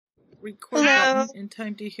record button in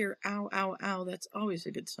time to hear ow, ow, ow. That's always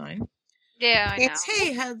a good sign. Yeah, I know.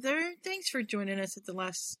 Hey, Heather. Thanks for joining us at the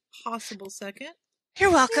last possible second. You're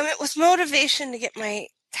welcome. It was motivation to get my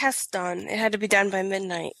test done. It had to be done by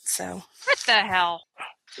midnight, so. What the hell?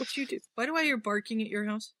 What'd you do? Why do I hear barking at your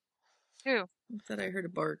house? Who? I thought I heard a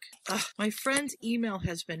bark. My friend's email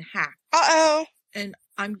has been hacked. Uh-oh. And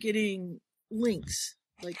I'm getting links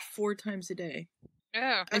like 4 times a day.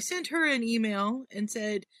 Oh. I sent her an email and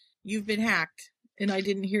said, you've been hacked. And I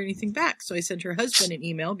didn't hear anything back. So I sent her husband an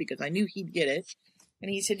email because I knew he'd get it.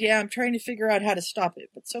 And he said, yeah, I'm trying to figure out how to stop it.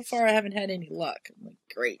 But so far I haven't had any luck. I'm like,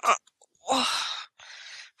 great.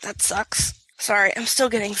 That sucks. Sorry, I'm still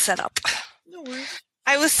getting set up. No worries.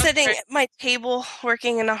 I was sitting at my table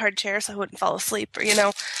working in a hard chair so I wouldn't fall asleep or,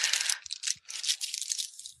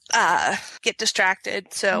 get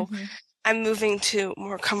distracted. So I'm moving to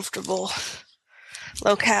more comfortable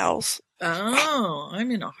locales. Oh,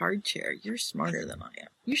 I'm in a hard chair. You're smarter than I am.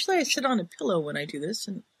 Usually I sit on a pillow when I do this,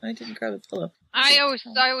 and I didn't grab a pillow. I always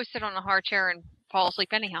sit on a hard chair and fall asleep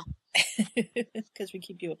anyhow. Because we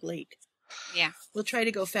keep you up late. Yeah. We'll try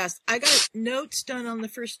to go fast. I got notes done on the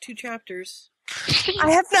first 2 chapters.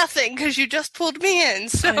 I have nothing because you just pulled me in,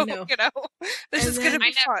 so I know. This is going to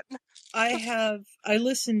be fun. I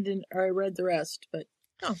listened and I read the rest, but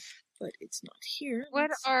it's not here.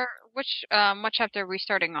 Which chapter are we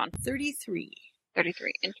starting on? 33.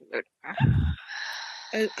 33, interlude.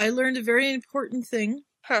 I learned a very important thing.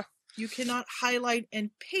 Huh. You cannot highlight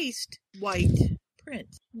and paste white print.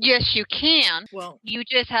 Yes, you can. Well, you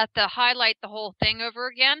just have to highlight the whole thing over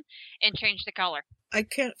again and change the color. I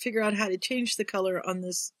can't figure out how to change the color on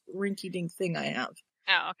this rinky-dink thing I have.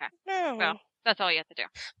 Oh, okay. No. Well, that's all you have to do.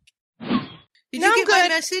 Did you get my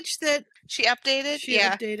message that she updated? She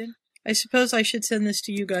updated. I suppose I should send this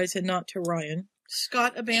to you guys and not to Ryan.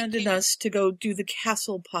 Scott abandoned us to go do the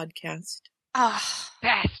Castle podcast. Ah,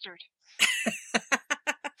 bastard.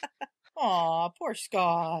 Aw, poor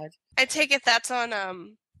Scott. I take it that's on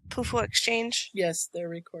Poofo Exchange? Yes, they're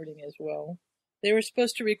recording as well. They were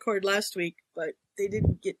supposed to record last week, but they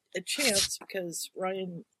didn't get a chance because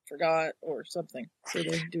Ryan forgot or something. So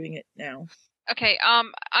they're doing it now. Okay, I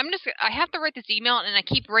have to write this email and I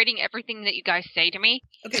keep writing everything that you guys say to me.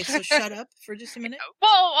 Okay, so shut up for just a minute.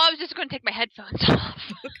 Well, I was just going to take my headphones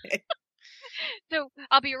off. Okay. So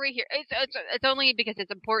I'll be right here. It's only because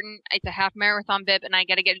it's important. It's a half marathon bib and I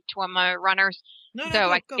got to get to my runners. No,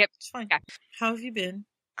 go. It's fine. Okay. How have you been?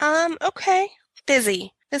 Okay.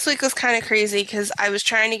 Busy. This week was kind of crazy because I was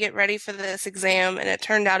trying to get ready for this exam and it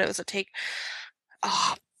turned out it was a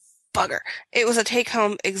It was a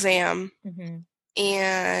take-home exam. Mm-hmm.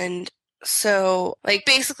 And so,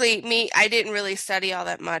 basically I didn't really study all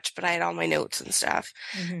that much, but I had all my notes and stuff.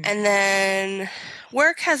 Mm-hmm. And then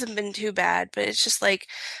work hasn't been too bad, but it's just I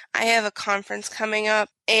have a conference coming up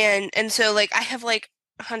and so I have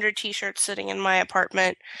 100 t-shirts sitting in my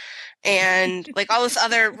apartment and all this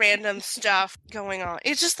other random stuff going on.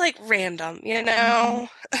 It's just random, Yeah,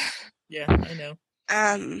 I know.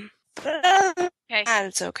 But okay.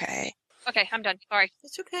 It's okay. Okay, I'm done. Sorry.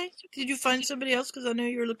 It's okay. Did you find somebody else? Because I know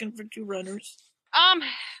you were looking for 2 runners.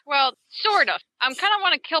 Well, sort of. I kind of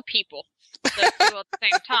want to kill people at the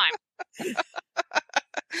same time.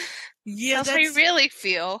 Yeah, that's how you really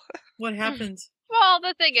feel. What happens? Well,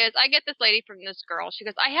 the thing is, I get this lady from this girl. She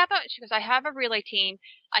goes, I have a relay team.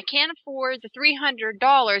 I can't afford the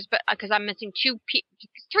 $300, but because I'm missing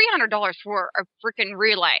 $300 for a freaking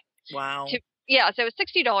relay. Wow. Yeah, so it's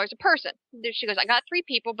 $60 a person. She goes, I got 3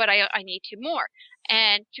 people, but I need 2 more.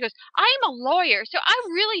 And she goes, I'm a lawyer, so I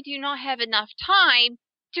really do not have enough time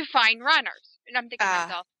to find runners. And I'm thinking to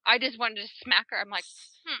myself, I just wanted to smack her. I'm like,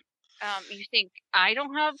 you think I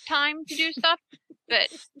don't have time to do stuff? But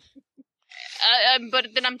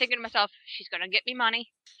then I'm thinking to myself, she's going to get me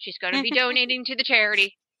money. She's going to be donating to the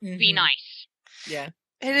charity. Mm-hmm. Be nice. Yeah.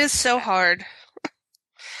 It is so hard.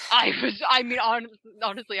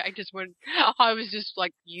 Honestly, I was just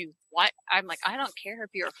like, you, what? I'm like, I don't care if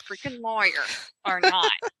you're a freaking lawyer or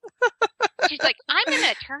not. She's like, I'm an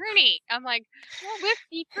attorney. I'm like, well, what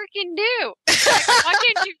do you freaking do?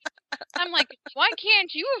 Why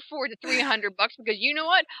can't you afford the $300? Because you know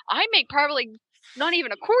what? I make probably not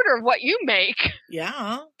even a quarter of what you make.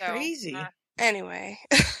 Yeah, crazy. Anyway.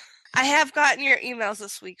 I have gotten your emails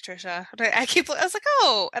this week, Trisha. I was like,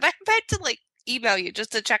 oh, and I meant to email you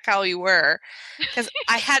just to check how you were because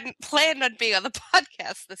I hadn't planned on being on the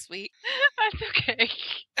podcast this week. That's okay.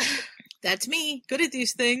 That's me. Good at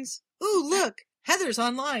these things. Ooh, look, Heather's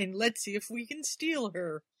online. Let's see if we can steal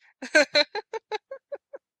her.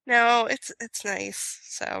 No, it's nice.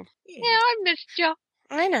 So yeah, I missed you.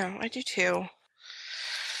 I know, I do too.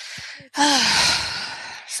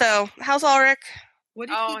 So, how's Ulrich? What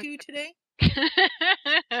did Oh. he do today?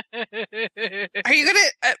 Are you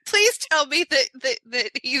gonna please tell me that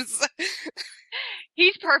he's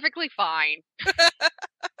He's perfectly fine.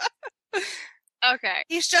 Okay.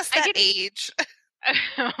 he's just that age?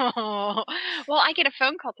 Well, I get a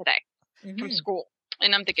phone call today from Mhm. school,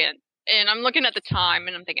 and I'm thinking, and I'm looking at the time,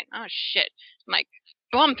 and I'm thinking, oh shit, I'm like,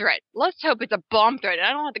 bomb threat. Let's hope it's a bomb threat. And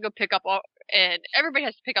I don't have to go pick up all, and everybody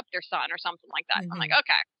has to pick up their son or something like that. I'm like,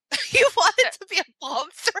 okay. You want it to be a bomb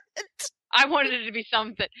threat? I wanted it to be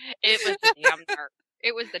something. It was the damn nurse.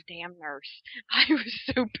 It was the damn nurse. I was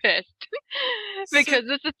so pissed because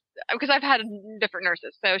because I've had different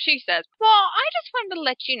nurses. So she says, "Well, I just wanted to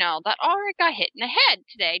let you know that Aura got hit in the head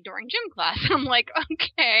today during gym class." And I'm like,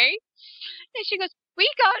 "Okay." And she goes,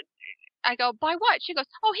 I go, "By what?" She goes,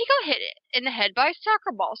 "Oh, he got hit in the head by a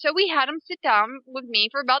soccer ball. So we had him sit down with me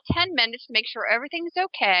for about 10 minutes to make sure everything's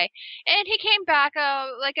okay. And he came back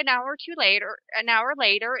like an hour later,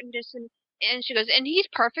 and she goes, and he's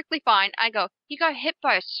perfectly fine." I go, "He got hit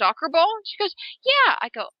by a soccer ball?" She goes, "Yeah." I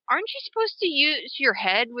go, "Aren't you supposed to use your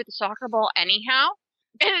head with a soccer ball anyhow?"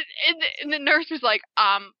 And the nurse was like,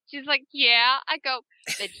 she's like, "Yeah." I go,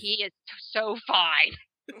 "Then he is so fine."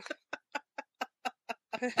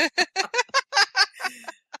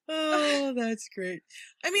 Oh, that's great.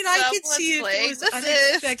 I mean, I could see if it was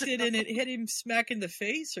unexpected and it hit him smack in the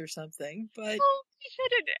face or something, but... Well, he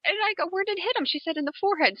said it, and I go, "Where did it hit him?" She said, "In the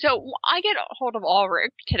forehead." So I get a hold of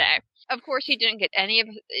Ulrich today. Of course, he didn't get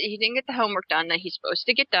the homework done that he's supposed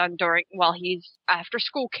to get done while he's after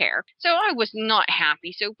school care. So I was not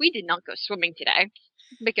happy. So we did not go swimming today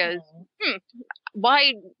because,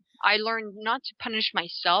 why? I learned not to punish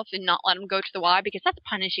myself and not let him go to the Y because that's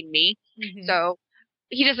punishing me. Mhm. So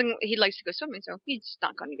he likes to go swimming, so he's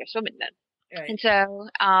not going to go swimming then. Right. And so,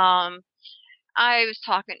 I was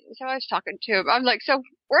talking to him. I'm like, "So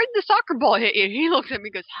where did the soccer ball hit you?" He looks at me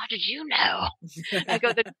and goes, "How did you know?" I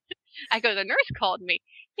go, "The nurse called me."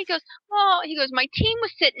 He goes, "My team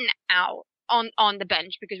was sitting out on the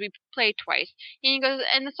bench because we played twice." And he goes,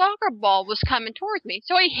 "And the soccer ball was coming towards me.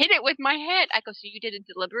 So I hit it with my head." I go, "So you did it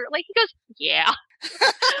deliberately?" He goes, "Yeah."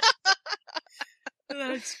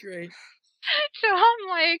 That's great. So I'm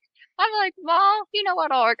like, "Well, you know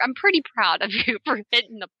what, Ulrich? I'm pretty proud of you for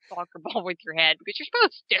hitting the soccer ball with your head because you're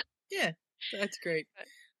supposed to." Yeah, that's great.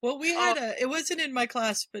 Well, we had it wasn't in my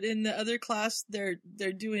class, but in the other class, they're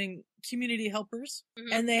doing community helpers,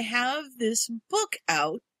 and they have this book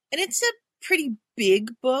out, and it's a pretty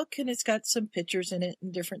big book, and it's got some pictures in it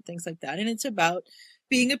and different things like that, and it's about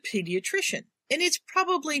being a pediatrician. And it's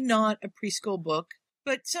probably not a preschool book,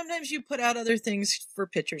 but sometimes you put out other things for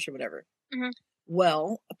pictures or whatever. Mm-hmm.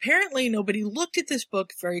 Well, apparently nobody looked at this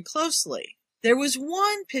book very closely. There was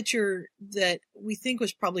one picture that we think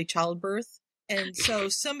was probably childbirth, and so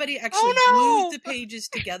somebody actually glued the pages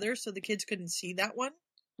together so the kids couldn't see that one.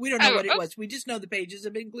 We don't know what it was. We just know the pages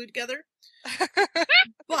have been glued together.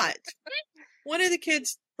 But one of the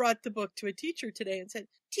kids brought the book to a teacher today and said,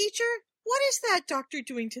 "Teacher, what is that doctor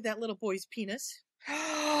doing to that little boy's penis?"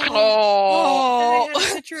 Oh. And I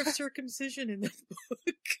had a picture of circumcision in the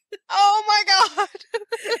book. Oh my god.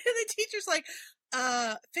 And the teacher's like,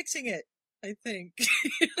 fixing it, I think.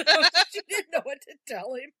 She didn't know what to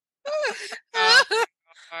tell him.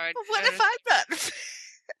 What if I'm not?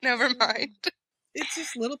 Never mind. It's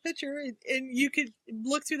this little picture, and you could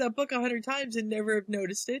look through that book 100 times and never have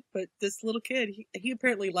noticed it, but this little kid, he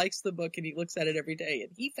apparently likes the book and he looks at it every day,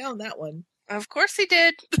 and he found that one. Of course he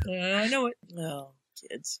did. I know it. Oh,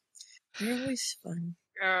 kids. They're always fun.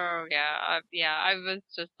 Oh, yeah. I was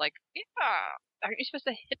just like, yeah. Aren't you supposed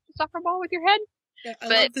to hit the soccer ball with your head? Yeah, I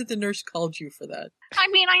love that the nurse called you for that. I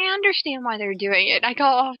mean, I understand why they're doing it. I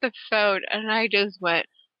got off the phone and I just went,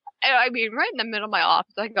 right in the middle of my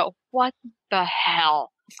office, I go, "What the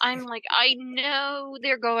hell?" I'm like, I know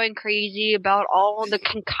they're going crazy about all the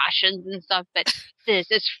concussions and stuff, but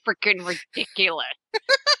this is freaking ridiculous.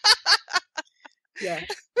 Yeah.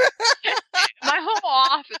 My whole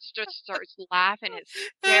office just starts laughing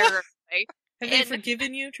hysterically. Have they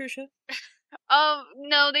forgiven you, Trisha?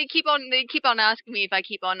 No, they keep on asking me if I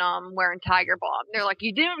keep on wearing Tiger Balm. They're like,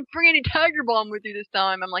 "You didn't bring any Tiger Balm with you this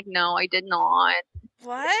time." I'm like, "No, I did not."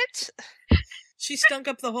 What? She stunk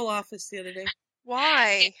up the whole office the other day.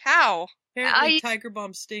 Why? How? Apparently Tiger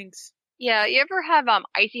Balm stinks. Yeah, you ever have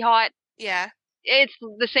Icy Hot? Yeah. It's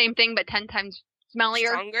the same thing, but 10 times smellier.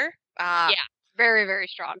 Stronger? Yeah, very, very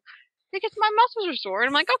strong. Because my muscles are sore, and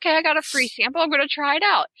I'm like, okay, I got a free sample. I'm going to try it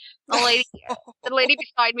out. The lady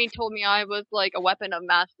beside me told me I was like a weapon of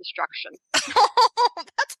mass destruction. Oh,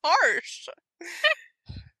 that's harsh.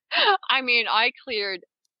 I mean, I cleared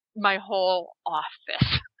my whole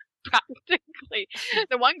office. Practically.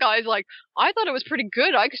 The one guy's like, I thought it was pretty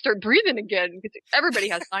good. I could start breathing again because everybody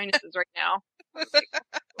has sinuses right now.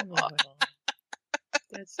 Oh,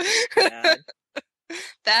 that's so bad.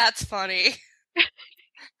 That's funny.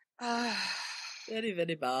 Very,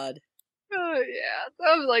 very bad. Oh yeah. So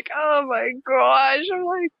I was like, oh my gosh. I'm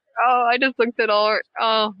like, oh, I just looked at all.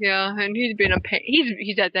 Oh yeah, and he's been a pain.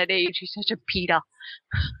 He's at that age. He's such a PETA.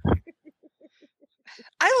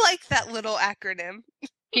 I like that little acronym.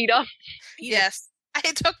 PETA. Yes.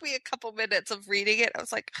 It took me a couple minutes of reading it. I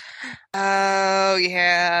was like, oh,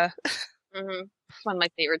 yeah. Mm-hmm. It's one of my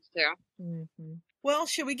favorites, too. Mm-hmm. Well,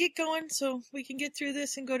 should we get going so we can get through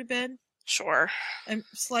this and go to bed? Sure. I'm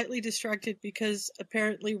slightly distracted because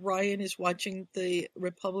apparently Ryan is watching the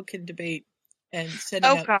Republican debate and sending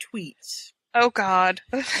out tweets. Oh, God.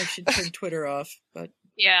 I should turn Twitter off, but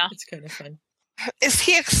yeah, it's kind of fun. Is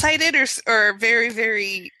he excited or very,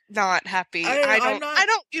 very not happy? I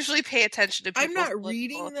don't usually pay attention to people's I'm not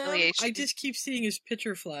reading them. I just keep seeing his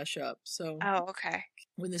picture flash up. So oh, okay.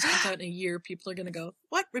 When this comes out in a year, people are going to go,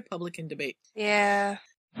 what Republican debate? Yeah.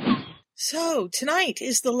 So tonight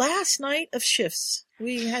is the last night of shifts.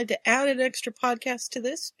 We had to add an extra podcast to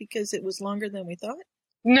this because it was longer than we thought.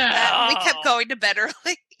 No. We kept going to bed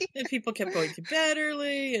early. And people kept going to bed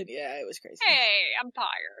early. And yeah, it was crazy. Hey, I'm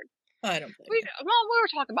tired. I don't blame you. We were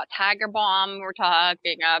talking about Tiger Bomb. We were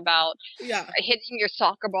talking about hitting your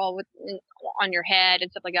soccer ball on your head and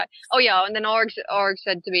stuff like that. Oh, yeah. And then Org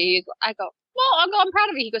said to me, I'm proud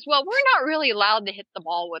of you. He goes, well, we're not really allowed to hit the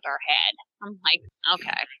ball with our head. I'm like,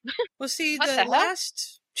 okay. Well, see, the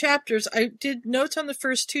last chapters, I did notes on the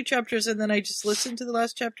first 2 chapters, and then I just listened to the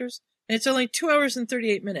last chapters. And it's only 2 hours and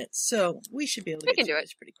 38 minutes, so we should be able to get through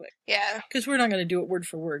this pretty quick. Yeah. Because we're not going to do it word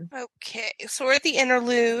for word. Okay, so we're at the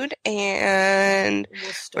interlude, and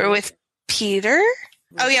we're with Peter.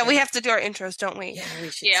 Oh, yeah, we have to do our intros, don't we? Yeah, we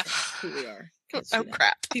should say who we are. Oh,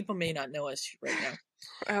 crap. People may not know us right now.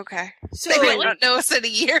 Okay. So, they may not know us in a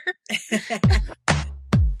year.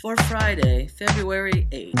 For Friday, February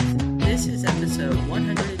 8th, this is episode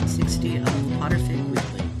 160 of Potterfic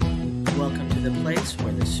Weekly. Welcome to the place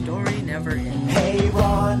where the story never ends. Hey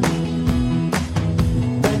Ron,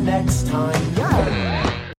 the next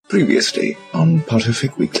time, Previously on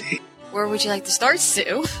Potterfic Weekly. Where would you like to start,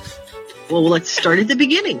 Sue? Well, let's start at the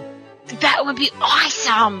beginning. That would be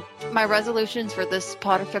awesome! My resolutions for this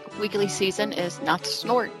Potterfic Weekly season is not to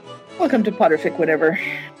snort. Welcome to Potterfic whatever.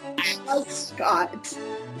 Oh, Scott.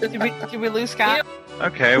 Did we lose Scott?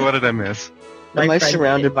 Okay, what did I miss? Am I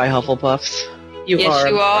surrounded by Hufflepuffs? Yes,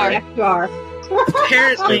 you are. Yes, you are.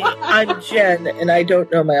 Apparently, I'm Jen, and I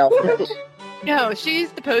don't know my alphabet. No,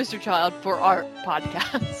 she's the poster child for our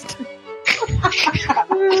podcast.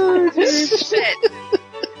 Shit.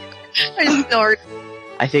 I snort.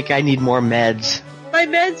 I think I need more meds. My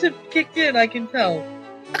meds have kicked in, I can tell.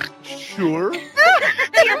 Sure.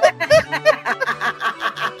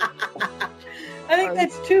 I think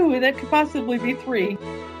that's 2, and that could possibly be 3.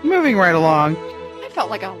 Moving right along. I felt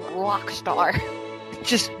like a rock star.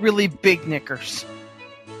 Just really big knickers.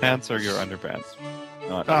 Pants are your underpants,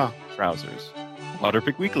 not trousers.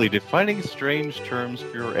 Potterfic Weekly, defining strange terms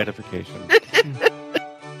for your edification.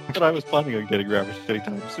 But I was planning on getting Ravish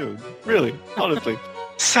anytime soon. Really, honestly.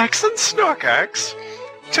 Saxon Snorkax,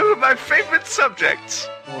 2 of my favorite subjects.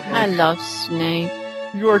 I love Snape.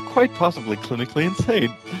 You are quite possibly clinically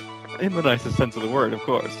insane. In the nicest sense of the word, of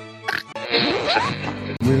course.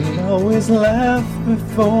 We'll always laugh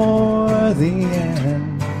before the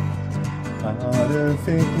end.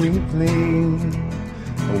 Potterfic Weekly,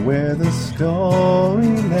 where the story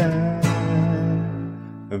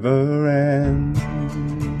never ends.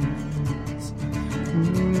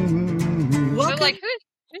 We're like,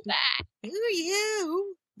 who's that?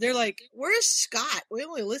 They're like, where's Scott? We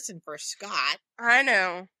only listen for Scott. I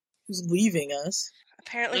know. Who's leaving us.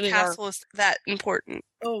 Apparently Castle is that important.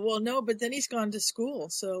 Oh, well, no, but then he's gone to school,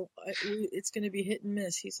 so it's going to be hit and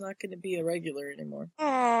miss. He's not going to be a regular anymore.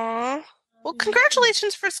 Aww. Well,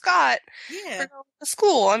 congratulations for Scott. Yeah. For going to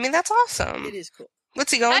school. I mean, that's awesome. It is cool.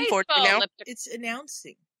 What's he going for, do you know? It's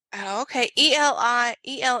announcing. Oh, okay.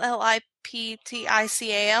 ELLIPTICAL?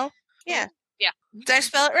 Yeah. Yeah. Did I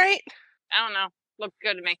spell it right? I don't know. Looked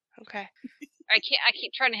good to me. Okay. I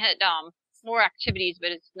keep trying to hit more activities, but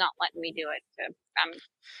it's not letting me do it. So I'm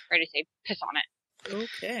ready to say piss on it.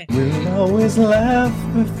 Okay. We'll always laugh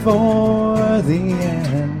before the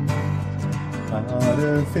end.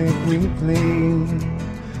 Potterfic Weekly,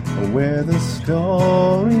 where the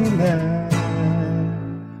story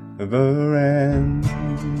never ends.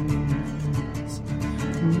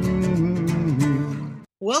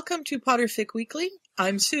 Welcome to Potterfic Weekly.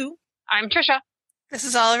 I'm Sue. I'm Trisha. This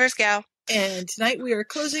is Oliver's gal. And tonight we are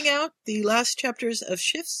closing out the last chapters of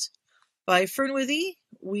Shifts by Fernwithy.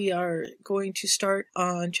 We are going to start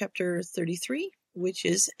on chapter 33, which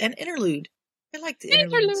is an interlude. I like the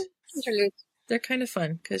interludes. They're kind of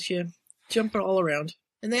fun because you jump all around.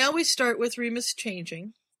 And they always start with Remus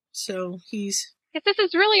changing. So he's... Because this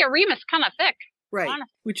is really a Remus kind of thick. Right. Honestly.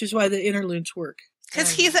 Which is why the interludes work. Because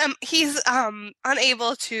he's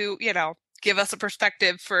unable to, give us a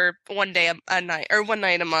perspective for one day a night, or one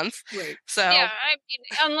night a month. Right. So yeah,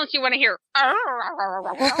 unless you want to hear. Yeah.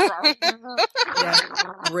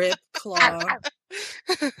 Rip, claw.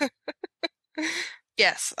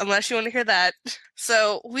 Yes, unless you want to hear that.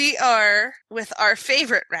 So we are with our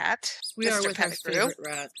favorite rat. We Mr. are with Pettigrew. our favorite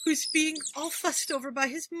rat, who's being all fussed over by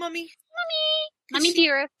his mummy. Mummy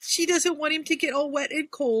dearest. She doesn't want him to get all wet and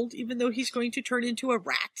cold, even though he's going to turn into a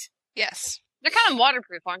rat. Yes. They're kind of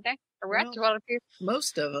waterproof, aren't they? A rat's waterproof.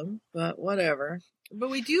 Most of them, but whatever. But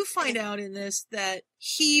we do find out in this that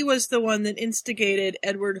he was the one that instigated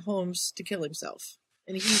Edward Holmes to kill himself.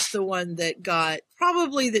 And he's the one that that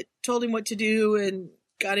told him what to do and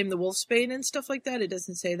got him the wolfsbane and stuff like that. It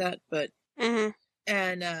doesn't say that, but... Mm-hmm.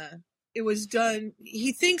 And it was done...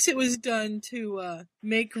 He thinks it was done to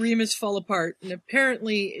make Remus fall apart. And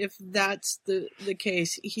apparently, if that's the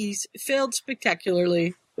case, he's failed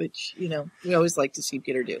spectacularly, which, we always like to see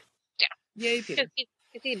Peter do. Yeah. Yay, Peter.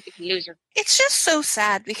 Because he's a big loser. It's just so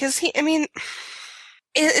sad because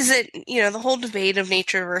is it, the whole debate of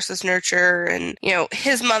nature versus nurture, and,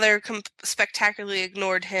 his mother spectacularly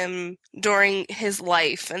ignored him during his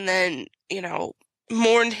life and then,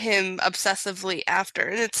 mourned him obsessively after.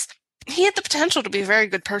 And he had the potential to be a very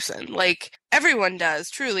good person. Like, everyone does,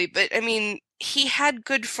 truly. But, he had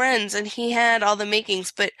good friends and he had all the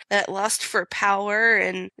makings, but that lust for power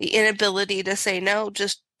and the inability to say no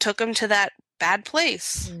just took him to that bad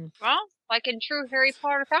place. Well, like in true Harry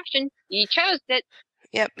Potter fashion, he chose it.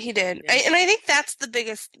 Yep, he did. Yeah. And I think that's the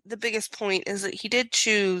biggest point is that he did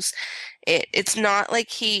choose it. It's not like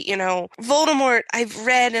he, Voldemort, I've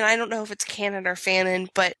read, and I don't know if it's canon or fanon,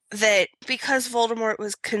 but that because Voldemort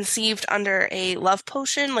was conceived under a love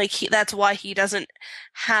potion, that's why he doesn't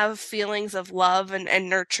have feelings of love and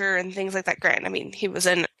nurture and things like that. Granted, he was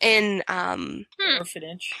in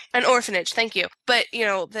Orphanage. An orphanage, thank you. But,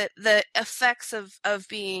 the effects of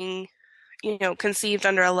being, conceived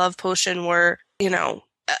under a love potion were,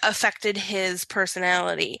 affected his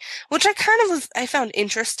personality, which I found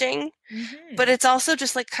interesting, but it's also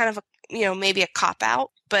just kind of maybe a cop out,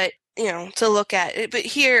 but, to look at it. But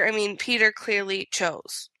here, Peter clearly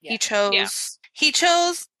chose. Yeah. He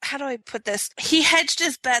chose, how do I put this? He hedged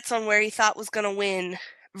his bets on where he thought was going to win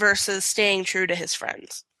versus staying true to his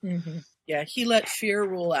friends. Mm-hmm. Yeah, he let fear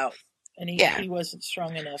rule out, and he wasn't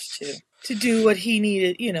strong enough to do what he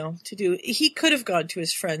needed, to do. He could have gone to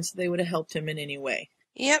his friends. They would have helped him in any way.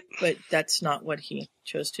 Yep. But that's not what he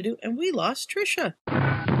chose to do. And we lost Trisha.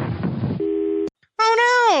 Oh,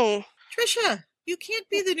 no. Trisha, you can't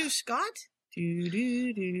be the new Scott.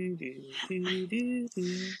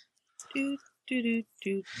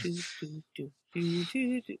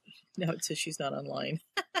 Now it says she's not online.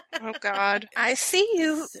 Oh, God. I see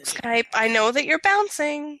you, Skype. I know that you're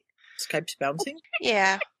bouncing. Skype's bouncing?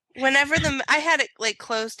 Yeah. Whenever I had it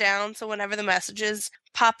closed down, so whenever the messages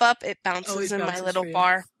pop up, it bounces in my little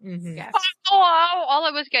bar. Mm-hmm. Yes. Oh, all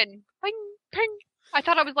I was getting, ping, ping. I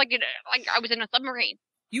thought I was like I was in a submarine.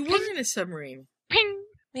 You were in a submarine. Ping.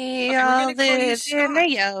 We all live in a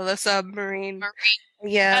yellow submarine.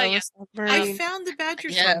 Yellow submarine. I found the Badger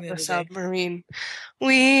song the other day. Submarine.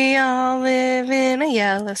 We all live in a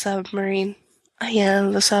yellow submarine. A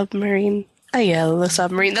yellow submarine. A yellow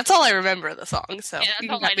submarine. That's all I remember of the song, so you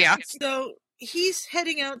can cut me off. So he's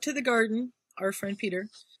heading out to the garden, our friend Peter,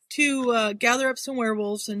 to gather up some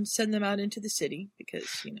werewolves and send them out into the city,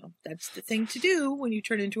 because, that's the thing to do when you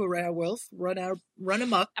turn into a werewolf. Run amok.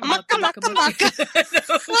 Amok. I'm glad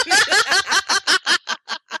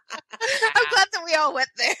that we all went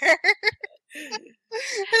there.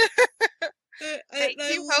 Thank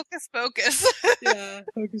you, Hocus Pocus. Yeah,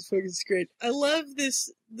 Hocus Pocus is great. I love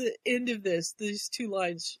this. The end of these two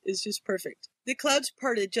lines is just perfect. The clouds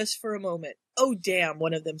parted just for a moment. Oh, damn,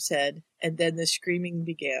 one of them said. And then the screaming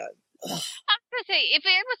began. Ugh. I was gonna say, if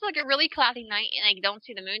it was a really cloudy night and I don't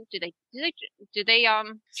see the moon, do they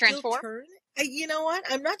transform? Turn? You know what?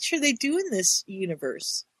 I'm not sure they do in this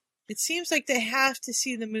universe. It seems like they have to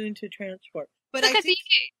see the moon to transform. But I think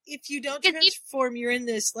if you don't transform, you're in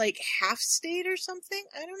this half state or something.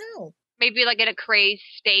 I don't know. maybe like in a crazed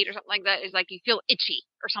state or something like that, is like you feel itchy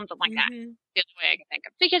or something like that. Mhm. The only way I can think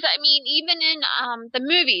of. Because I mean, even in the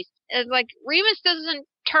movies, it's like Remus doesn't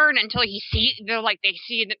turn until he sees.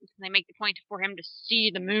 They make the point for him to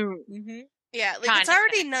see the moon. Mhm. Yeah, like it's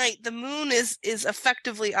already night. The moon is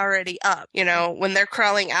effectively already up, you know, when they're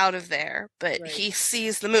crawling out of there, but Right. he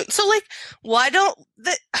sees the moon. So like, why don't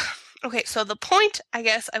the Okay, so the point I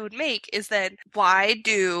guess I would make is that why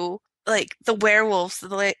do like the werewolves,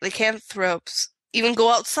 the lycanthropes even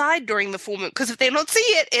go outside during the full moon? Because if they don't see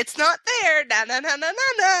it, it's not there. Na na na na na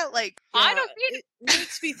na. Like, I don't see it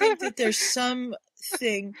makes me think that there's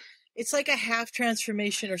something. It's like a half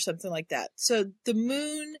transformation or something like that. So the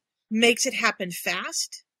moon makes it happen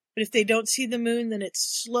fast, but if they don't see the moon, then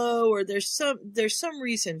it's slow, or there's some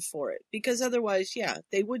reason for it, because otherwise, yeah,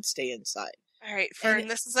 they would stay inside. All right, Fern,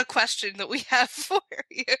 this is a question that we have for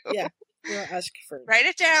you. Yeah, we'll ask Fern. Write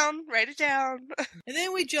it down. Write it down. And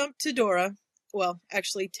then we jump to Dora. Well,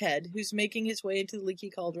 actually Ted, who's making his way into the leaky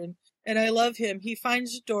cauldron. And I love him. He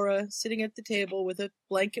finds Dora sitting at the table with a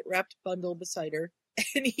blanket-wrapped bundle beside her.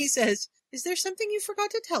 And he says, "Is there something you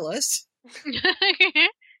forgot to tell us?" But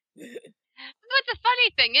the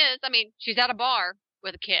funny thing is, I mean, she's at a bar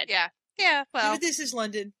with a kid. Yeah. Yeah, well. But this is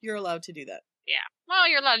London. You're allowed to do that. Yeah. Well,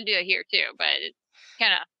 you're allowed to do it here, too, but it's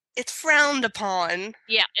kind of... It's frowned upon.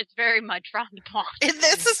 Yeah, it's very much frowned upon. In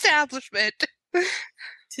this establishment.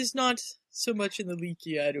 Tis not so much in the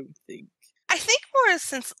leaky, I don't think. I think more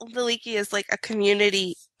since the leaky is like a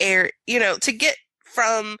community area, you know, to get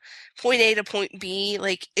from point A to point B,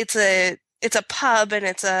 like it's a pub and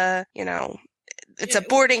it's a, you know, it's a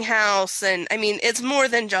boarding house, and I mean it's more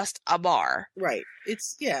than just a bar. Right.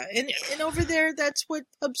 It's and over there that's what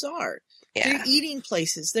pubs are. Yeah. They're eating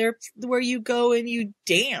places. They're where you go and you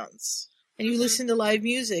dance and you listen to live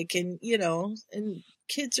music, and you know, and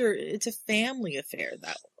it's a family affair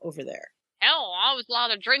over there. Hell, I was allowed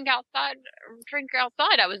to drink outside.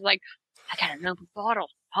 I was like, I got an open bottle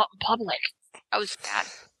out in public. I was sad.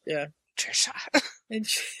 Yeah. Trisha. And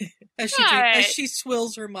as she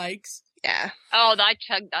swills her mics. Yeah. Oh, I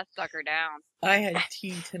chugged that sucker down. I had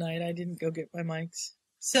tea tonight. I didn't go get my mics.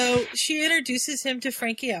 So she introduces him to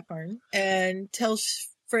Frankie Aphorn and tells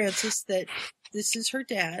Francis that this is her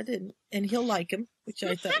dad and he'll like him, which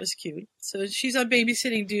I thought was cute. So she's on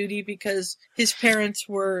babysitting duty because his parents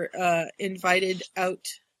were invited out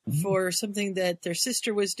for something that their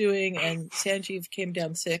sister was doing, and Sanjeev came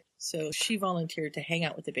down sick. So she volunteered to hang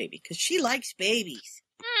out with the baby because she likes babies.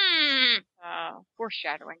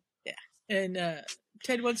 Foreshadowing. Yeah. And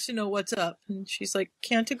Ted wants to know what's up. And she's like,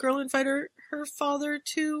 can't a girl invite her father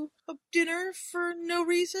to a dinner for no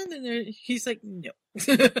reason? And he's like, no.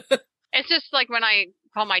 It's just like when I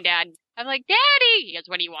call my dad, I'm like, Daddy! He goes,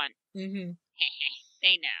 what do you want? Mm-hmm.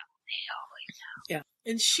 They know. They always know. Yeah.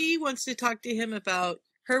 And she wants to talk to him about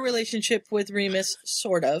her relationship with Remus,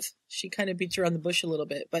 sort of. She kind of beats around the bush a little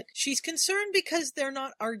bit. But she's concerned because they're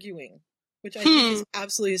not arguing, which I think is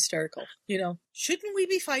absolutely hysterical. You know, shouldn't we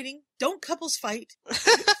be fighting? Don't couples fight?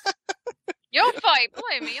 You'll fight.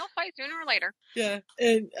 Believe me, you'll fight sooner or later. Yeah,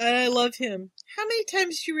 and I love him. How many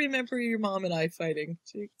times do you remember your mom and I fighting?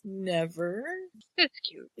 She's like, never. It's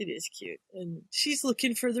cute. It is cute. And she's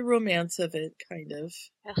looking for the romance of it, kind of.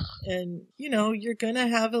 Ugh. And, you know, you're going to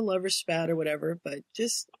have a lover's spat or whatever, but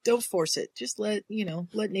just don't force it. Just let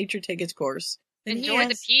nature take its course. And enjoy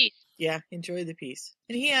the peace. Yeah, enjoy the peace.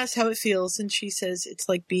 And he asks how it feels, and she says it's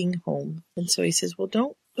like being home. And so he says, well,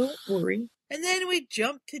 don't worry. And then we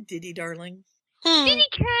jump to Diddy Darling. Diddy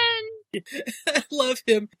Ken! I love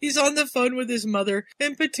him. He's on the phone with his mother,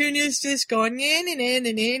 and Petunia's just going, and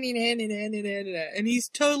he's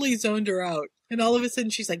totally zoned her out. And all of a sudden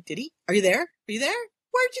she's like, Diddy, are you there? Are you there?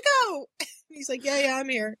 Where'd you go? He's like, yeah, I'm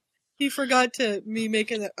here. He forgot to me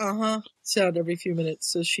making the sound every few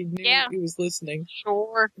minutes, so she knew he was listening.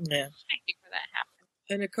 Sure. Yeah. I think where that happened.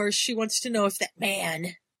 And of course she wants to know if that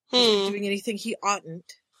man is doing anything he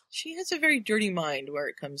oughtn't. She has a very dirty mind where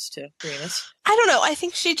it comes to Remus. I don't know. I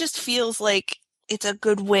think she just feels like it's a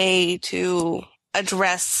good way to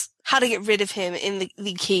address how to get rid of him in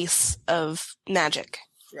the case of magic.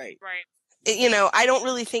 Right. Right. You know, I don't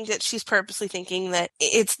really think that she's purposely thinking that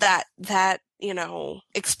it's that, you know,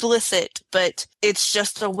 explicit, but it's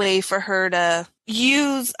just a way for her to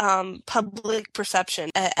use public perception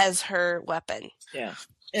as her weapon. Yeah.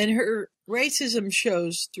 And her racism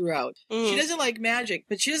shows throughout. She doesn't like magic,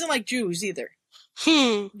 but she doesn't like Jews either.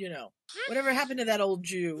 You know, whatever happened to that old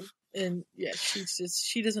Jew? And yeah,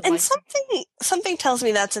 she doesn't like And something tells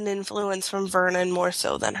me that's an influence from Vernon more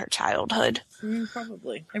so than her childhood.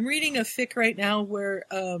 Probably. I'm reading a fic right now where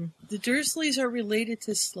the Dursleys are related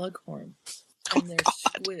to Slughorn. And they're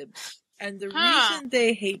squibs. And the reason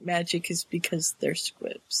they hate magic is because they're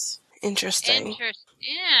squibs. Interesting.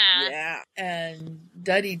 Yeah. Yeah. And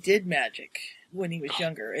Duddy did magic when he was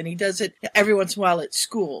younger, and he does it every once in a while at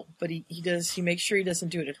school, but he makes sure he doesn't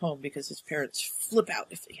do it at home because his parents flip out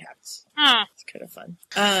if he has. It's kind of fun.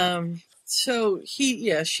 So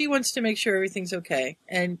she wants to make sure everything's okay,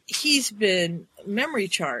 and he's been memory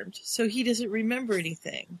charmed, so he doesn't remember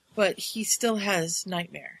anything, but he still has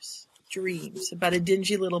nightmares, dreams about a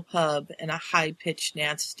dingy little pub and a high-pitched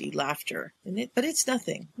nasty laughter, but it's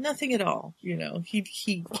nothing at all,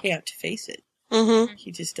 he can't face it. Mm-hmm.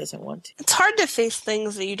 He just doesn't want to. It's hard to face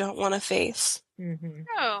things that you don't want to face. Mm-hmm.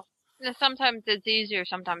 Oh, sometimes it's easier,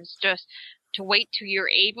 sometimes just to wait till you're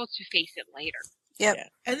able to face it later. Yep. Yeah.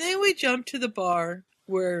 And then we jump to the bar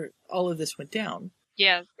where all of this went down.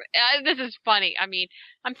 Yes, this is funny. I mean,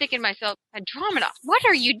 I'm thinking to myself, Andromeda, what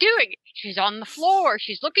are you doing? She's on the floor.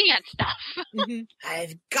 She's looking at stuff. Mm-hmm.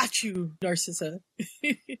 I've got you, Narcissa.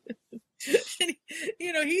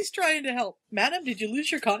 He's trying to help. Madam, did you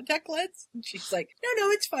lose your contact lens? And she's like, no,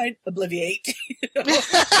 it's fine. Obliviate.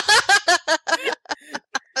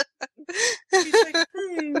 He's like,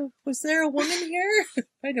 was there a woman here?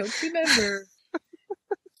 I don't remember.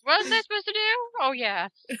 What was I supposed to do? Oh, yeah,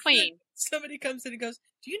 clean. Somebody comes in and goes,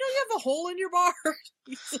 do you know you have a hole in your bar?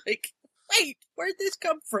 He's like, wait, where'd this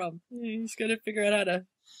come from? He's going to figure out how to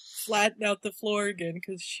flatten out the floor again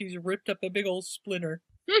because she's ripped up a big old splinter.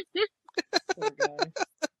 Poor guy.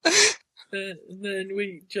 Then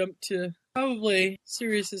we jump to probably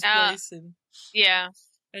Sirius's place, and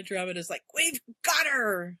Andromeda's like, we've got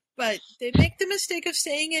her! But they make the mistake of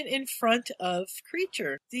saying it in front of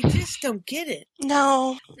Creature. They just don't get it.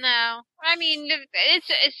 No. I mean,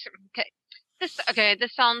 it's okay.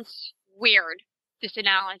 This sounds weird, this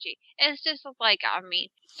analogy. It's just like, I mean,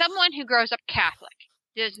 someone who grows up Catholic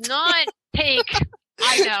does not take,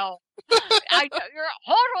 hold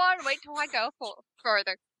on, wait till I go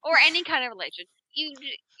further. Or any kind of religion.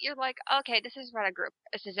 You're like, okay, this is what I grew up.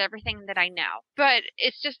 This is everything that I know. But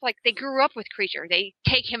it's just like they grew up with Creature. They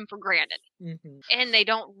take him for granted. Mm-hmm. And they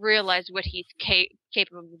don't realize what he's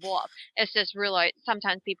capable of. It's just realize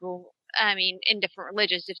sometimes people, I mean, in different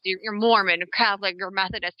religions, if you're Mormon or Catholic or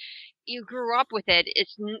Methodist, you grew up with it.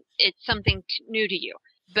 It's something new to you.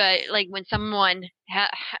 But like when someone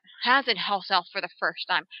has it himself for the first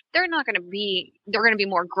time, they're going to be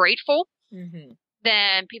more grateful. Mm-hmm.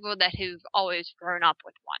 Than people that who've always grown up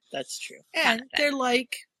with one. That's true. And they're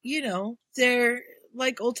like, they're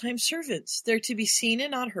like old-time servants. They're to be seen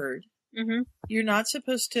and not heard. Mm-hmm. You're not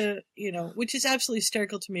supposed to, which is absolutely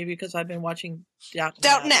hysterical to me because I've been watching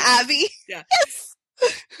Downton Abbey. Yeah. Yes.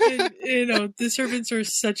 And, the servants are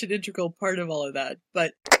such an integral part of all of that.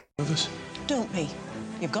 But don't be.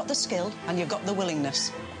 You've got the skill and you've got the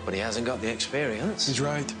willingness. But he hasn't got the experience. He's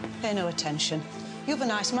right. Pay no attention. You have a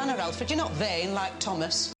nice manner, Alfred. You're not vain like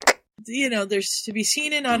Thomas. There's to be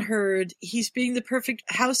seen and not heard. He's being the perfect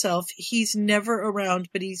house elf. He's never around,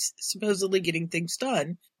 but he's supposedly getting things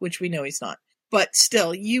done, which we know he's not. But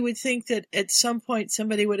still, you would think that at some point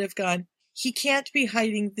somebody would have gone, he can't be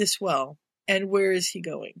hiding this well. And where is he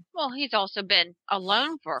going? Well, he's also been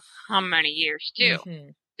alone for how many years, too? Mm-hmm.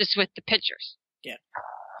 Just with the pictures. Yeah.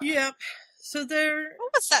 Yep. So there.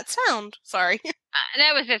 What was that sound? Sorry.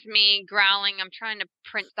 That was just me growling. I'm trying to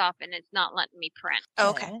print stuff and it's not letting me print.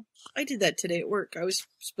 Okay. Aww. I did that today at work. I was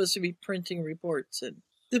supposed to be printing reports and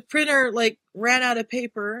the printer ran out of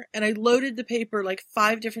paper and I loaded the paper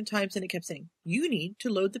 5 different times and it kept saying, you need to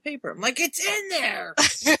load the paper. I'm like, it's in there.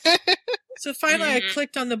 So finally I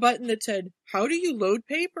clicked on the button that said, how do you load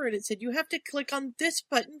paper? And it said, you have to click on this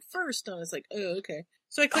button first. And I was like, oh, okay.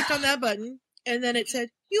 So I clicked on that button. And then it said,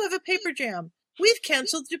 you have a paper jam. We've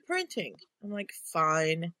canceled the printing. I'm like,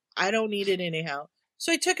 fine. I don't need it anyhow.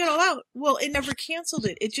 So I took it all out. Well, it never canceled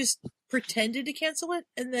it. It just pretended to cancel it,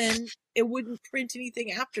 and then it wouldn't print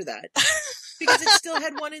anything after that. Because it still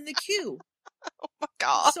had one in the queue. Oh my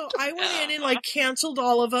god. So I went in and canceled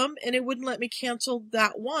all of them, and it wouldn't let me cancel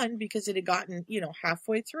that one because it had gotten,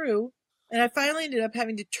 halfway through. And I finally ended up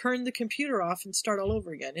having to turn the computer off and start all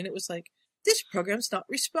over again. And it was like, this program's not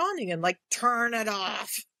responding, and turn it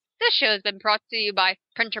off. This show has been brought to you by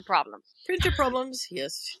Printer Problems. Printer Problems,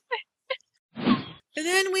 yes. And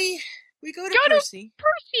then we go to Percy.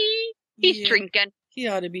 Percy! He's drinking. He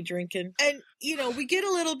ought to be drinking. And, we get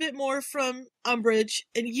a little bit more from Umbridge,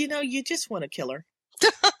 and, you just want to kill her.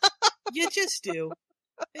 You just do.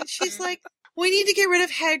 And she's like, we need to get rid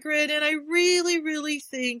of Hagrid, and I really, really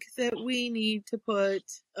think that we need to put,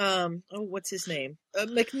 what's his name?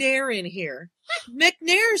 McNair in here.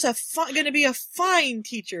 McNair's going to be a fine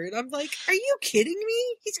teacher. And I'm like, are you kidding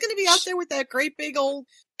me? He's going to be out there with that great big old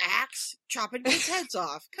axe chopping kids' heads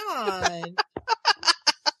off. Come on.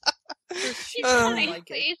 He's kind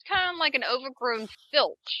of like an overgrown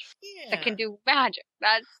filch that can do magic.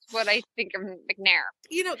 That's what I think of McNair.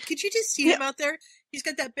 You know, could you just see him out there? He's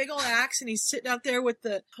got that big old axe, and he's sitting out there with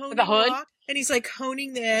the honing hood, rock, and he's like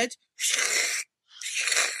honing the edge.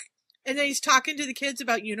 And then he's talking to the kids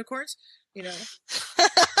about unicorns. You know,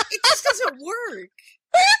 it just doesn't work.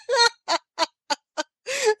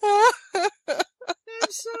 I'm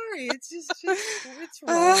sorry. It's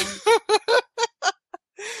wrong.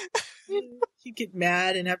 He'd get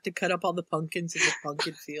mad and have to cut up all the pumpkins in the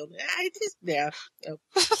pumpkin field. Oh.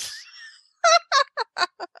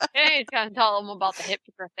 Hey, he's got to tell them about the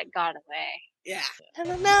hippogriff that got away. Yeah.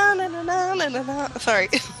 Sorry.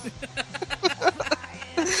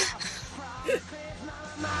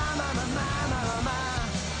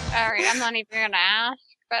 Alright, I'm not even gonna ask,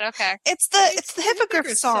 but okay. It's the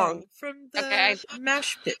hippogriff song from the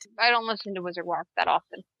Mash Pit. I don't listen to Wizard Rock that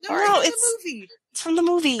often. No, it's the movie. It's from the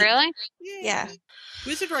movie. Really? Yeah.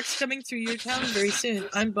 Wizard Rock's coming through your town very soon.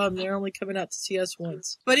 I'm bummed they're only coming out to see us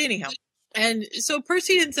once. But anyhow. And so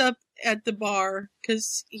Percy ends up at the bar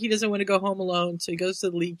because he doesn't want to go home alone, so he goes to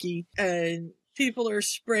the Leaky, and people are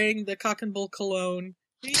spraying the Cock and Bull cologne.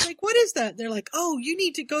 And he's like, what is that? And they're like, oh, you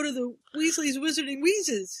need to go to the Weasley's Wizarding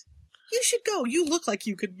Wheezes. You should go. You look like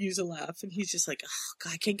you could use a laugh. And he's just like, oh,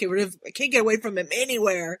 God, I can't get away from him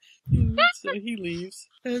anywhere. So he leaves.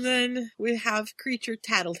 And then we have Creature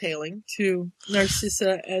tattletaling to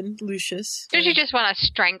Narcissa and Lucius. Don't you just want to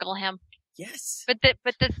strangle him? Yes. But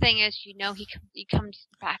the thing is, you know, he comes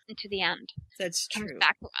back into the end. That's true. Comes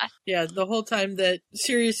back to us. Yeah, the whole time that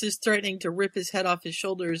Sirius is threatening to rip his head off his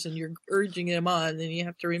shoulders and you're urging him on, then you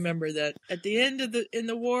have to remember that at the end of in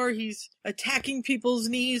the war, he's attacking people's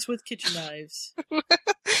knees with kitchen knives.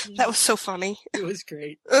 That was so funny. It was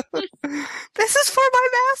great. This is for my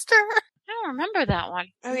master. I don't remember that one.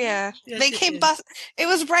 Oh yeah, yes, they came It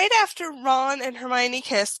was right after Ron and Hermione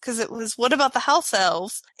kissed, because it was what about the house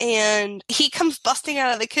elves? And he comes busting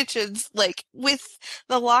out of the kitchens like with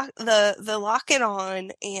the locket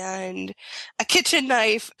on and a kitchen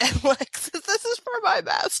knife, and Lex says, "This is for my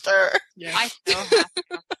master." Yeah. I still have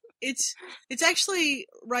to. It's actually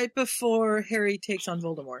right before Harry takes on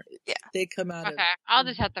Voldemort. Yeah, they come out. Okay, I'll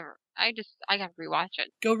just have to. I gotta rewatch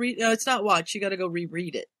it. Go read. No, it's not watch. You got to go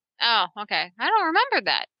reread it. Oh, okay. I don't remember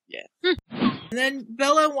that. Yeah. And then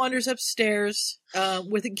Bella wanders upstairs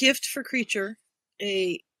with a gift for Creature,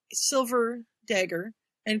 a silver dagger.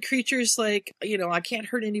 And Creature's like, you know, I can't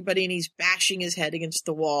hurt anybody, and he's bashing his head against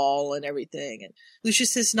the wall and everything. And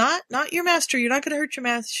Lucius says, not your master. You're not going to hurt your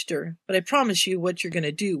master. But I promise you what you're going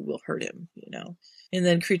to do will hurt him, you know. And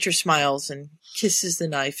then Creature smiles and kisses the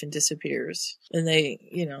knife and disappears. And they,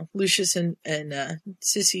 you know, Lucius and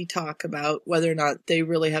Sissy talk about whether or not they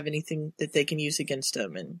really have anything that they can use against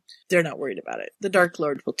him, and they're not worried about it. The Dark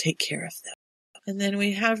Lord will take care of them. And then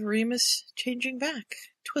we have Remus changing back.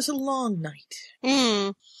 'Twas a long night.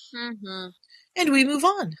 Mm-hmm. And we move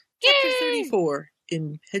on. Yay! Chapter 34,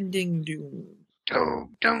 Impending Doom.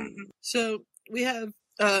 Doom. So we have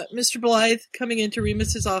Mr. Blythe coming into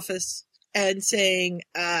Remus's office and saying,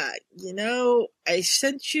 you know, I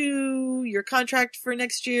sent you your contract for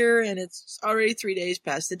next year, and it's already 3 days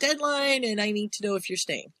past the deadline, and I need to know if you're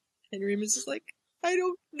staying. And Remus is like, I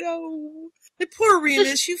don't know. And poor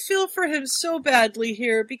Remus, you feel for him so badly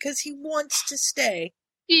here because he wants to stay.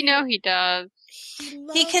 You know he does.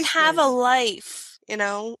 He can have a life, you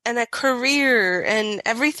know, and a career and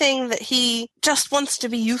everything that he just wants to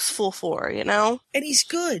be useful for, you know? And he's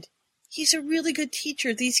good. He's a really good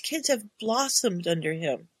teacher. These kids have blossomed under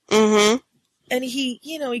him. Mm-hmm. And he,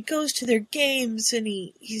 you know, he goes to their games and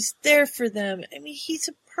he's there for them. I mean, he's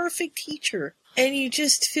a perfect teacher. And you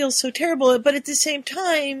just feel so terrible. But at the same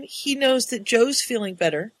time, he knows that Joe's feeling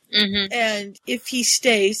better. Mm-hmm. And if he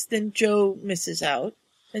stays, then Joe misses out.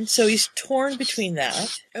 And so he's torn between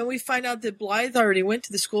that. And we find out that Blythe already went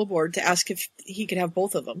to the school board to ask if he could have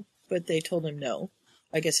both of them. But they told him no.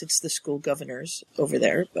 I guess it's the school governors over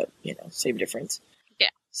there, but, you know, same difference. Yeah.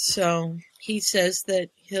 So he says that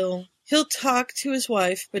he'll talk to his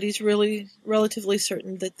wife, but he's really relatively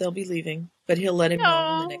certain that they'll be leaving. But he'll let him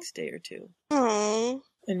know in the next day or two. Aww.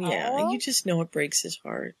 And yeah, you just know it breaks his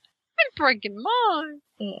heart. I'm breaking mine.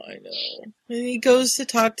 Oh, I know. And he goes to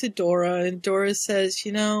talk to Dora, and Dora says,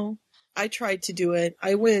 you know, I tried to do it.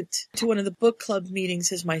 I went to one of the book club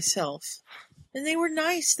meetings as myself. And they were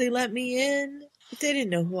nice. They let me in. But they didn't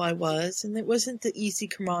know who I was, and it wasn't the easy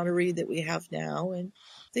camaraderie that we have now, and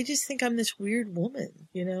they just think I'm this weird woman,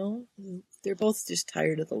 you know? They're both just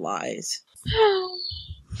tired of the lies.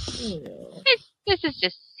 You know. This is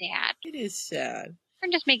just sad. It is sad. Or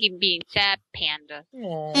just making being sad panda.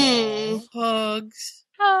 Aww. Hugs.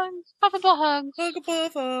 Hugs. Puffable hugs. Hug a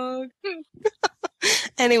puff hug.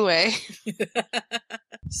 Anyway.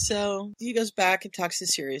 So he goes back and talks to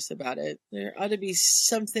Sirius about it. There ought to be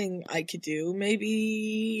something I could do.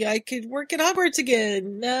 Maybe I could work at Hogwarts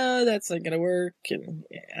again. No, that's not going to work. And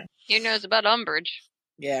yeah. Who knows about Umbridge?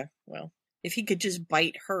 Yeah, well, if he could just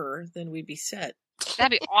bite her, then we'd be set.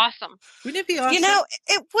 That'd be awesome. Wouldn't it be awesome? You know,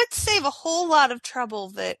 it would save a whole lot of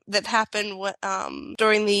trouble that happened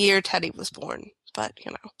during the year Teddy was born. But,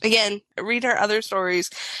 you know, again, read her other stories.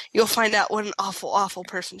 You'll find out what an awful, awful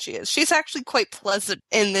person she is. She's actually quite pleasant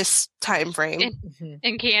in this time frame.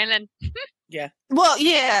 In canon. Yeah. Well,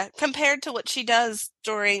 yeah, compared to what she does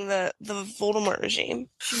during the Voldemort regime.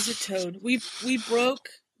 She's a toad. We broke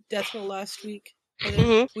Death Row last week.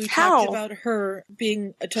 Mm-hmm. We How? talked about her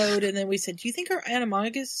being a toad, and then we said, do you think her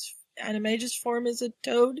animagus form is a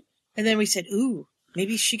toad? And then we said, ooh,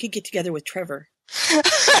 maybe she could get together with Trevor.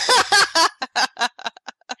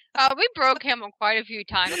 We broke him quite a few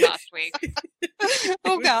times last week.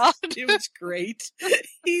 God. It was great.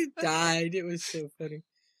 He died. It was so funny.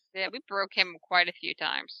 Yeah, we broke him quite a few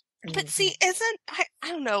times. But see, I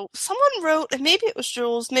don't know, someone wrote, and maybe it was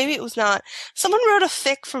Jules, maybe it was not, someone wrote a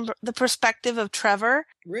fic from the perspective of Trevor.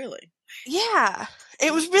 Really? Yeah.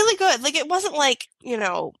 It was really good. Like, it wasn't like, you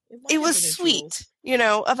know, it was sweet, you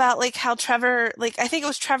know, about like how Trevor, like, I think it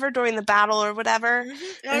was Trevor during the battle or whatever,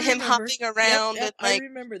 and him hopping around. Yep, and like, I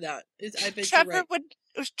remember that. I bet Trevor you're right.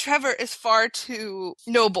 Trevor is far too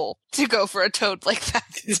noble to go for a toad like that.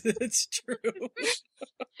 That's true.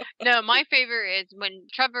 No, my favorite is when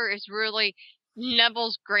Trevor is really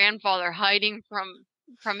Neville's grandfather hiding from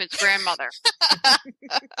his grandmother.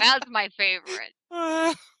 That's my favorite.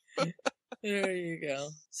 There you go.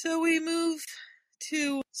 So we move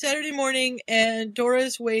to Saturday morning, and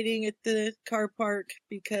Dora's waiting at the car park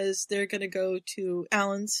because they're going to go to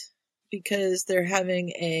Alan's because they're having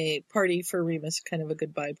a party for Remus, kind of a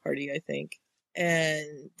goodbye party, I think.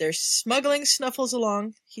 And they're smuggling Snuffles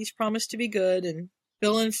along. He's promised to be good, and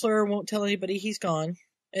Bill and Fleur won't tell anybody he's gone.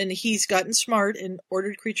 And he's gotten smart and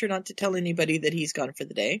ordered Creature not to tell anybody that he's gone for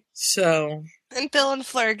the day. So... And Bill and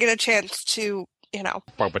Fleur get a chance to, you know...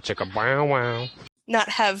 not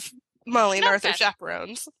have Molly and Arthur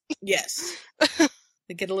chaperones. Yes.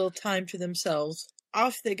 They get a little time to themselves.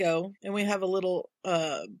 Off they go, and we have a little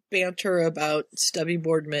banter about Stubby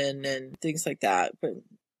Boardman and things like that. But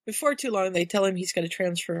before too long, they tell him he's got to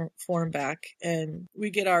transform back, and we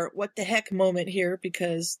get our what the heck moment here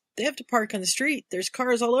because they have to park on the street. There's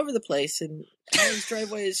cars all over the place, and Alan's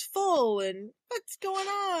driveway is full, and what's going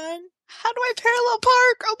on? How do I parallel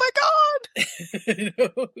park? Oh my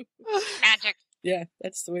god! Magic. Yeah,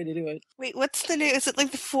 that's the way to do it. Wait, what's the new? Is it like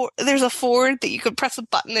the Ford? There's a Ford that you could press a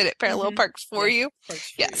button and it parallel parks for you.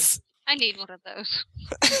 Yes. I need one of those.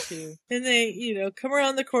 Me too. And they, you know, come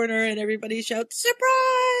around the corner and everybody shouts,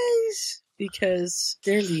 surprise! Because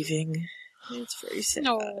they're leaving. It's very sad.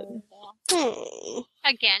 No.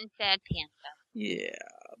 Again, sad panda. Yeah.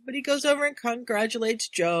 But he goes over and congratulates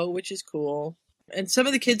Joe, which is cool. And some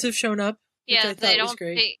of the kids have shown up, which I thought was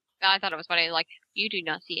great. See, I thought it was funny. Like, you do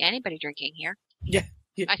not see anybody drinking here. Yeah.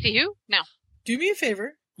 I see who? No. Do me a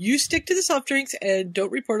favor. You stick to the soft drinks and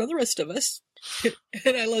don't report on the rest of us.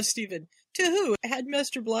 And I love Stephen. To who?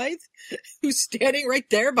 Headmaster Blythe, who's standing right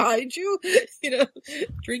there behind you, you know,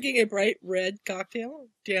 drinking a bright red cocktail,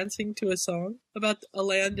 dancing to a song about a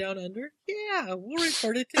land down under. Yeah, we'll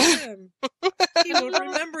report it to him. He won't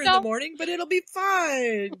remember in the morning, but it'll be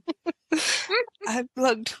fine. I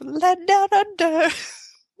belong to a land down under.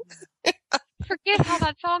 Forget how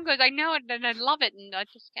that song goes. I know it and I love it, and I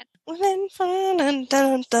just can't.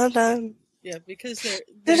 Yeah, because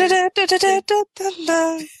they're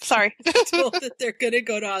sorry. told that they're going to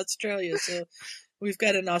go to Australia, so we've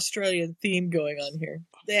got an Australian theme going on here.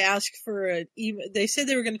 They asked for an email. They said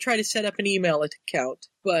they were going to try to set up an email account,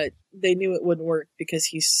 but they knew it wouldn't work because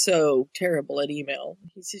he's so terrible at email.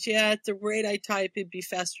 He says, yeah, at the rate I type, it'd be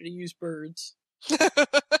faster to use birds.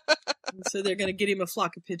 And so they're going to get him a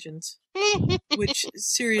flock of pigeons, which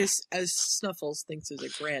Sirius, as Snuffles, thinks is a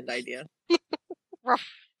grand idea.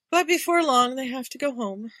 But before long, they have to go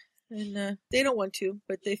home, and they don't want to,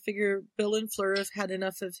 but they figure Bill and Fleur have had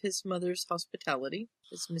enough of his mother's hospitality,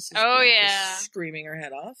 as Mrs. Black is screaming her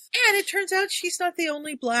head off. And it turns out she's not the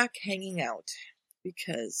only Black hanging out,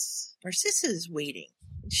 because Narcissa is waiting.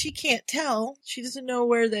 She can't tell. She doesn't know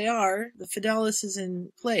where they are. The Fidelis is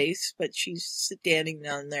in place, but she's standing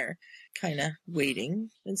down there. kind of waiting.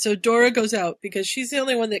 And so Dora goes out because she's the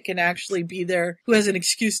only one that can actually be there, who has an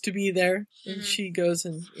excuse to be there. And she goes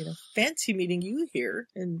and, fancy meeting you here.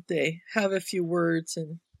 And they have a few words.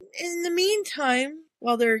 And in the meantime,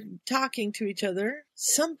 while they're talking to each other,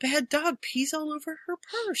 some bad dog pees all over her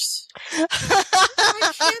purse.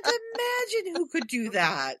 I can't imagine who could do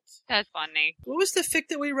that. That's funny. What was the fic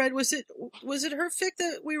that we read? Was it her fic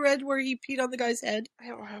that we read where he peed on the guy's head? I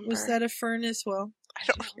don't remember. Was that a fern as well? I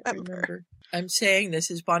don't remember. I'm saying this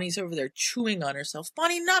as Bonnie's over there chewing on herself.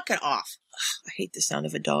 Bonnie, knock it off. Ugh, I hate the sound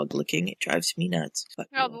of a dog licking. It drives me nuts. But,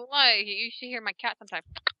 why? You should hear my cat sometimes.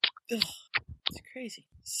 Ugh, it's crazy.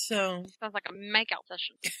 So sounds like a makeout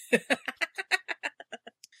session.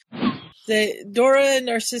 Dora and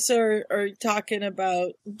Narcissa are talking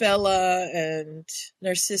about Bella, and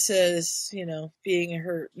Narcissa is, being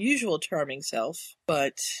her usual charming self,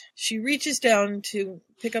 but she reaches down to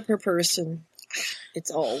pick up her purse and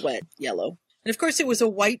it's all wet yellow. And of course it was a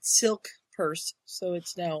white silk purse, so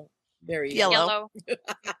it's now very yellow.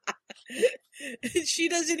 She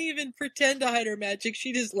doesn't even pretend to hide her magic.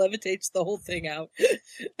 She just levitates the whole thing out. And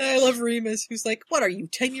I love Remus, who's like, what are you,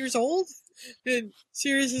 10 years old? And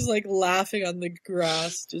Sirius is like laughing on the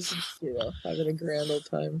grass, just, having a grand old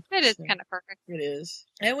time. It is kind of perfect. It is.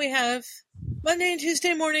 And we have Monday and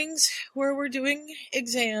Tuesday mornings where we're doing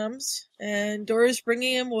exams, and Dora's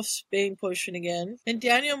bringing him Wolfsbane potion again. And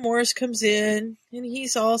Daniel Morris comes in, and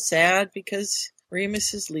he's all sad because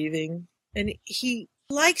Remus is leaving. And he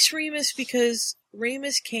likes Remus because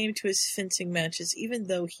Remus came to his fencing matches even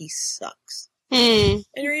though he sucks. And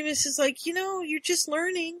Remus is like, you're just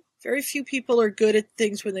learning. Very few people are good at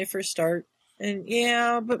things when they first start. And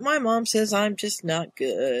yeah, but my mom says I'm just not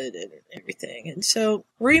good and everything. And so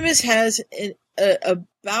Remus has a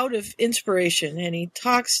bout of inspiration, and he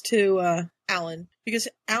talks to Alan, because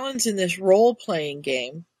Alan's in this role-playing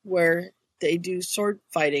game where they do sword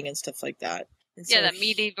fighting and stuff like that. And so the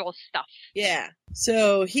medieval stuff. Yeah.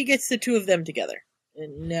 So he gets the two of them together.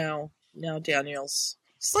 And now Daniel's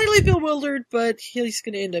slightly bewildered, but he's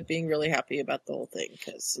going to end up being really happy about the whole thing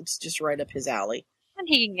because it's just right up his alley. And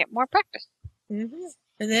he can get more practice. Mm-hmm.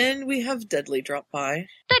 And then we have Dudley drop by.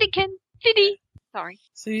 Diddy. Sorry.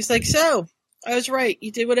 So he's like, so, I was right.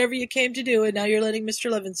 You did whatever you came to do, and now you're letting Mr.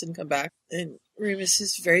 Levinson come back. And Remus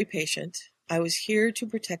is very patient. I was here to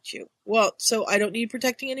protect you. Well, so I don't need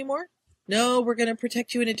protecting anymore? No, we're going to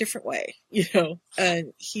protect you in a different way,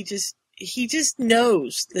 And he just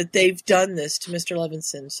knows that they've done this to Mr.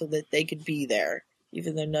 Levinson so that they could be there,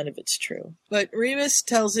 even though none of it's true. But Remus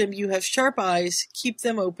tells him, you have sharp eyes, keep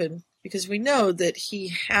them open, because we know that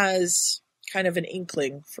he has kind of an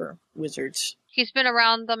inkling for wizards. He's been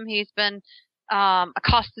around them, he's been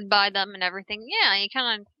accosted by them and everything. Yeah, you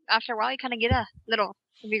kind of, after a while, you kind of get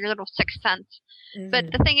your little sixth sense. Mm-hmm. But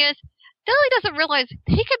the thing is, Dudley doesn't realize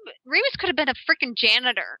Remus could have been a freaking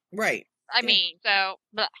janitor. Right. I mean, so,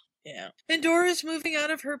 blah. Yeah. And Dora's moving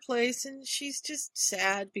out of her place, and she's just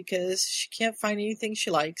sad because she can't find anything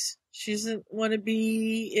she likes. She doesn't want to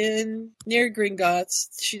be near Gringotts.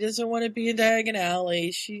 She doesn't want to be in Diagon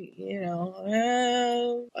Alley.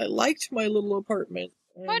 I liked my little apartment.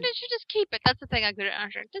 Why didn't you just keep it? That's the thing I couldn't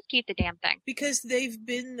understand. Just keep the damn thing. Because they've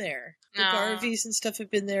been there. The Garveys and stuff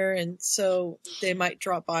have been there, and so they might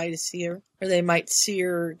drop by to see her. Or they might see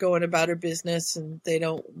her going about her business, and they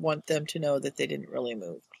don't want them to know that they didn't really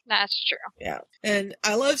move. That's true. Yeah. And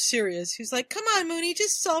I love Sirius, who's like, come on, Moony,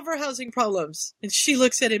 just solve our housing problems. And she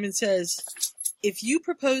looks at him and says, if you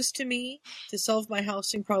propose to me to solve my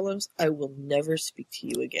housing problems, I will never speak to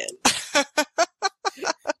you again.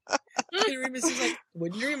 And Remus is like,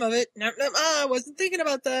 wouldn't dream of it. Nope, I wasn't thinking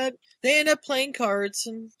about that. They end up playing cards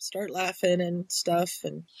and start laughing and stuff,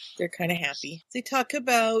 and they're kind of happy. They talk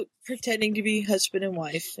about pretending to be husband and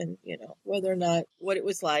wife and, whether or not what it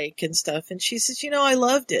was like and stuff. And she says, I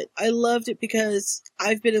loved it. I loved it because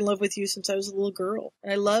I've been in love with you since I was a little girl.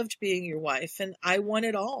 And I loved being your wife, and I want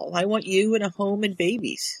it all. I want you and a home and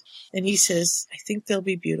babies. And he says, I think they'll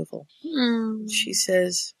be beautiful. She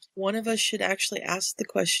says, one of us should actually ask the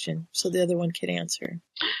question so the other one can answer.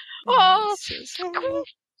 Oh,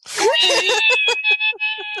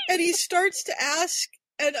 and he starts to ask,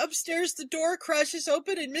 and upstairs the door crashes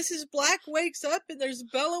open and Mrs. Black wakes up and there's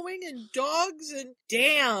bellowing and dogs and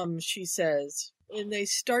damn, she says. And they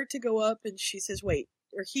start to go up and she says, wait,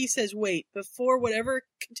 or he says, wait, before whatever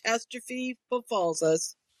catastrophe befalls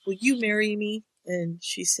us, will you marry me? And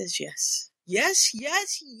she says, yes. Yes,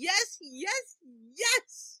 yes, yes, yes,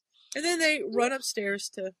 yes. And then they run upstairs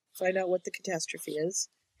to find out what the catastrophe is.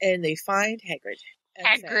 And they find Hagrid.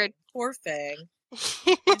 Hagrid. Poor Fang.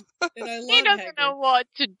 And I love he doesn't Hagrid. know what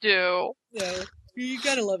to do. No. You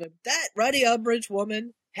gotta love him. That ruddy Umbridge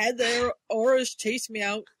woman had their auras chase me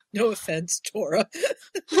out. No offense, Tora.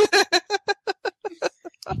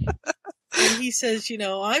 And he says,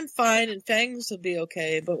 I'm fine and Fangs will be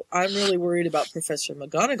okay, but I'm really worried about Professor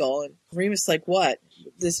McGonagall. And Remus like, what?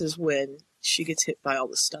 This is when she gets hit by all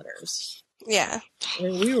the stunners. Yeah. I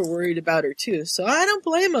mean, we were worried about her too, so I don't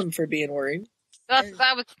blame him for being worried. That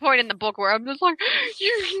was the point in the book where I'm just like,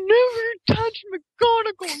 you never touch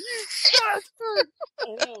McGonagall, you bastard!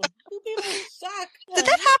 I know. You people suck. Did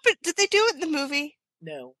that happen? Did they do it in the movie?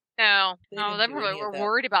 No. No, They they didn't do probably any of were that.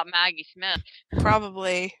 worried about Maggie Smith.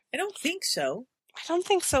 Probably. I don't think so. I don't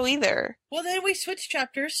think so either. Well, then we switch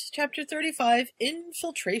chapters. Chapter 35,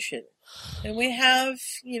 Infiltration. And we have,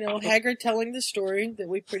 Hagrid telling the story that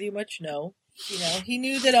we pretty much know. He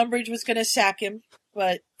knew that Umbridge was going to sack him,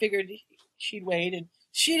 but figured she'd wait. And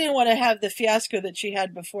she didn't want to have the fiasco that she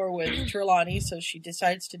had before with Trelawney, so she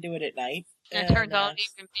decides to do it at night. And it turns out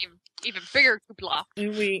even bigger hoopla.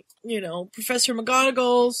 And we, Professor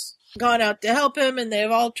McGonagall's gone out to help him, and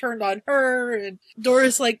they've all turned on her, and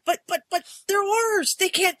Dora's like, but they're Aurors, they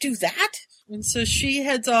can't do that! And so she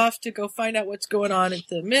heads off to go find out what's going on at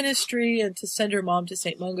the ministry, and to send her mom to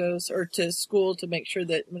St. Mungo's, or to school to make sure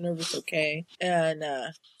that Minerva's okay. And,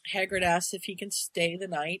 Hagrid asks if he can stay the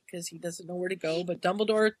night, because he doesn't know where to go, but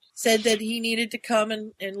Dumbledore said that he needed to come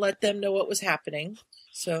and let them know what was happening.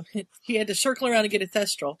 So he had to circle around and get a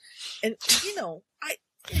Thestral. And,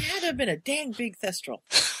 it had to have been a dang big Thestral.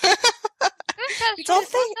 Don't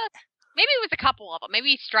think... Maybe it was a couple of them. Maybe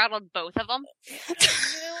he straddled both of them.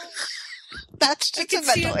 That's just a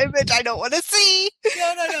mental image I don't want to see.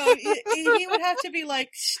 No. He would have to be,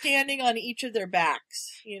 standing on each of their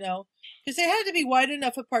backs, Because they had to be wide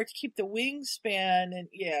enough apart to keep the wingspan, and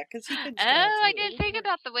because he couldn't. I didn't think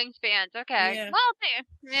about the wingspans. Okay. Yeah. Well,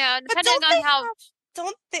 depending on how.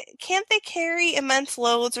 Can't they carry immense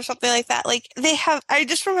loads or something like that? I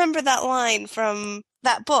just remember that line from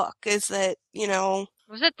that book. Is that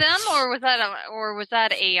Was it them, or was that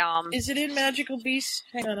a Is it in Magical Beasts?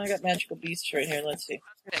 Hang on, I got Magical Beasts right here. Let's see.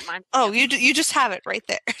 Oh, you just have it right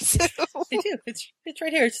there. So. I do. It's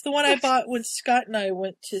right here. It's the one I bought when Scott and I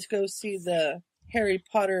went to go see the Harry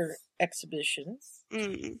Potter exhibition.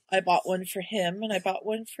 Mm. I bought one for him, and I bought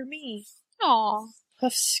one for me. Aww.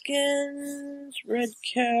 Puffskins, red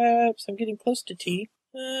caps. I'm getting close to tea.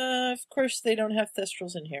 Of course, they don't have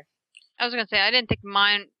Thestrals in here. I was gonna say I don't think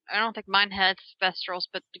mine had Thestrals,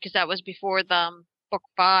 but because that was before the book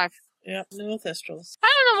 5. Yep, no Thestrals.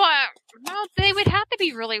 I don't know why. Well, they would have to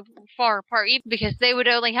be really far apart, even because they would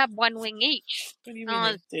only have one wing each. What do you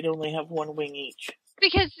mean they'd only have one wing each?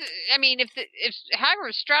 Because if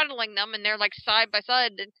Hagrid's straddling them and they're side by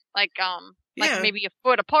side, maybe a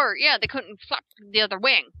foot apart, they couldn't flap the other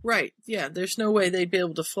wing. Right. Yeah. There's no way they'd be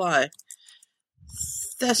able to fly.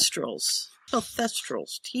 Thestrals. Oh,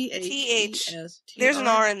 Thestrals. T-H-E-S. There's an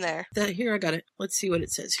R in there. Here, I got it. Let's see what it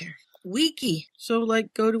says here. Wiki. So,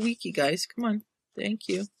 go to Wiki, guys. Come on. Thank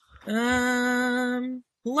you.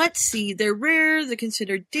 Let's see. They're rare. They're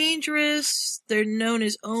considered dangerous. They're known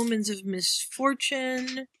as omens of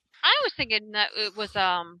misfortune. I was thinking that it was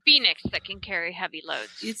Phoenix that can carry heavy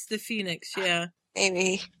loads. It's the Phoenix, yeah.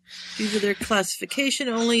 Maybe. Due to their classification,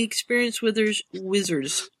 only experienced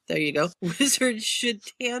wizards. There you go. Wizards should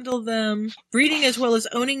handle them. Breeding as well as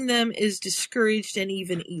owning them is discouraged and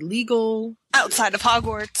even illegal. Outside of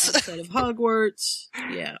Hogwarts.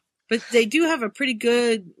 Yeah. But they do have a pretty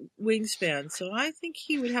good wingspan, so I think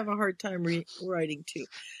he would have a hard time riding too.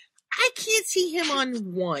 I can't see him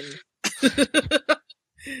on one.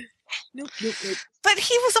 Nope. But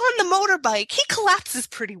he was on the motorbike. He collapses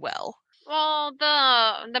pretty well. Well,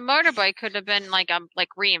 the motorbike could have been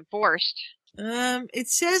reinforced. It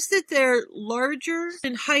says that they're larger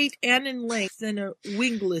in height and in length than a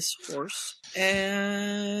wingless horse,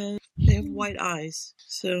 and they have white eyes.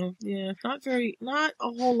 So, yeah, not a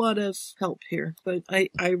whole lot of help here, but I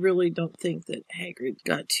really don't think that Hagrid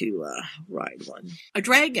got to ride one. A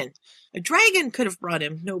dragon could have brought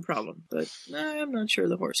him, no problem, but I'm not sure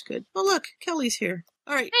the horse could. Oh, look, Kelly's here.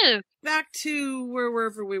 All right, back to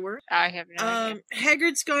wherever we were. I have no idea.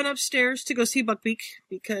 Hagrid's gone upstairs to go see Buckbeak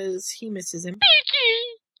because he misses him.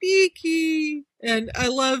 Beaky! And I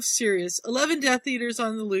love Sirius. 11 Death Eaters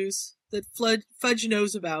on the loose that Fudge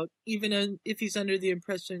knows about, even if he's under the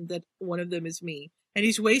impression that one of them is me. And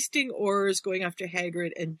he's wasting oars going after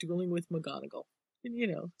Hagrid and dueling with McGonagall. And,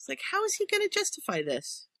 it's like, how is he going to justify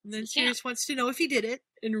this? And then Sirius wants to know if he did it,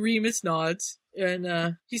 and Remus nods.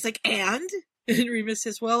 And he's like, and Remus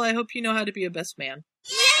says, well, I hope you know how to be a best man.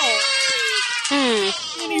 And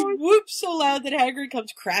he whoops so loud that Hagrid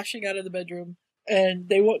comes crashing out of the bedroom. And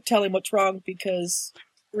they won't tell him what's wrong because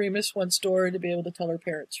Remus wants Dora to be able to tell her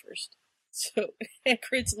parents first. So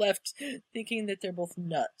Hagrid's left thinking that they're both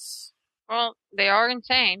nuts. Well, they are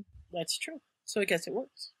insane. That's true. So I guess it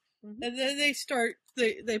works. Mm-hmm. And then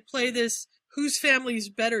they play this whose family's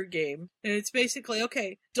better game. And it's basically,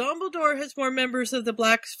 okay, Dumbledore has more members of the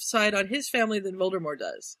black side on his family than Voldemort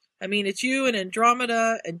does. I mean, it's you and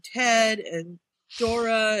Andromeda and Ted and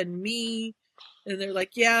Dora and me. And they're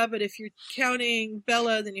like, yeah, but if you're counting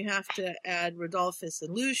Bella, then you have to add Rodolphus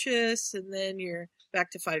and Lucius, and then you're back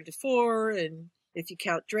to 5 to 4. And if you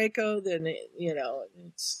count Draco, then,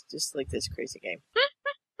 it's just like this crazy game.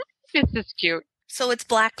 This is cute. So it's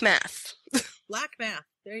black math. Black math.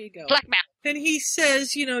 There you go. Black math. And he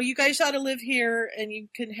says, you guys ought to live here, and you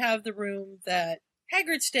can have the room that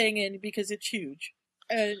Hagrid's staying in because it's huge.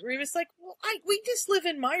 And Remus like, well, we just live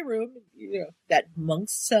in my room. That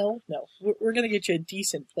monk's cell? No, we're going to get you a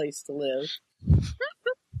decent place to live.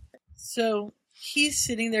 So he's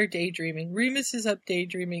sitting there daydreaming. Remus is up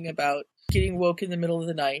daydreaming about getting woke in the middle of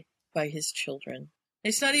the night by his children.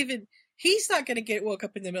 He's not going to get woke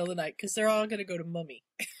up in the middle of the night because they're all going to go to Mummy.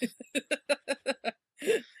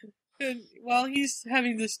 And while he's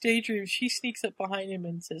having this daydream, she sneaks up behind him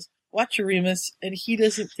and says, watch your Remus, and he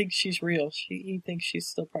doesn't think she's real. He thinks she's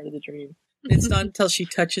still part of the dream. It's not until she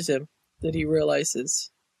touches him that he realizes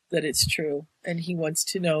that it's true, and he wants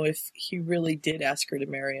to know if he really did ask her to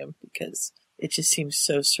marry him, because it just seems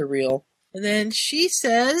so surreal. And then she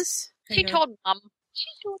says... She told Mum.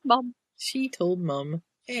 She told Mum.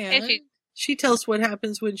 And she tells what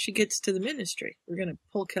happens when she gets to the Ministry. We're going to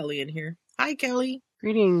pull Kelly in here. Hi, Kelly.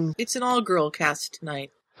 Greetings. It's an all-girl cast tonight.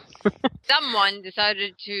 Someone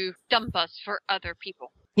decided to dump us for other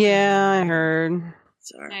people. Yeah, I heard.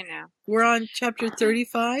 Sorry. I know. We're on chapter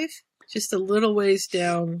 35. Just a little ways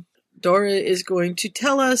down. Dora is going to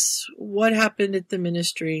tell us what happened at the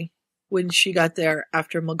Ministry when she got there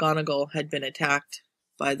after McGonagall had been attacked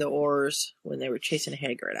by the Aurors when they were chasing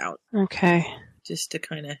Hagrid out. Okay. Just to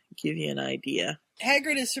kind of give you an idea.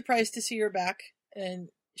 Hagrid is surprised to see her back, and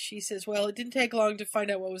she says, well, it didn't take long to find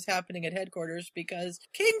out what was happening at headquarters because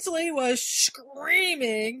Kingsley was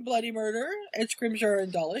screaming bloody murder at Scrimgeour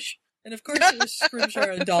and Dawlish. And of course it was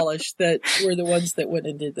Scrimgeour and Dawlish that were the ones that went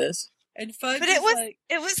and did this. And Fudge But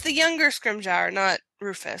it was the younger Scrimgeour, not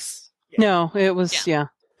Rufus. Yeah. No, it was, yeah.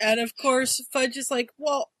 And of course Fudge is like,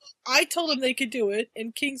 well, I told them they could do it.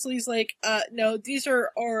 And Kingsley's like, no, these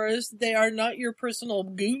are Aurors. They are not your personal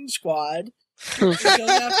goon squad. He goes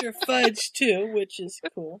after Fudge too, which is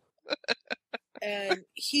cool. And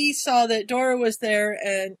he saw that Dora was there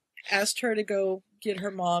and asked her to go get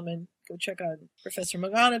her mom and go check on Professor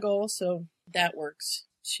McGonagall, so that works.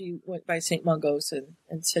 She went by St. Mungo's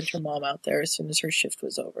and sent her mom out there as soon as her shift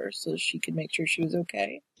was over so she could make sure she was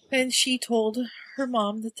okay. And she told her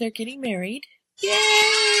mom that they're getting married.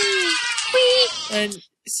 Yay! Whee! And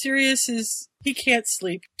Sirius he can't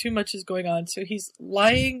sleep. Too much is going on, so he's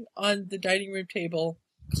lying on the dining room table,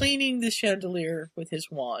 cleaning the chandelier with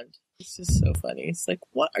his wand. This is so funny. It's like,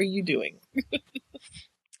 what are you doing?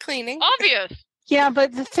 Cleaning. Obvious. Yeah,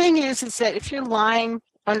 but the thing is that if you're lying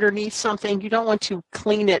underneath something, you don't want to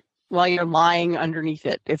clean it while you're lying underneath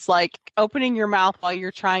it. It's like opening your mouth while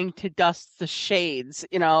you're trying to dust the shades.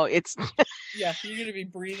 It's... Yeah, you're going to be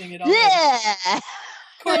breathing it all. Yeah!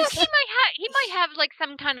 Well, he might have like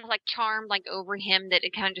some kind of like charm like over him that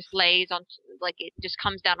it kind of just lays on, like it just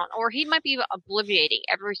comes down on, or he might be obliterating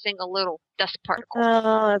every single little dust particle.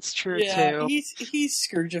 Oh, that's true too. He's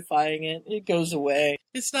scourgifying it. It goes away.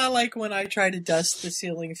 It's not like when I try to dust the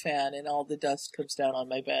ceiling fan and all the dust comes down on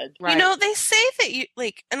my bed. Right. They say that you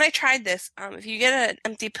and I tried this. If you get an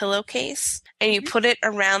empty pillowcase and you put it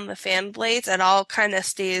around the fan blades, it all kind of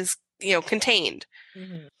stays contained.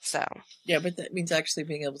 Mm-hmm. So yeah, but that means actually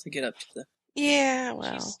being able to get up to the. Yeah,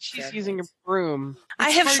 well, she's using a broom.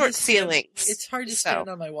 I have short ceilings. It's hard to stand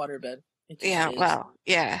on my waterbed. Yeah, well,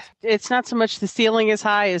 yeah. It's not so much the ceiling is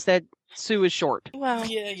high as that Sue is short. Well,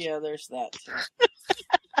 yeah, there's that too.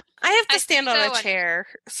 I have to stand on a chair,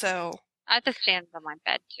 so I have to stand on my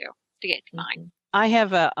bed too to get to mine. I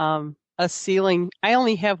have a ceiling. I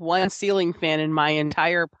only have one ceiling fan in my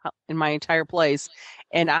entire place,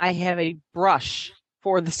 and I have a brush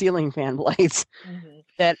for the ceiling fan blades. Mm-hmm.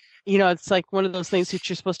 That it's like one of those things that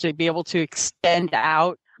you're supposed to be able to extend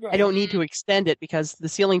out. Right. I don't need to extend it because the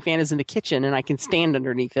ceiling fan is in the kitchen and I can stand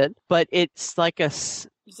underneath it. But it's like Is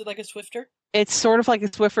it like a Swiffer? It's sort of like a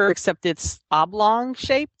Swiffer, except it's oblong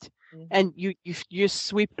shaped, and you just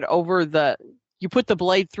sweep it over you put the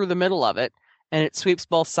blade through the middle of it, and it sweeps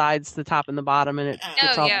both sides, the top and the bottom, and it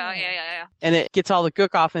gets yeah. and it gets all the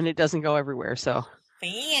gook off, and it doesn't go everywhere. So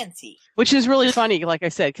Fancy. Which is really funny, like I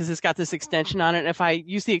said, because it's got this extension on it. And if I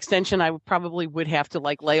use the extension, I probably would have to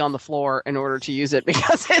like lay on the floor in order to use it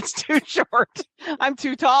because it's too short. I'm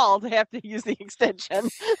too tall to have to use the extension.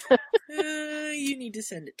 You need to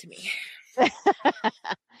send it to me.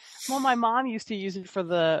 Well, my mom used to use it for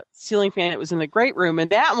the ceiling fan. It was in the great room, and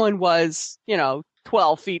that one was,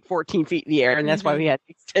 12 feet, 14 feet in the air, and that's why we had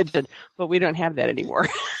the extension. But we don't have that anymore.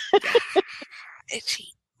 Itchy.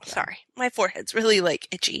 Sorry, my forehead's really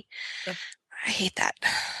itchy. I hate that.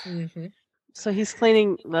 Mm-hmm. So he's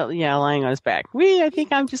cleaning, lying on his back. I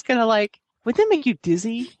think I'm just gonna would that make you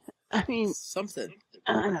dizzy? I mean, something.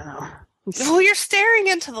 I don't know. Well, you're staring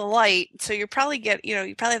into the light, so you probably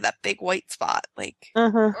you probably have that big white spot,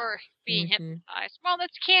 or being hypnotized. Well,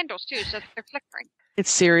 that's candles too, so they're flickering. It's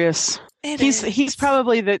serious. He's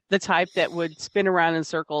probably the type that would spin around in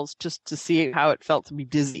circles just to see how it felt to be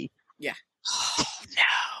dizzy. Yeah. Oh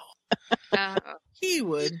no. He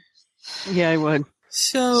would. Yeah, he would.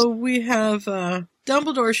 So we have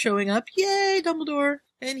Dumbledore showing up. Yay, Dumbledore!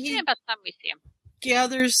 And he about time we see him.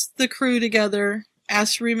 Gathers the crew together,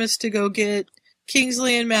 asks Remus to go get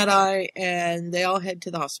Kingsley and Mad-Eye, and they all head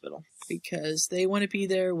to the hospital because they want to be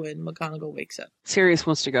there when McGonagall wakes up. Sirius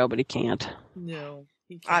wants to go, but he can't. No,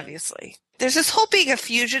 he can't. Obviously. There's this whole being a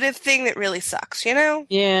fugitive thing that really sucks, you know?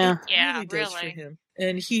 Yeah. Yeah, It really does for really. him.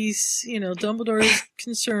 And he's, Dumbledore is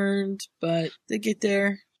concerned, but they get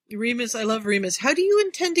there. Remus, I love Remus. How do you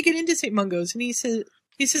intend to get into St. Mungo's? And he says,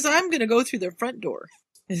 I'm going to go through the front door.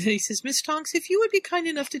 And he says, Miss Tonks, if you would be kind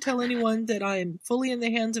enough to tell anyone that I am fully in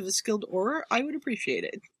the hands of a skilled Auror, I would appreciate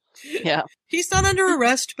it. Yeah. He's not under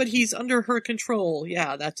arrest, but he's under her control.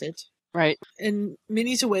 Yeah, that's it. Right. And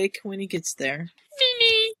Minnie's awake when he gets there.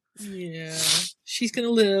 Minnie! Yeah. She's going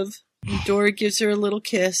to live. And Dora gives her a little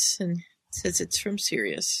kiss and says it's from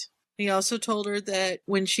Sirius. He also told her that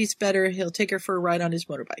when she's better, he'll take her for a ride on his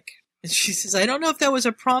motorbike. And she says, I don't know if that was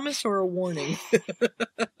a promise or a warning.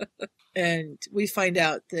 And we find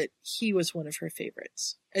out that he was one of her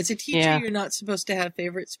favorites. As a teacher, You're not supposed to have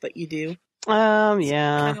favorites, but you do.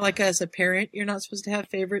 Yeah. Kind of like as a parent, you're not supposed to have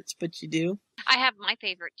favorites, but you do. I have my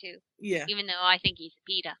favorite too. Yeah. Even though I think he's a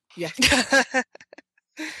PETA. Yeah.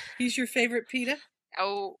 He's your favorite PETA?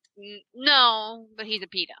 Oh, no, but he's a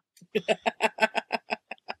PETA.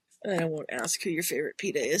 I won't ask who your favorite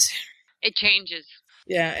PETA is. It changes.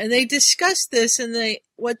 Yeah, and they discuss this, and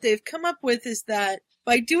what they've come up with is that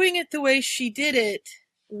by doing it the way she did it,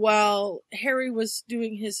 while Harry was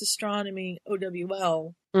doing his astronomy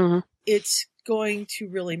OWL, it's going to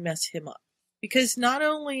really mess him up. Because not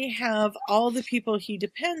only have all the people he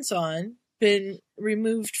depends on been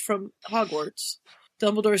removed from Hogwarts,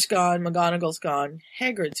 Dumbledore's gone, McGonagall's gone,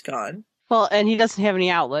 Hagrid's gone. Well, and he doesn't have any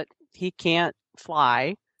outlet. He can't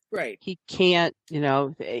fly. Right. He can't,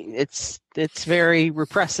 it's very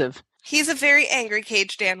repressive. He's a very angry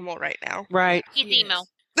caged animal right now. Right. He's emo.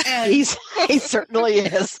 And he certainly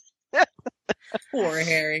is. Poor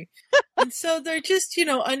Harry. And so they're just,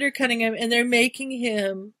 undercutting him, and they're making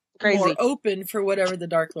him crazy, more open for whatever the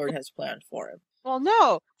Dark Lord has planned for him. Well,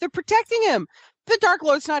 no, they're protecting him. The Dark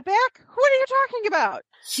Lord's not back. What are you talking about?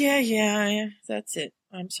 Yeah, that's it.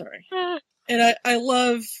 I'm sorry. And I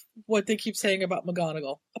love what they keep saying about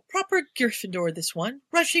McGonagall. A proper Gryffindor, this one.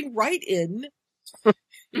 Rushing right in.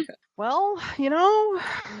 Well,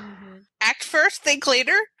 Act first, think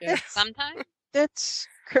later. Yes. Sometimes. It's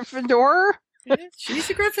Gryffindor. Yeah, she's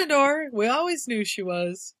a Gryffindor. We always knew she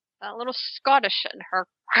was. A little Scottish in her.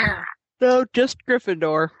 No, just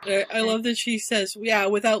Gryffindor. I love that she says, yeah,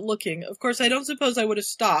 without looking. Of course, I don't suppose I would have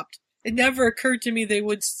stopped. It never occurred to me they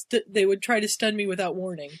would try to stun me without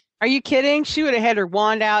warning. Are you kidding? She would have had her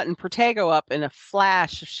wand out and Protego up in a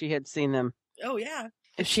flash if she had seen them. Oh, yeah.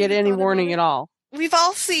 If she had any warning at all. We've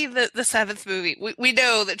all seen the seventh movie. We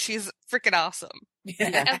know that she's freaking awesome.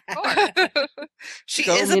 Yeah. Of course. She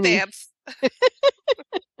Go, is Minnie. a Bamf.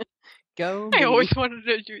 Go. I Minnie. always wanted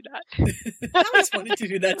to do that. I always wanted to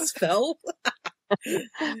do that spell.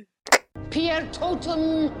 Pier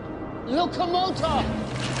totum locomotor.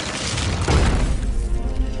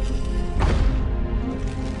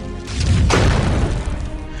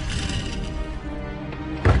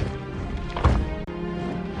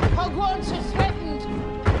 Hogwarts is threatened.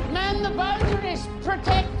 Man the boundaries.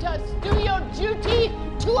 Protect us. Do your duty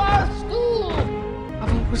to our school.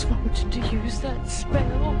 I've always wanted to use that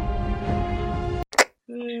spell.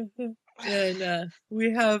 And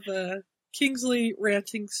we have Kingsley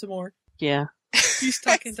ranting some more. Yeah. He's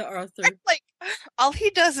talking to Arthur. Like, all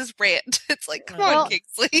he does is rant. It's like, come Well, on,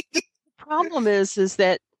 Kingsley. Problem is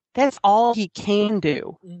that that's all he can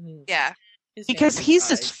do. Mm-hmm. Yeah. Because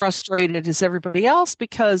he's as frustrated as everybody else,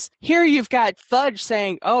 because here you've got Fudge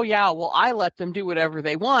saying, oh yeah, well, I let them do whatever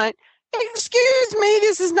they want. Excuse me,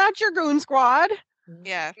 this is not your goon squad.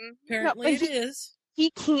 Yeah. Apparently it is.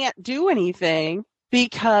 He can't do anything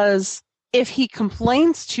because if he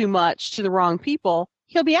complains too much to the wrong people,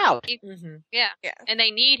 he'll be out. Yeah. And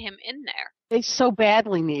they need him in there. They so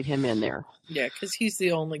badly need him in there. Yeah, because he's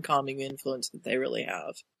the only calming influence that they really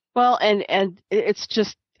have. Well, and it's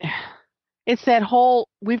just, it's that whole,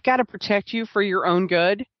 we've got to protect you for your own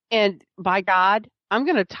good. And by God, I'm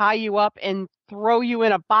going to tie you up and throw you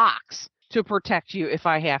in a box to protect you if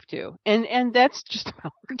I have to. And that's just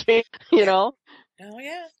about okay, you know? Oh,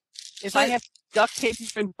 yeah. If I have duct tape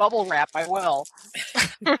and bubble wrap, I will.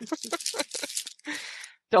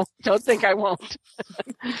 Don't think I won't.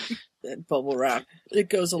 That bubble wrap. It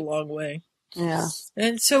goes a long way. Yeah.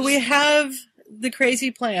 And so we have the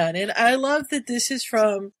crazy plan. And I love that this is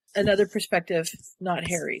from another perspective, not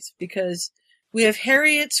Harry's, because we have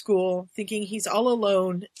Harry at school thinking he's all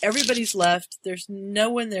alone. Everybody's left. There's no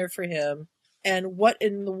one there for him. And what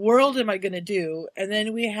in the world am I going to do? And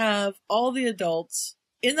then we have all the adults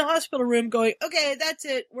in the hospital room going, okay, that's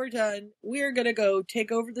it. We're done. We're going to go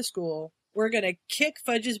take over the school. We're going to kick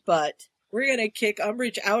Fudge's butt. We're going to kick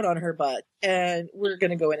Umbridge out on her butt. And we're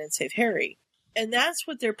going to go in and save Harry. And that's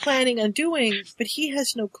what they're planning on doing, but he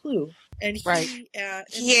has no clue. And he, Right.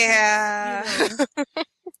 yeah.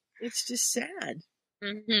 It's just sad.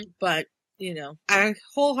 But, I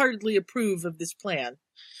wholeheartedly approve of this plan.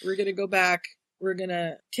 We're going to go back. We're going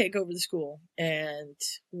to take over the school. And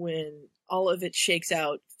when all of it shakes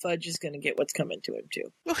out, Fudge is going to get what's coming to him,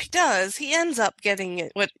 too. Well, he does. He ends up getting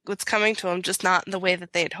it, what's coming to him, just not in the way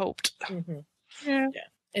that they had hoped. Yeah.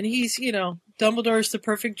 And he's, Dumbledore's the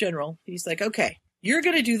perfect general. He's like, okay, you're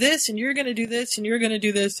going to do this, and you're going to do this, and you're going to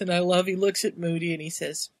do this. And I love, he looks at Moody and he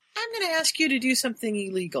says, I'm going to ask you to do something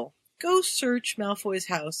illegal. Go search Malfoy's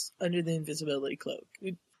house under the invisibility cloak.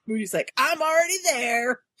 Moody's like, I'm already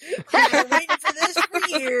there. I've been waiting for this for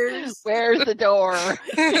years. Where's the door?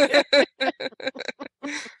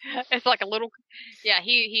 It's like a little,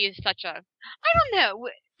 he is such a, I don't know.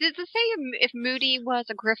 Does it say if Moody was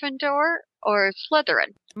a Gryffindor or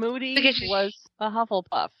Slytherin? Moody Because was a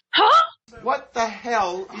Hufflepuff. Huh? What the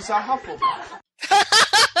hell is a Hufflepuff?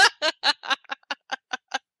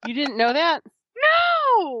 You didn't know that?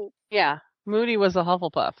 No! Yeah, Moody was a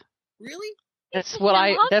Hufflepuff. Really? That's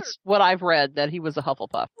what I've read, that he was a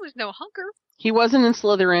Hufflepuff. He was no hunker. He wasn't in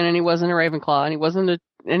Slytherin, and he wasn't a Ravenclaw, and he wasn't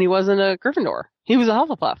a Gryffindor. He was a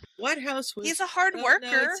Hufflepuff. What house was? He's a hard No,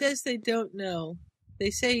 worker. it says they don't know. They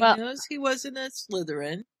say he knows he wasn't a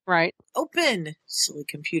Slytherin. Right. Open, silly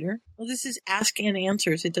computer. Well, this is ask and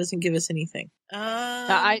answers. It doesn't give us anything.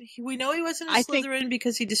 We know he wasn't a Slytherin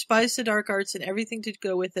because he despised the dark arts and everything to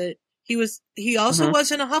go with it. He also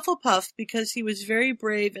wasn't a Hufflepuff because he was very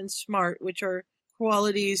brave and smart, which are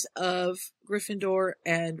qualities of Gryffindor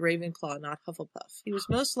and Ravenclaw, not Hufflepuff. He was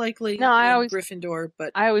most likely Gryffindor,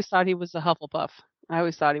 but I always thought he was a Hufflepuff. I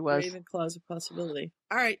always thought he was. Ravenclaw is a possibility.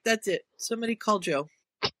 All right, that's it. Somebody call Joe.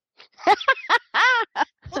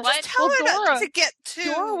 Well, just tell her Dora, to get to...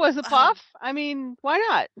 Dora was a puff. I mean, why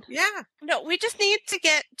not? Yeah. No, we just need to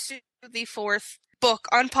get to the 4th book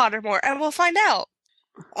on Pottermore, and we'll find out.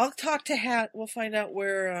 I'll talk to Hat. We'll find out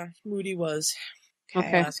where Moody was.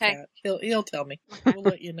 Okay. Ask Hat. He'll tell me. We'll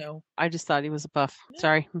let you know. I just thought he was a puff.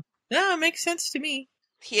 Sorry. No, it makes sense to me.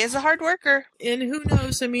 He is a hard worker. And who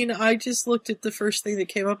knows? I mean, I just looked at the first thing that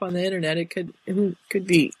came up on the internet. It could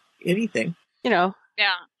be anything. Yeah,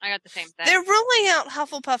 I got the same thing. They're ruling out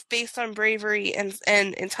Hufflepuff based on bravery and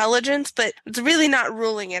intelligence, but it's really not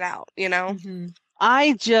ruling it out, Mm-hmm.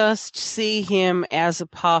 I just see him as a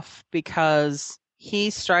puff because he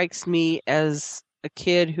strikes me as a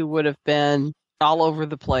kid who would have been all over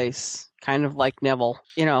the place, kind of like Neville,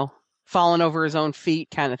 falling over his own feet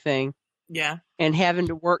kind of thing. Yeah. And having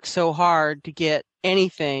to work so hard to get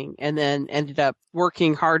anything and then ended up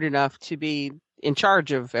working hard enough to be in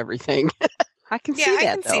charge of everything. I can see that. I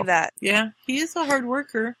can see that. Yeah, he is a hard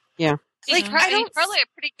worker. Yeah. He's probably a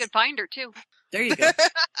pretty good finder, too. There you go.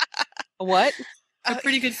 A what? A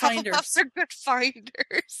pretty good finder. Hufflepuffs are good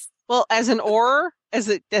finders. Well, as an Auror, as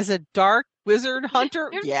a dark wizard hunter,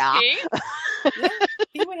 yeah. Yeah,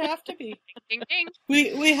 he would have to be. Ding, ding.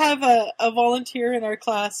 We have a volunteer in our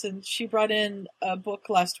class, and she brought in a book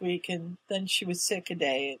last week, and then she was sick a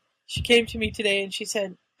day. She came to me today, and she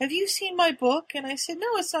said, have you seen my book? And I said, no,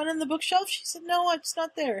 it's not in the bookshelf. She said, no, it's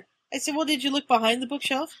not there. I said, well, did you look behind the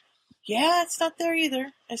bookshelf? Yeah, it's not there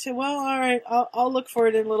either. I said, well, all right, I'll look for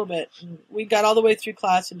it in a little bit. And we got all the way through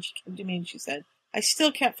class, and she came to me and she said, I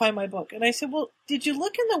still can't find my book. And I said, well, did you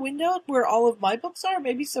look in the window where all of my books are?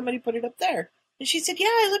 Maybe somebody put it up there. And she said, yeah,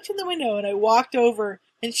 I looked in the window. And I walked over,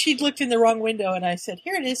 and she'd looked in the wrong window. And I said,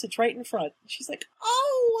 here it is. It's right in front. And she's like,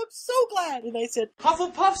 oh, I'm so glad. And I said,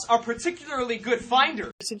 Hufflepuffs are particularly good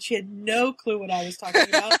finders. And she had no clue what I was talking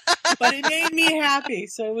about. But it made me happy,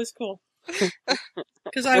 so it was cool.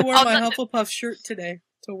 Because I wore my Hufflepuff shirt today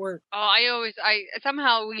to work. Oh, I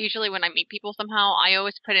somehow, usually when I meet people somehow, I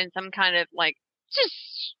always put in some kind of, like,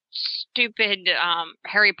 just stupid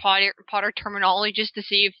Harry Potter terminology just to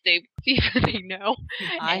see if they know.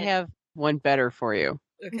 I have one better for you.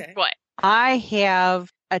 Okay. What? I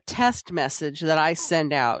have a test message that I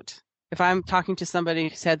send out. If I'm talking to somebody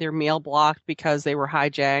who's had their mail blocked because they were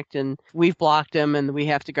hijacked and we've blocked them and we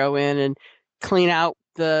have to go in and clean out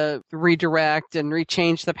the redirect and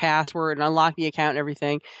rechange the password and unlock the account and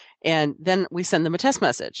everything. And then we send them a test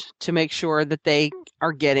message to make sure that they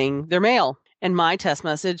are getting their mail. And my test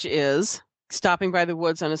message is Stopping by the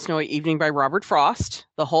Woods on a Snowy Evening by Robert Frost,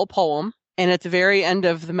 the whole poem. And at the very end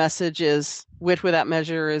of the message is, wit without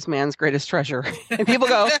measure is man's greatest treasure. And people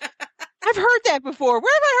go, I've heard that before.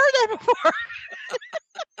 Where have I heard that before?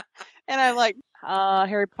 And I'm like,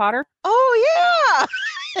 Harry Potter? Oh,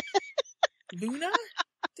 yeah. Luna?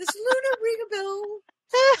 Does Luna ring a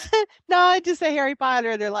bell? No, I just say Harry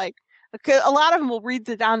Potter. They're like, a lot of them will read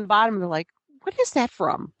it down the bottom and they're like, what is that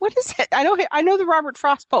from? What is it? I know the Robert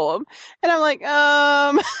Frost poem. And I'm like,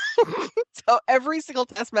 So every single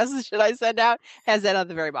test message that I send out has that at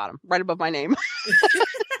the very bottom, right above my name.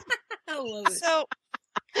 I love it. So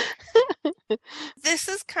this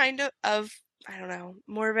is kind of I don't know,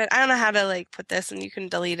 morbid. I don't know how to like put this, and you can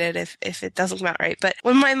delete it if it doesn't come out right. But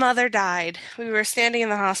when my mother died, we were standing in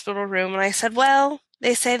the hospital room, and I said, well,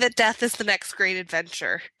 they say that death is the next great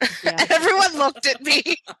adventure. Yeah. And everyone looked at me,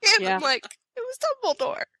 and Yeah. I'm like, it was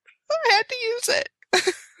Dumbledore. I had to use it.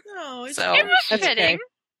 No, it's So It was That's fitting. okay.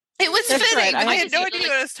 it was That's fitting. right. I had no idea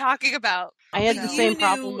what I was talking about. I had the You same knew,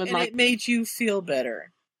 problem with and my. it made you feel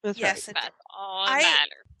better. That's Yes, right. it That's all that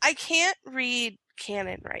matters. I can't read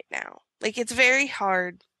canon right now. Like, it's very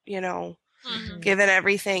hard, Mhm. given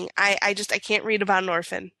everything. I can't read about an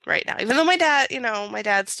orphan right now. Even though my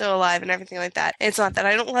dad's still alive and everything like that. It's not that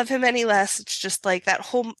I don't love him any less. It's just like the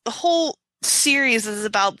whole series is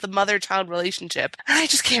about the mother-child relationship. And I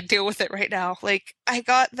just can't deal with it right now. Like, I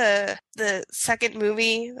got the second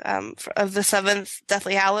movie of the seventh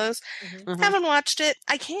Deathly Hallows. Mhm. Haven't watched it.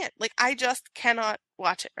 I can't. Like, I just cannot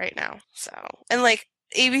watch it right now. So, and like,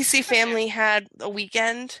 ABC Family had a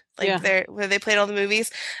weekend, like Yeah. where they played all the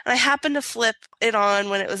movies, and I happened to flip it on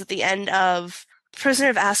when it was at the end of Prisoner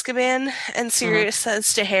of Azkaban, and Sirius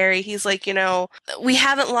says to Harry, he's like, we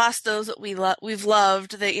haven't lost those that we've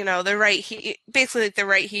loved, that, they're right here, basically like they're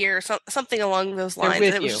right here, something along those They're lines. with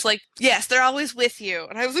And it was you. just like, yes, they're always with you.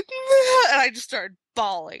 And I was like, and I just started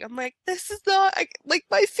bawling. I'm like, this is not like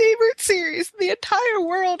my favorite series in the entire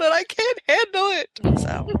world, and I can't handle it.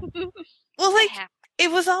 So, well, like, it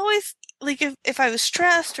was always like if I was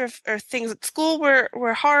stressed or things at school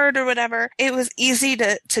were hard or whatever, it was easy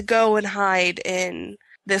to go and hide in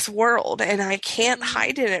this world, and I can't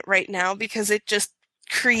hide in it right now because it just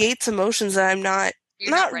creates emotions that I'm not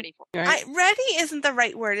ready for. Ready isn't the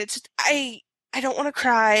right word. It's just, I don't want to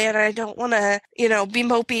cry, and I don't want to be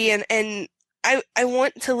mopey, and I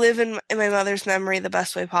want to live in my mother's memory the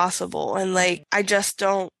best way possible, and like I just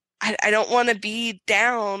don't. I don't want to be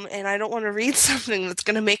down, and I don't want to read something that's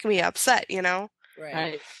going to make me upset,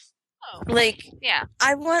 Right. Like, Yeah.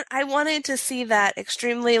 I wanted to see that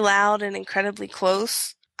extremely loud and incredibly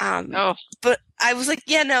close. But I was like,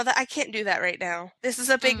 yeah, no, I can't do that right now. This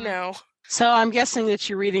is a big no. So I'm guessing that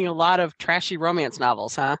you're reading a lot of trashy romance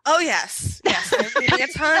novels, huh? Oh, yes. Yes, I'm reading a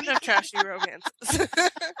ton of trashy romances.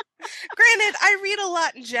 Granted, I read a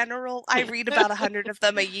lot in general. I read about 100 of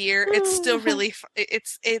them a year. It's still really,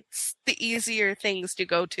 it's the easier things to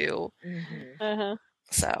go to. Uh-huh.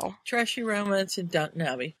 So. Trashy romance and Downton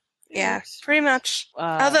Abbey. Yeah, pretty much.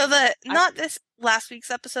 Although not this last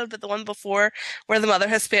week's episode, but the one before where the mother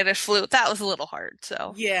has Spanish flu, that was a little hard,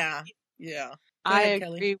 so. Yeah. Go I ahead,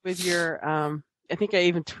 agree Kelly. with your, I think I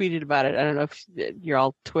even tweeted about it. I don't know if you're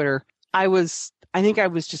all Twitter. I think I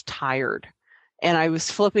was just tired, and I was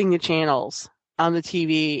flipping the channels on the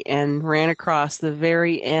TV and ran across the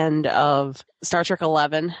very end of Star Trek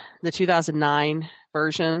 11, the 2009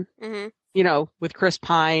 version, with Chris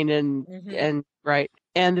Pine and right.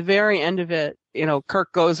 And the very end of it,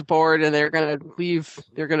 Kirk goes aboard and they're going to leave.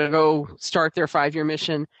 They're going to go start their 5-year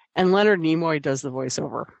mission. And Leonard Nimoy does the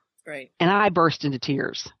voiceover. Right. And I burst into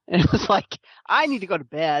tears. And it was like, I need to go to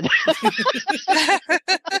bed.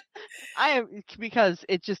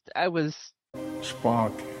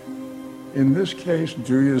 Spock, in this case,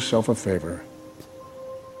 do yourself a favor.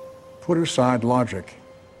 Put aside logic.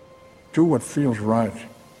 Do what feels right.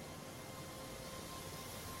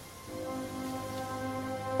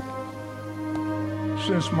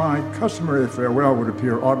 Since my customary farewell would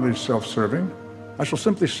appear oddly self-serving, I shall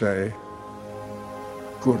simply say,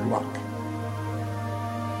 good luck.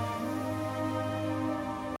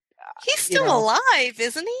 He's still alive,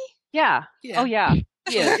 isn't he? Yeah. Oh, yeah.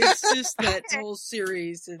 Yeah. It's just that whole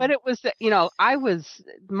series. And... But it was,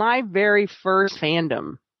 my very first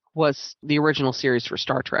fandom was the original series for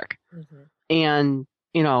Star Trek. Mm-hmm. And,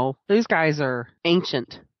 these guys are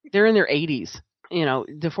ancient. They're in their 80s.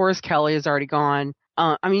 DeForest Kelley is already gone.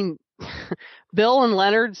 Bill and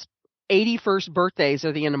Leonard's 81st birthdays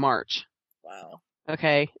are the end of March. Wow.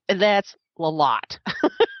 Okay. And that's a lot.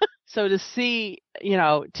 So to see,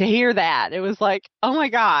 to hear that, it was like, oh my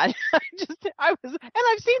God. And I've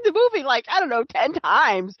seen the movie 10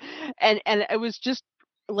 times. And it was just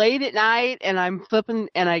late at night and I'm flipping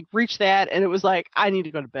and I reached that and it was like, I need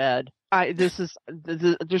to go to bed.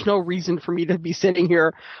 There's no reason for me to be sitting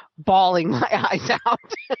here bawling my eyes out.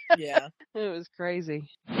 Yeah. It was crazy.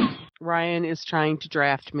 Ryan is trying to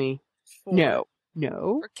draft me. For... No.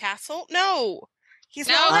 For Castle? No. He's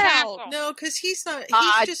No, not allowed. No, because he's not.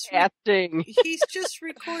 He's just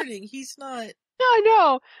recording. He's not. No, I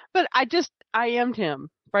know. But I IM'd him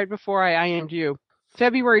right before I IM'd you.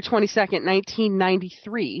 February 22nd,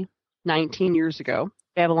 1993, 19 years ago,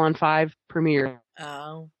 Babylon 5 premiered.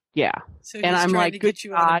 Oh. Yeah. So and I'm like, good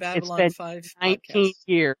God, it's been 19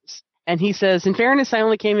 years. And he says, in fairness, I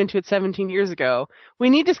only came into it 17 years ago. We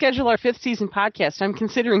need to schedule our 5th season podcast. I'm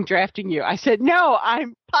considering drafting you. I said, no,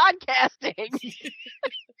 I'm podcasting.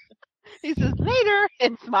 He says, later,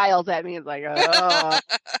 and smiles at me. It's like, oh.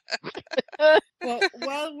 Well,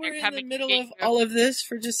 while we're in the middle of all of this,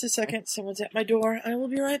 for just a second, someone's at my door. I will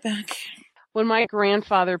be right back. When my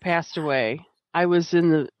grandfather passed away, I was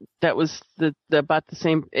that was about the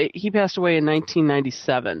same. He passed away in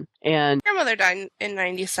 1997, and grandmother died in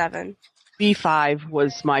 97. B5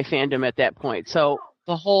 was my fandom at that point. So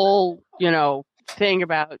the whole, thing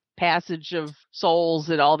about passage of souls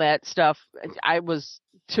and all that stuff, I was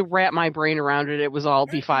to wrap my brain around it. It was all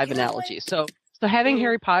B5 analogies. So having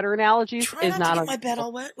Harry Potter analogies is not to get my bed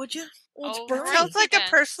all wet, would you? Well, it's Bernie. Sounds like a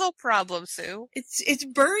personal problem, Sue. It's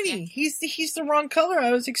Bernie. He's the wrong color.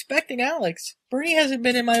 I was expecting Alex. Bernie hasn't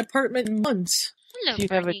been in my apartment in months. Hello, you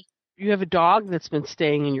Bernie. have a dog that's been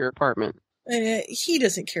staying in your apartment. He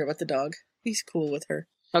doesn't care about the dog. He's cool with her.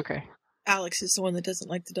 Okay. Alex is the one that doesn't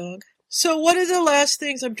like the dog. So one of the last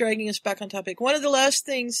things, I'm dragging us back on topic, one of the last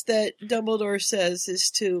things that Dumbledore says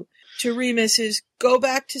is to Remus is go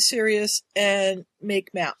back to Sirius and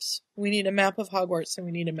make maps. We need a map of Hogwarts and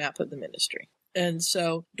we need a map of the Ministry. And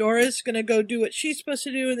so Dora's going to go do what she's supposed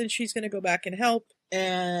to do and then she's going to go back and help.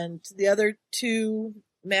 And the other two,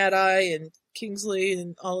 Mad-Eye and Kingsley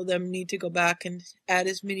and all of them need to go back and add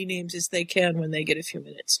as many names as they can when they get a few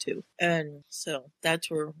minutes too. And so that's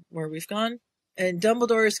where we've gone. And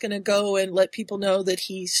Dumbledore is going to go and let people know that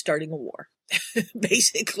he's starting a war.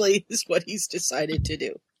 Basically is what he's decided to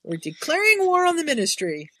do. We're declaring war on the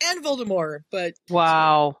Ministry and Voldemort, but...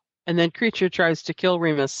 Wow. And then Creature tries to kill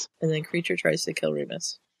Remus.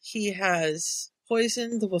 He has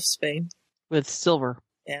poisoned the Wolfsbane. With silver.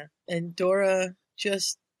 Yeah. And Dora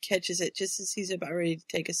just catches it just as he's about ready to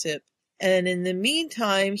take a sip. And in the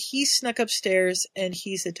meantime, he snuck upstairs and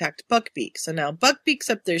he's attacked Buckbeak. So now Buckbeak's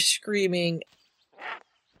up there screaming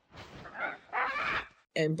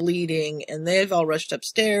and bleeding, and they've all rushed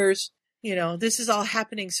upstairs. This is all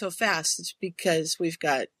happening so fast. It's because we've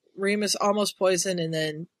got Remus almost poisoned and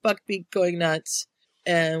then Buckbeak going nuts.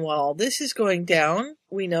 And while all this is going down,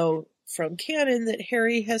 we know from canon that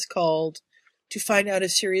Harry has called to find out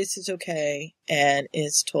if Sirius is okay and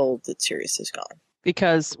is told that Sirius is gone.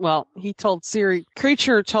 Because, he told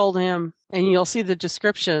Creature told him, and you'll see the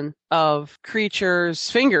description of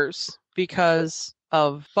Creature's fingers because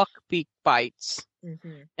of Buckbeak bites.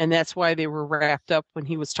 Mm-hmm. And that's why they were wrapped up when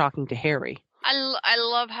he was talking to Harry. I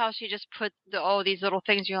love how she just put all these little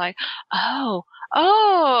things. You're like, oh,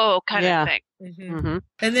 kind of thing. Mm-hmm. Mm-hmm.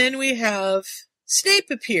 And then we have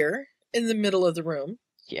Snape appear in the middle of the room.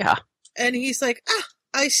 Yeah. And he's like,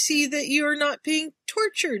 I see that you are not being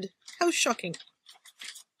tortured. How shocking.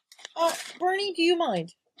 Bernie, do you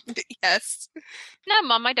mind? Yes. No,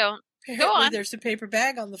 Mom, I don't. Apparently Go on. There's a paper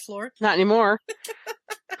bag on the floor. Not anymore.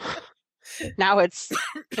 Now it's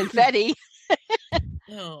confetti.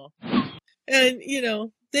 Oh. And,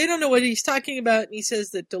 they don't know what he's talking about. And he says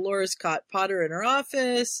that Dolores caught Potter in her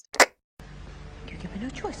office. You give me no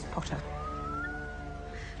choice, Potter.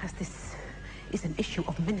 As this is an issue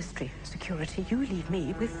of ministry security, you leave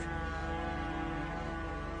me with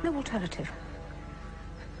no alternative.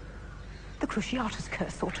 The Cruciatus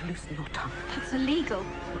curse ought to loosen your tongue. That's illegal.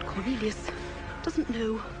 What Cornelius doesn't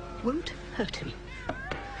know won't hurt him.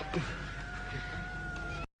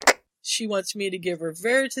 She wants me to give her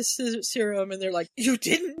Veritas serum, and they're like, "You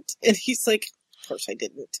didn't?" And he's like, "Of course I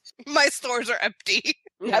didn't." My stores are empty.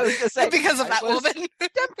 I was gonna say because of that woman.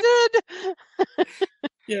 Tempted.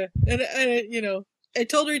 Yeah, and I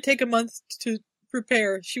told her to take a month to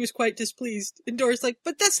prepare. She was quite displeased. And Dora's like,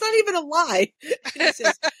 "But that's not even a lie." And he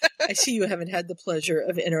says, "I see you haven't had the pleasure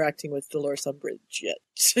of interacting with Dolores Umbridge yet."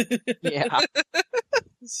 Yeah.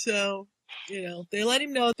 So, they let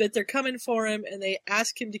him know that they're coming for him, and they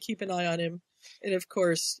ask him to keep an eye on him. And of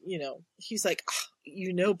course, he's like,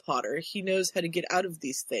 Potter, he knows how to get out of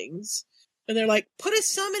these things. And they're like, put a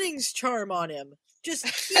summonings charm on him. Just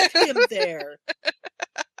keep him there.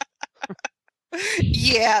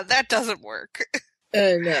 Yeah, that doesn't work.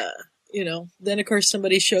 And, then of course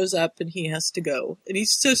somebody shows up and he has to go. And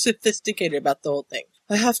he's so sophisticated about the whole thing.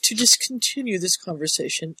 I have to discontinue this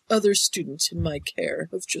conversation. Other students in my care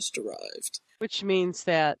have just arrived. Which means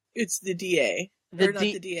that it's the DA. Or not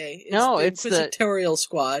the DA. It's no, the it's the Inquisitorial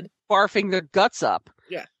Squad. Barfing their guts up.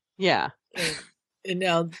 Yeah. Yeah. And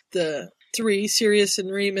now the three, Sirius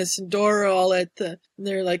and Remus and Dora, all and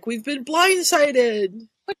they're like, "We've been blindsided."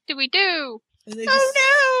 What do we do? And they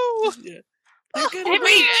oh no! Yeah.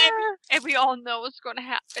 And we all know what's going to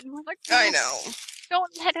happen. We're like, I know.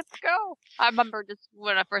 Don't let him go. I remember this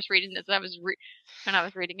when I first reading this. When I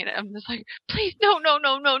was reading it, I'm just like, please, no,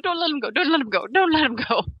 don't let him go, don't let him go, don't let him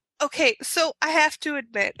go. Okay, so I have to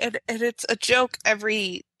admit, and it's a joke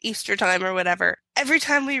every Easter time or whatever. Every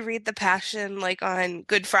time we read the Passion, like on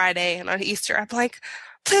Good Friday and on Easter, I'm like,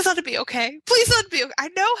 please let it be okay. Please let it be okay. I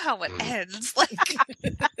know how it ends. Like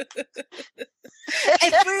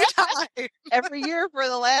every time, every year for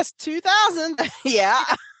the last 2000. Yeah.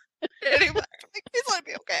 Anyway, like, please let it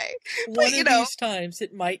be okay. One of these times,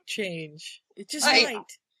 it might change. It just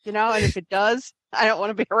might. And if it does, I don't want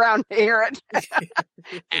to be around to hear it. But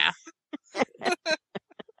yeah,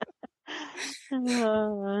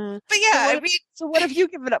 so what have you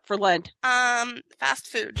given up for Lent? Fast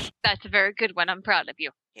food. That's a very good one. I'm proud of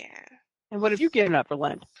you. Yeah. And what have you given up for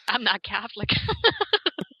Lent? I'm not Catholic.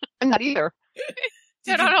 I'm not either.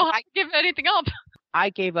 I don't know how to give anything up. I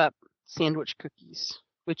gave up sandwich cookies,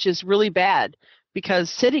 which is really bad because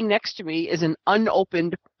sitting next to me is an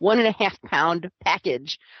unopened 1.5 pound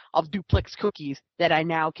package of duplex cookies that I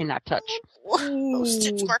now cannot touch. Oh,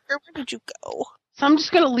 Stitch Marker, where did you go? So I'm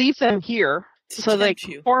just going to leave them here so they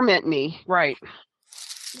you. torment me. Right.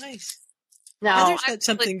 Nice. Now, Heather's got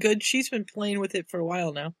something good. She's been playing with it for a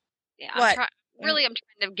while now. Yeah, I'm trying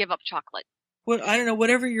to give up chocolate. What I don't know.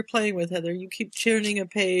 Whatever you're playing with, Heather, you keep turning a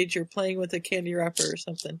page or playing with a candy wrapper or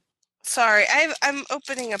something. Sorry, I'm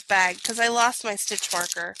opening a bag because I lost my Stitch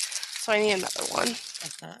Marker, so I need another one.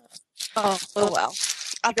 Oh well.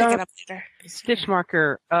 I'll pick it up later. Stitch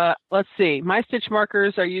marker. Let's see. My stitch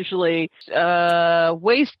markers are usually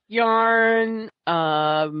waste yarn,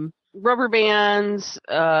 rubber bands,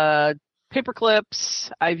 paper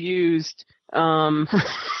clips. I've used. What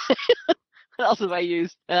else have I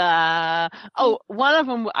used? One of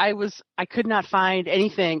them I could not find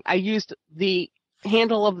anything. I used the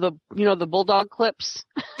handle of the bulldog clips.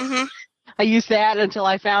 Mm-hmm. I used that until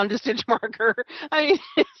I found a stitch marker. I mean,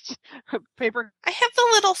 it's paper. I have the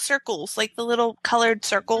little circles, like the little colored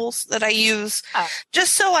circles that I use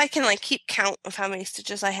just so I can like keep count of how many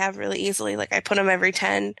stitches I have really easily. Like I put them every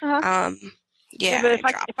 10. Yeah, but if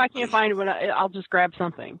I can't find one, I'll just grab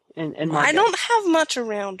something and mark I don't have much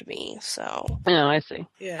around me, so. Oh, I see.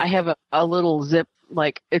 Yeah. I have a little zip,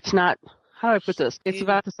 like it's not. How do I put this? It's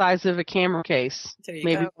about the size of a camera case,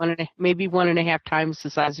 maybe 1.5 times the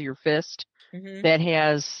size of your fist. Mm-hmm. That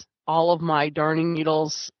has all of my darning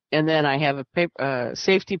needles, and then I have a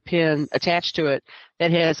safety pin attached to it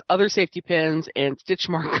that has other safety pins and stitch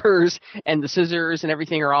markers, and the scissors and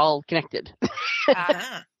everything are all connected. Well,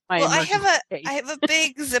 I have a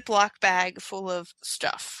big Ziploc bag full of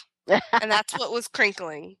stuff, and that's what was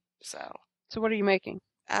crinkling. So what are you making?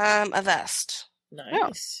 A vest.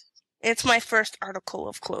 Nice. It's my first article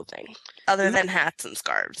of clothing, other than hats and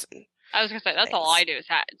scarves. And I was gonna say that's all I do is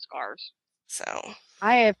hat and scarves. So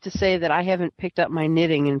I have to say that I haven't picked up my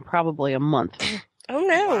knitting in probably a month. Oh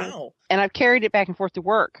no! Wow. And I've carried it back and forth to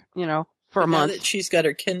work, for a month. Now that she's got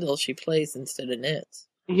her Kindle, she plays instead of knits.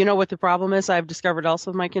 You know what the problem is? I've discovered also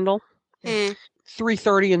with my Kindle.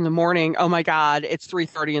 3:30 in the morning. Oh my God! It's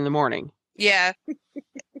 3:30 in the morning. Yeah.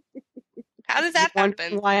 How did that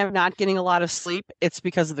happen? Why I'm not getting a lot of sleep? It's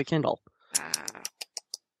because of the Kindle.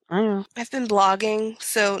 I know. I've been blogging,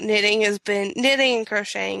 so knitting and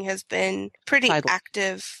crocheting has been pretty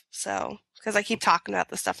active. So, because I keep talking about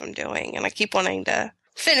the stuff I'm doing, and I keep wanting to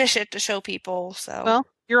finish it to show people. So, Well,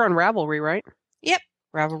 you're on Ravelry, right? Yep.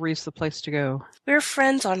 Ravelry's the place to go. We're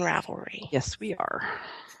friends on Ravelry. Yes, we are.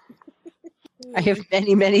 I have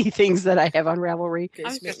many, many things that I have on Ravelry. I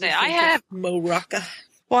was going to say, I have Mo Rocca.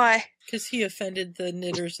 Why? Because he offended the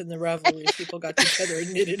knitters in the Ravelry. People got together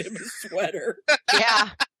and knitted him a sweater. Yeah.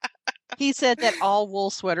 He said that all wool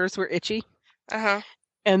sweaters were itchy. Uh-huh.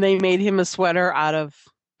 And they made him a sweater out of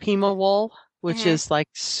Pima wool, which is like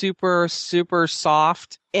super, super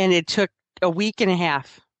soft. And it took a week and a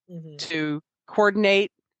half to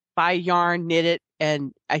coordinate, buy yarn, knit it.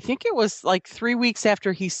 And I think it was like 3 weeks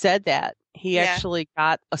after he said that, he actually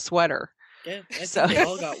got a sweater. Yeah, I think they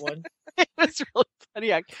all got one. It was really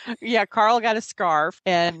funny. Yeah, Carl got a scarf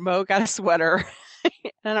and Mo got a sweater.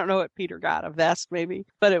 I don't know what Peter got, a vest maybe,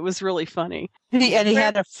 but it was really funny. He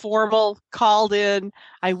had a formal called in.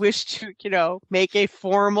 I wish to, make a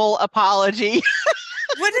formal apology.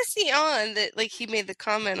 What is he on that he made the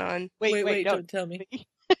comment on? Wait, don't tell me.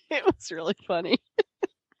 It was really funny.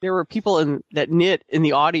 There were people that knit in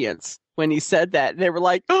the audience when he said that. They were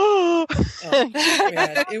like, "Oh,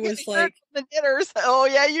 yeah, it was like the knitters." Oh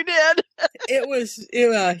yeah, you did. It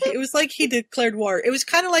was like he declared war. It was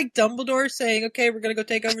kind of like Dumbledore saying, "Okay, we're gonna go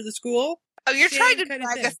take over the school." Oh, you're trying to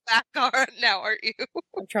drag us back on now, aren't you?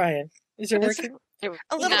 I'm trying. Is it working? A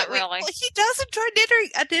little Not bit. really. Well, he does enjoy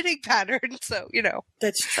a knitting pattern, so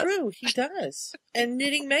That's true. He does, and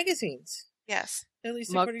knitting magazines. Yes, at least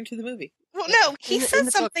according to the movie. Well, no, he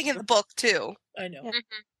says something in the book too. I know.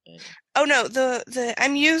 Mm-hmm. Oh no, the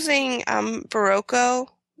I'm using Barocco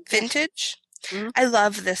vintage. Mm-hmm. I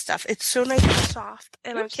love this stuff. It's so nice and soft,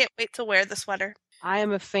 and I can't wait to wear the sweater. I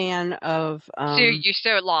am a fan of. So you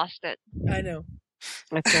so lost it. I know.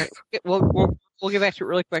 That's right. We'll get back to it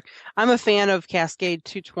really quick. I'm a fan of Cascade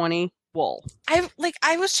 220 wool. I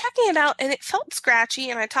was checking it out and it felt scratchy,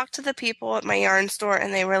 and I talked to the people at my yarn store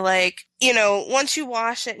and they were like, once you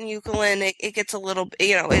wash it and eucalyptus, it gets a little,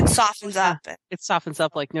 it softens up. It softens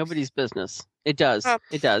up like nobody's business. It does.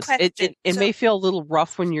 It does. Question. It may feel a little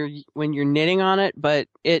rough when you're knitting on it, but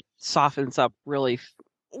it softens up really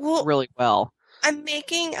well. I'm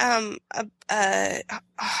making a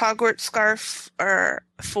Hogwarts scarf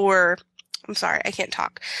I'm sorry, I can't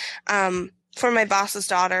talk. For my boss's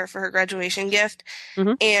daughter for her graduation gift.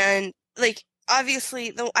 Mm-hmm. And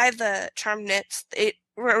obviously I have the Charm Knits. It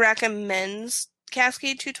recommends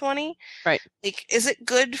Cascade 220. Right. Is it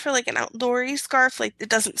good for an outdoory scarf? It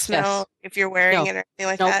doesn't smell if you're wearing it or anything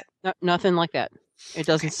like that? No, nothing like that. It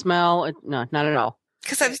doesn't smell. No, not at all.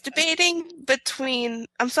 Because I was debating between,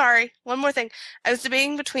 I'm sorry, one more thing. I was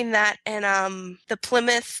debating between that and the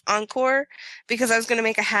Plymouth Encore, because I was going to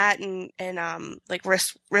make a hat and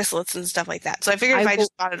wristlets and stuff like that. So I figured I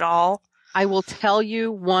just bought it all. I will tell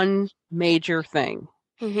you one major thing.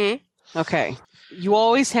 Mm-hmm. Okay. You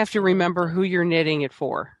always have to remember who you're knitting it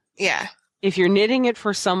for. Yeah. If you're knitting it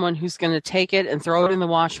for someone who's going to take it and throw it in the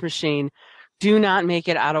wash machine, do not make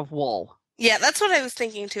it out of wool. Yeah, that's what I was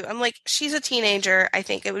thinking too. I'm like, she's a teenager. I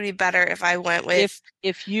think it would be better if I went with.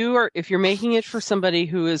 If you're making it for somebody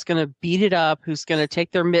who is going to beat it up, who's going to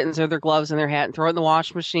take their mittens or their gloves and their hat and throw it in the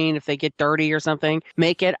wash machine if they get dirty or something,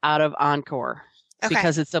 make it out of Encore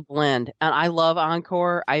because it's a blend. And I love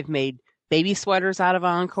Encore. I've made baby sweaters out of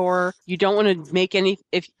Encore. You don't want to make any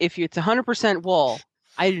if it's 100% wool.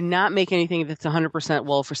 I do not make anything that's 100%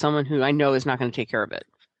 wool for someone who I know is not going to take care of it.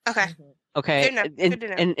 Okay. Okay. Good enough. Good to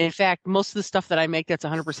know. And in fact, most of the stuff that I make that's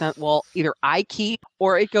 100% wool, either I keep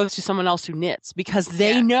or it goes to someone else who knits because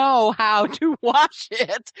they know how to wash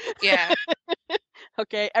it. Yeah.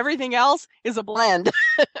 Okay. Everything else is a blend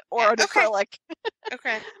or an acrylic.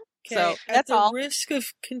 Okay. So at that's the all. risk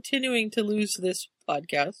of continuing to lose this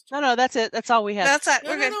podcast. No, that's it. That's all we had. That's it.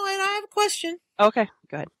 No, and I have a question. Okay,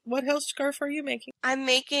 go ahead. What house scarf are you making? I'm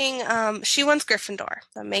making She Wants Gryffindor.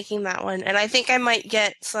 I'm making that one, and I think I might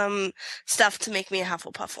get some stuff to make me a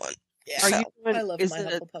Hufflepuff one. Yeah, you doing, I love my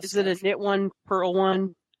Hufflepuff Is it a knit one, purl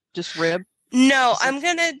one, just rib? No, I'm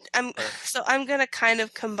gonna kind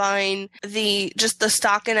of combine the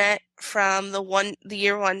stockinette from the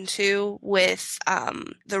year 1-2 with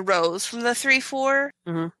the rose from the 3-4,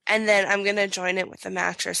 and then I'm gonna join it with the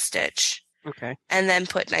mattress stitch. Okay. And then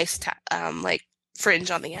put nice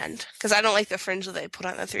fringe on the end because I don't like the fringe that they put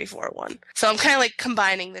on the 3-4 one. So I'm kind of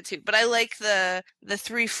combining the two, but I like the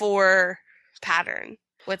 3-4 pattern.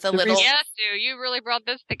 with a little. Yes, Sue, you really brought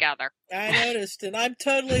this together. I noticed, and I'm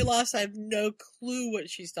totally lost. I have no clue what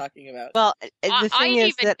she's talking about. Well, the thing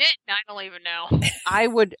is that I don't even know. I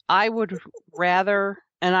would rather,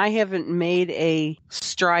 and I haven't made a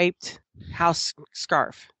striped house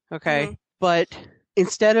scarf, okay? Mm-hmm. But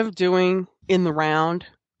instead of doing in the round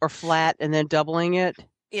or flat and then doubling it,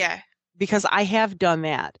 Yeah. because I have done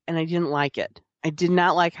that and I didn't like it. I did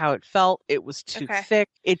not like how it felt. It was too thick.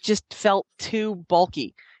 It just felt too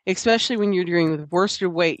bulky, especially when you're doing with worsted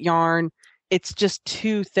weight yarn. It's just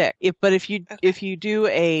too thick. But if you do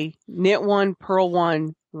a knit one, purl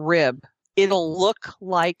one rib, it'll look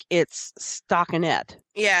like it's stockinette.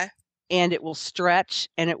 Yeah. And it will stretch,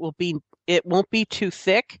 and it won't be too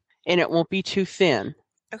thick, and it won't be too thin.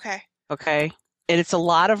 Okay. Okay. And it's a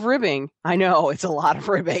lot of ribbing. I know it's a lot of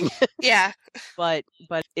ribbing. Yeah. But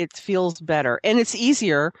it feels better, and it's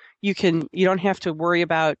easier. You don't have to worry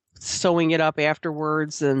about sewing it up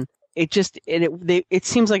afterwards, and it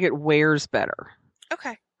seems like it wears better.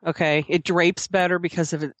 Okay. Okay. It drapes better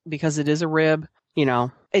because it is a rib. I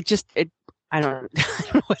don't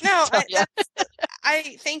know what No, to tell ya.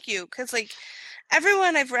 I thank you, because like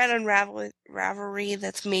everyone I've read on Ravelry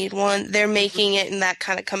that's made one, they're making it in that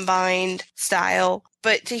kind of combined style.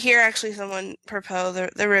 But to hear actually someone propose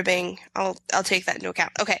the ribbing, I'll take that into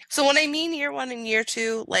account. Okay, so when I mean year 1 and year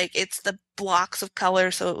 2, like it's the blocks of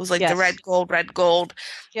color, so it was like the red gold,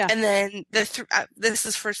 yeah, and then this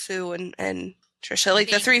is for Sue and Trisha. Like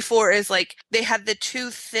the 3-4 is like they had the 2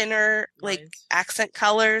 thinner like accent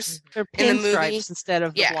colors. They're in the movie pinstripes instead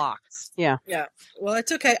of the blocks. Yeah. Yeah. Well,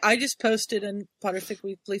 it's okay. I just posted on Potterfic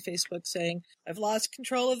Weekly Facebook saying, I've lost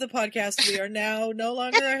control of the podcast. We are now no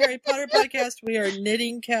longer a Harry Potter podcast. We are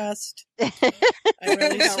Knitting Cast. I'm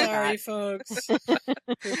really sorry, folks.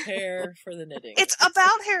 Prepare for the knitting. It's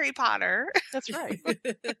about Harry Potter. That's right.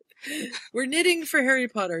 We're knitting for Harry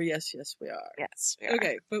Potter. Yes, we are. Yes, we are.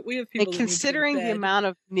 Okay, but we have people And that need to go to considering the bed. amount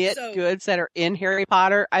of knit goods that are in Harry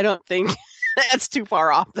Potter, I don't think that's too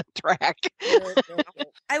far off the track.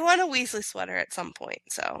 I want a Weasley sweater at some point,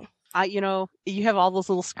 so. You have all those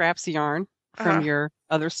little scraps of yarn from your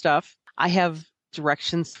other stuff. I have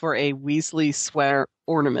directions for a Weasley sweater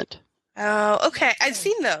ornament. Oh, okay. I've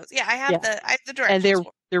seen those. Yeah, I have the directions. And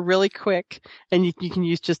they're really quick, and you can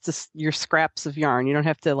use just your scraps of yarn. You don't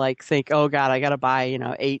have to like think, oh God, I got to buy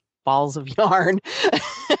 8 balls of yarn.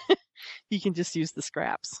 You can just use the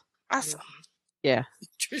scraps. Awesome. Yeah.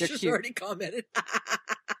 Trisha's already commented.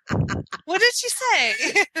 What did she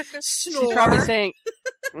say? Snore. She's probably saying,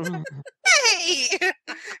 Hey,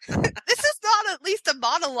 this is not at least a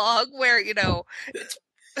monologue where it's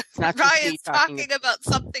not just me Ryan's talking about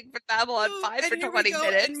something for Babylon 5 for 20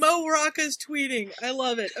 minutes. And Mo Rocca's tweeting. I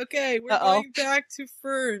love it. Okay, we're going back to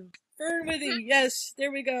Fern. Fernity, yes,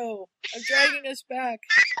 there we go. I'm dragging us back.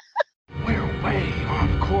 We're way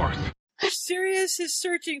on course. Sirius is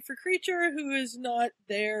searching for Creature, who is not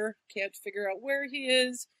there. Can't figure out where he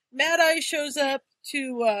is. Mad Eye shows up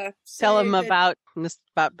to tell say him that-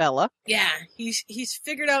 about Bella. Yeah, he's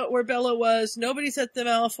figured out where Bella was. Nobody's at the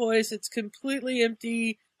Malfoys. It's completely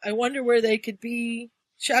empty. I wonder where they could be.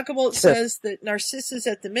 Shacklebolt says that Narcissa's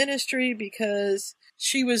at the Ministry because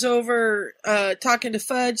she was over talking to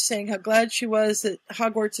Fudge, saying how glad she was that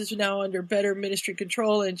Hogwarts is now under better Ministry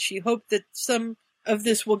control, and she hoped that some of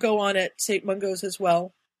this will go on at St. Mungo's as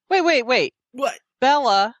well. Wait. What?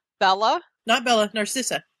 Bella? Not Bella,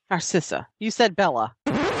 Narcissa. Narcissa. You said Bella.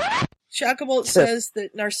 Shacklebolt says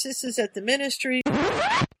that Narcissa's at the Ministry.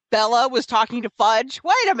 Bella was talking to Fudge?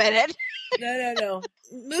 Wait a minute. No.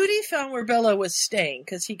 Moody found where Bella was staying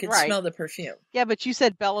because he could smell the perfume. Yeah, but you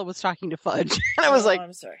said Bella was talking to Fudge. And I was like,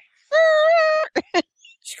 I'm sorry.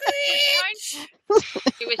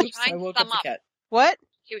 He was trying to sum up. What?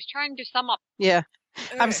 He was trying to sum up. Yeah.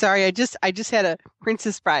 I'm sorry. I just had a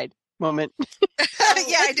Princess Bride moment.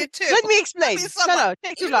 Yeah, I did too. Let me explain. No,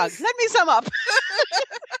 take too long. Let me sum up.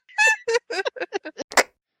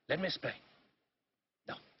 Let me explain.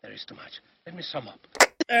 No, there is too much. Let me sum up.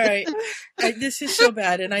 All right. This is so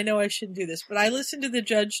bad, and I know I shouldn't do this, but I listened to the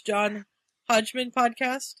Judge John Hodgman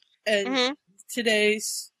podcast, and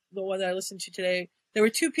today's, the one that I listened to today, there were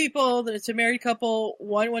 2 people, it's a married couple,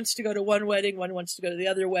 one wants to go to one wedding, one wants to go to the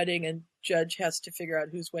other wedding, and Judge has to figure out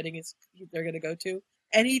whose wedding they're going to go to.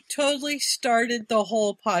 And he totally started the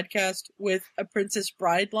whole podcast with a Princess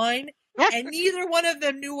Bride line, and neither one of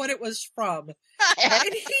them knew what it was from.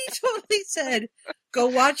 And he totally said, go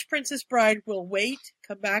watch Princess Bride, we'll wait,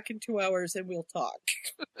 come back in 2 hours, and we'll talk.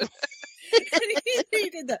 And he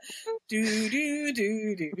did the do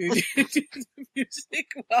music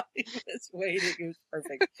while he was waiting. It was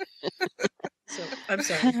perfect. So I'm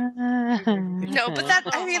sorry. No, but that,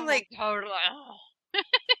 I mean, like, totally.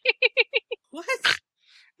 What?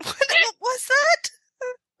 What was that?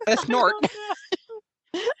 A snort.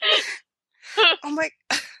 Oh my.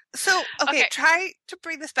 So, okay, try to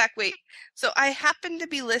bring this back. Wait. So I happen to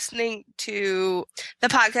be listening to the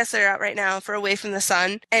podcasts that are out right now for Away from the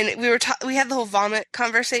Sun, and we had the whole vomit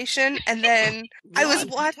conversation, and then I was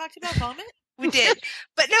We talked about vomit? We did.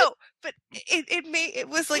 But it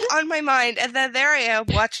was like on my mind, and then there I am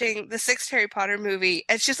watching the 6th Harry Potter movie,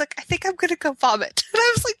 and she's like, I think I'm gonna go vomit. And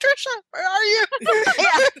I was like, Trisha, where are you?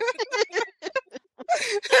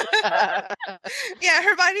 Yeah,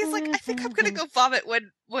 Hermione's like, I think I'm gonna go vomit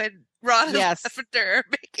when Ron and Lavender are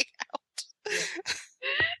making out.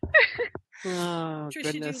 Oh, Trisha,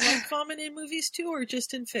 goodness. do you like vomit in movies too, or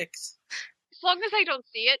just in fics? As long as I don't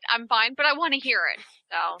see it, I'm fine, but I want to hear it.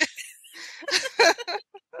 So.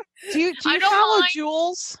 Do you I don't follow mind.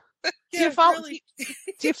 Jules? Yeah, do you follow? really.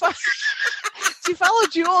 Do you follow? Do you follow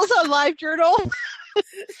Jules on LiveJournal?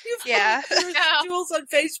 Yeah. There's Jules on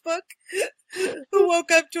Facebook who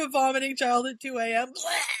woke up to a vomiting child at 2 a.m.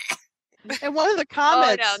 And one of the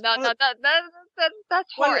comments. Oh no,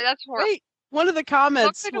 that's horrible. That's horrible. Wait, one of the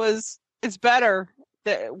comments was, "It's better."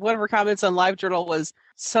 One of her comments on LiveJournal was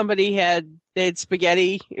they had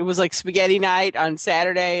spaghetti. It was like spaghetti night on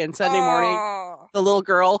Saturday and Sunday morning. The little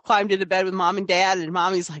girl climbed into bed with mom and dad, and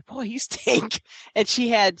mommy's like, "Boy, you stink." And she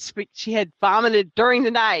had vomited during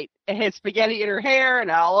the night and had spaghetti in her hair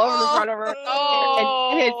and all over the front of her,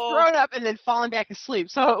 and had thrown up and then fallen back asleep.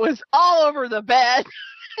 So it was all over the bed.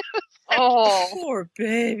 Oh, poor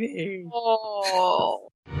baby.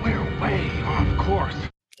 Oh, We're way off course.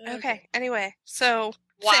 Okay, anyway, so.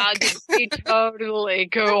 Wow, did we totally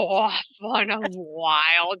go off on a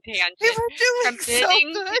wild tangent? We were doing From so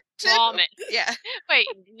knitting good, to vomit. Yeah. Wait,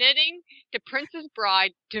 knitting to Princess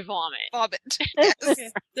Bride to vomit. Vomit.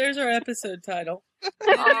 Okay, there's our episode title.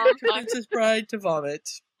 To Princess Bride to vomit.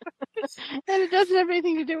 And it doesn't have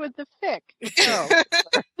anything to do with the fic.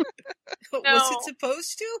 Was it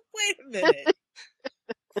supposed to? Wait a minute.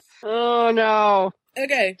 Oh no.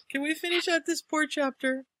 Okay, can we finish up this poor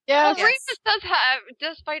chapter? Yeah. Well, Remus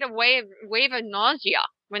does fight a wave of nausea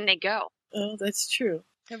when they go. Oh, that's true.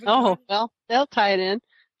 Oh, well, they'll tie it in.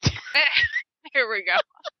 Here we go.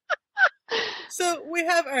 So we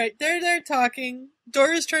have, alright, they're talking.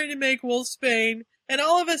 Dora's trying to make Wolfsbane, and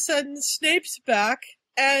all of a sudden Snape's back,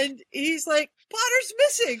 and he's like, Potter's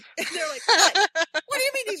missing! And they're like, what? What do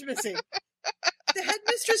you mean he's missing? The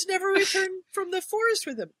headmistress never returned from the forest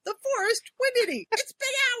with him. The forest? When did he? It's been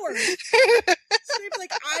hours! Snape's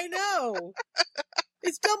like, I know.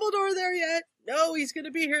 Is Dumbledore there yet? No, he's going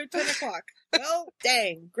to be here at 10 o'clock. Well,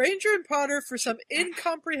 dang. Granger and Potter, for some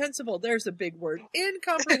incomprehensible, there's a big word,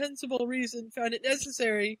 incomprehensible reason, found it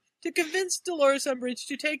necessary to convince Dolores Umbridge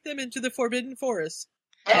to take them into the Forbidden Forest.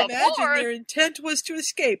 I imagine their intent was to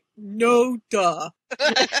escape. No duh.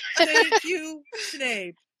 Thank you,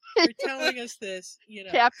 Snape, for telling us this. You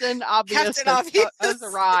know. Captain Obvious has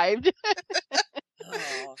arrived.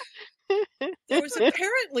 Oh. There was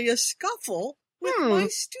apparently a scuffle with my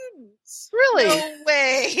students. Really? No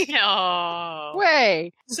way. No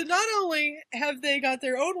way. So not only have they got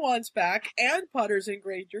their own wands back and Potters and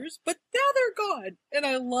Grangers, but now they're gone. And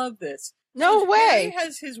I love this. No so way. Harry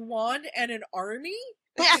has his wand and an army?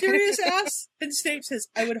 Serious ass? And Snape says,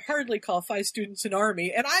 I would hardly call 5 students an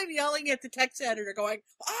army. And I'm yelling at the text editor going,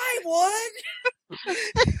 I would!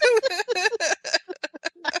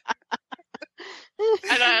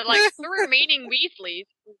 And like the remaining Weasleys,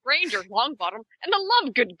 Granger, Longbottom, and the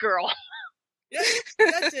Lovegood girl. Yep,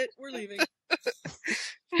 that's it. We're leaving.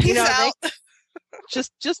 You know,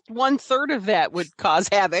 just 1/3 of that would cause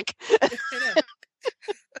havoc.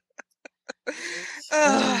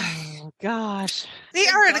 Oh gosh, they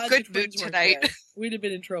are in a good mood tonight. We'd have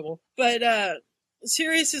been in trouble. But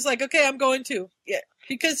Sirius is like, okay, I'm going to. Yeah,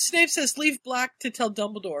 because Snape says leave Black to tell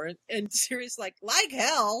Dumbledore, and Sirius like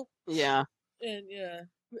hell. Yeah. And yeah.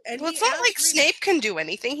 And well, it's not like Snape can do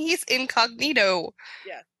anything. He's incognito.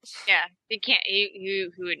 Yeah. Yeah, he can't. He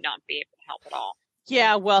would not be able to help at all.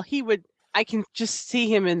 Yeah, well, he would. I can just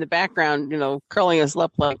see him in the background, you know, curling his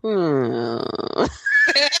lip like.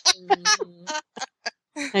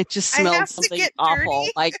 It just smells something awful,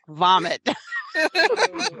 like vomit.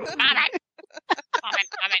 Vomit.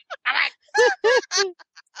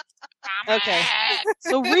 Okay.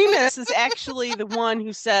 So Remus is actually the one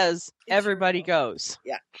who says everybody goes.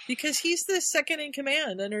 Yeah, because he's the second in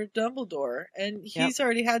command under Dumbledore, and he's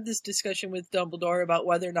already had this discussion with Dumbledore about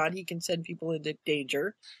whether or not he can send people into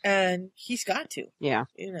danger, and he's got to. Yeah.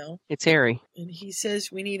 You know. It's Harry. And he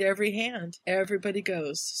says we need every hand. Everybody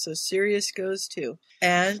goes. So Sirius goes too.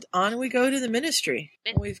 And on we go to the Ministry.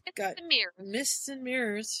 We've got Mists and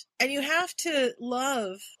Mirrors. And you have to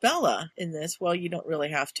love Bella in this. Well, you don't really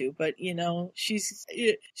have to, but you know, she's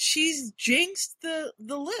jinxed the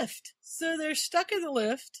lift. So they're stuck in the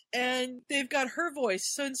lift and they've got her voice.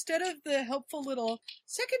 So instead of the helpful little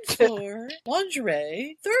second floor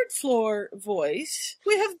lingerie, third floor voice,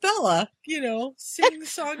 we have Bella, you know,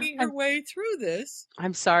 sing-songing her way through this.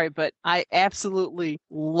 I'm sorry, but I absolutely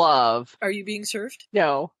love. Are you being served?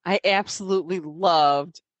 No, I absolutely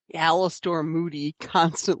loved Alastor Moody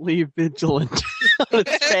constantly vigilant on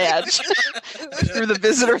its badge through the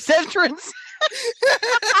visitor's entrance.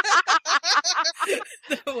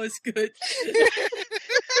 That was good.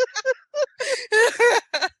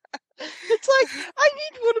 It's like, I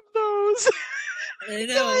need one of those. I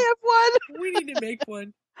know. Can I have one? We need to make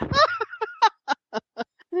one.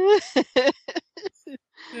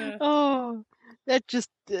 Yeah. Oh, that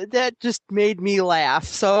just made me laugh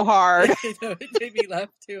so hard. I know, it made me laugh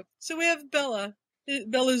too. So we have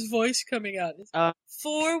Bella's voice coming out.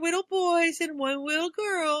 4 little boys and 1 little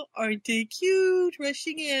girl. Aren't they cute?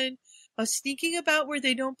 Rushing in, sneaking about where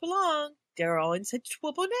they don't belong. They're all in such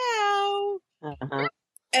trouble now. Uh-huh.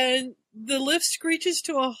 And the lift screeches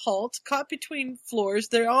to a halt, caught between floors.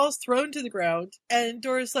 They're all thrown to the ground. And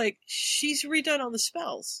Dora's like, she's redone all the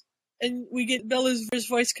spells. And we get Bella's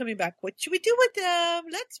voice coming back. What should we do with them?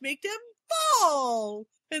 Let's make them fall.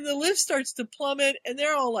 And the lift starts to plummet, and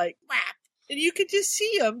they're all like, whap. And you can just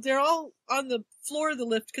see them. They're all on the floor of the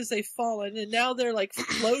lift because they've fallen, and now they're like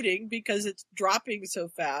floating because it's dropping so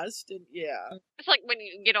fast. And yeah. It's like when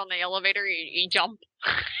you get on the elevator, you jump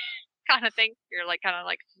kind of thing. You're like kind of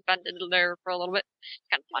like suspended there for a little bit. It's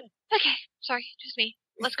kind of fun. Okay, sorry, just me.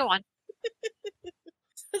 Let's go on.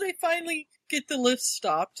 So they finally get the lift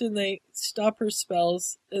stopped, and they stop her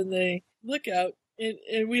spells, and they look out,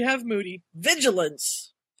 and we have Moody.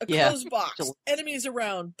 Vigilance! A closed box. Enemies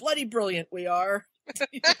around. Bloody brilliant we are.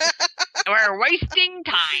 We're wasting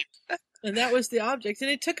time. And that was the object, and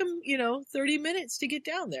it took them, 30 minutes to get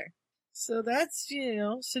down there. So that's,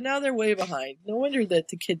 so now they're way behind. No wonder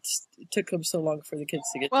that it took them so long for the kids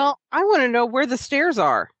to get Well, I want to know where the stairs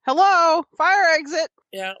are. Hello? Fire exit!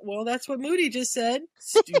 Yeah, well, that's what Moody just said.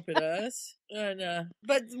 Stupid us. And,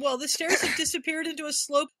 the stairs have disappeared into a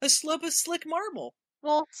slope of slick marble.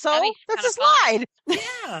 Well, so that's a slide.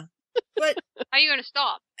 Yeah, but how are you going to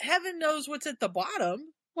stop? Heaven knows what's at the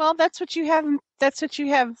bottom. Well, that's what you have. That's what you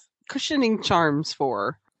have cushioning charms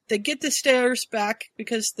for. They get the stairs back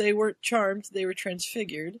because they weren't charmed; they were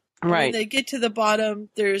transfigured. And right. When they get to the bottom,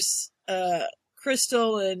 there's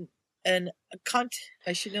Crystal and a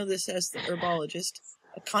I should know this as the herbologist.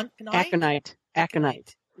 Aconite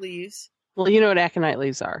leaves. Well, you know what aconite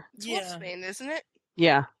leaves are. It's wolfsbane, isn't it?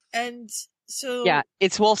 Yeah. And so yeah,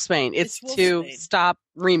 it's wolfsbane. It's to stop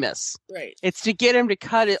Remus. Right. It's to get him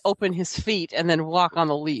to open his feet and then walk on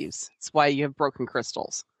the leaves. That's why you have broken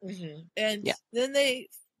crystals. Mm-hmm. And then they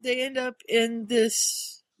end up in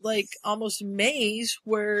this like almost maze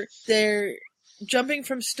where they're jumping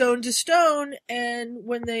from stone to stone, and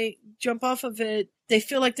when they jump off of it, they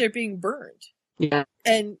feel like they're being burned. Yeah.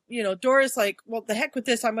 And, Dora's like, well, the heck with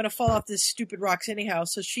this. I'm going to fall off this stupid rocks anyhow.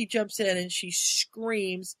 So she jumps in and she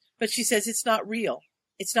screams, but she says, it's not real.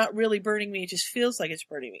 It's not really burning me. It just feels like it's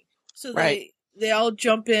burning me. So they all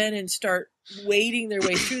jump in and start wading their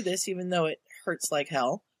way through this, even though it hurts like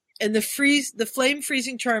hell. And the flame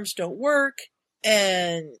freezing charms don't work.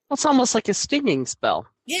 And well, it's almost like a stinging spell.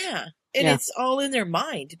 Yeah. And it's all in their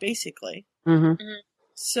mind, basically. Mm-hmm. Mm-hmm.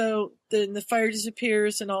 So then the fire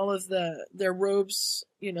disappears and all of their robes,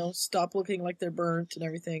 stop looking like they're burnt and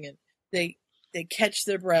everything. And they catch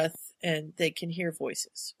their breath and they can hear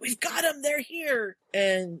voices. We've got them. They're here.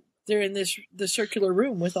 And they're in the circular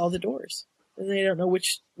room with all the doors. And they don't know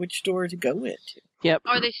which door to go into. Yep.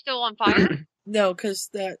 Are they still on fire? No, because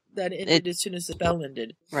that ended as soon as the spell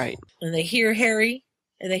ended. Right. And they hear Harry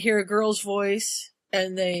and they hear a girl's voice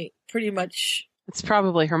and they pretty much... It's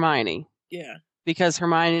probably Hermione. Yeah. Because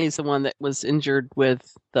Hermione is the one that was injured with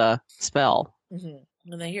the spell.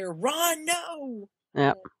 Mm-hmm. And they hear, Ron, no!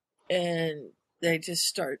 Yep. And they just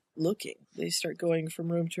start looking. They start going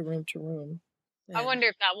from room to room to room. And I wonder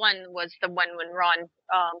if that one was the one when Ron,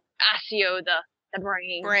 Accio, the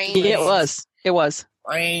brain. Yeah, it was.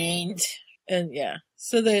 Brained. And yeah.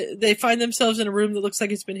 So they find themselves in a room that looks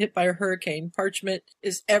like it's been hit by a hurricane. Parchment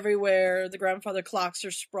is everywhere. The grandfather clocks are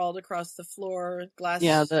sprawled across the floor. Glass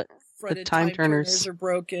the fronted time turners are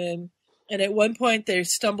broken. And at one point they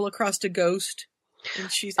stumble across a ghost,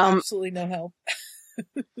 and she's absolutely no help.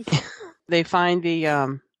 They find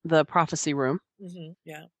the prophecy room. Mm-hmm.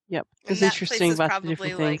 Yeah. Yep. It's interesting about the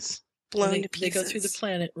different things. Blown to pieces. They go through the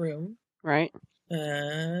planet room. Right.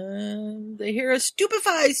 They hear a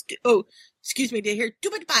stupefy. They hear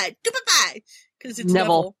stupefy, because it's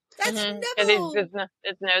Neville. That's Neville.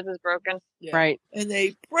 His nose is broken. Yeah. Right. And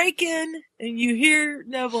they break in, and you hear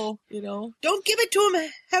Neville, don't give it to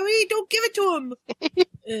him, Harry, don't give it to him.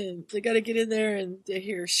 And they got to get in there, and they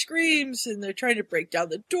hear screams, and they're trying to break down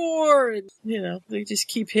the door, and, they just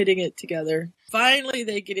keep hitting it together. Finally,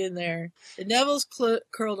 they get in there, and Neville's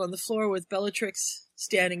curled on the floor with Bellatrix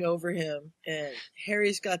standing over him, and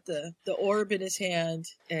Harry's got the orb in his hand,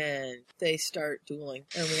 and they start dueling.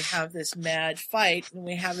 And we have this mad fight, and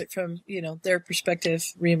we have it from, their perspective,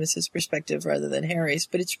 Remus's perspective, rather than Harry's,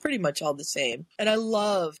 but it's pretty much all the same. And I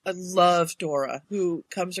love Dora, who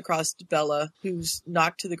comes across Bella, who's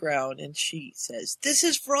knocked to the ground, and she says, "This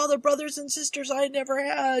is for all the brothers and sisters I never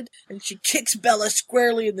had," and she kicks Bella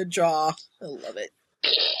squarely in the jaw. I love it.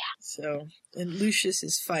 So, and Lucius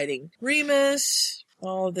is fighting Remus.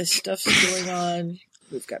 All this stuff's going on.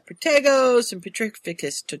 We've got Protegos and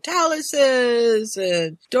Petrificus Totalises,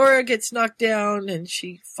 and Dora gets knocked down, and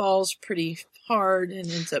she falls pretty hard and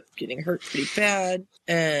ends up getting hurt pretty bad.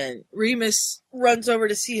 And Remus runs over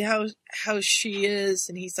to see how she is,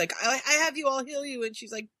 and he's like, I have you all heal you. And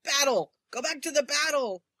she's like, battle! Go back to the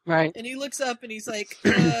battle! Right. And he looks up and he's like,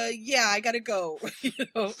 yeah, I gotta go.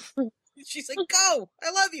 She's like, go!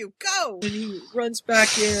 I love you, go! And he runs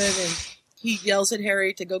back in, and he yells at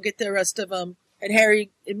Harry to go get the rest of them. And Harry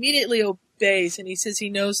immediately obeys, and he says he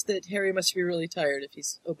knows that Harry must be really tired if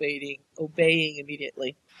he's obeying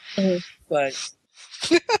immediately. Mm-hmm. But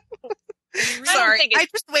sorry,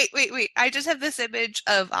 wait. I just have this image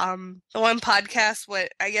of the one podcast.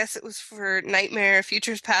 What I guess it was for Nightmare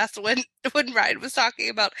Futures Past when Ryan was talking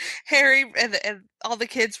about Harry and all the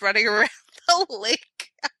kids running around the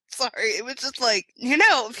lake. I'm sorry, it was just like,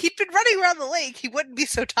 if he'd been running around the lake, he wouldn't be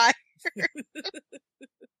so tired.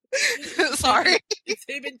 Sorry.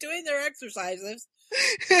 They've been doing their exercises.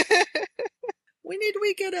 When did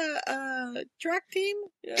we get a track team?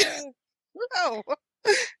 Yeah. No.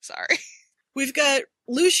 Sorry. We've got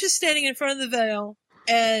Lucius standing in front of the veil,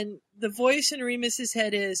 and the voice in Remus's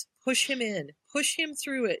head is, push him in. Push him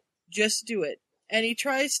through it. Just do it. And he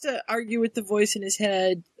tries to argue with the voice in his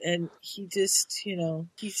head, and he just,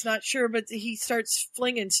 he's not sure, but he starts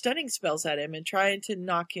flinging stunning spells at him and trying to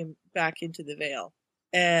knock him back into the veil.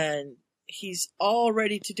 And he's all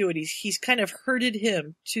ready to do it. He's kind of herded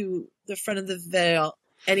him to the front of the veil,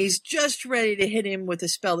 and he's just ready to hit him with a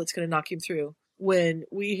spell that's going to knock him through when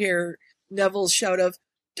we hear Neville's shout of,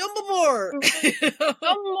 Dumbledore!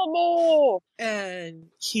 Dumbledore! And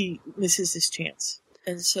he misses his chance.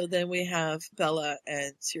 And so then we have Bella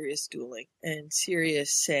and Sirius dueling, and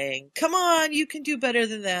Sirius saying, come on, you can do better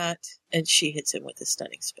than that. And she hits him with a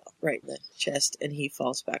stunning spell right in the chest, and he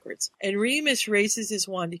falls backwards. And Remus raises his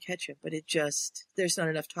wand to catch him, but there's not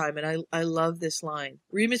enough time. And I love this line.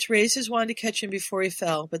 Remus raised his wand to catch him before he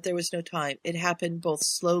fell, but there was no time. It happened both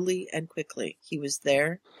slowly and quickly. He was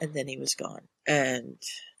there, and then he was gone. And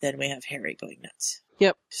then we have Harry going nuts.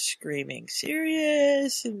 Yep. Screaming,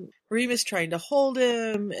 Sirius, and Remus trying to hold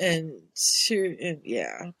him, and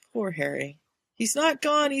yeah, poor Harry. He's not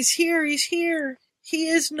gone, he's here. He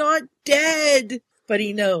is not dead. But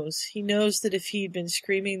he knows that if he'd been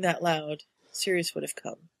screaming that loud, Sirius would have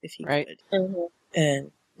come if he could. Mm-hmm.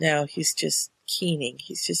 And now he's just keening.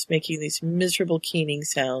 He's just making these miserable keening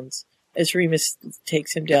sounds as Remus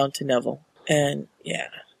takes him down to Neville. And yeah.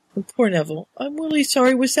 Poor Neville. I'm really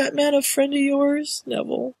sorry. Was that man a friend of yours?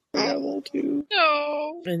 Neville too.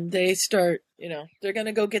 No. And they start, they're going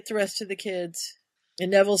to go get the rest of the kids.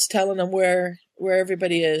 And Neville's telling them where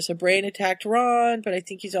everybody is. A brain attacked Ron, but I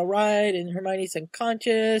think he's all right. And Hermione's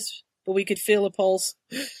unconscious, but we could feel a pulse.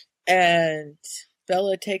 And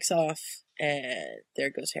Bella takes off, and there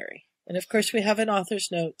goes Harry. And of course we have an author's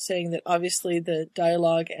note saying that obviously the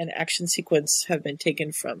dialogue and action sequence have been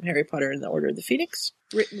taken from Harry Potter and the Order of the Phoenix,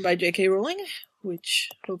 written by J.K. Rowling, which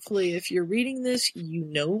hopefully if you're reading this, you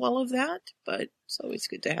know all of that, but it's always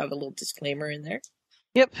good to have a little disclaimer in there.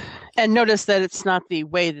 Yep. And notice that it's not the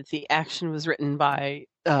way that the action was written by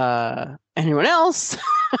anyone else.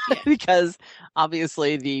 because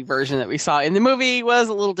obviously the version that we saw in the movie was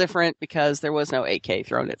a little different because there was no AK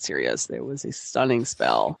thrown at Sirius. There was a stunning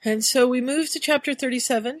spell. And so we move to chapter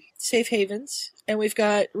 37, Safe Havens, and we've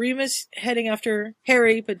got Remus heading after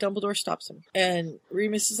Harry, but Dumbledore stops him. And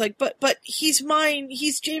Remus is like, but he's mine,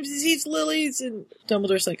 he's James's, he's Lily's, and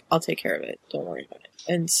Dumbledore's like, I'll take care of it, don't worry about it.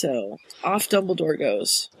 And so off Dumbledore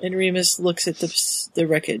goes, and Remus looks at the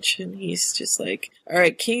wreckage, and he's just like, all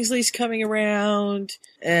right, Kingsley's coming around,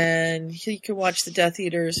 and he can watch the Death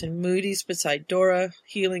Eaters, and Moody's beside Dora,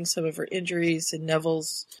 healing some of her injuries, and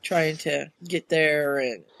Neville's trying to get there,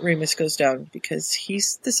 and Remus goes down because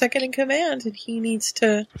he's the second in command, and he needs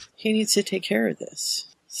to take care of this.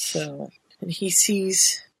 So, and he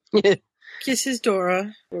sees, kisses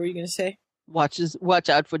Dora. What were you going to say? Watch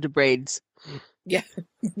out for the braids. Yeah,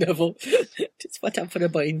 Neville. Just watch out for the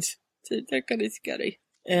brains. They're kind of scary.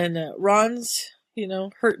 And Ron's,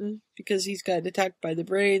 hurting because he's got attacked by the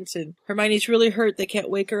brains, and Hermione's really hurt. They can't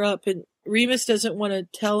wake her up, and Remus doesn't want to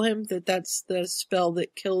tell him that that's the spell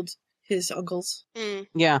that killed his uncles.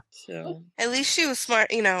 Yeah. So at least she was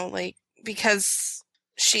smart, because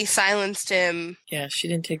she silenced him. Yeah, she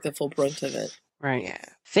didn't take the full brunt of it. Right. Yeah.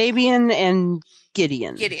 Fabian and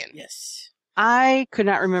Gideon. Yes. I could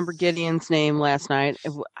not remember Gideon's name last night.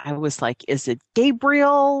 I was like, is it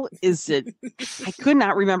Gabriel? I could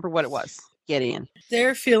not remember what it was. Gideon.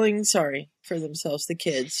 They're feeling sorry for themselves, the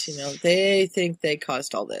kids. They think they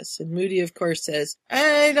caused all this. And Moody, of course, says,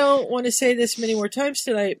 I don't want to say this many more times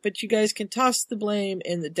tonight, but you guys can toss the blame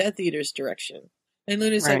in the Death Eaters' direction. And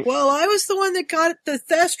Luna's like, well, I was the one that got the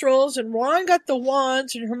Thestrals, and Ron got the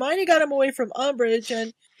wands, and Hermione got him away from Umbridge,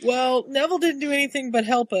 and, well, Neville didn't do anything but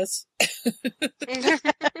help us.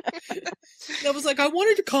 Neville's like, I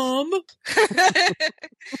wanted to come.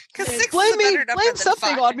 Blame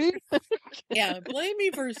something on me. Yeah, blame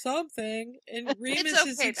me for something. And Remus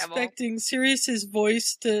is okay, expecting Sirius's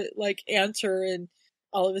voice to, answer, and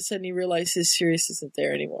all of a sudden he realizes Sirius isn't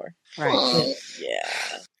there anymore. Right.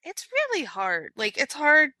 Yeah. It's really hard. It's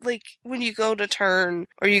hard, when you go to turn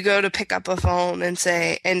or you go to pick up a phone and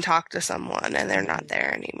talk to someone and they're not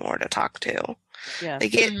there anymore to talk to. Yeah.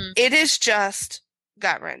 It is just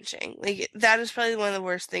gut-wrenching. That is probably one of the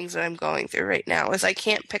worst things that I'm going through right now is I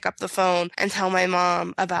can't pick up the phone and tell my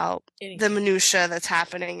mom about the minutia that's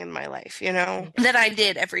happening in my life, that I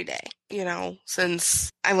did every day, since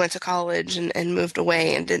I went to college and moved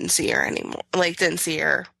away and didn't see her anymore. Didn't see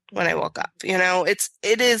her when I woke up,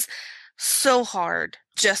 it is so hard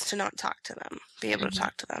just to not talk to them, be able to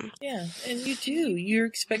talk to them. Yeah, and you do. You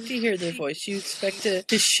expect to hear their voice. You expect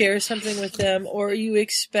to share something with them, or you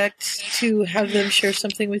expect to have them share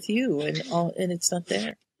something with you, and it's not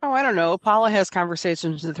there. Oh, I don't know. Paula has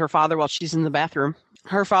conversations with her father while she's in the bathroom.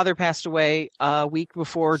 Her father passed away a week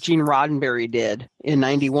before Gene Roddenberry did in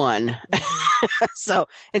 91.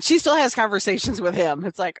 And she still has conversations with him.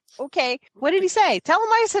 It's like, okay, what did he say? Tell him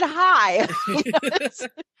I said hi.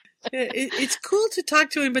 It's cool to talk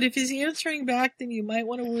to him, but if he's answering back, then you might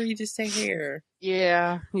want to worry to say hair.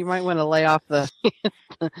 Yeah, you might want to lay off the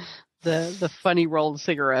funny rolled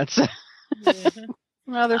cigarettes. Yeah.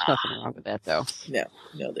 Well, there's nothing wrong with that, though.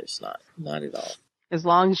 No, there's not. Not at all. As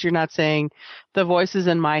long as you're not saying, the voices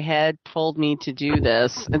in my head told me to do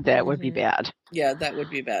this, that would be bad. Yeah, that would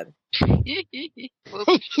be bad.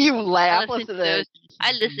 You laugh.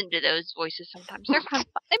 I listen to those voices sometimes. They're kind of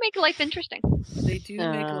fun. They make life interesting. They do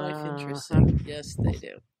make life interesting. Yes, they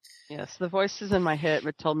do. Yes, the voices in my head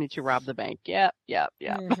told me to rob the bank. Yep. Yeah,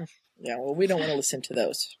 well, we don't want to listen to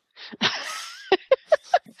those.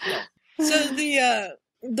 So the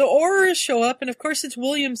Aurors show up, and of course it's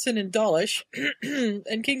Williamson and Dawlish.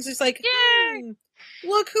 And Kingsley's like,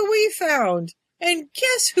 look who we found! And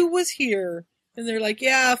guess who was here? And they're like,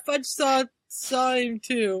 yeah, Fudge saw him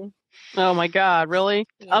too. Oh my god, really?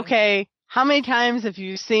 Yeah. Okay, how many times have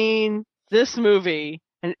you seen this movie?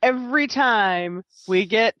 And every time we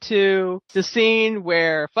get to the scene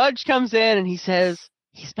where Fudge comes in and he says,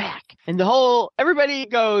 he's back. And everybody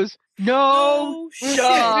goes, no shit.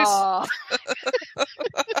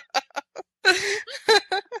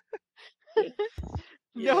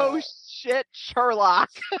 No shit, Sherlock.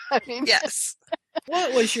 I mean, yes.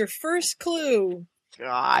 What was your first clue?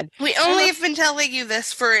 God. We only have been telling you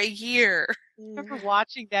this for a year. I remember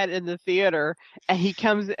watching that in the theater, and he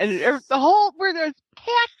comes, and where there's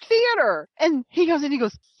packed theater, and he goes in, he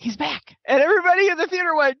goes, he's back. And everybody in the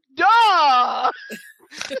theater went, duh!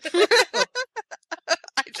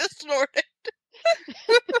 I just snorted.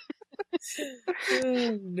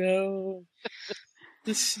 Oh, no.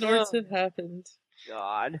 The snorts have happened.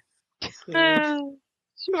 God.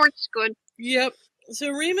 Snort's good. Yep. So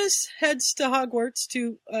Remus heads to Hogwarts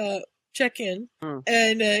to check in,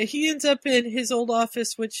 and he ends up in his old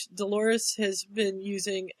office, which Dolores has been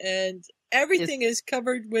using, and everything is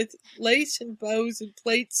covered with lace and bows and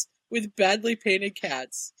plates with badly painted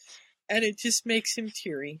cats, and it just makes him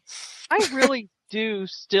teary. I really do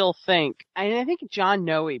still think, and I think John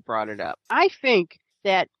Noe brought it up, I think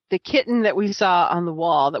that the kitten that we saw on the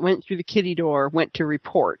wall that went through the kitty door went to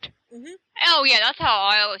report. Mm-hmm. Oh, yeah, that's how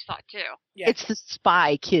I always thought, too. Yeah. It's the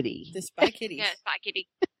spy kitty. The spy kitty. Yeah, spy kitty.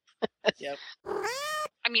 Yep.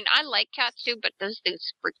 I mean, I like cats, too, but those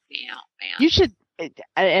things freak me out, man. You should,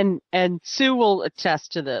 and Sue will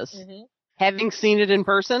attest to this. Mm-hmm. Having seen it in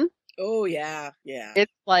person, Oh, yeah, yeah.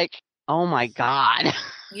 it's like, oh my God.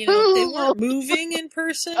 You know, they weren't moving in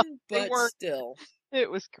person, They but weren't. still. It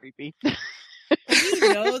was creepy.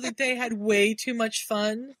 You know that they had way too much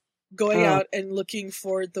fun going out and looking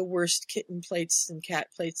for the worst kitten plates and cat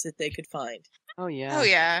plates that they could find. Oh, yeah. Oh,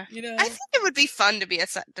 yeah. You know? I think it would be fun to be a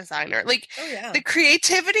set designer. Like, Oh, yeah. the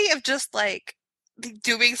creativity of just, like,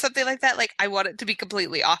 doing something like that, like, I want it to be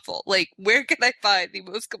completely awful. Like, where can I find the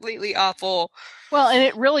most completely awful? Well, and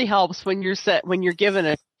it really helps when you're given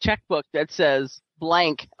a checkbook that says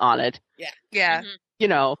blank on it. Yeah. Yeah. Mm-hmm. You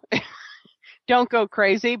know, don't go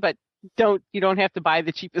crazy, but you don't have to buy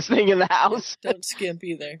the cheapest thing in the house. Don't skimp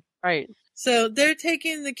either. Right. So they're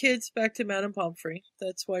taking the kids back to Madame Pomfrey.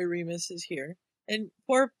 That's why Remus is here. And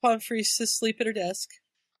poor Pomfrey's asleep at her desk.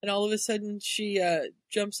 And all of a sudden she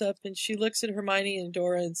jumps up and she looks at Hermione and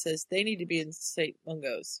Dora and says, they need to be in St.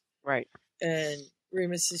 Mungo's. Right. And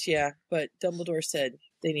Remus says, yeah, but Dumbledore said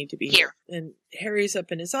they need to be here. And Harry's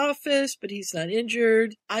up in his office, but he's not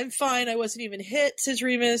injured. I'm fine. I wasn't even hit, says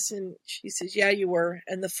Remus. And she says, yeah, you were.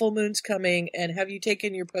 And the full moon's coming. And have you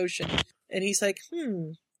taken your potion? And he's like,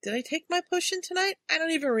 did I take my potion tonight? I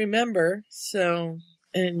don't even remember. So,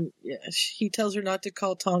 and yeah, he tells her not to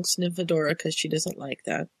call Tonks Nymphadora because she doesn't like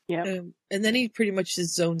that. Yeah. And then he pretty much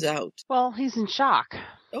just zones out. Well, he's in shock.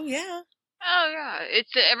 Oh, yeah. Oh, yeah.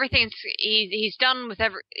 It's everything's, he's done with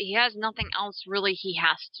he has nothing else really he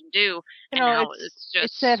has to do. You and know, now it's just.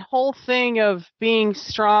 It's that whole thing of being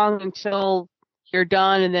strong until you're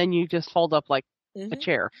done, and then you just fold up like a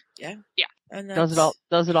chair. Yeah. Yeah. And Does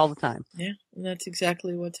it all the time. Yeah, and that's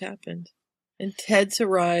exactly what's happened. And Ted's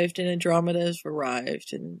arrived, and Andromeda's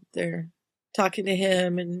arrived, and they're talking to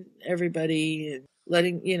him and everybody, and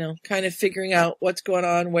letting, kind of figuring out what's going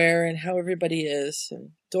on where and how everybody is. And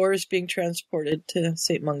Dora's being transported to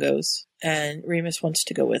St. Mungo's, and Remus wants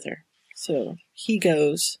to go with her. So he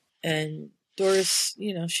goes, and Dora's,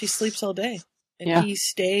 she sleeps all day. And he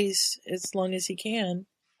stays as long as he can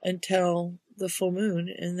until the full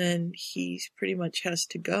moon, and then he pretty much has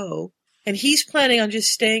to go. And he's planning on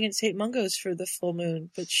just staying at St. Mungo's for the full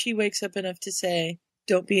moon, but she wakes up enough to say,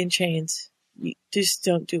 don't be in chains. Just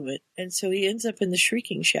don't do it. And so he ends up in the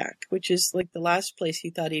Shrieking Shack, which is like the last place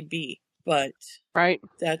he thought he'd be. But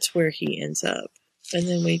that's where he ends up. And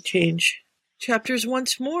then we change chapters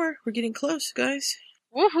once more. We're getting close, guys.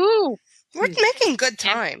 Woohoo! We're making good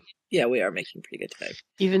time. Yeah, we are making pretty good time.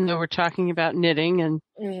 Even though we're talking about knitting and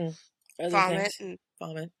vomit.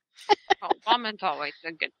 Vomit. Oh, vomit's always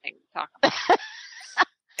a good thing to talk about.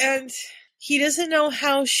 And he doesn't know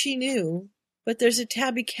how she knew, but there's a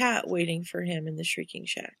tabby cat waiting for him in the Shrieking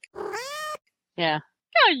Shack. Yeah.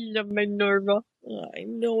 I love Minerva. I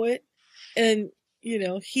know it. And,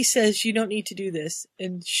 he says, you don't need to do this.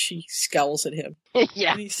 And she scowls at him.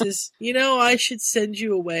 Yeah. And he says, I should send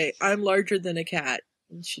you away. I'm larger than a cat.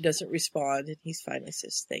 And she doesn't respond. And he finally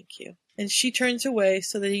says, thank you. And she turns away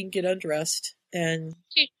so that he can get undressed and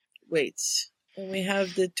waits. And we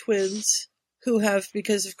have the twins who have,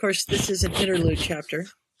 because of course this is an interlude chapter.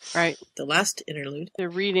 Right. The last interlude. They're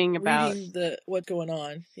reading about what's going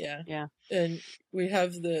on. Yeah. Yeah. And we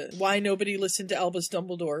have the why nobody listened to Albus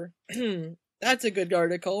Dumbledore. That's a good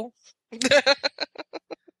article.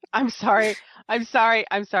 I'm sorry. I'm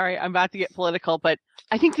about to get political, but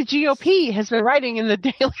I think the GOP has been writing in the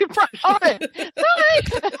Daily Prophet.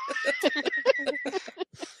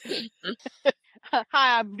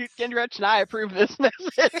 Hi, I'm Newt Gingrich, and I approve this message.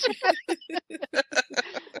 This is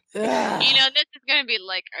going to be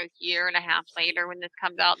like a year and a half later when this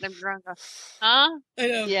comes out. Then we're going to go, huh? I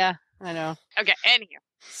know. Yeah, I know. Okay, anyhow.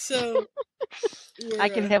 So I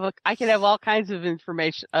can have all kinds of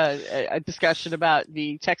information, a discussion about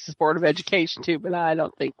the Texas Board of Education too, but I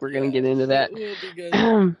don't think we're going to get into that. We'll be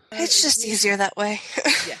good. It's just easier that way.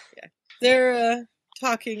 Yeah. They're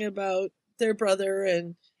talking about their brother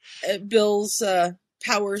and Bill's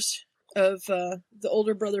powers of the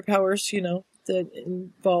older brother powers, that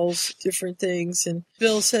involves different things. And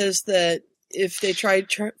Bill says that if they tried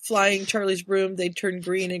flying Charlie's broom, they'd turn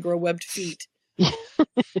green and grow webbed feet.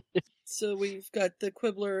 So we've got the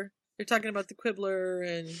Quibbler. They're talking about the Quibbler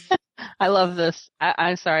and... I love this.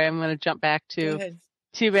 I'm sorry, I'm going to jump back Go to... ahead.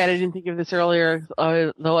 Too bad I didn't think of this earlier,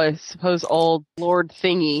 though I suppose old Lord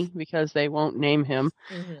Thingy, because they won't name him,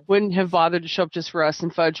 wouldn't have bothered to show up just for us,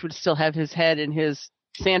 and Fudge would still have his head in his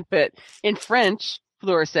sandpit. In French,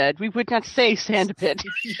 Fleur said, we would not say sandpit.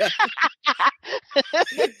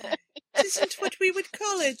 Isn't what we would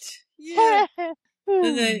call it. Yeah.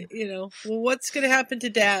 And then, well, what's going to happen to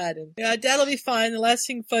Dad? And Dad will be fine. The last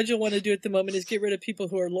thing Fudge will want to do at the moment is get rid of people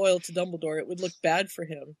who are loyal to Dumbledore. It would look bad for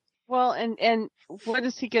him. Well, and what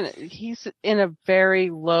is he going to... He's in a very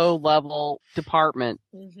low-level department.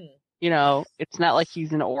 It's not like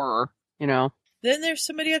he's an Auror, Then there's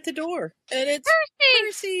somebody at the door. And it's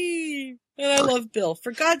Percy! And I love Bill.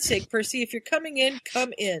 For God's sake, Percy, if you're coming in,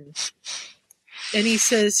 come in. And he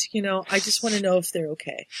says, I just want to know if they're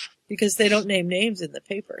okay. Because they don't name names in the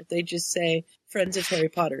paper. They just say, friends of Harry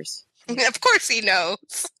Potter's. Of course he knows.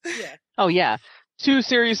 Yeah. Oh, yeah. 2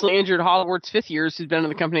 seriously injured Hogwarts fifth years who's been in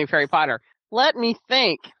the company of Harry Potter. Let me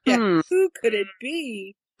think. Yeah. Who could it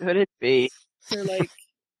be? Could it be? They're like,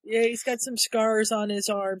 yeah, he's got some scars on his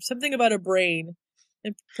arm. Something about a brain.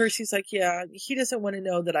 And Percy's like, yeah, he doesn't want to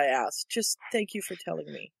know that I asked. Just thank you for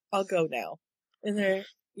telling me. I'll go now. And they're,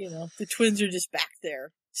 the twins are just back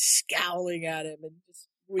there, scowling at him and just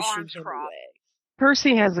wishing him away.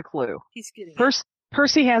 Percy has a clue. He's getting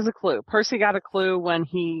Percy has a clue. Percy got a clue when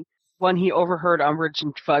he overheard Umbridge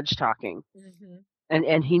and Fudge talking.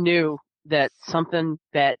 And he knew that something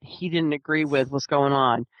that he didn't agree with was going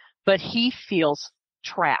on. But he feels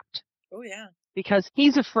trapped. Oh, yeah. Because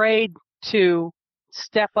he's afraid to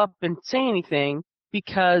step up and say anything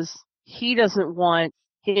because he doesn't want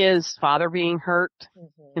his father being hurt,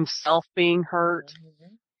 himself being hurt.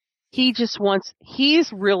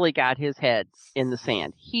 He's really got his head in the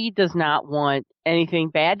sand. He does not want anything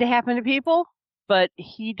bad to happen to people, but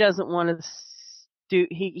he doesn't want to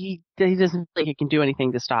he doesn't think he can do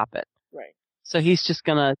anything to stop it. Right. So he's just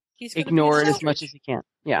gonna ignore it as much as he can.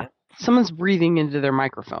 Yeah. Someone's breathing into their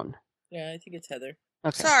microphone. Yeah, I think it's Heather.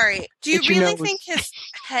 Okay. Sorry. Do you It's your really nose. think his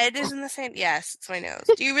head is in the sand? Yes, it's my nose.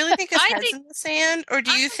 Do you really think his head's in the sand? Or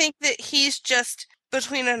do you think that he's just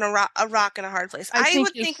between a rock and a hard place? I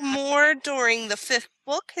would think more during the 5th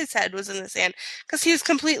book his head was in the sand because he was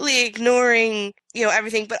completely ignoring,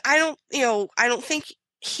 everything. But I don't think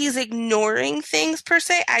he's ignoring things per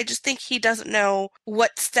se. I just think he doesn't know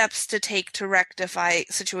what steps to take to rectify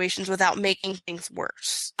situations without making things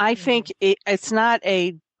worse. I think it's not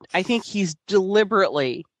I think he's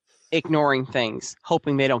deliberately ignoring things,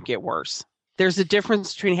 hoping they don't get worse. There's a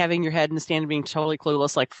difference between having your head in the sand and being totally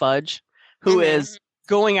clueless like Fudge, who is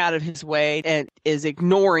going out of his way and is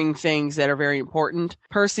ignoring things that are very important.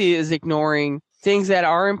 Percy is ignoring things that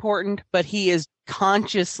are important, but he is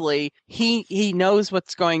consciously, he knows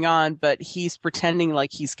what's going on, but he's pretending like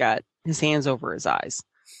he's got his hands over his eyes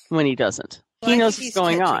when he doesn't. Well, he knows what's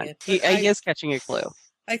going on. He is catching a clue.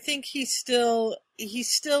 I think he's still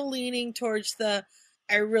leaning towards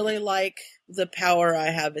I really like the power I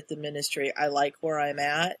have at the Ministry. I like where I'm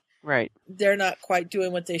at. Right. They're not quite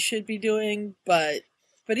doing what they should be doing, but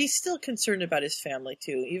he's still concerned about his family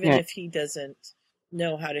too, even if he doesn't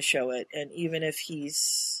know how to show it, and even if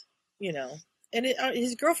he's, and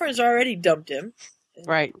his girlfriend's already dumped him.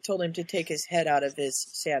 Right. Told him to take his head out of his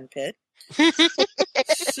sand pit.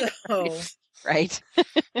 So. Right.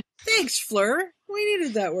 Thanks, Fleur. We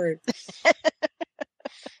needed that word.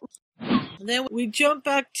 Then we jump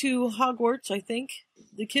back to Hogwarts, I think.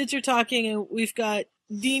 The kids are talking, and we've got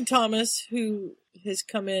Dean Thomas, who has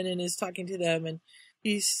come in and is talking to them, and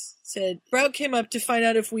he's said, Sprout came up to find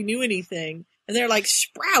out if we knew anything. And they're like,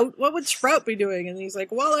 Sprout? What would Sprout be doing? And he's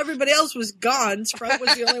like, well, everybody else was gone. Sprout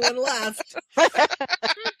was the only one left.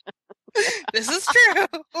 This is true.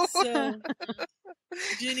 So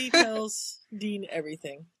Ginny tells Dean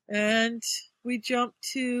everything. And we jump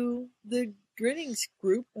to the Grinnings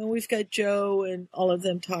group, and we've got Joe and all of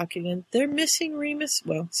them talking, and they're missing Remus.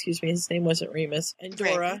 Well, excuse me, his name wasn't Remus. And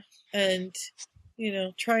Dora. Right. And,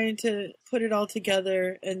 trying to put it all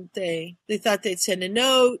together, and they thought they'd send a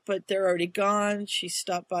note, but they're already gone.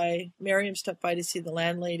 Miriam stopped by to see the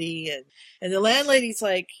landlady, and the landlady's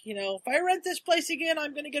like, if I rent this place again,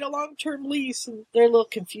 I'm going to get a long-term lease. And they're a little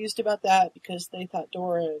confused about that because they thought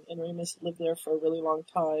Dora and Remus lived there for a really long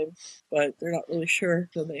time, but they're not really sure.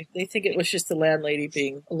 So they think it was just the landlady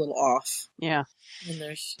being a little off. Yeah. And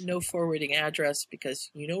there's no forwarding address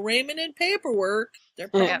because, Raymond and paperwork. They're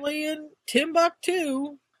probably in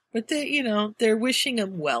Timbuktu. But they're wishing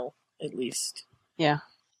him well, at least. Yeah.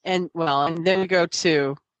 And then we go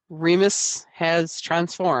to Remus has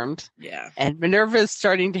transformed. Yeah. And Minerva is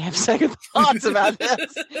starting to have second thoughts about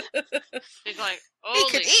this. She's like,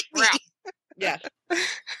 holy me. Yeah.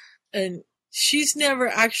 And she's never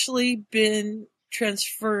actually been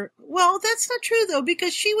transferred. Well, that's not true though,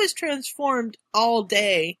 because she was transformed all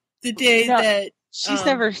day. The day that she's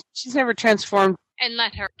never transformed. And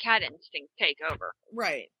let her cat instinct take over.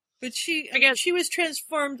 Right. But she was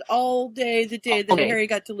transformed all day the day that Harry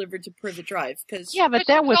got delivered to Privet Drive. Yeah, but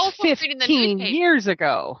that was 15 years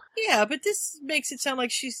ago. Yeah, but this makes it sound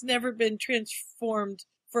like she's never been transformed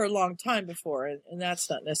for a long time before, and that's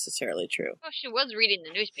not necessarily true. Well, she was reading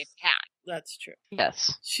the newspaper cat. That's true.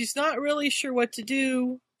 Yes. She's not really sure what to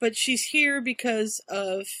do, but she's here because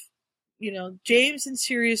of, James and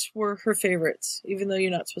Sirius were her favorites, even though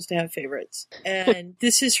you're not supposed to have favorites. And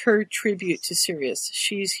this is her tribute to Sirius.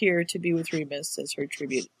 She's here to be with Remus as her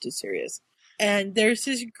tribute to Sirius. And there's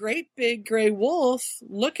this great big gray wolf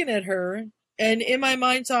looking at her. And in my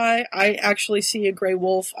mind's eye, I actually see a gray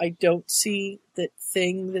wolf. I don't see that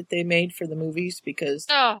thing that they made for the movies because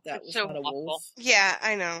that was not a wolf. Yeah,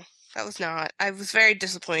 I know. That was not. I was very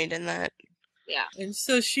disappointed in that. Yeah. And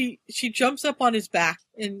so she jumps up on his back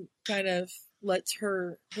and kind of lets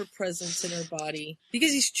her presence in her body,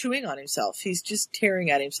 because he's chewing on himself. He's just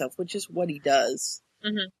tearing at himself, which is what he does.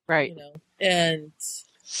 Mm-hmm. Right. And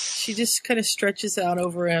she just kind of stretches out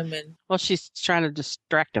over him, and she's trying to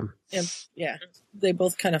distract him. And they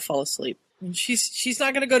both kind of fall asleep. And she's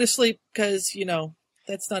not going to go to sleep because,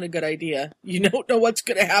 that's not a good idea. You don't know what's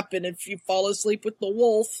going to happen if you fall asleep with the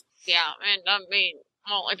wolf. Yeah, and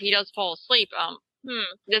well, if he does fall asleep,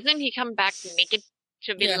 doesn't he come back naked?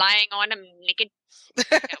 To be lying on him naked?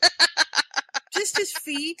 Just his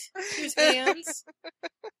feet, his hands.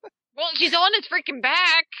 Well, she's on his freaking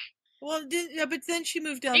back. Well, but then she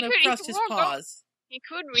moved down across his paws. He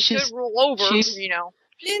could roll over,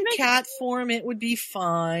 In cat form, it would be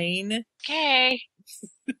fine. Okay.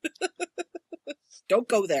 Don't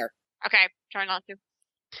go there. Okay, try not to.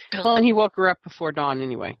 Well, and he woke her up before dawn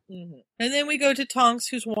anyway. Mm-hmm. And then we go to Tonks,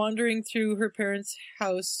 who's wandering through her parents'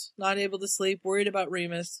 house, not able to sleep, worried about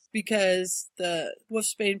Remus, because the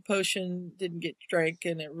Wolfsbane potion didn't get drank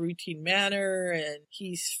in a routine manner, and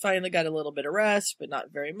he's finally got a little bit of rest, but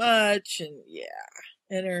not very much, and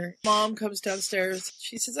And her mom comes downstairs.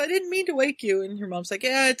 She says, I didn't mean to wake you. And her mom's like,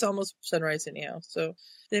 yeah, it's almost sunrise anyhow. So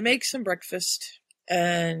they make some breakfast,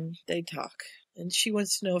 and they talk. And she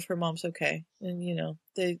wants to know if her mom's okay. And,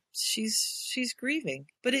 she's grieving.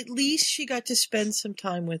 But at least she got to spend some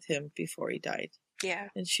time with him before he died. Yeah.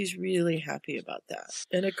 And she's really happy about that.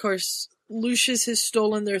 And, of course, Lucius has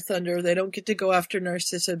stolen their thunder. They don't get to go after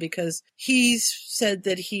Narcissa because he's said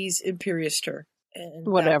that he's imperioused her. And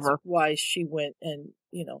whatever. That's why she went and,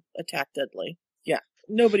 attacked Dudley. Yeah.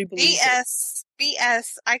 Nobody believes BS. it.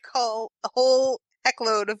 BS. I call a whole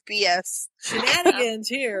heckload of BS. Shenanigans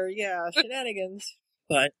here. Yeah, shenanigans.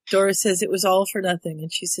 But Dora says it was all for nothing.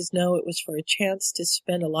 And she says, no, it was for a chance to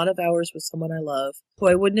spend a lot of hours with someone I love, who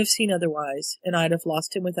I wouldn't have seen otherwise. And I'd have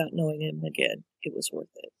lost him without knowing him again. It was worth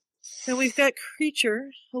it. And we've got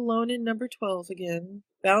Creature alone in number 12 again,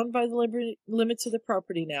 bound by the limits of the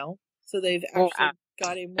property now. So they've actually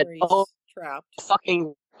got him where he's trapped.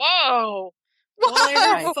 Fucking. Whoa! Well,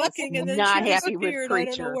 I heard fucking, and then not she happy with disappeared. I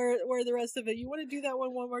don't know Creature. where the rest of it. You want to do that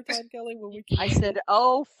one more time, Kelly? When we I said,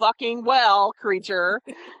 oh, fucking well, Creature.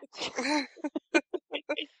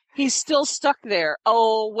 He's still stuck there.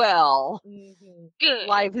 Oh, well. Mm-hmm. Good.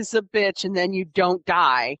 Life is a bitch, and then you don't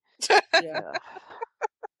die. Yeah.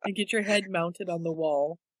 And get your head mounted on the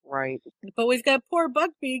wall. Right. But we've got poor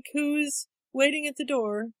Buckbeak, who's waiting at the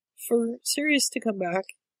door for Sirius to come back,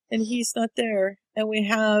 and he's not there. And we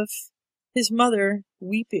have his mother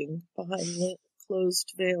weeping behind the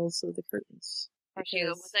closed veils of the curtains. She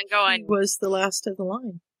wasn't going. He was the last of the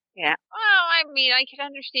line. Yeah. Well, I can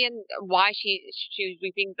understand why she was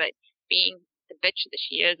weeping, but being the bitch that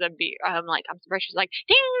she is, I'm surprised she's like,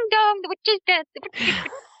 ding dong, the witch is dead, the witch is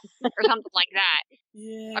dead, or something like that.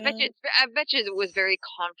 Yeah. I bet you it was very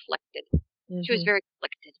conflicted. Mm-hmm. She was very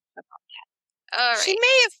conflicted about that. All right. She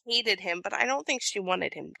may have hated him, but I don't think she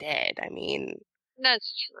wanted him dead.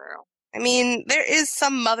 That's true. There is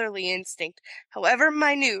some motherly instinct, however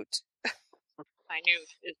minute.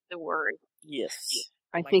 Minute is the word. Yes.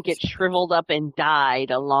 I think it shriveled up and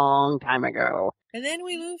died a long time ago. And then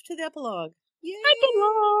we move to the epilogue. Yay!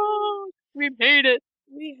 Epilogue! We made it.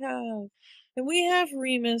 We have. And we have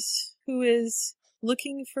Remus, who is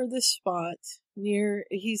looking for the spot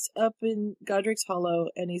he's up in Godric's Hollow,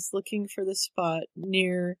 and he's looking for the spot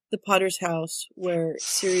near the Potter's house where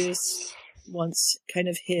Sirius once kind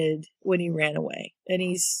of hid when he ran away. And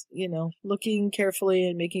he's, looking carefully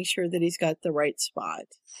and making sure that he's got the right spot.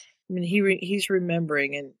 I mean, he's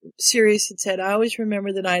remembering, and Sirius had said, I always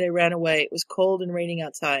remember the night I ran away. It was cold and raining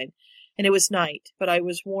outside, and it was night, but I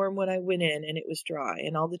was warm when I went in, and it was dry,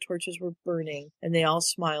 and all the torches were burning, and they all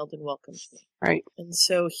smiled and welcomed me. Right. And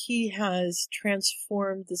so he has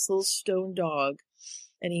transformed this little stone dog,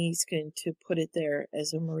 and he's going to put it there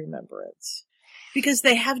as a remembrance. Because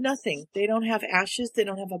they have nothing. They don't have ashes. They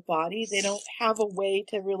don't have a body. They don't have a way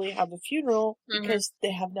to really have a funeral because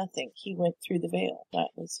they have nothing. He went through the veil. That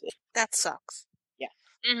was it. That sucks. Yeah.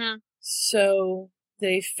 Mm-hmm. So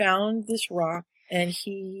they found this rock, and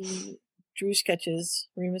he drew sketches.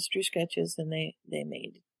 Remus drew sketches, and they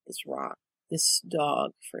made this rock, this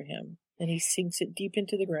dog for him. And he sinks it deep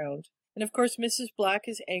into the ground. And of course, Mrs. Black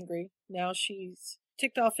is angry. Now she's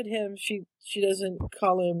ticked off at him. She doesn't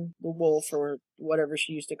call him the wolf or whatever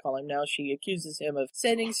she used to call him. Now she accuses him of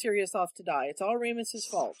sending Sirius off to die. It's all Remus's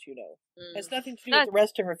fault, It has nothing to do with the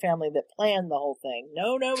rest of her family that planned the whole thing.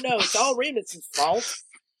 No. It's all Remus's fault.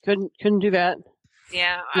 Couldn't do that.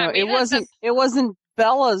 Yeah. No, I mean, it wasn't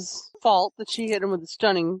Bella's fault that she hit him with a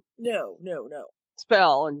stunning No.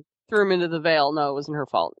 spell and threw him into the veil. No, it wasn't her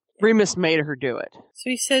fault. Remus made her do it. So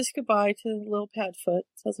he says goodbye to little Padfoot,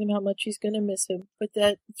 tells him how much he's going to miss him, but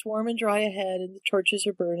that it's warm and dry ahead and the torches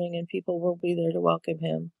are burning and people will be there to welcome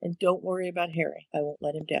him. And don't worry about Harry. I won't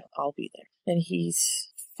let him down. I'll be there. And he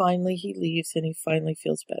leaves and he finally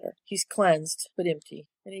feels better. He's cleansed, but empty.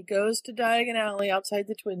 And he goes to Diagon Alley outside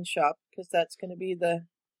the twin shop, because that's going to be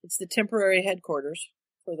it's the temporary headquarters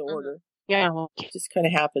for the order. Yeah. It just kind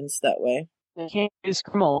of happens that way. They can't use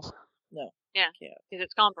criminals. No. Yeah, because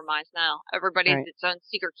it's compromised now. Everybody's its own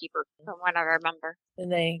secret keeper, from what I remember.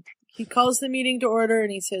 And he calls the meeting to order,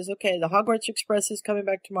 and he says, okay, the Hogwarts Express is coming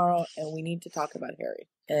back tomorrow, and we need to talk about Harry.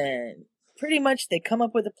 And pretty much they come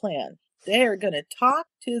up with a plan. They are going to talk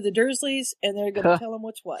to the Dursleys, and they're going to tell them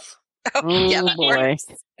what's what. Oh, boy.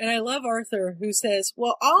 And I love Arthur, who says,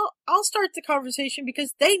 well, I'll start the conversation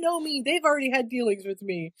because they know me. They've already had dealings with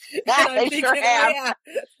me. And I'm thinking, sure have. yeah,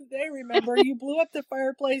 they remember. You blew up the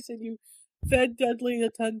fireplace, and you fed Dudley a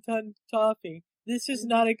ton toffee. This is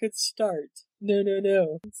not a good start.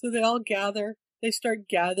 No. So they all gather. They start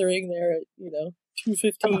gathering there at,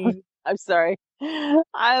 2:15. I'm sorry.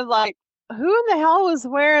 I'm like, who in the hell was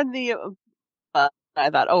wearing the... I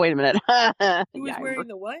thought, oh, wait a minute. Who was wearing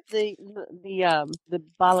the what? The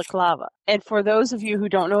balaclava. And for those of you who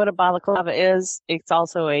don't know what a balaclava is, it's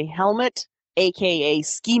also a helmet, aka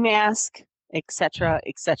ski mask, etc.,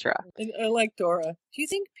 etc. And I like Dora. Do you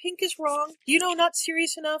think Pink is wrong? Not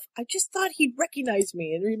serious enough? I just thought he'd recognize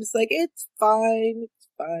me. And Remus like, it's fine.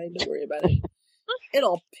 Don't worry about it.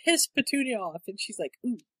 It'll piss Petunia off. And she's like,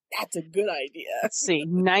 ooh, that's a good idea. Let's see,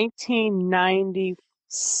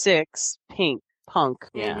 1996 Punk.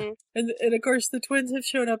 Yeah. Mm-hmm. And of course, the twins have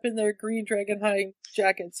shown up in their green Dragonhide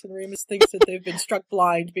jackets, and Remus thinks that they've been struck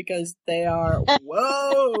blind because they are,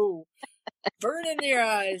 whoa, burning their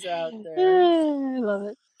eyes out there. I love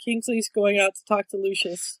it. Kingsley's going out to talk to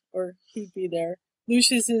Lucius, or he'd be there.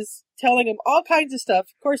 Lucius is telling him all kinds of stuff.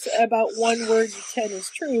 Of course, about 1 word to 10 is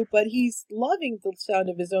true, but he's loving the sound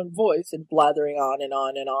of his own voice and blathering on and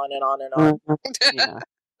on and on and on and on. Yeah.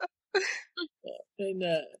 And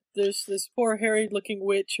there's this poor harried-looking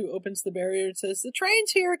witch who opens the barrier and says, the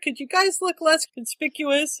train's here, could you guys look less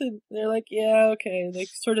conspicuous? And they're like, yeah, okay. And they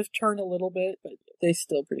sort of turn a little bit, but they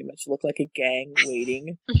still pretty much look like a gang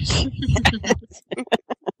waiting.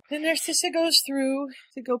 And Narcissa goes through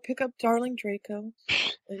to go pick up darling Draco.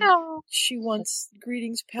 And she wants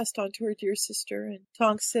greetings passed on to her dear sister. And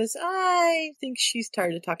Tonks says, I think she's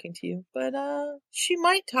tired of talking to you. But, she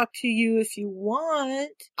might talk to you if you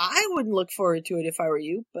want. I wouldn't look forward to it if I were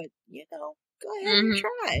you. But, go ahead and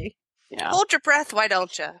try. Yeah. Hold your breath, why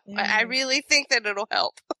don't you? I really think that it'll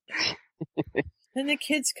help. Then the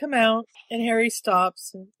kids come out, and Harry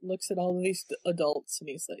stops and looks at all of these adults, and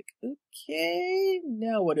he's like, okay,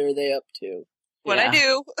 now what are they up to? What I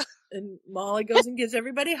do. And Molly goes and gives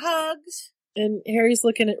everybody hugs, and Harry's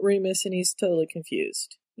looking at Remus, and he's totally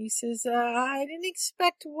confused. He says, I didn't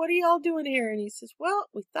expect, what are y'all doing here? And he says, well,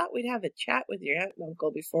 we thought we'd have a chat with your aunt and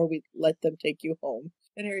uncle before we let them take you home.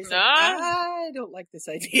 And Harry's like, I don't like this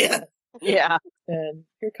idea. Yeah. And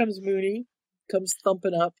here comes Moody. Comes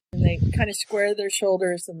thumping up, and they kind of square their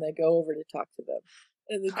shoulders, and they go over to talk to them.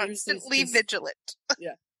 And the constantly vigilant.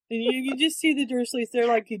 Yeah. And you just see the Dursleys, they're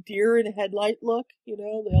like a deer in a headlight look, they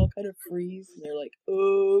all kind of freeze, and they're like,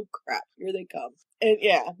 oh crap, here they come. And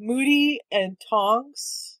yeah, Moody and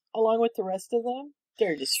Tonks, along with the rest of them,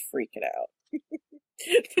 they're just freaking out.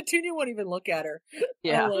 Petunia won't even look at her.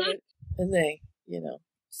 Yeah. I love it. And they,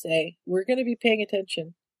 say, we're going to be paying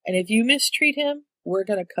attention. And if you mistreat him, we're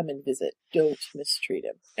going to come and visit. Don't mistreat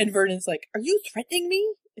him. And Vernon's like, are you threatening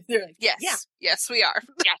me? And they're like, Yes. yeah. Yes, we are.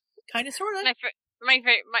 Yes. Kind of, sort of. My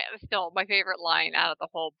favorite line out of the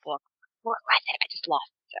whole book. What was it? I just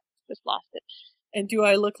lost it. And do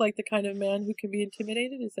I look like the kind of man who can be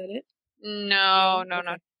intimidated? Is that it? No.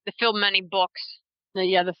 The film many books.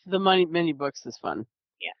 Yeah, the many books is fun.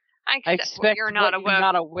 Yeah. I expect you're not what you're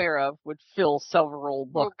not aware of would fill several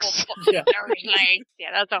books. Yeah.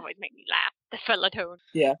 Yeah, that's always made me laugh. The Fellatone.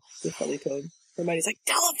 Yeah, the Fellatone. Hermione's like,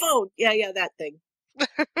 telephone! Yeah, that thing.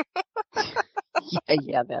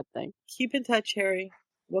 yeah, that thing. Keep in touch, Harry.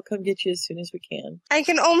 We'll come get you as soon as we can. I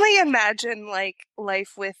can only imagine, like,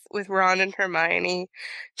 life with Ron and Hermione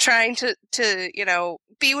trying to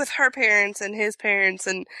be with her parents and his parents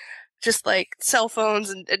and just, like, cell phones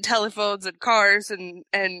and telephones and cars and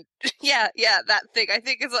yeah, that thing. I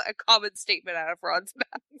think is a common statement out of Ron's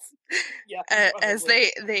mouth. Yeah. As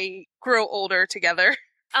they grow older together.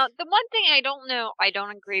 The one thing I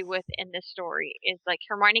don't agree with in this story is, like,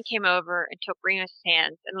 Hermione came over and took Remus's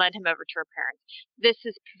hands and led him over to her parents. This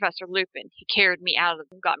is Professor Lupin. He carried me out of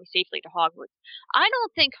them, got me safely to Hogwarts. I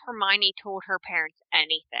don't think Hermione told her parents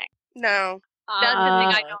anything. No. That's the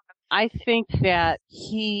thing I don't. I think that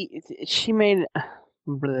she made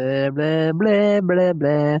blah blah blah blah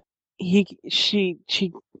blah. She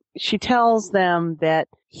tells them that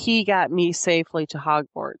he got me safely to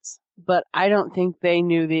Hogwarts. But I don't think they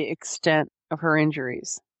knew the extent of her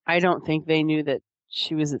injuries. I don't think they knew that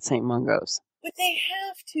she was at St. Mungo's. But they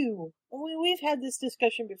have to. We've had this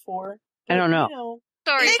discussion before. I don't know.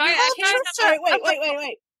 Sorry.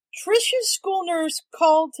 Wait. Tricia's school nurse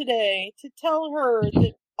called today to tell her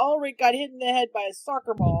that Ulrich got hit in the head by a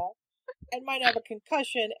soccer ball and might have a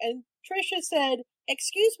concussion. And Tricia said,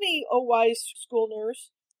 "Excuse me, oh wise school nurse.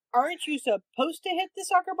 Aren't you supposed to hit the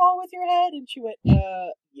soccer ball with your head?" And she went, yeah,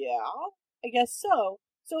 I guess so.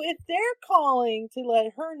 So if they're calling to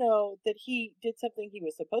let her know that he did something he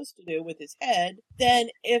was supposed to do with his head, then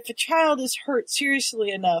if a child is hurt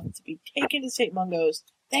seriously enough to be taken to St. Mungo's,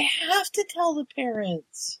 they have to tell the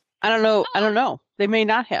parents. I don't know. They may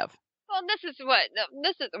not have. Well,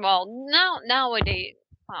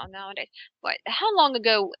 nowadays. What? How long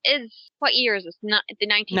ago what year is this? The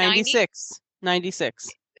 1990s? 96.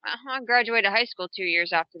 I graduated high school 2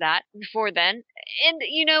 years after that, before then. And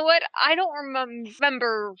you know what? I don't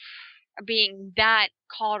remember being that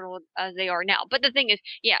coddled as they are now. But the thing is,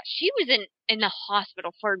 yeah, she was in the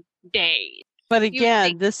hospital for days. But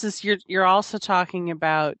again, you're also talking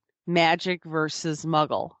about magic versus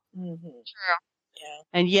muggle. Mm-hmm. True. Yeah.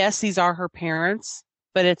 And yes, these are her parents,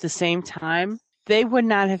 but at the same time, they would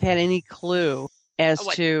not have had any clue as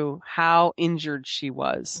to how injured she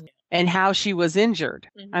was. Yeah. And how she was injured.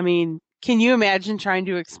 Mm-hmm. I mean, can you imagine trying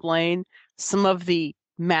to explain some of the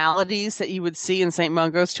maladies that you would see in St.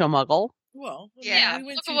 Mungo's to a muggle? Well, yeah. We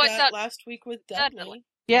went through that last week with Dudley.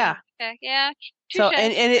 Yeah. Yeah. So,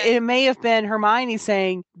 and it may have been Hermione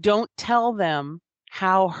saying, don't tell them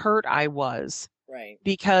how hurt I was. Right.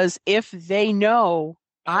 Because if they know,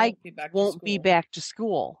 I won't be back to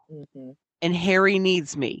school. Mm-hmm. And Harry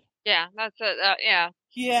needs me. Yeah, that's it. Yeah.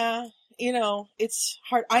 Yeah. It's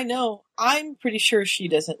hard. I know. I'm pretty sure she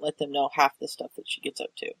doesn't let them know half the stuff that she gets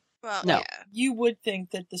up to. Well, no. Yeah. You would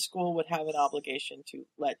think that the school would have an obligation to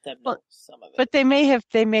let them know some of it. But they may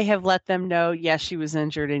have let them know, yes, she was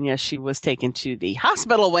injured and yes, she was taken to the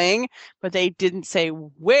hospital wing, but they didn't say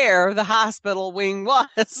where the hospital wing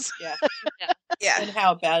was. Yeah. Yeah. And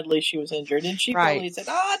how badly she was injured. And she probably said,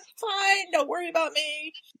 it's fine. Don't worry about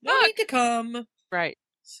me. No need to come. Right.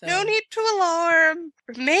 So. No need to alarm.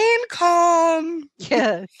 Remain calm.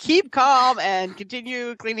 Yeah, keep calm and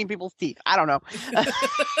continue cleaning people's teeth. I don't know.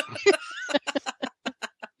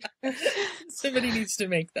 Somebody needs to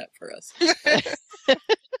make that for us.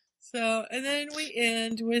 So, and then we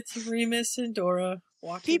end with Remus and Dora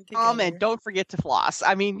walking Keep calm together. and don't forget to floss.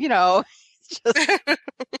 I mean, just...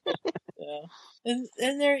 Yeah.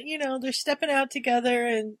 And they're, they're stepping out together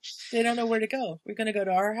and they don't know where to go. We're going to go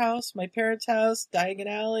to our house, my parents' house, Diagon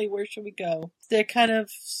Alley. Where should we go? They kind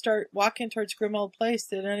of start walking towards Grimmauld Place.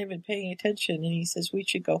 They're not even paying attention. And he says, we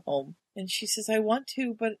should go home. And she says, I want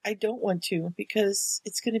to, but I don't want to because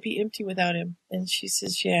it's going to be empty without him. And she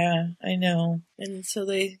says, yeah, I know. And so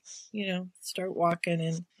they, start walking,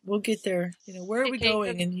 and we'll get there. Where are we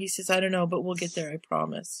going? And he says, I don't know, but we'll get there, I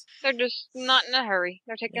promise. They're just not in a hurry.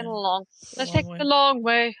 They're taking Let's long take way. the long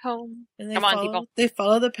way home. And Come on, people. They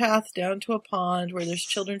follow the path down to a pond where there's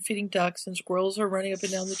children feeding ducks and squirrels are running up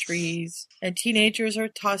and down the trees and teenagers are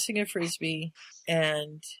tossing a frisbee.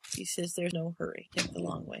 And he says there's no hurry. Take the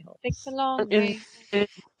long way home. Take the long way.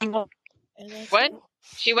 What?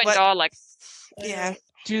 She went all like... Yeah.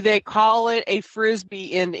 Do they call it a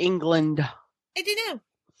frisbee in England? I don't know.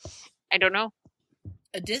 I don't know.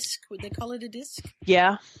 A disc? Would they call it a disc?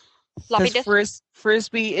 Yeah. Floppy 'Cause disk?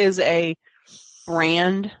 Frisbee is a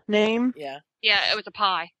brand name. Yeah. Yeah, it was a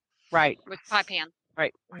pie. Right. With pie pan.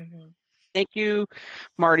 Right. Mm-hmm. Thank you,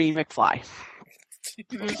 Marty McFly.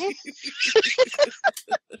 That's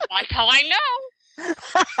how I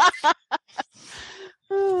know.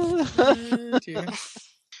 Oh, dear.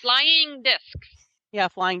 Flying discs. Yeah,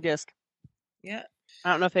 flying disc. Yeah.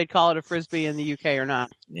 I don't know if they'd call it a frisbee in the UK or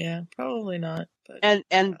not. Yeah, probably not. But...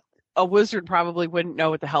 And a wizard probably wouldn't know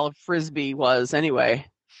what the hell a frisbee was anyway.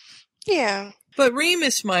 Yeah. But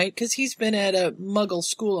Remus might, because he's been at a Muggle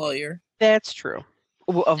school all year. That's true.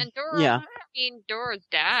 And Dora, yeah. Dora's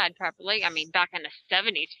dad probably. Back in the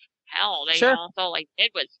 70s, hell, they Sure. all they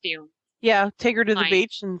did was steal. Yeah, take her to the Nice.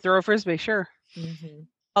 beach and throw a frisbee, sure. Mm-hmm.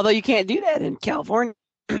 Although you can't do that in California.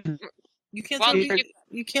 You can't Well, throw,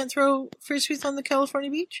 you can't throw frisbees on the California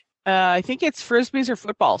beach? I think it's frisbees or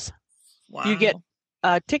footballs. Wow. You get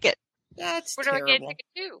a ticket. That's Where do I get a terrible. ticket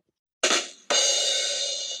to?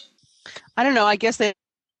 I don't know. I guess they.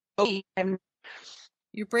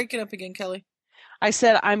 You're breaking up again, Kelly. I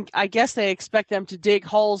said I guess they expect them to dig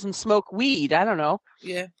holes and smoke weed. I don't know.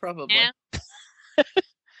 Yeah, probably. Yeah.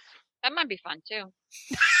 That might be fun too.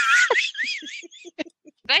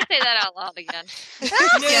 Did I say that out loud again?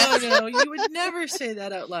 No, you would never say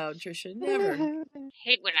that out loud, Trisha. Never.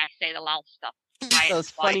 Hate when I say the loud stuff. Those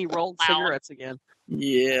funny rolled cigarettes again.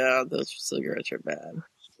 Yeah, those cigarettes are bad.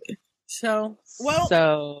 So,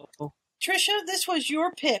 Trisha, this was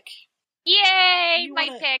your pick. Yay, You my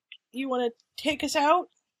wanna- pick. You want to take us out?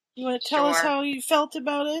 You want to tell us Sure. how you felt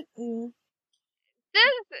about it?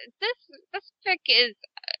 This pick is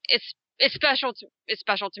special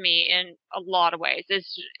to me in a lot of ways.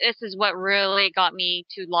 This is what really got me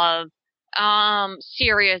to love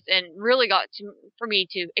Sirius and really for me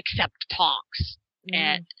to accept Tonks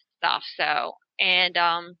and stuff. So and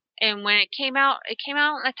when it came out in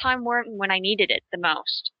a time when I needed it the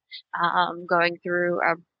most. Going through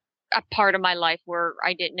a part of my life where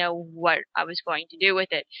I didn't know what I was going to do with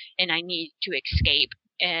it and I needed to escape.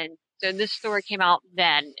 And so this story came out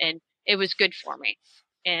then and it was good for me.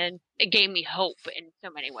 And it gave me hope in so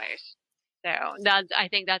many ways. So I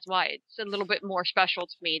think that's why it's a little bit more special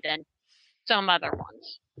to me than some other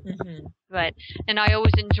ones. Mm-hmm. And I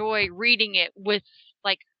always enjoy reading it with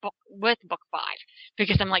book 5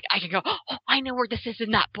 because I'm like, I can go, oh, I know where this is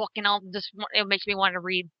in that book and it makes me want to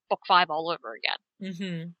read book 5 all over again.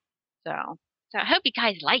 Mm-hmm. So I hope you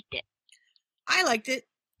guys liked it. I liked it.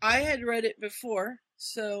 I had read it before,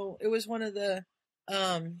 so it was one of the,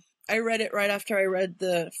 I read it right after I read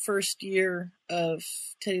the first year of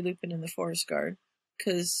Teddy Lupin and the Forest Guard,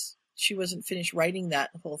 because she wasn't finished writing that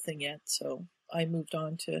whole thing yet, so I moved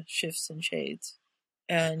on to Shifts and Shades.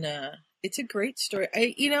 And it's a great story.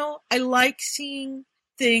 I like seeing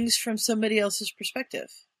things from somebody else's perspective.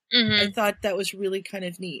 Mm-hmm. I thought that was really kind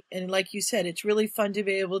of neat. And like you said, it's really fun to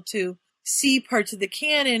be able to see parts of the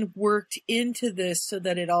canon worked into this so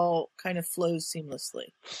that it all kind of flows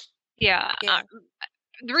seamlessly. Yeah.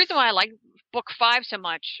 The reason why I like book 5 so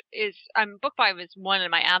much is book 5 is one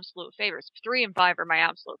of my absolute favorites. 3 and 5 are my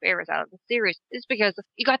absolute favorites out of the series. Is because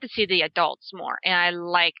you got to see the adults more, and I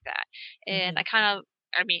like that. And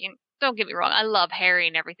don't get me wrong, I love Harry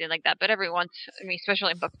and everything like that. But every once,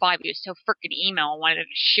 especially in book 5, he was so freaking emo. I wanted to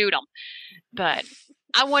shoot him. But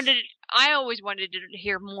I always wanted to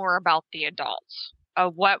hear more about the adults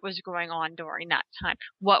of what was going on during that time.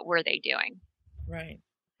 What were they doing? Right.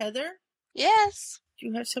 Heather? Yes. Do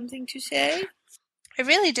you have something to say? I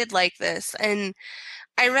really did like this, and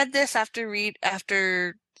I read this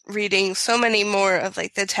after reading so many more of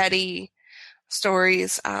the Teddy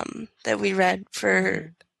stories that we read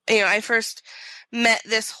for. I first met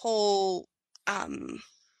this whole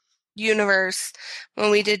universe when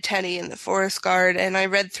we did Teddy and the Forest Guard, and I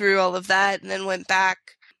read through all of that, and then went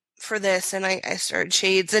back for this, and I started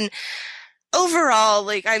Shades, and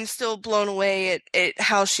overall, I'm still blown away at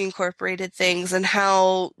how she incorporated things and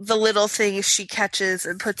how the little things she catches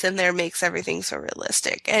and puts in there makes everything so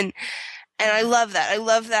realistic. And I love that. I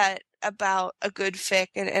love that about a good fic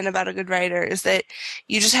and about a good writer is that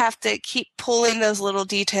you just have to keep pulling those little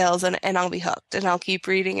details and I'll be hooked and I'll keep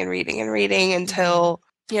reading and reading and reading until,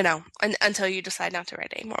 until you decide not to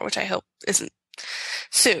write anymore, which I hope isn't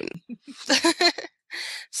soon.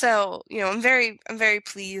 So, I'm very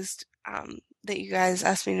pleased, that you guys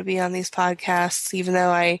asked me to be on these podcasts, even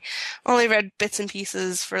though I only read bits and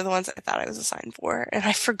pieces for the ones I thought I was assigned for, and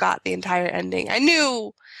I forgot the entire ending. I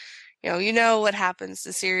knew, you know what happens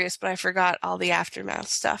to Sirius, but I forgot all the aftermath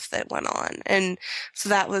stuff that went on, and so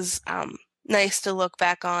that was nice to look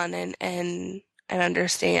back on and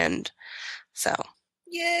understand. So,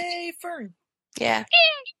 yay, Fern! Yeah,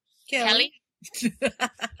 Kelly.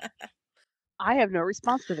 I have no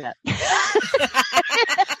response to that.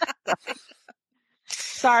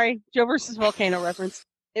 Sorry, Joe versus Volcano reference.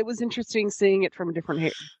 It was interesting seeing it from a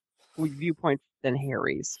different viewpoint than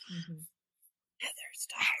Harry's. Mm-hmm. Heather,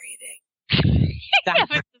 stop breathing.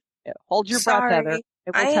 Hold your breath,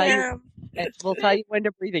 Heather. We'll tell you when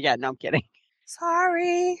to breathe again. No, I'm kidding.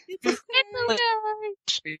 Sorry. Don't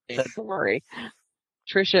worry.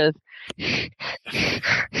 Trisha.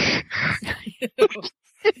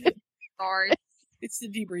 Sorry. It's the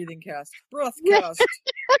deep breathing cast. Breath cast.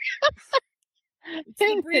 It's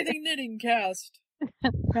the breathing knitting cast.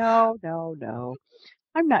 No.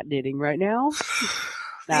 I'm not knitting right now.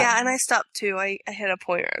 Yeah, and I stopped too. I hit a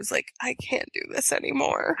point where I was like, I can't do this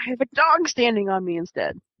anymore. I have a dog standing on me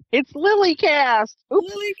instead. It's Lily Cast. Oops.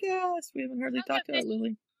 Lily Cast. We haven't hardly talked about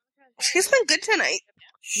Lily. She's been good tonight.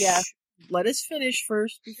 Yeah. Let us finish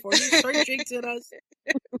first before you start jinxing us.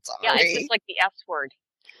 Yeah, it's just like the S word.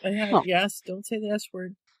 Yes, don't say the S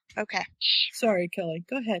word. Okay. Sorry, Kelly.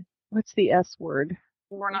 Go ahead. What's the S word?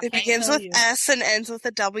 It begins with S and ends with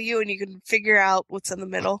a W, and you can figure out what's in the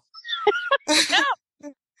middle.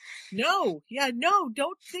 No. Yeah, no,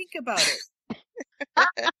 don't think about it.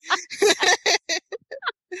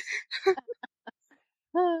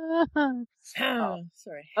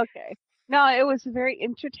 Sorry. Okay. No, it was a very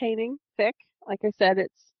entertaining fic. Like I said,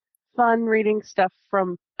 it's fun reading stuff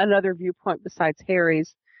from another viewpoint besides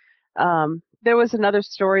Harry's. There was another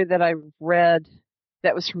story that I read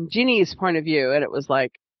that was from Ginny's point of view, and it was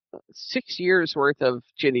like 6 years worth of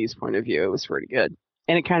Ginny's point of view. It was pretty good.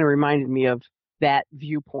 And it kind of reminded me of that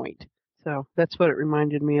viewpoint. So that's what it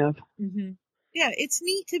reminded me of. Mm-hmm. Yeah, it's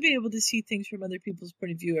neat to be able to see things from other people's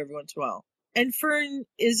point of view every once in a while. And Fern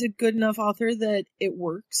is a good enough author that it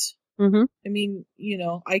works. Mm-hmm. I mean,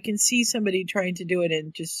 I can see somebody trying to do it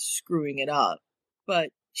and just screwing it up. But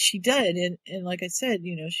she did, and like I said,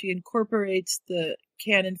 she incorporates the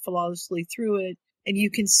canon flawlessly through it, and you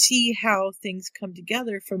can see how things come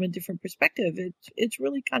together from a different perspective. It's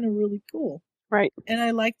really kind of really cool. Right. And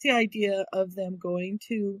I like the idea of them going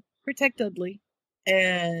to protect Dudley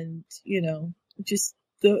and, just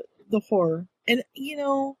the horror. And,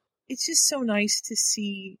 it's just so nice to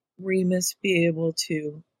see Remus be able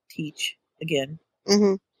to teach again.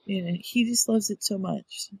 Mm-hmm. He just loves it so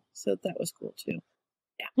much. So that was cool too.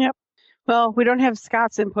 Yeah. Yep. Well, we don't have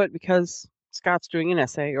Scott's input because Scott's doing an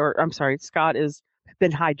essay, or I'm sorry, Scott has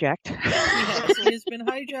been hijacked. Yes, he has been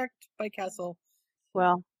hijacked by Castle.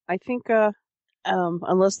 Well, I think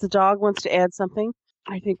unless the dog wants to add something,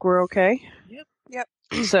 I think we're okay. Yep.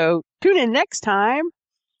 So tune in next time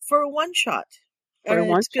for a one-shot.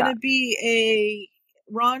 It's going to be a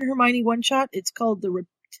Ron Hermione one-shot. It's called the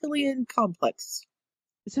Reptilian Complex.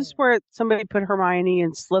 Is this where somebody put Hermione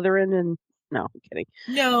and Slytherin and... No, I'm kidding.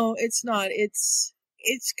 No, it's not. It's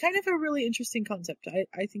kind of a really interesting concept.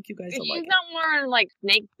 I think you guys will like it. She's not wearing like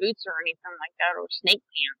snake boots or anything like that, or snake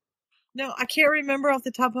pants. No, I can't remember off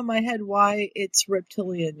the top of my head why it's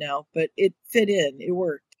reptilian now, but it fit in. It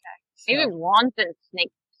worked. Okay. Maybe Ron's in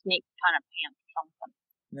snake kind of pants or something.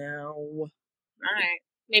 No. All right.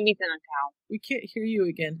 Maybe it's in a towel. We can't hear you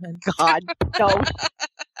again, hon. God, no.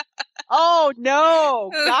 Oh,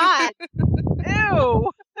 no. God. Ew.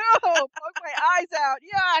 No. Poke my eyes out.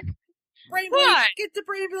 Yuck. Brain bleach. Get the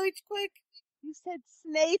brain bleach quick. You said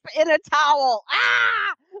Snape in a towel.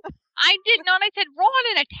 Ah! I did not. I said Ron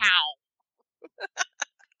in a towel.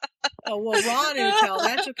 Oh, well, Ron in a towel.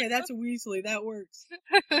 That's okay. That's a Weasley. That works.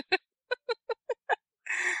 That's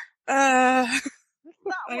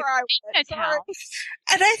not where I went. Sorry.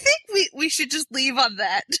 And I think we should just leave on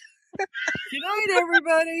that. Good night,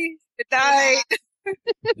 everybody. Good night.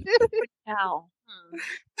 Towel.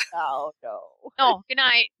 Oh, no. Oh, good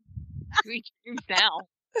night. Sweet dreams now.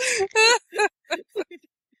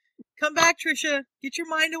 Come back, Tricia. Get your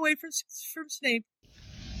mind away from Snape.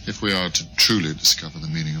 If we are to truly discover the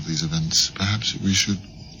meaning of these events, perhaps we should,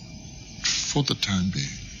 for the time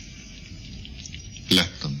being, let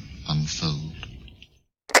them unfold.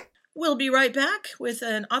 We'll be right back with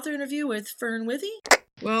an author interview with Fern Withy.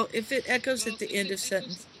 Well, if it echoes at the end of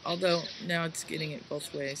sentence, although now it's getting it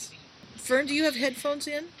both ways. Fern, do you have headphones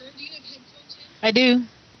in? I do.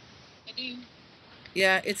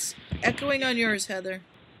 Yeah, it's echoing on yours, Heather.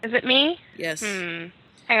 Is it me? Yes. Hang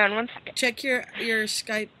on 1 second. Check your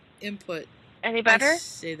Skype input. Any better? I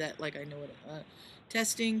say that like I know what.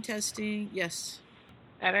 Testing. Yes.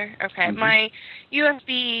 Better? Okay. My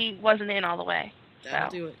USB wasn't in all the way.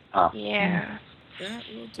 That'll do it. Yeah. That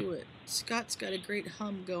will do it. Scott's got a great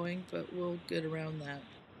hum going, but we'll get around that.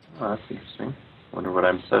 Oh, that's interesting. Wonder what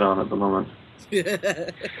I'm set on at the moment.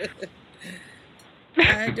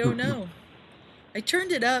 I don't know. I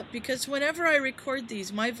turned it up because whenever I record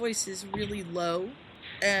these, my voice is really low,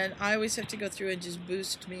 and I always have to go through and just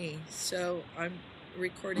boost me. So I'm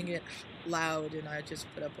recording it loud, and I just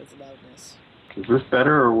put up with loudness. Is this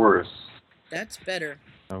better or worse? That's better.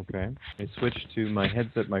 Okay. I switched to my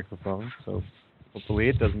headset microphone, so hopefully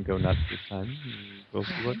it doesn't go nuts this time. We'll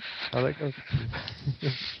see how that goes.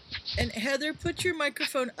 And Heather, put your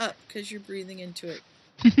microphone up because you're breathing into it.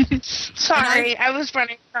 Sorry, I was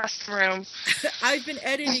running across the room. I've been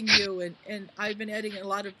editing you, and I've been editing a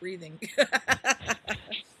lot of breathing.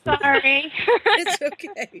 Sorry. It's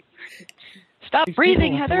okay. Stop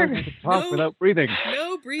breathing, Heather. Talk without breathing.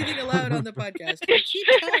 No breathing allowed on the podcast. I keep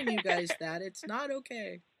telling you guys that. It's not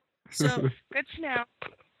okay. So, good to know.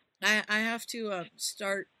 I have to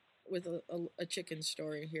start with a chicken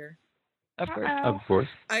story here. Of course. Of course.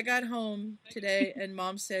 I got home today, and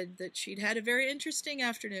Mom said that she'd had a very interesting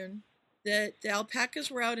afternoon, that the alpacas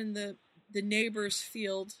were out in the neighbor's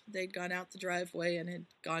field. They'd gone out the driveway and had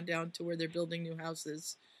gone down to where they're building new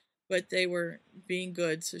houses, but they were being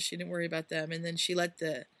good, so she didn't worry about them. And then she let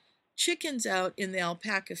the chickens out in the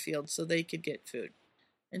alpaca field so they could get food.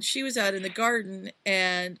 And she was out in the garden,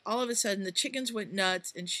 and all of a sudden the chickens went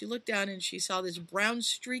nuts, and she looked down and she saw this brown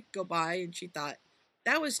streak go by, and she thought,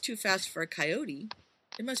 that was too fast for a coyote.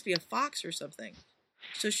 It must be a fox or something.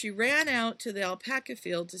 So she ran out to the alpaca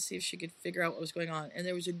field to see if she could figure out what was going on. And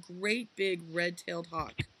there was a great big red-tailed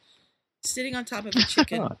hawk sitting on top of a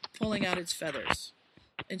chicken, pulling out its feathers.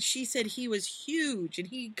 And she said he was huge, and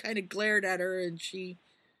he kind of glared at her, and she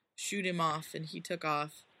shooed him off, and he took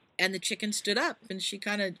off. And the chicken stood up, and she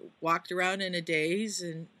kind of walked around in a daze.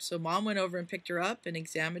 And so Mom went over and picked her up and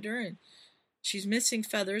examined her, and she's missing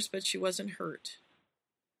feathers, but she wasn't hurt.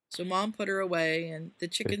 So Mom put her away, and the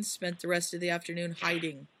chickens spent the rest of the afternoon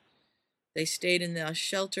hiding. They stayed in the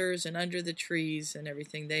shelters and under the trees and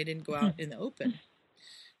everything. They didn't go out in the open.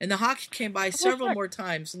 And the hawk came by several more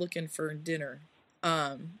times looking for dinner.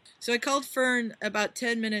 So I called Fern about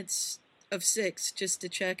 10 minutes of 6 just to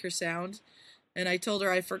check her sound. And I told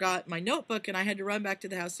her I forgot my notebook, and I had to run back to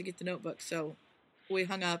the house to get the notebook. So we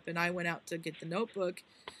hung up, and I went out to get the notebook.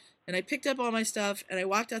 And I picked up all my stuff, and I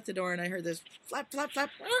walked out the door, and I heard this flap, flap,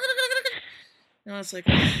 flap. And I was like,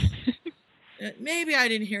 maybe I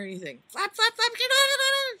didn't hear anything. Flap, flap, flap.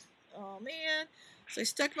 Oh, man. So I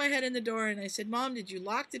stuck my head in the door, and I said, Mom, did you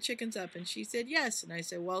lock the chickens up? And she said, yes. And I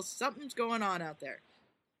said, well, something's going on out there.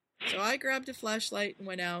 So I grabbed a flashlight and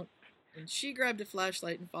went out, and she grabbed a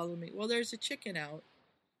flashlight and followed me. Well, there's a chicken out.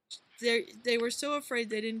 They were so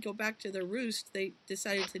afraid they didn't go back to their roost, they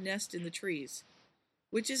decided to nest in the trees.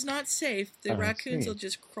 Which is not safe. The raccoons will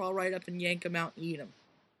just crawl right up and yank them out and eat them.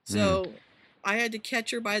 So I had to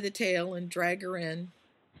catch her by the tail and drag her in.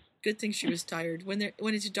 Good thing she was tired. When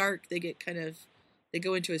it's dark, they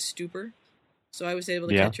go into a stupor. So I was able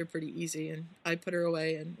to catch her pretty easy, and I put her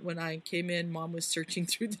away. And when I came in, Mom was searching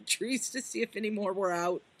through the trees to see if any more were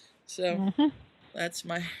out. So that's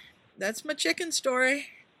my chicken story.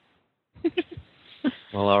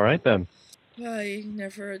 Well, all right then.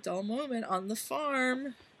 Never a dull moment on the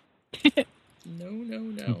farm.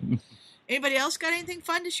 No. Anybody else got anything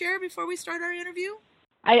fun to share before we start our interview?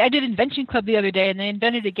 I did Invention Club the other day, and they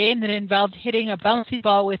invented a game that involved hitting a bouncy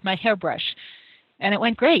ball with my hairbrush. And it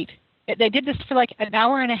went great. They did this for like an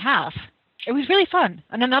hour and a half. It was really fun.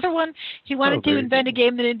 And another one, he wanted to invent a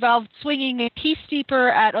game that involved swinging a tea steeper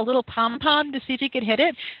at a little pom-pom to see if he could hit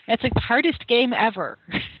it. It's like the hardest game ever.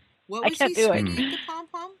 What was he swinging the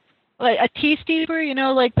pom-pom? Like a tea steeper,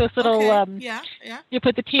 like those little, yeah. You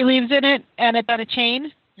put the tea leaves in it, and it's on a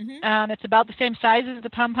chain. It's about the same size as the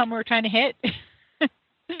pom-pom we were trying to hit.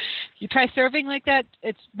 You try serving like that,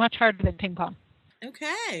 it's much harder than ping pong.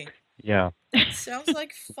 Okay. Yeah. Sounds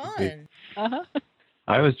like fun.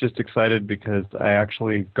 I was just excited because I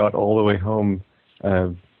actually got all the way home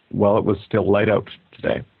while it was still light out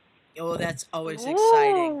today. Oh, that's always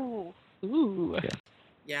exciting. Ooh. Yeah.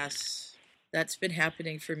 Yes. That's been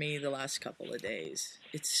happening for me the last couple of days.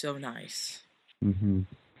 It's so nice.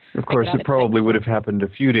 Of course, it probably would have happened a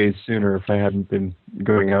few days sooner if I hadn't been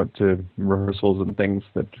going out to rehearsals and things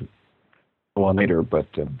that go on later, but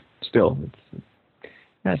still,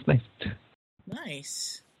 that's nice.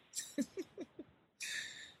 Nice.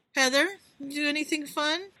 Heather, you do anything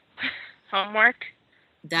fun? Homework?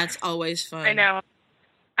 That's always fun. I know.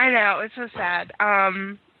 It's so sad.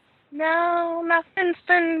 No, nothing's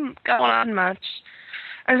been going on much.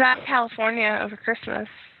 I was out in California over Christmas.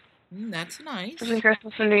 That's nice. Between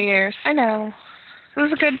Christmas and New Year's. I know. It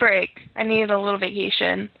was a good break. I needed a little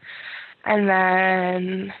vacation. And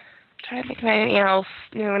then, trying to think of anything else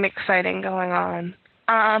new and exciting going on.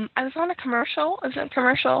 I was on a commercial.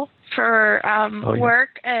 For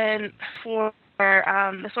work and for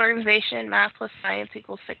this organization, Math plus Science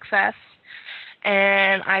equals Success.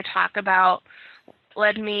 And I talk about what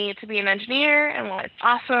led me to be an engineer and why it's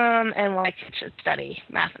awesome and why kids should study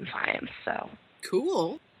math and science. So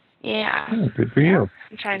cool. Yeah. Oh, good for you.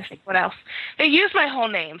 I'm trying to think what else. They use my whole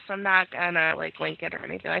name, so I'm not gonna link it or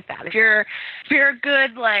anything like that. If you're a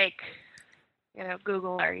good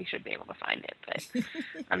Googler, you should be able to find it, but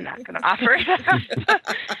I'm not gonna offer it.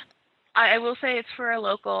 I will say it's for a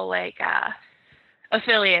local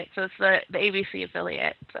affiliate, so it's the ABC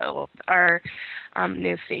affiliate, so our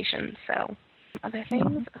news station. So other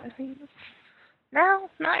things. No,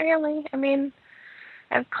 not really. I mean,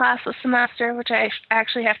 I have class this semester, which I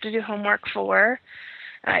actually have to do homework for.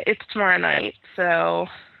 It's tomorrow night, so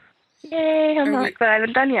yay, homework that I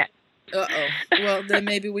haven't done yet. Uh-oh. Well, then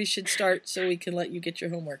maybe we should start so we can let you get your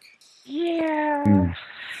homework. Yeah.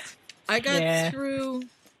 I got through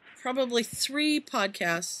probably 3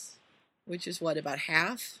 podcasts, which is about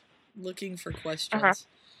half, looking for questions. Uh-huh.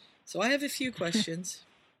 So I have a few questions.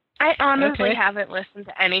 I honestly haven't listened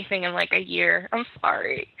to anything in a year. I'm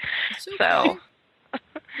sorry. So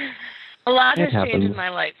a lot has changed in my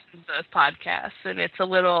life since those podcasts, and it's a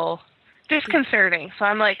little disconcerting. So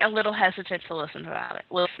I'm a little hesitant to listen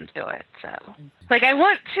to it. So I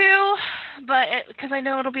want to, but because I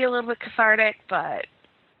know it'll be a little bit cathartic, but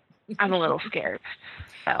I'm a little scared.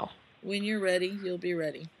 So when you're ready, you'll be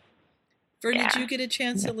ready. Vern, did you get a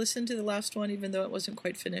chance to listen to the last one, even though it wasn't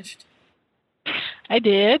quite finished? I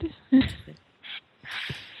did.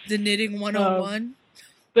 The Knitting 101?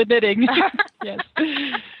 The knitting. Yes.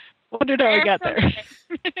 Wondered how I got there.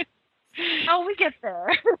 Oh, we get there.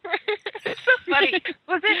 It's so funny.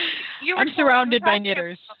 I'm surrounded by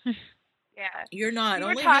knitters. Yeah. You're not.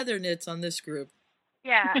 Only Heather knits on this group.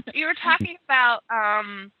 Yeah. You were talking about,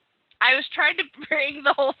 I was trying to bring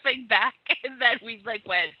the whole thing back, and then we went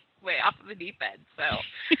way off of the deep end, so.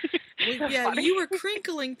 You were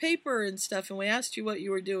crinkling paper and stuff, and we asked you what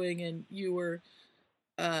you were doing, and you were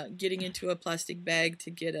getting into a plastic bag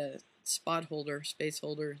to get a space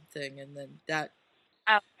holder thing, and then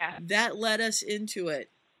that led us into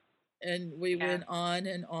it, and we went on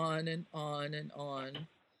and on and on and on.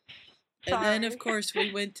 And then, of course,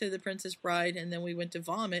 we went to The Princess Bride, and then we went to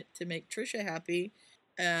Vomit to make Trisha happy,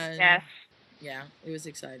 and yeah, it was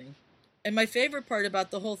exciting. And my favorite part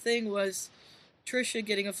about the whole thing was Trisha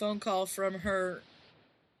getting a phone call from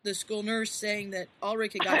the school nurse saying that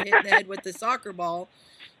Ulrich had got hit in the head with the soccer ball.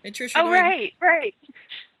 And Trisha going, right.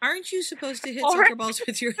 Aren't you supposed to hit soccer balls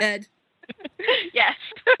with your head? Yes.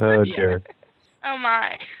 Oh, dear. Oh,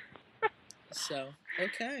 my. So,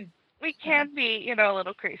 okay. We can be, a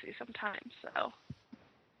little crazy sometimes, so.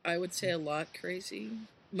 I would say a lot crazy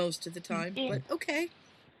most of the time, but okay.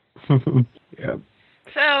 Yeah.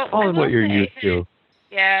 So all of what you're used to.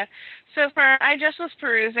 Yeah. So I just was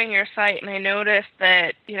perusing your site, and I noticed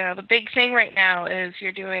that, the big thing right now is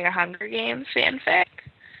you're doing a Hunger Games fanfic.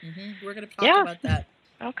 Mm-hmm. We're going to talk about that.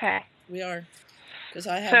 Okay. We are. Because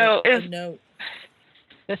I have a note.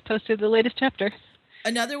 Just posted the latest chapter.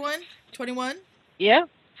 Another one? 21? Yeah.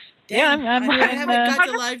 Damn, yeah, I haven't got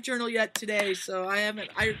the live journal yet today, so I haven't.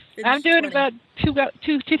 I'm doing 20. About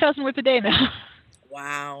 2,000 words a day now.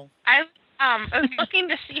 Wow. I was looking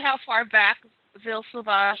to see how far back Ville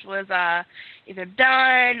Sauvage was either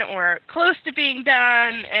done or close to being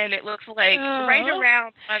done, and it looks like right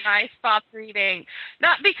around when I stopped reading.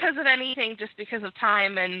 Not because of anything, just because of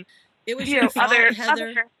time and it was other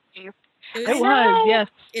things. It was, yes.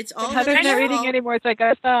 It's all Heather's not reading anymore, so I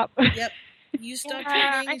gotta stop. Yep. You stopped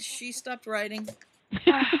reading, and she stopped writing. So,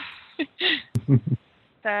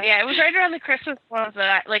 it was right around the Christmas ones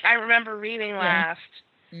that I remember reading last.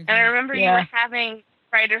 Mm-hmm. And I remember you were having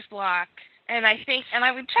writer's block. And I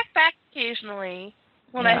would check back occasionally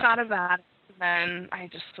when I thought about it. And then I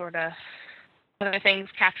just sort of, other things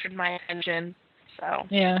captured my attention. So.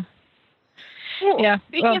 Yeah. Cool. Yeah.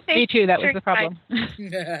 Well, me too. That was the problem.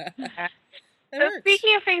 So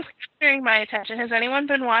speaking of things capturing my attention, has anyone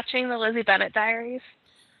been watching the Lizzie Bennet Diaries?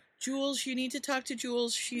 Jules, you need to talk to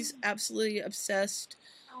Jules. She's absolutely obsessed.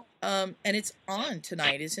 And it's on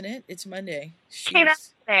tonight, isn't it? It's Monday. Came out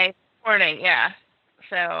today morning, yeah.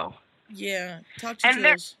 So yeah, talk to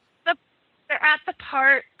Jules. They're at the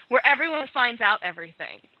part where everyone finds out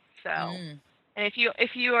everything. So, and if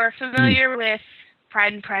you are familiar with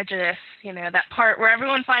Pride and Prejudice, you know that part where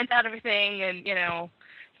everyone finds out everything, and you know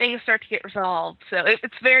things start to get resolved. So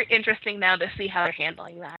it's very interesting now to see how they're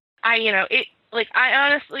handling that. I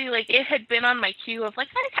honestly, it had been on my queue of, I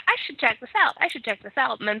should check this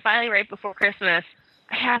out. And then finally, right before Christmas,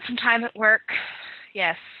 I had some time at work.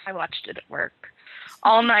 Yes, I watched it at work.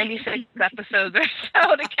 All 96 episodes or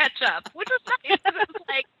so to catch up, which was nice.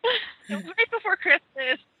 It was right before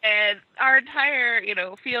Christmas, and our entire,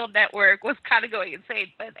 field network was kind of going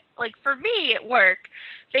insane. But, for me at work,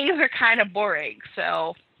 things are kind of boring,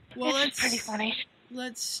 so it's pretty funny.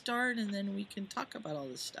 Let's start, and then we can talk about all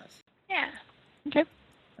this stuff. Yeah. Okay.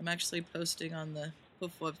 I'm actually posting on the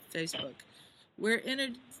Hoofwub Facebook. We're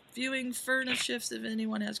interviewing Fern Shifts if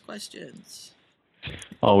anyone has questions.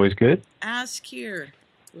 Always good. Ask here.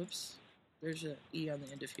 Whoops. There's an E on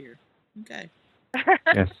the end of here. Okay.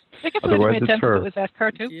 Yes. Otherwise it's her. It was ask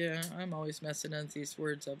her too. Yeah, I'm always messing these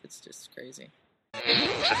words up. It's just crazy.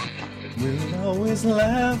 We'll always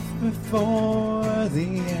laugh before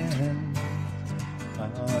the end.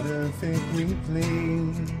 Horrific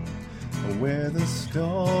Weekly, where the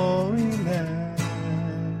story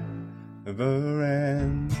never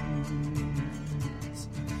ends.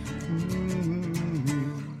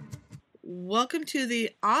 Welcome to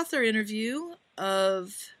the author interview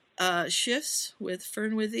of Shifts with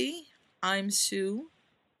Fern Withy. I'm Sue.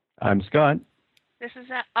 I'm Scott. This is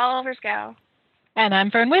Oliver's gal. And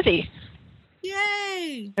I'm Fern Withy.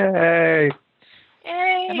 Yay! Hey!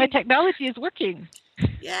 Yay! And my technology is working.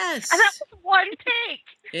 Yes! And that was one take!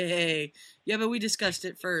 Hey! Yeah, but we discussed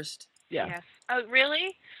it first. Yeah. Yes. Oh,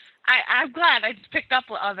 really? I'm glad I just picked up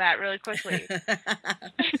on that really quickly.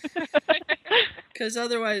 Because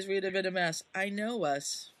otherwise we'd have been a mess. I know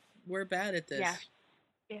us. We're bad at this. Yeah.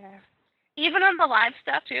 Yeah. Even on the live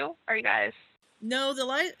stuff, too? Are you guys? No, the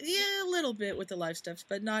live... Yeah, a little bit with the live stuff,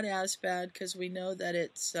 but not as bad because we know that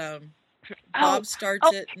it's... Bob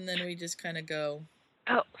starts it, and then we just kind of go...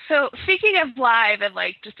 Oh, so speaking of live and,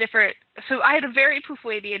 just different... So I had a very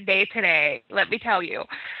Poofwadian day today, let me tell you.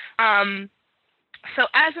 So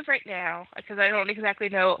as of right now, because I don't exactly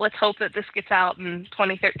know, let's hope that this gets out in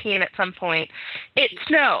 2013 at some point, it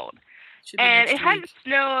snowed. And it hadn't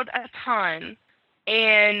snowed a ton.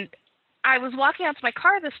 And I was walking out to my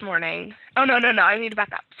car this morning. Oh, no, I need to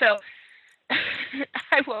back up. So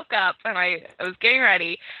I woke up and I was getting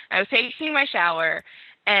ready. I was taking my shower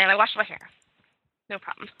and I washed my hair. No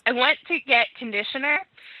problem. I went to get conditioner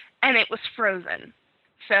and it was frozen.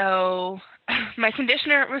 So my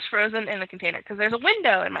conditioner was frozen in the container because there's a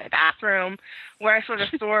window in my bathroom where I sort of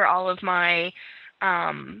store all of my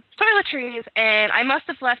toiletries, and I must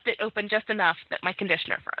have left it open just enough that my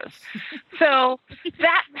conditioner froze. So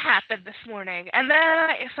that happened this morning. And then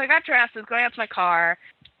I got dressed, I was going out to my car,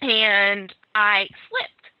 and I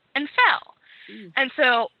slipped and fell. And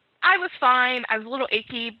so I was fine. I was a little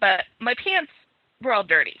achy, but my pants were all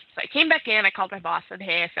dirty. So I came back in, I called my boss, said,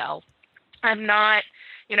 hey, I fell. I'm not,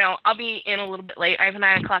 I'll be in a little bit late. I have a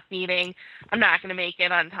 9 o'clock meeting. I'm not going to make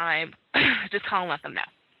it on time. Just call and let them know.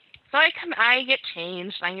 So I get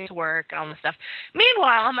changed, I get to work and all this stuff.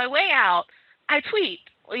 Meanwhile, on my way out, I tweet,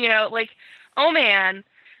 oh man,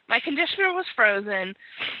 my conditioner was frozen,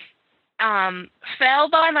 fell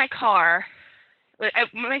by my car.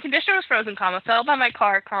 My conditioner was frozen, fell by my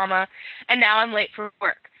car, and now I'm late for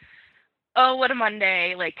work. Oh, what a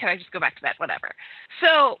Monday. Can I just go back to bed? Whatever.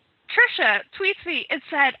 So Trisha tweets me and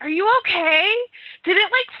said, are you okay? Did it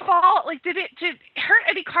fall? Did it hurt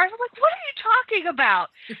any cars? I'm like, what are you talking about?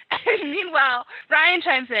 And meanwhile, Ryan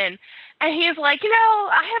chimes in and he's like,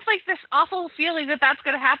 I have this awful feeling that that's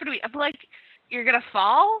going to happen to me. I'm like, you're going to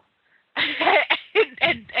fall?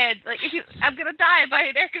 and I'm going to die by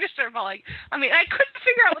an air conditioner falling. I mean, I couldn't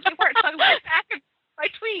figure out what they were. So I went back and my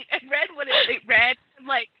tweet and read what it read. I'm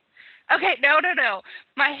like, okay, no.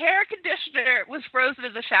 My hair conditioner was frozen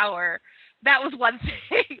in the shower. That was one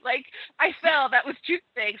thing. I fell. That was 2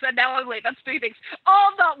 things. And now I'm late. That's 3 things.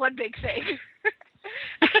 All not one big thing.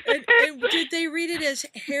 and did they read it as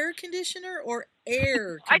hair conditioner or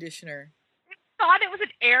air conditioner? I thought it was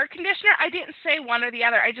an air conditioner. I didn't say one or the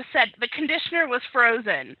other. I just said the conditioner was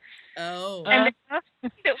frozen. Oh. And it was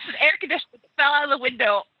an air conditioner that fell out of the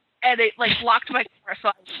window and it blocked my car, so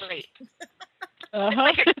I was late.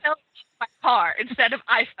 It fell my car instead of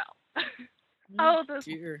I fell.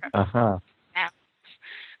 dear. Uh-huh.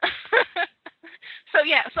 So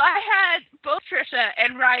I had both Trisha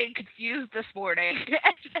and Ryan confused this morning,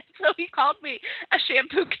 and so he called me a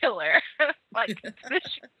shampoo killer, like the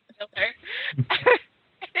shampoo killer. And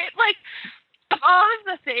it, like, of all of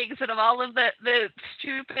the things and of all of the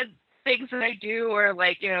stupid things that I do, or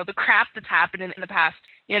like, the crap that's happened in the past,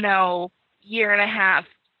 year and a half,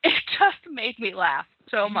 it just made me laugh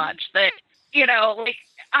so much that, like,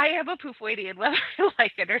 I am a Poofwadian whether I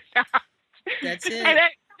like it or not. That's it. And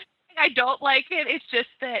I don't like it. It's just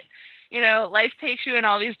that, life takes you in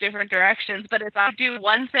all these different directions. But if I do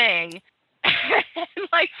one thing, and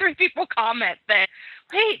like 3 people comment that,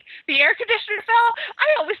 wait, the air conditioner fell?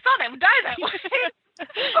 I always thought I would die that way.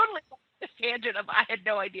 Totally this tangent of I had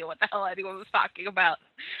no idea what the hell anyone was talking about.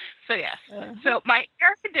 So yes. So my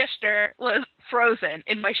air conditioner was frozen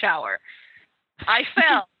in my shower. I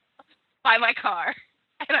fell by my car.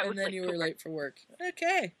 And then you were late for work.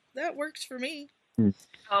 Okay, that works for me.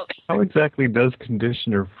 Oh. How exactly does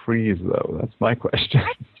conditioner freeze, though? That's my question.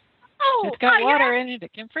 It's got water in it.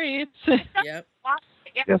 It can freeze. Yep.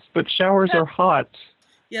 Yes, but showers are hot.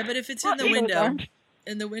 Yeah, but if it's in the window,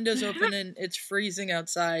 and the window's open and it's freezing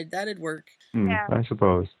outside, that'd work. I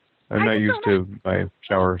suppose. I'm not used to my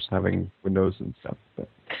showers having windows and stuff. But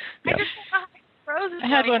yeah. I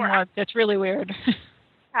had one once. It's really weird.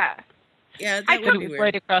 Yeah, that would be weird.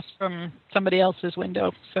 Right across from somebody else's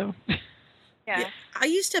window, so... Yeah. I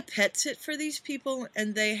used to pet sit for these people,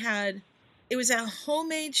 and it was a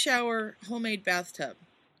homemade shower, homemade bathtub.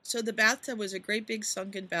 So the bathtub was a great big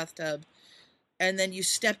sunken bathtub, and then you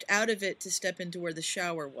stepped out of it to step into where the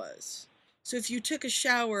shower was. So if you took a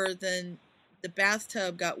shower, then the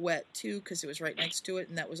bathtub got wet too, because it was right next to it,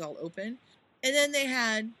 and that was all open. And then they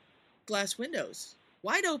had glass windows,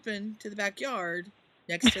 wide open to the backyard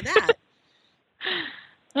next to that.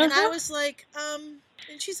 And I was like,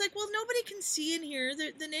 and she's like, well, nobody can see in here.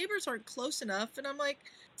 The neighbors aren't close enough. And I'm like,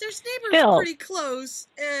 there's neighbors pretty close,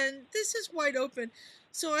 and this is wide open.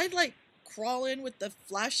 So I'd like crawl in with the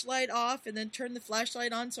flashlight off and then turn the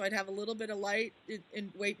flashlight on so I'd have a little bit of light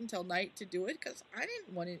and wait until night to do it, because I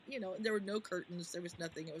didn't want it, there were no curtains. There was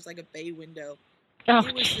nothing. It was like a bay window. Oh.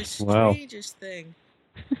 It was the strangest thing.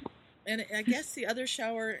 And I guess the other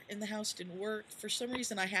shower in the house didn't work. For some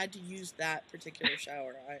reason, I had to use that particular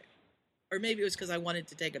shower. Or maybe it was because I wanted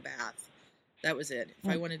to take a bath. That was it. If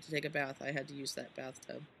I wanted to take a bath, I had to use that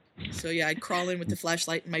bathtub. So yeah, I'd crawl in with the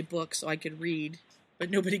flashlight and my book so I could read, but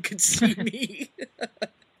nobody could see me.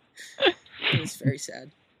 It was very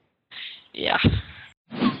sad. Yeah.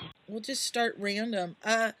 We'll just start random.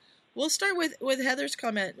 We'll start with Heather's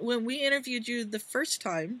comment. When we interviewed you the first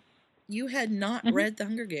time, you had not read The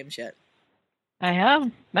Hunger Games yet. I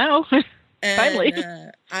have now. Finally.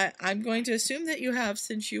 I'm going to assume that you have,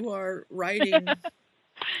 since you are writing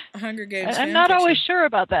Hunger Games. I'm not always sure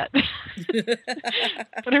about that.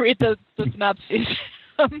 When I read the synopses.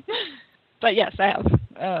 But yes, I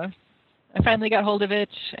have. I finally got hold of it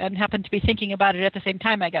and happened to be thinking about it at the same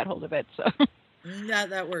time I got hold of it. So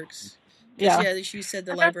that works. Yeah. Yeah, you said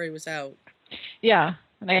the library was out. Yeah.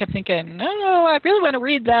 And I kept thinking, no, I really want to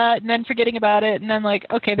read that, and then forgetting about it, and then like,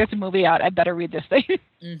 okay, there's a movie out. I better read this thing.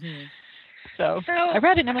 Mm-hmm. So I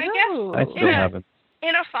read it, and I'm like, oh. I still haven't.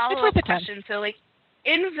 In a follow-up question, so like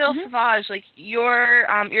in Ville Sauvage, like your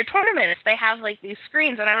tournaments, they have like these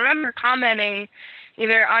screens, and I remember commenting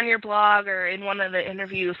either on your blog or in one of the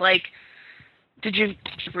interviews, like, did you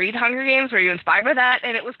read Hunger Games? Were you inspired by that?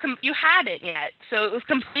 And it was you hadn't yet, so it was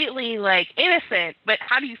completely like innocent. But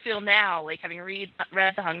how do you feel now, like having read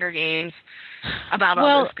the Hunger Games about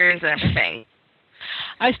all those screens and everything?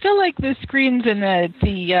 I still like the screens in the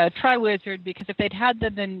Triwizard, because if they'd had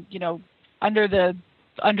them in under the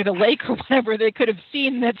lake or whatever, they could have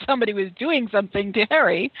seen that somebody was doing something to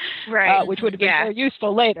Harry, right? Which would have been very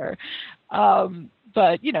useful later.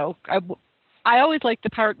 But I always like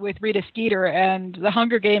the part with Rita Skeeter, and The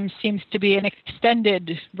Hunger Games seems to be an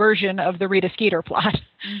extended version of the Rita Skeeter plot.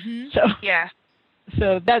 Mm-hmm.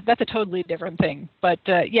 So that's a totally different thing. But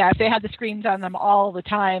if they had the screens on them all the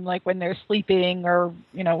time, like when they're sleeping or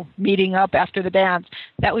meeting up after the dance,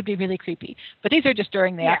 that would be really creepy. But these are just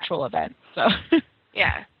during the actual event. So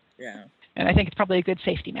yeah. And I think it's probably a good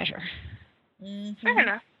safety measure. Mm-hmm. Fair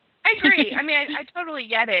enough. I agree. I mean, I totally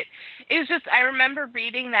get it. It was just, I remember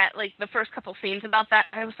reading that, like, the first couple scenes about that,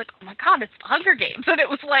 and I was like, oh my God, it's the Hunger Games. And it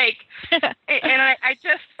was like, and I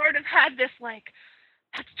just sort of had this, like,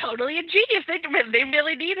 that's totally ingenious. They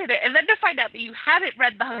really needed it. And then to find out that you hadn't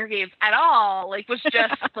read the Hunger Games at all, like, was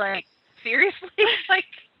just like, seriously? Like,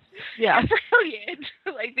 brilliant.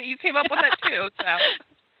 Like, that you came up with that too, so.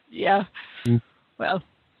 Yeah. Well,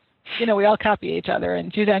 we all copy each other.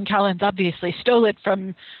 And Suzanne Collins obviously stole it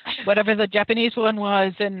from whatever the Japanese one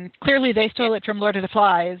was, and clearly they stole it from Lord of the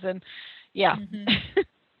Flies. And yeah.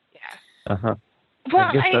 Uh-huh. Well,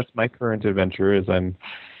 I guess that's my current adventure, is I'm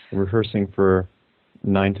rehearsing for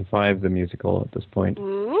 9 to 5, the musical, at this point.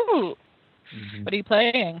 Ooh. What are you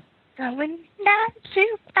playing? Going 9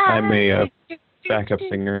 to 5. I'm a backup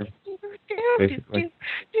singer, basically.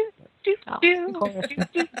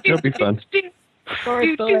 It'll be fun.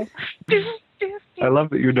 I love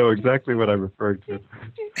that you know exactly what I'm referring to.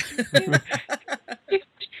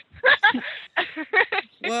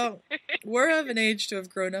 Well, we're of an age to have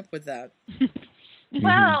grown up with that.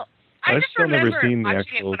 Well, I I've just still never remember seen the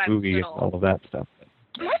watching it actual when I was movie and little. all of that stuff.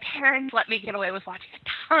 My parents let me get away with watching a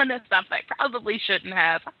ton of stuff I probably shouldn't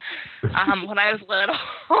have when I was little.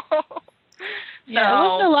 Yeah, I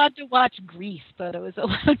wasn't allowed to watch Grease, but I was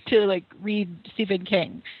allowed to read Stephen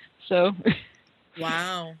King. So.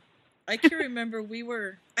 Wow. I can remember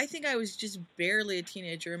I think I was just barely a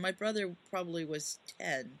teenager, and my brother probably was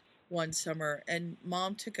 10 one summer, and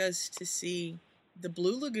Mom took us to see The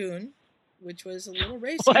Blue Lagoon, which was a little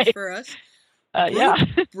racy for us.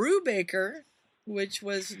 Brubaker, which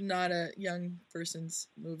was not a young person's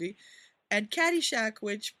movie, and Caddyshack,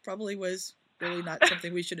 which probably was really not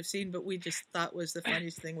something we should have seen, but we just thought was the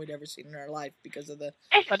funniest thing we'd ever seen in our life because of the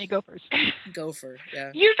funny gophers. Gopher,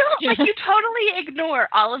 yeah. You don't you totally ignore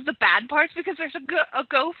all of the bad parts because there's a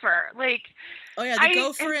gopher. Oh yeah, the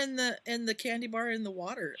gopher and the candy bar in the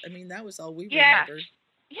water. I mean, that was all we remember.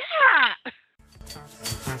 Yeah.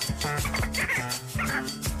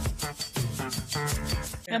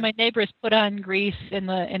 And my neighbors put on Grease in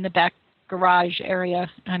the back garage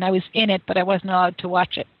area, and I was in it, but I wasn't allowed to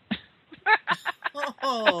watch it.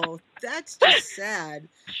 Oh, that's just sad.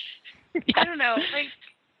 I don't know.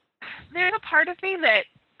 There's a part of me that,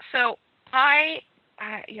 so I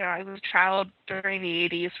was a child during the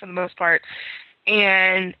 80s for the most part,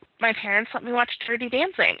 and my parents let me watch Dirty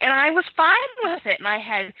Dancing, and I was fine with it. And I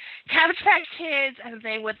had Cabbage Patch Kids, and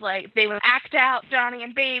they would act out Johnny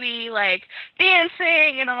and Baby,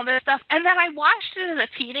 dancing and all this stuff. And then I watched it as a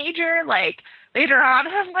teenager, later on,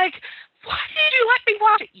 and I was like, why did you let me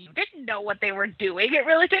watch it? You didn't know what they were doing. It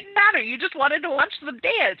really didn't matter. You just wanted to watch them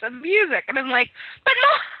dance and the music. And I'm like, but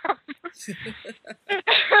Mom!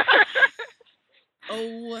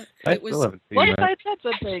 Oh, I it was. still haven't seen What if that. I said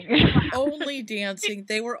something? Only dancing.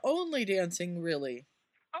 They were only dancing, really.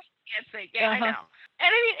 Dancing, yeah, I know. And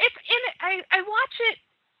I mean, I watch it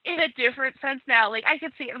in a different sense now. I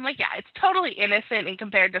can see it. I'm like, yeah, it's totally innocent in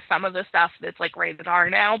compared to some of the stuff that's rated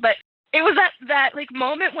R now. But it was that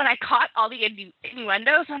moment when I caught all the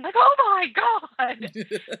innuendos. I'm like, oh my god!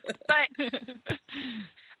 But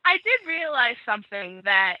I did realize something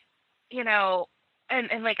that, and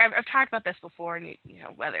I've talked about this before, and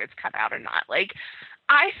whether it's cut out or not.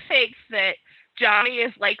 I think that Johnny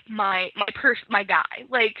is my guy.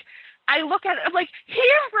 I look at it, I'm like, he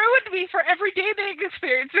has ruined me for every dating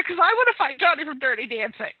experience because I want to find Johnny from Dirty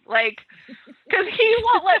Dancing. Because he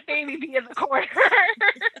won't let Baby be in the corner.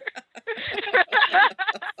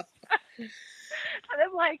 And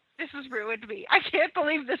I'm like, this has ruined me. I can't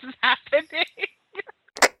believe this is happening.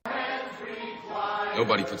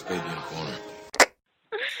 Nobody puts Baby in a corner.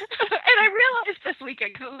 And I realized this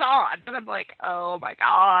weekend because it was on. And I'm like, oh my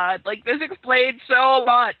god. This explains so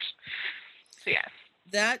much. So, yes.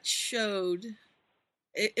 That showed,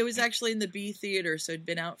 it was actually in the B Theater, so it'd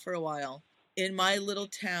been out for a while. In my little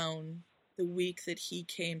town, the week that he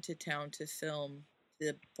came to town to film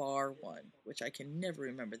the bar one, which I can never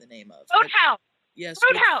remember the name of. Roadhouse! Yes.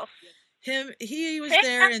 Roadhouse! He was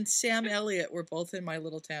there, and Sam Elliott were both in my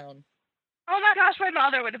little town. Oh my gosh, my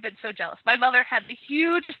mother would have been so jealous. My mother had the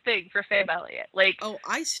hugest thing for Sam Elliott. Oh,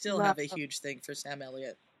 I still have a huge thing for Sam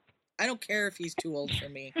Elliott. I don't care if he's too old for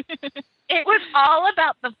me. It was all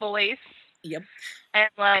about the voice. Yep. And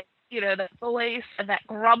the voice and that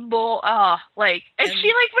grumble. And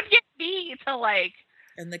she would get me to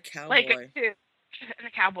and the cowboy. And the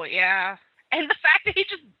cowboy, yeah. And the fact that he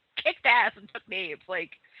just kicked ass and took names,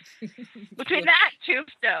 between that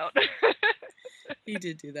Tombstone. He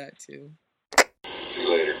did do that too. See you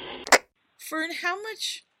later. Fern, how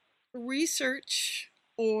much research,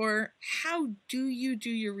 or how do you do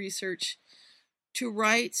your research to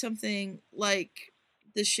write something like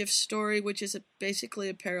the Shift story, which is basically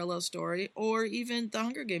a parallel story, or even the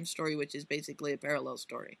Hunger Games story, which is basically a parallel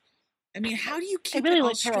story? I mean, how do you keep it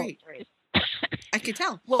all straight? I could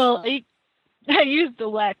tell. Well, I use the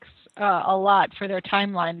Lex a lot for their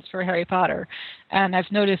timelines for Harry Potter, and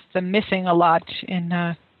I've noticed them missing a lot in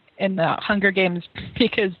the Hunger Games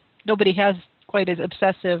because nobody has quite as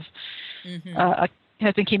obsessive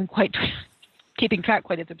has been keeping track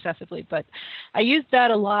quite as obsessively. But I used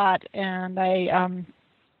that a lot, and I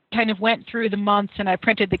kind of went through the months, and I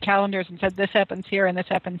printed the calendars and said this happens here and this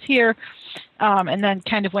happens here, and then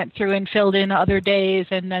kind of went through and filled in other days,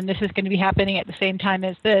 and then this is going to be happening at the same time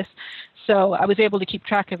as this. So I was able to keep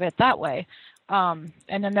track of it that way. And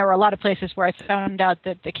then there were a lot of places where I found out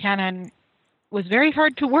that the canon was very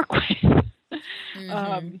hard to work with.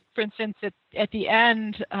 For instance, at the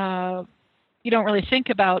end, you don't really think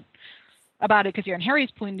about it because you're in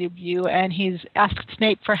Harry's point of view, and he's asked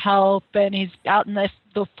Snape for help, and he's out in the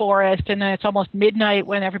forest, and then it's almost midnight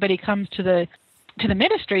when everybody comes to the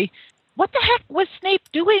Ministry. What the heck was Snape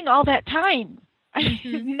doing all that time?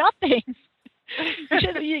 Nothing.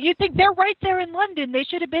 You'd think they're right there in London. They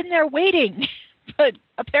should have been there waiting. But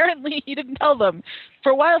apparently he didn't tell them.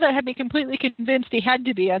 For a while that had me completely convinced he had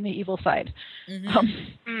to be on the evil side.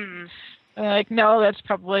 Like, no, that's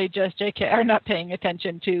probably just JK not paying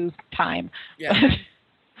attention to time. Yeah.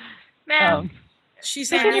 She's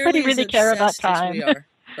does anybody really care about time? We are.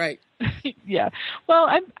 Right. Yeah. Well,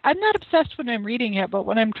 I'm not obsessed when I'm reading it, but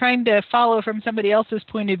when I'm trying to follow from somebody else's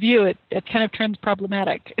point of view, it kind of turns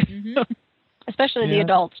problematic. Especially the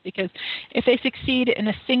adults, because if they succeed in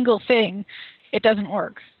a single thing, it doesn't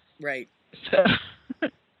work. Right. So.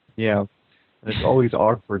 Yeah. It's always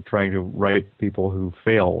awkward trying to write people who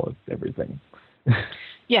fail at everything.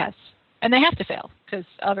 Yes. And they have to fail, because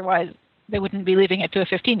otherwise they wouldn't be leaving it to a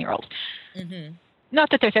 15-year-old.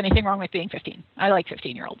 Not that there's anything wrong with being 15. I like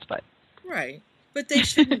 15-year-olds, but... Right. But they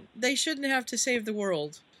shouldn't have to save the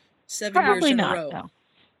world 7 years in a row.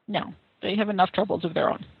 No. They have enough troubles of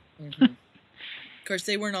their own. Of course,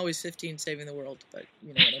 they weren't always 15 saving the world, but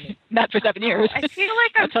you know what I mean. Not for 7 years. I feel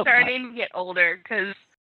like I'm starting to get older, because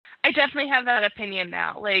I definitely have that opinion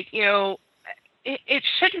now. Like, you know, it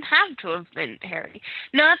shouldn't have to have been Harry.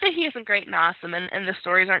 Not that he isn't great and awesome, and the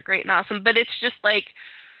stories aren't great and awesome, but it's just like,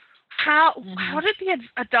 how did the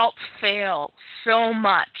adults fail so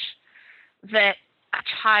much that a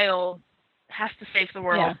child has to save the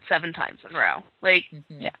world 7 times in a row? Like,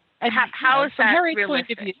 and how is that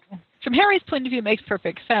realistic? From Harry's point of view, it makes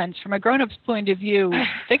perfect sense. From a grown-up's point of view,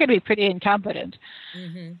 they're going to be pretty incompetent.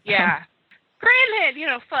 Yeah. Granted, you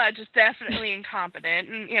know, Fudge is definitely incompetent,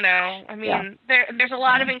 and, you know, I mean, there's a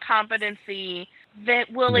lot of incompetency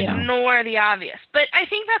that will ignore the obvious. But I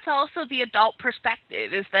think that's also the adult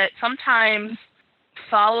perspective, is that sometimes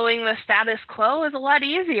following the status quo is a lot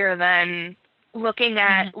easier than looking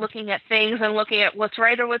at things and looking at what's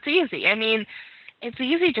right or what's easy. I mean, it's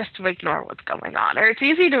easy just to ignore what's going on, or it's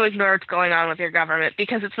easy to ignore what's going on with your government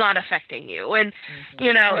because it's not affecting you. And,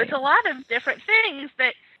 you know, it's a lot of different things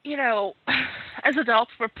that, you know, as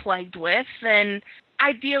adults we're plagued with. And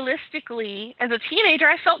idealistically, as a teenager,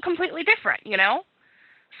 I felt completely different, you know?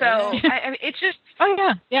 So, I mean, it's just...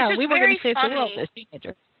 we were going to save the world as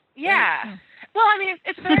teenagers. Yeah. Well, I mean,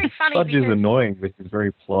 it's very funny Fudge because... is annoying, which is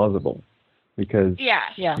very plausible, because,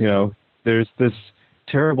 you know, there's this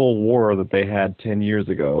terrible war that they had 10 years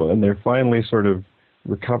ago, and they're finally sort of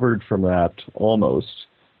recovered from that, almost,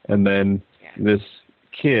 and then this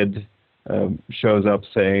kid shows up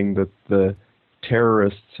saying that the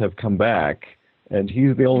terrorists have come back, and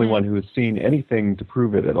he's the only one who has seen anything to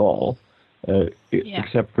prove it at all,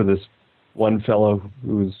 except for this one fellow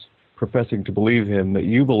who's professing to believe him that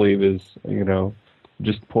you believe is, you know,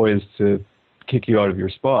 just poised to kick you out of your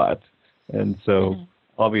spot. And so,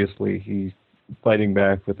 obviously, he's fighting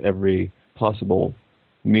back with every possible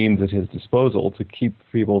means at his disposal to keep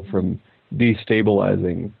people from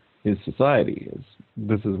destabilizing his society.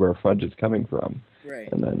 This is where Fudge is coming from.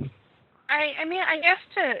 Right. And then, I mean, I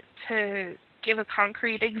guess to give a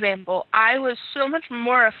concrete example, I was so much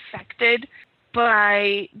more affected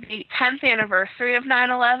by the 10th anniversary of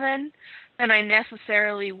 9/11 than I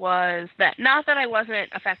necessarily was that. Not that I wasn't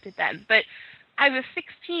affected then, but I was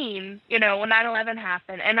 16, you know, when 9/11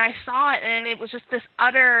 happened, and I saw it, and it was just this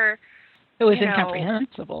utter... It was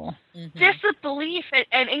incomprehensible. Disbelief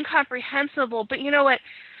and incomprehensible. But you know what?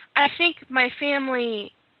 I think my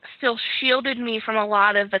family still shielded me from a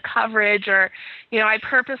lot of the coverage, or, you know, I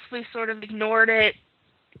purposely sort of ignored it,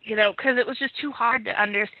 you know, because it was just too hard to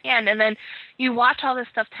understand. And then you watch all this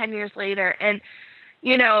stuff 10 years later, and,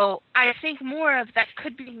 you know, I think more of that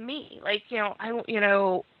could be me. Like, you know,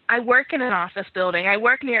 I work in an office building. I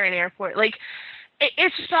work near an airport. Like,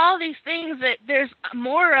 it's just all these things that there's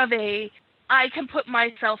more of a, I can put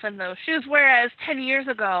myself in those shoes. Whereas 10 years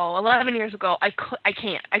ago, 11 years ago, I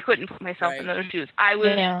couldn't put myself in those shoes. I was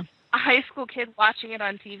a high school kid watching it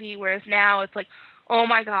on TV, whereas now it's like, oh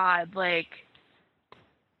my God, like,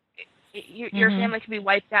 your family can be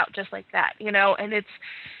wiped out just like that, you know? And it's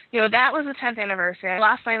that was the 10th anniversary. I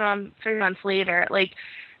lost my mom 3 months later. Like,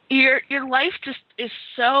 your life just is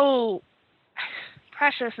so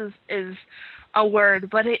precious is a word,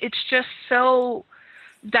 but it's just so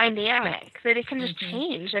dynamic that it can just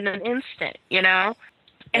change in an instant,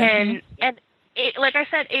 And it, like I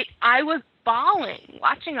said, I was bawling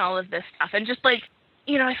watching all of this stuff, and just like,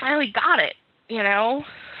 I finally got it,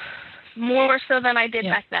 more so than I did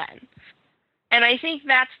back then. And I think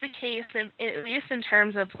that's the case, at least in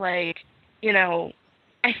terms of like,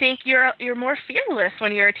 I think you're more fearless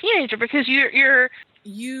when you're a teenager because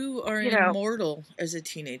you are immortal as a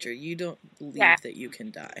teenager. You don't believe that you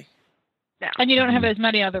can die. No. And you don't have as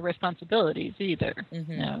many other responsibilities either.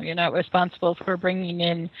 No, you're not responsible for bringing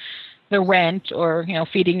in the rent or,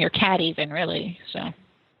 feeding your cat even, really. So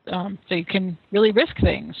you can really risk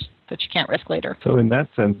things that you can't risk later. So in that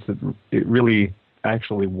sense, it really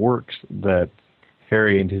actually works that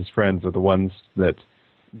Harry and his friends are the ones that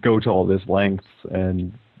go to all this lengths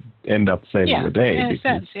and end up saving the day,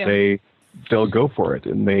 because they'll go for it,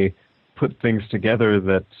 and they put things together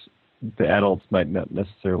that the adults might not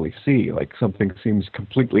necessarily see. Like, something seems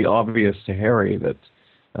completely obvious to Harry that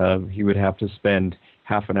he would have to spend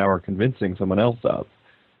half an hour convincing someone else of.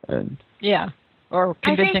 And or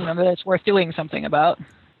convincing them that it's worth doing something about.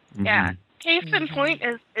 Yeah. Case in point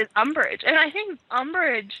is Umbridge. And I think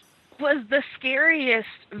Umbridge was the scariest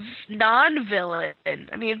non-villain,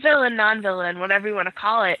 villain, non-villain, whatever you want to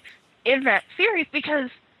call it, in that series, because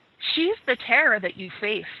she's the terror that you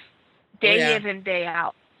face day in and day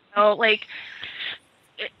out. So, like,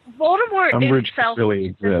 Voldemort Umbridge itself really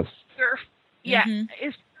exists.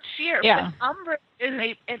 Is sheer. But Umbridge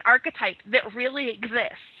is an archetype that really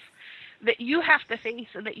exists, that you have to face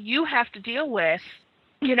and that you have to deal with,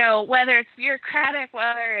 whether it's bureaucratic,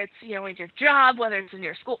 whether it's, in your job, whether it's in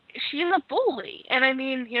your school. She's a bully. And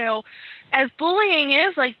as bullying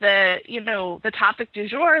is like the topic du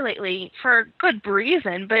jour lately for good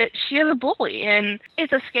reason, but she is a bully, and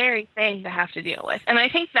it's a scary thing to have to deal with. And I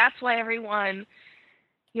think that's why everyone,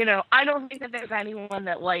 I don't think that there's anyone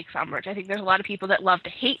that likes Umbridge. I think there's a lot of people that love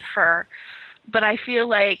to hate her, but I feel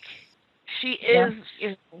like she is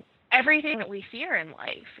everything that we fear in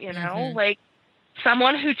life, like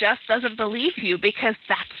someone who just doesn't believe you because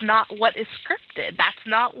that's not what is scripted. That's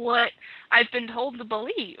not what I've been told to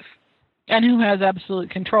believe. And who has absolute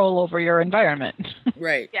control over your environment.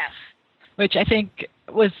 Right. Yes. Which I think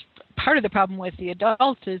was part of the problem with the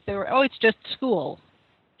adults is they were, it's just school.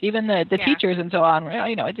 Even the teachers and so on,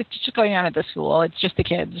 it's just going on at the school. It's just the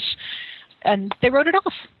kids. And they wrote it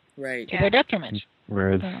off. Right. To their detriment.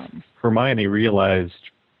 Whereas Hermione realized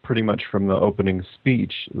pretty much from the opening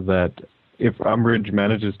speech that if Umbridge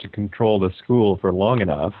manages to control the school for long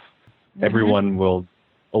enough, everyone will,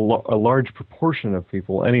 a large proportion of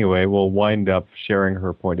people anyway, will wind up sharing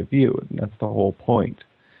her point of view. And that's the whole point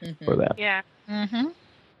for that. Yeah.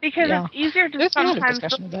 Because it's easier to sometimes...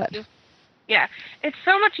 it's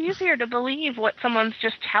so much easier to believe what someone's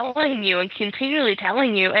just telling you and continually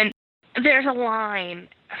telling you. And there's a line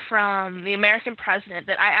from The American President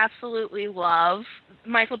that I absolutely love.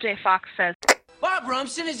 Michael J. Fox says, Bob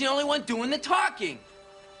Rumson is the only one doing the talking.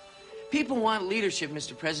 People want leadership,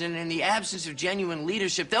 Mr. President. In the absence of genuine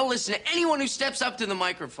leadership, they'll listen to anyone who steps up to the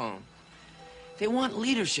microphone. They want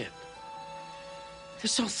leadership. They're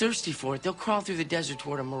so thirsty for it, they'll crawl through the desert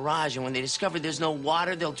toward a mirage, and when they discover there's no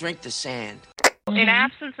water, they'll drink the sand. In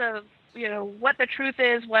absence of, what the truth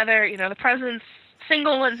is, whether, the president's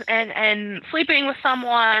single and sleeping with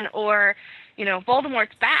someone, or,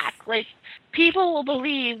 Voldemort's back, like, people will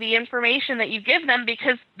believe the information that you give them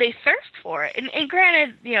because they thirst for it. And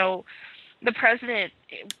granted, the president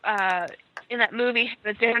in that movie has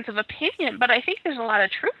a difference of opinion, but I think there's a lot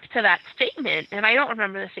of truth to that statement. And I don't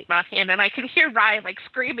remember the statement offhand, and I can hear Ryan like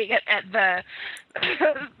screaming at the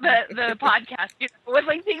the podcast with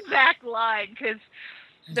like the exact line because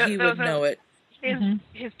he would know it.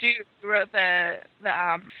 His dude who wrote the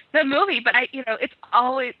movie, but it's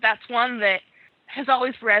always, that's one that has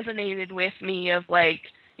always resonated with me of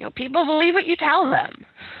like, people believe what you tell them.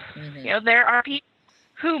 There are people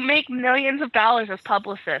who make millions of dollars as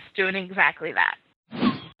publicists doing exactly that.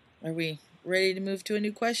 Are we ready to move to a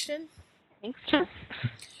new question? Thanks. So.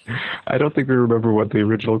 I don't think we remember what the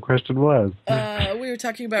original question was. We were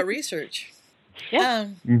talking about research. Yeah.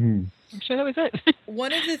 I'm sure that was it.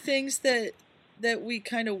 One of the things that we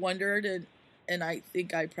kind of wondered, and I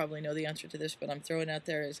think I probably know the answer to this, but I'm throwing out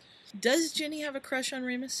there is, does Ginny have a crush on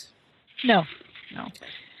Remus? No. Okay.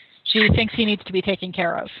 She thinks he needs to be taken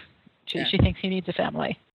care of. She thinks he needs a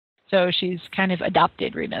family. So she's kind of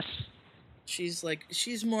adopted Remus. She's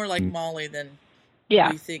more like Molly than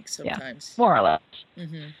we think sometimes. More or less.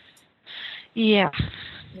 Mm-hmm. Yeah.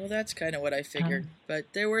 Well, that's kind of what I figured. But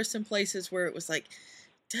there were some places where it was like,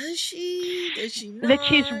 does she? Does she not? That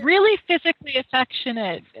she's really physically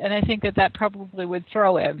affectionate, and I think that probably would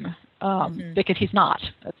throw him because he's not.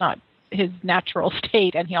 That's not his natural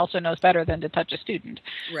state, and he also knows better than to touch a student.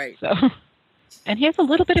 Right. So, and he has a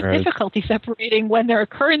little bit of difficulty separating when they're a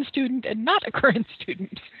current student and not a current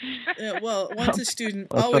student. Yeah, well, once a student,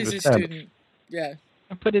 always a student. Yeah.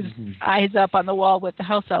 And put his eyes up on the wall with the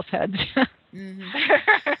house elf heads.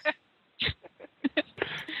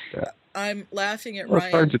 I'm laughing at Ryan. Ryan.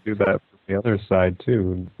 It's hard to do that from the other side,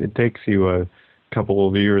 too. It takes you a couple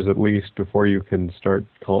of years at least before you can start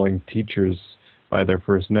calling teachers by their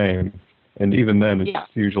first name. And even then, it's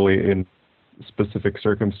usually in specific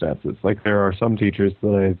circumstances. Like, there are some teachers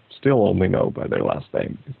that I still only know by their last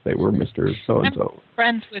name. They were Mr. So-and-so. I'm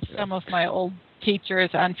friends with some of my old teachers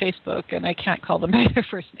on Facebook, and I can't call them by their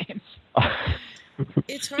first names.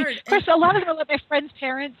 It's hard. Of course, a lot of them are my friends'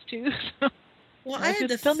 parents, too. So. Well, I had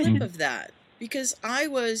the flip of that because I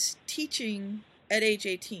was teaching at age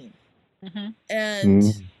 18.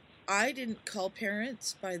 And I didn't call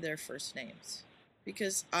parents by their first names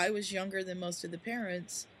because I was younger than most of the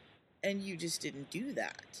parents, and you just didn't do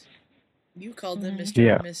that. You called them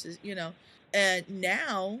Mr. and Mrs., you know. And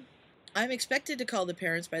now I'm expected to call the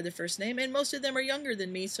parents by their first name, and most of them are younger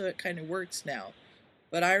than me, so it kind of works now.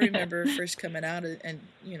 But I remember first coming out and,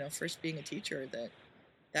 you know, first being a teacher,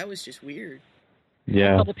 that was just weird.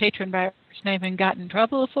 I called the patron by their first name and got in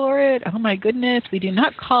trouble for it. Oh my goodness, we do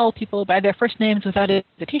not call people by their first names without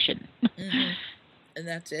invitation. And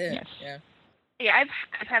that's it. Yes. Yeah. Yeah,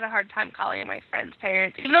 I've had a hard time calling my friends'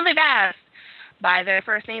 parents, even though they've asked by their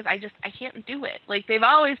first names. I can't do it. Like, they've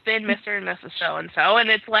always been Mr. and Mrs. So-and-so, and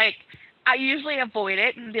it's like, I usually avoid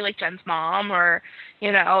it and be like Jen's mom or,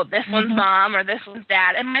 you know, this one's mom or this one's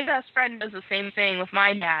dad. And my best friend does the same thing with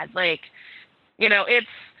my dad. Like, you know, it's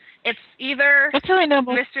either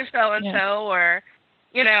Mr. So-and-so or,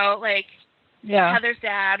 you know, like Heather's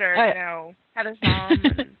dad or, you know, Heather's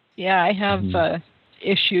mom. Yeah, I have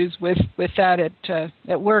issues with that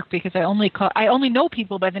at work because I only know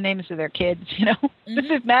people by the names of their kids, you know. This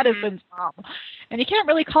is Madison's mom. And you can't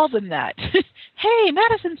really call them that. Hey,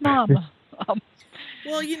 Madison's mom.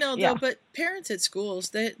 Well, you know, though, but parents at schools,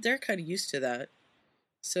 they're kind of used to that.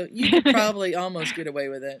 So you could probably almost get away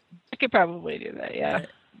with it. I could probably do that, yeah.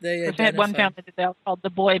 I had one family that called the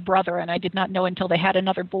boy brother, and I did not know until they had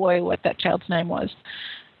another boy what that child's name was.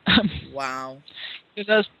 Wow. It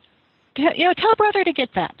goes, you know, tell brother to get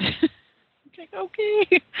that. Okay, okay.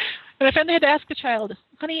 And I finally had to ask the child,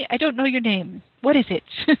 honey, I don't know your name. What is it?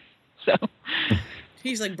 So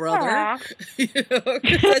he's like, brother. You know,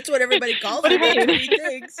 that's what everybody calls him. That's what he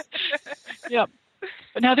thinks. Yep.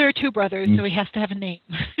 But now there are two brothers, so he has to have a name.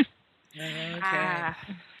 Okay.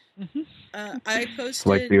 I posted. It's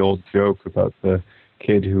like the old joke about the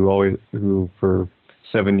kid who for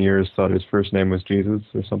 7 years thought his first name was Jesus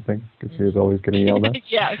or something because he was always getting yelled at.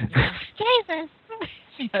 Yeah. Jesus.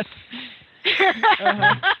 Yes.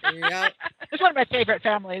 Yep. It's one of my favorite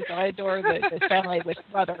families. So I adore this family with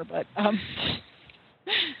brother, but but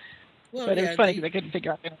it was funny because I couldn't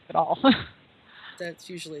figure out the name at all. That's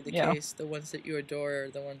usually the case. The ones that you adore are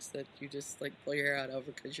the ones that you just like pull your hair out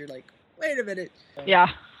over because you're like, wait a minute. Yeah.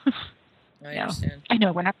 I understand. I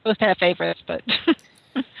know we're not supposed to have favorites, but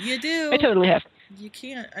you do. I totally have. You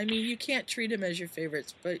can't. I mean, you can't treat them as your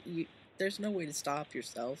favorites, but there's no way to stop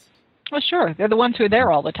yourself. Well, sure. They're the ones who are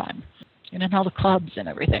there all the time, and in all the clubs and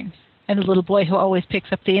everything. And the little boy who always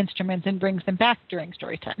picks up the instruments and brings them back during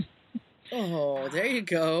story time. Oh, there you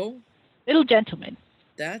go. Little gentleman.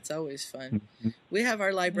 That's always fun. We have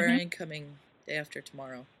our librarian coming day after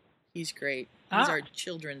tomorrow. He's great. He's our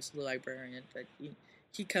children's librarian, but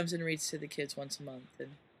he comes and reads to the kids once a month, and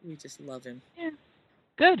we just love him. Yeah.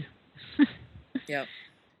 Good. Yep.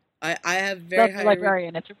 I have very high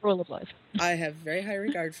librarian. It's a rule of life. I have very high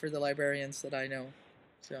regard for the librarians that I know.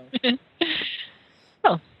 So.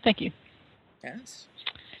 Oh, thank you. Yes.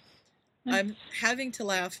 I'm having to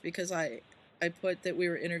laugh because I put that we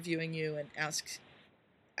were interviewing you and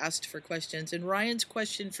asked for questions. And Ryan's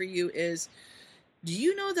question for you is, do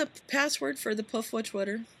you know the password for the Puffwa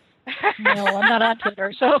Twitter? No, I'm not on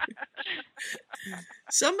Twitter, so.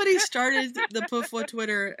 Somebody started the Puffwa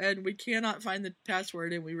Twitter, and we cannot find the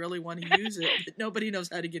password, and we really want to use it, but nobody knows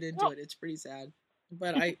how to get into it. It's pretty sad.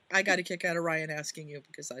 But I got a kick out of Ryan asking you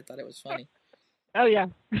because I thought it was funny. Oh, yeah.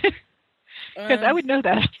 Because I would know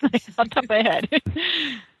that on top of my head.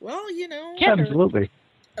 Well, you know. Absolutely.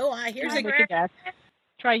 Oh, here's a great.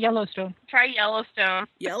 Try Yellowstone. Try Yellowstone.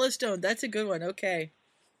 Yellowstone. That's a good one. Okay.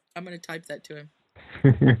 I'm going to type that to him.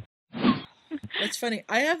 That's funny.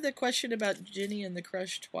 I have the question about Ginny and the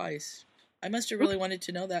crush twice. I must have really wanted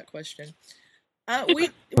to know that question. There you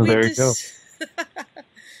go.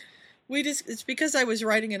 It's because I was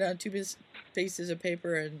writing it on 2 pieces of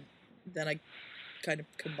paper, and then I kind of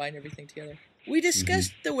combined everything together. We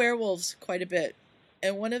discussed the werewolves quite a bit,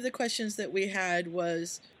 and one of the questions that we had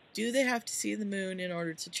was, do they have to see the moon in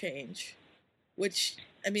order to change? Which,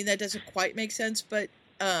 I mean, that doesn't quite make sense, but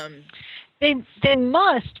they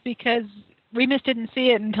must, because Remus didn't see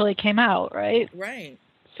it until he came out, right? Right.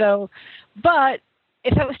 So, but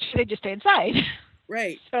if that was true, they'd just stay inside.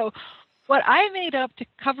 Right. So what I made up to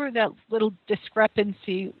cover that little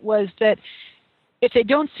discrepancy was that if they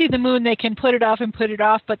don't see the moon, they can put it off,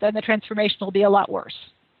 but then the transformation will be a lot worse.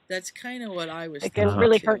 That's kind of what I was thinking. thinking. It'll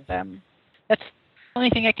really hurt them. That's the only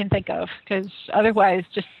thing I can think of, because otherwise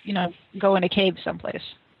just, go in a cave someplace.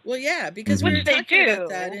 Well, yeah, because we were talking about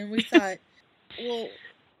that, and we thought, well,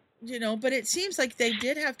 but it seems like they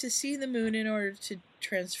did have to see the moon in order to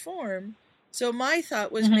transform. So my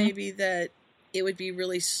thought was maybe that it would be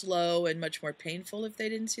really slow and much more painful if they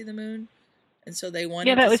didn't see the moon. And so they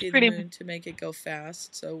wanted to see the moon to make it go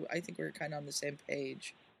fast. So I think we were kind of on the same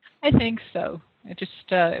page. I think so. It just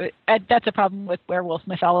that's a problem with werewolf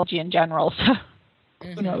mythology in general. So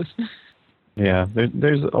who knows? Yeah,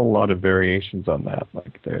 there's a lot of variations on that.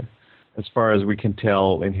 Like as far as we can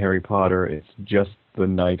tell in Harry Potter, it's just the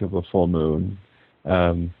night of a full moon,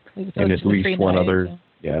 and at least one other.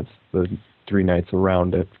 Yeah, it's the 3 nights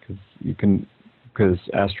around it, because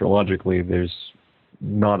astrologically there's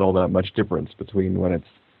not all that much difference between when it's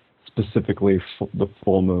specifically the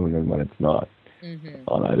full moon and when it's not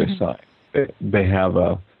on either side. They have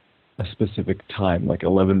a specific time, like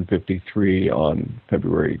 11:53 on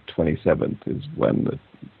February 27th is when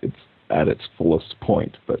it's at its fullest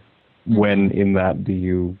point. But when in that do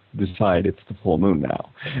you decide it's the full moon now?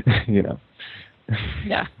 Yeah.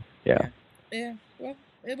 Yeah. Yeah. Well,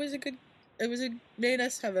 it made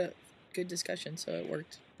us have a good discussion, so it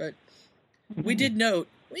worked. But we did note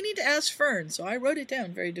we need to ask Fern, so I wrote it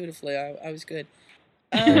down very dutifully. I was good.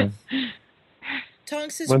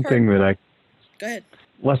 Tonks' One thing that go ahead.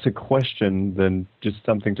 Less a question than just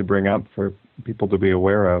something to bring up for people to be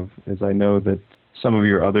aware of is I know that some of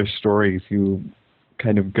your other stories, you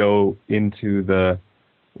kind of go into the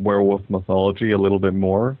werewolf mythology a little bit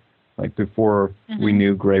more. Like before we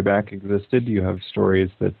knew Greyback existed, you have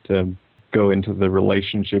stories that go into the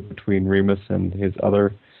relationship between Remus and his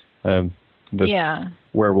other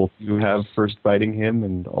werewolf you have first biting him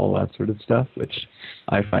and all that sort of stuff, which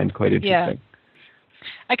I find quite interesting. Yeah.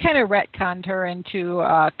 I kind of retconned her into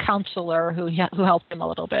a counselor who helped him a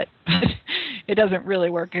little bit. It doesn't really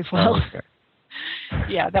work as well. Oh, okay.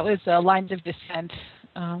 Yeah, that was Lines of Descent.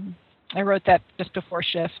 I wrote that just before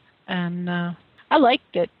shift, and I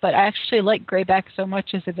liked it, but I actually liked Greyback so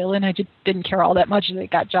much as a villain, I just didn't care all that much that it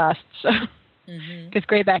got Jost. So, because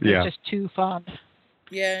Greyback is just too fun.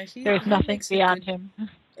 Yeah, there's nothing beyond him.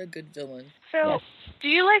 A good villain. So, do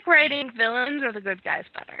you like writing villains or the good guys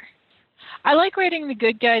better? I like writing the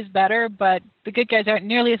good guys better, but the good guys aren't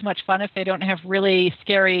nearly as much fun if they don't have really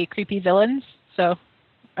scary, creepy villains. So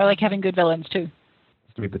I like having good villains, too.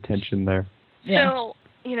 With the tension there. Yeah.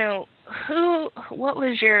 So, what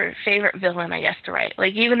was your favorite villain, I guess, to write?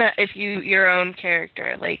 Like, even if your own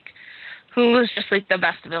character, like, who was just, like, the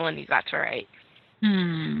best villain you got to write?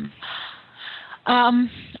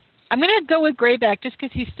 I'm going to go with Greyback just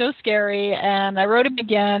because he's so scary, and I wrote him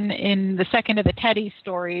again in the second of the Teddy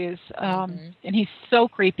stories, and he's so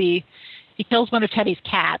creepy. He kills one of Teddy's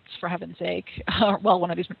cats, for heaven's sake. Well, one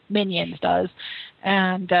of his minions does,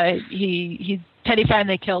 and Teddy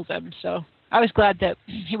finally kills him, so I was glad that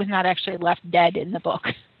he was not actually left dead in the book,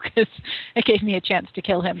 because it gave me a chance to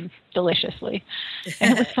kill him deliciously,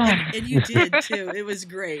 and it was fun. And you did, too. It was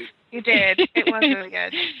great. You did. It was really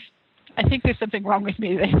good. I think there's something wrong with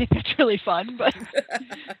me. I think that's really fun, but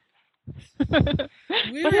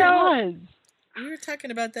we were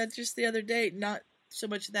talking about that just the other day. Not so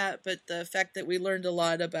much that, but the fact that we learned a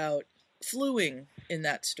lot about fluing in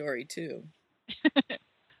that story too.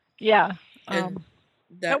 Yeah,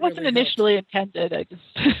 that wasn't really initially intended. I just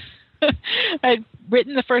I'd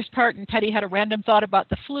written the first part, and Teddy had a random thought about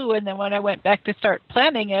the flu, and then when I went back to start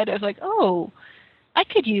planning it, I was like, oh, I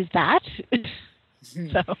could use that.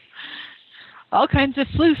 So all kinds of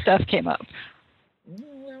flu stuff came up.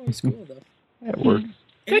 That was cool, though. It worked.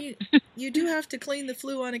 And you do have to clean the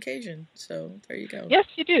flu on occasion, so there you go. Yes,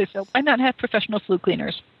 you do. So why not have professional flu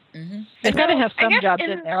cleaners? They've got to have some jobs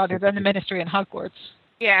in there other than the Ministry and Hogwarts.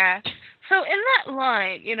 Yeah. So in that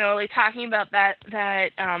line, like talking about that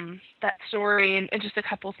story and just a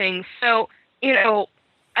couple things. So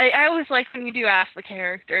I always like when you do ask the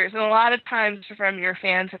characters, and a lot of times from your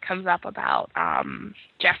fans it comes up about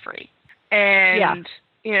Jeffrey. And,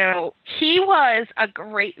 he was a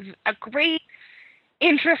great,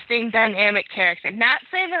 interesting, dynamic character. Not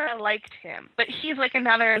saying that I liked him, but he's like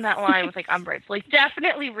another in that line with like Umbridge. Like,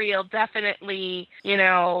 definitely real, definitely,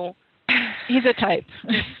 He's a type.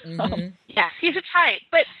 Mm-hmm. Yes, he's a type.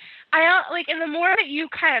 But I and the more that you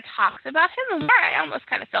kind of talked about him, the more I almost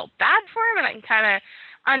kind of felt bad for him, and I can kind of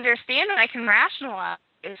understand and I can rationalize.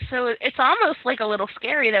 So it's almost like a little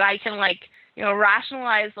scary that I can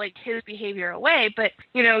rationalize like his behavior away. But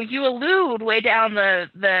you allude way down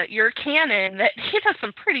your canon that he does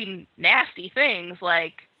some pretty nasty things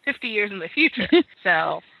like 50 years in the future.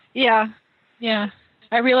 So yeah.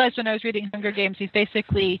 I realized when I was reading Hunger Games, he's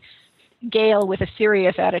basically Gale with a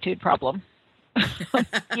serious attitude problem.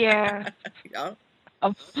 Yeah.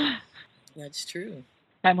 That's true.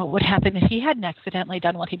 And what would happen if he hadn't accidentally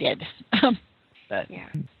done what he did? But yeah.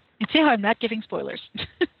 You see how I'm not giving spoilers.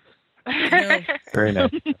 No. Very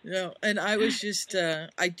nice. No, and I was just,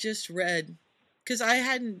 I just read, because I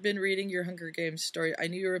hadn't been reading your Hunger Games story. I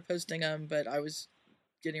knew you were posting them, but I was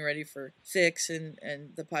getting ready for Fix and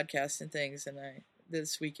the podcast and things, and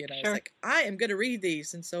this weekend I was like, I am going to read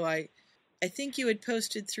these, and so I think you had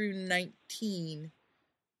posted through 19,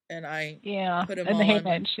 and I put them all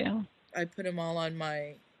on. I put them all on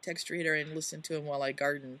my text reader and listened to them while I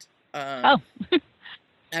gardened.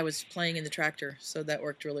 I was playing in the tractor, so that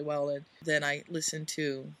worked really well. And then I listened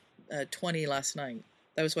to 20 last night.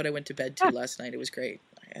 That was what I went to bed to last night. It was great.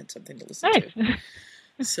 I had something to listen to.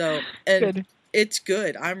 So, and good. It's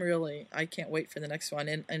good. I can't wait for the next one.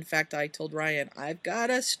 And in fact, I told Ryan, I've got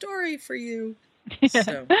a story for you.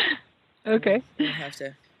 So, okay. We'll have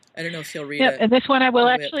to, I don't know if he'll read it. And this one I will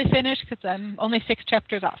actually finish because I'm only 6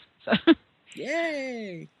 chapters off. So.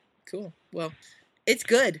 Yay. Cool. Well, it's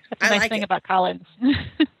good. That's the nice thing about Collins.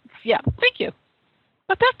 Yeah, thank you.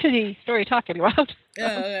 But back to the story talking about.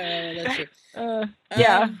 That's true.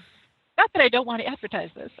 Yeah. Not that I don't want to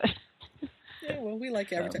advertise this. Yeah, well, we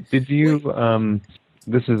like advertising. Did you,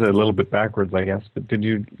 this is a little bit backwards, I guess, but did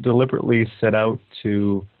you deliberately set out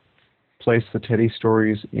to place the Teddy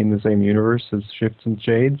stories in the same universe as Shifts and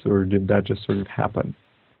Shades, or did that just sort of happen?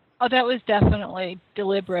 Oh, that was definitely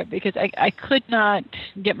deliberate because I could not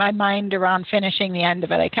get my mind around finishing the end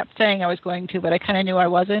of it. I kept saying I was going to, but I kind of knew I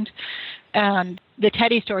wasn't. And the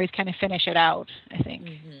Teddy stories kind of finish it out, I think.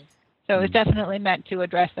 Mm-hmm. So it was definitely meant to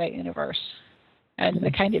address that universe and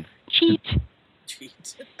the kind of cheat.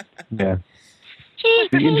 Yeah.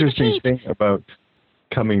 Cheat. The interesting thing about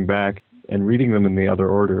coming back and reading them in the other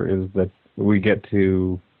order is that we get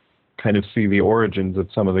to kind of see the origins of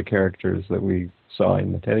some of the characters that we saw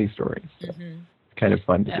in the Teddy stories. So it's kind of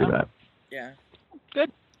fun to do that. Yeah.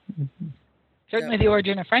 Good. Mm-hmm. Certainly the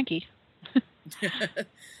origin of Frankie.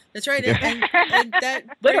 That's right. And that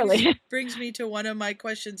brings me to one of my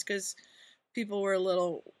questions, because people were a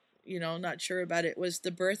little, not sure about it, was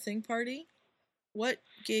the birthing party. What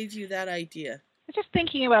gave you that idea? I was just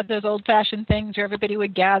thinking about those old-fashioned things where everybody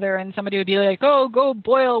would gather and somebody would be like, oh, go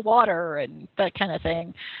boil water and that kind of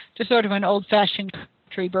thing. Just sort of an old-fashioned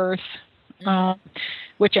country birth.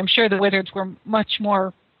 Which I'm sure the Wizards were much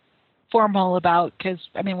more formal about because,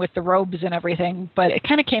 with the robes and everything, but it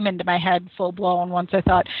kind of came into my head full blown once I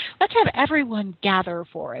thought, let's have everyone gather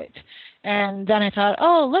for it. And then I thought,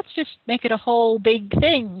 let's just make it a whole big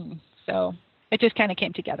thing. So it just kind of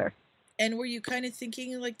came together. And were you kind of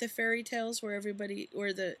thinking like the fairy tales where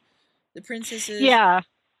the princesses? Yeah.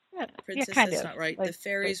 Princess, kind that's of. not right. The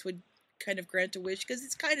fairies would kind of grant a wish because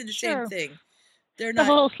it's kind of the same thing. They're the not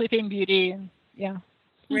whole Sleeping Beauty,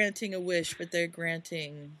 granting a wish, but they're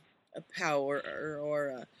granting a power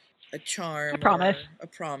or a charm, a promise. A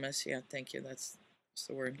promise. Yeah, thank you. That's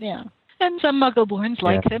the word. Yeah, and some Muggleborns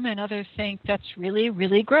like them, and others think that's really,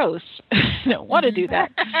 really gross. Don't want to do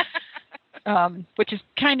that. Which is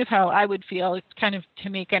kind of how I would feel. It's kind of, to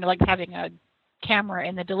me, kind of like having a camera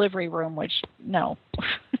in the delivery room, which no.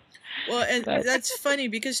 Well, and that's funny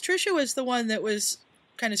because Trisha was the one that was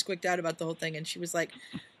kind of squicked out about the whole thing, and she was like,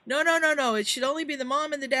 no, it should only be the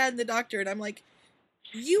mom and the dad and the doctor. And I'm like,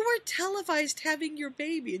 you were televised having your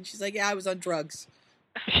baby. And she's like, yeah, I was on drugs.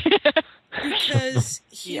 Because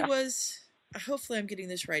he was, hopefully I'm getting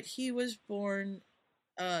this right, he was born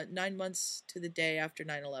 9 months to the day after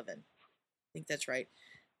 9/11. I think that's right.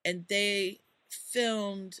 And they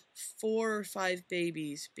filmed 4 or 5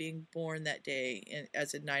 babies being born that day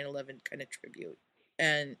as a 9/11 kind of tribute.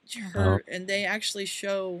 And and they actually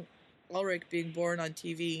show Ulrich being born on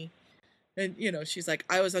TV. And, she's like,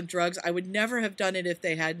 I was on drugs. I would never have done it if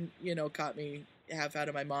they hadn't, caught me half out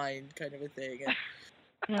of my mind kind of a thing,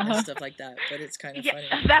 and stuff like that. But it's kind of funny.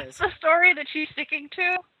 That's the story that she's sticking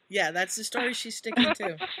to? Yeah, that's the story she's sticking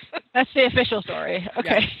to. That's the official story.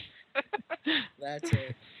 Okay. Yeah. That's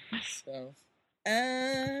it. So,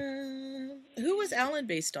 who was Alan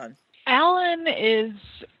based on? Alan is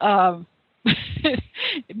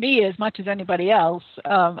me as much as anybody else.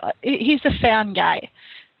 He's a fan guy,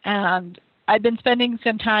 and I've been spending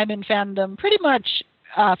some time in fandom pretty much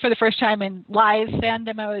for the first time in live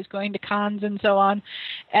fandom. I was going to cons and so on,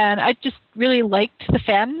 and I just really liked the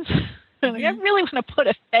fans. Like, I really want to put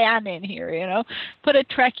a fan in here, you know, put a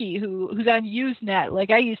Trekkie who's on Usenet,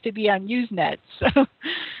 like I used to be on Usenet. So,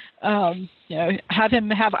 you know, have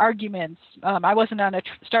him have arguments. I wasn't on a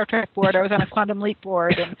Star Trek board. I was on a Quantum Leap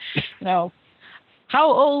board, and, you know,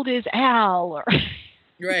 how old is Al? Or,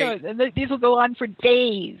 right. You know, these will go on for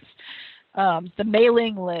days. The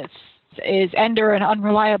mailing list. Is Ender an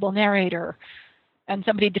unreliable narrator? And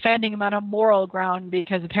somebody defending him on a moral ground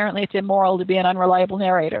because apparently it's immoral to be an unreliable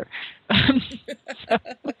narrator.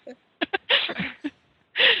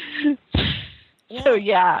 So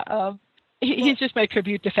yeah, he's just my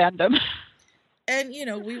tribute to fandom. And, you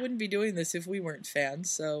know, we wouldn't be doing this if we weren't fans,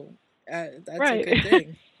 so that's right. a good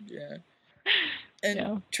thing. Yeah.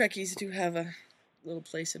 And Trekkies do have a little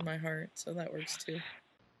place in my heart, so that works too.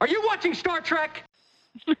 Are you watching Star Trek?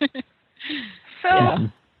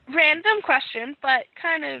 Random question, but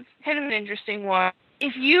kind of an interesting one.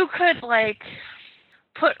 If you could, like,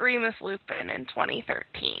 put Remus Lupin in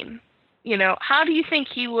 2013, you know, how do you think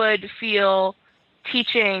he would feel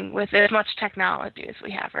teaching with as much technology as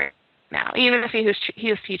we have right now? Even if he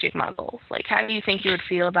was teaching Muggles, like, how do you think he would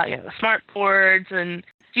feel about, you know, the smart boards? And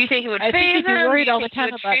do you think it would phase him? I think he'd be worried all the Do you time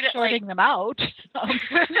think about he would treat it sorting them out.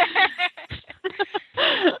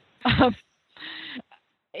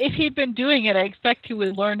 If he'd been doing it, I expect he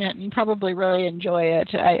would learn it and probably really enjoy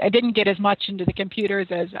it. I didn't get as much into the computers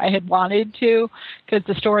as I had wanted to because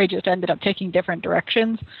the story just ended up taking different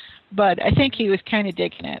directions. But I think he was kind of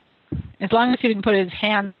digging it. As long as he didn't put his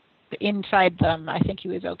hand inside them, I think he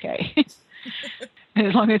was okay. And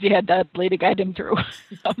as long as he had Dudley to guide him through.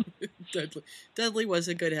 Dudley was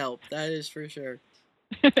a good help, that is for sure.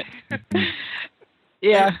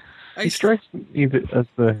 Yeah. He strikes me as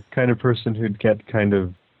the kind of person he'd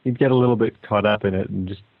get a little bit caught up in it and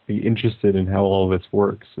just be interested in how all of this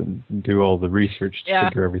works and do all the research to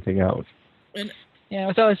figure everything out. And I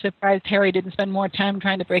was always surprised Harry didn't spend more time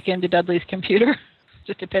trying to break into Dudley's computer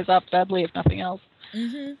just to piss off Dudley, if nothing else.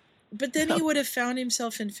 Mm-hmm. But then he would have found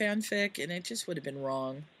himself in fanfic, and it just would have been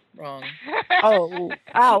wrong. Oh,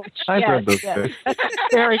 ouch. I've read those books. That's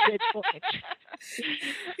a very good point.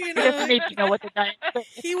 You know, he doesn't need to know what the guy.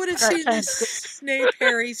 He would have seen this Snape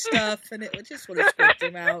Harry stuff, and it just would have freaked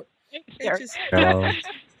him out.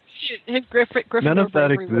 His Griffin None of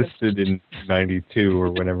that existed in '92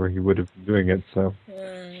 or whenever he would have been doing it. So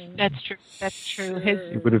that's true. That's true.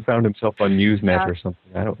 He would have found himself on Usenet or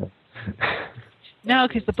something. I don't know. No,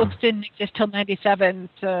 because the books didn't exist till '97,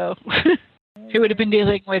 so he would have been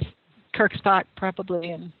dealing with Kirk Spock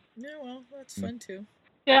probably. And yeah, well, that's fun too.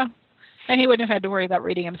 Yeah, and he wouldn't have had to worry about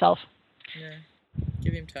reading himself. Yeah,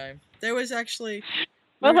 give him time. There was actually.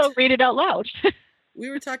 Well, he'll read it out loud.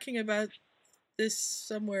 We were talking about this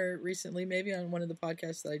somewhere recently, maybe on one of the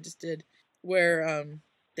podcasts that I just did, where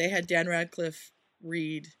they had Dan Radcliffe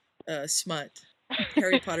read Smut,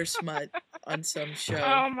 Harry Potter Smut, on some show.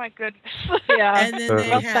 Oh my goodness! Yeah, and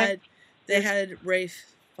then they had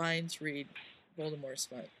Rafe Fiennes read Voldemort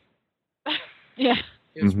Smut. Yeah,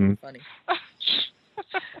 it was really funny.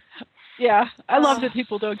 Yeah, I love that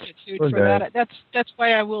people don't get sued for that. That's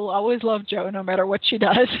why I will always love Jo, no matter what she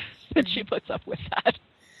does, that she puts up with that.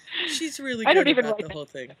 She's really good about the whole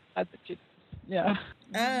thing. Yeah.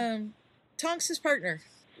 Tonks' partner,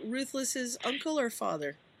 Ruthless's uncle or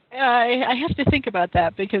father? I have to think about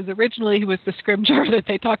that because originally he was the Scrimgeour that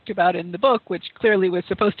they talked about in the book, which clearly was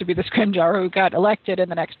supposed to be the Scrimgeour who got elected in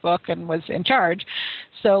the next book and was in charge.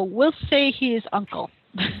 So we'll say he is uncle.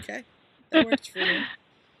 Okay, that works for me.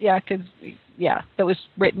 Yeah, because that was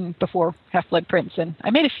written before Half-Blood Prince, and I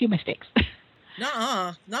made a few mistakes.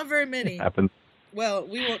 Nuh-uh, not very many. It happens. Well,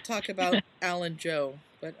 we won't talk about Alan Jo,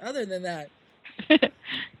 but other than that.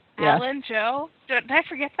 Alan Jo? Did I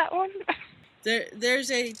forget that one? There's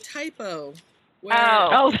a typo. Where...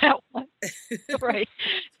 Oh, that one. Right.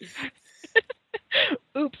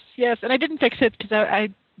 Oops, yes, and I didn't fix it because I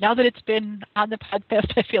now that it's been on the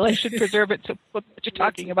podcast, I feel I should preserve it. So what you're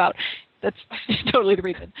talking about, that's totally the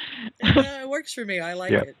reason. It works for me. I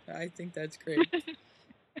like it. I think that's great.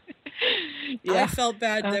 I felt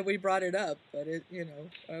bad that we brought it up, but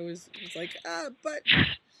I was like, but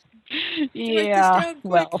Yeah.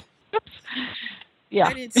 Well. Yeah.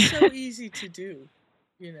 And it's so easy to do,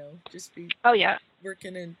 just be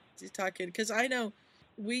working and talking. Because I know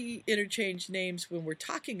we interchange names when we're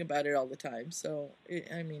talking about it all the time. So,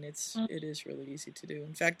 it is really easy to do.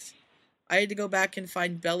 In fact, I had to go back and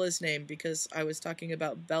find Bella's name because I was talking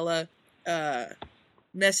about Bella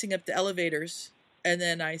messing up the elevators. And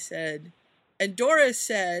then I said, and Dora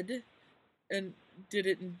said, and did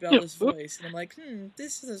it in Bella's voice. And I'm like,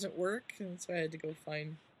 this doesn't work. And so I had to go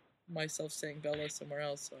find myself saying Bella somewhere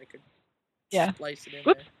else so I could splice it in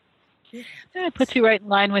there. Yeah. It puts you right in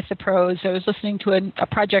line with the pros. I was listening to a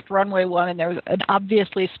Project Runway one, and there was an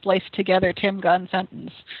obviously spliced together Tim Gunn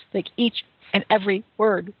sentence. Like each and every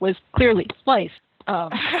word was clearly spliced.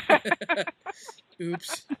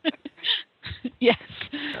 Oops. Yes.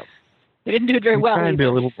 They didn't do it very well. Try and be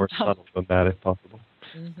a little more subtle than that if possible.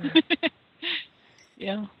 Mm-hmm.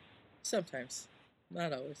 Yeah. Sometimes.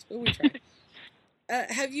 Not always, but we try.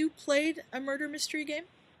 Have you played a murder mystery game?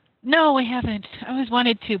 No, I haven't. I always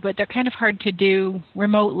wanted to, but they're kind of hard to do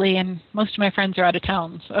remotely, and most of my friends are out of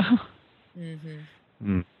town, so.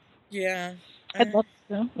 Mm-hmm. Yeah. I'd love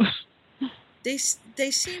to. They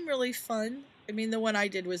seem really fun. I mean, the one I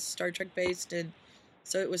did was Star Trek based, and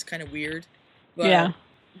so it was kind of weird. But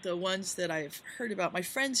the ones that I've heard about, my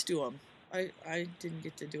friends do them. I didn't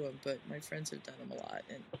get to do them, but my friends have done them a lot,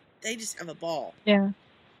 and they just have a ball. Yeah.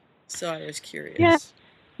 So I was curious.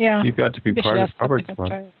 Yeah. You've got to be part of Robert's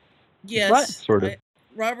one. Yes. What? Sort of.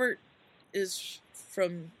 Robert is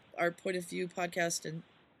from our Point of View podcast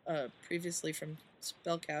and previously from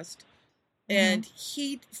Spellcast. And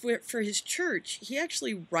he, for his church, he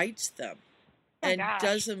actually writes them and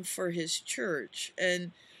does them for his church.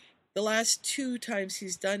 And the last 2 times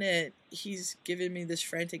he's done it, he's given me this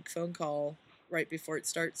frantic phone call right before it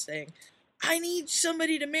starts saying, I need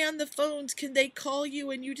somebody to man the phones. Can they call you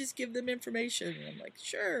and you just give them information? And I'm like,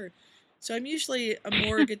 sure. So I'm usually a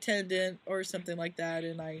morgue attendant or something like that,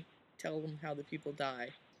 and I tell them how the people die.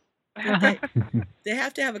 They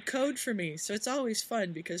have to have a code for me, so it's always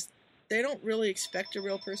fun because they don't really expect a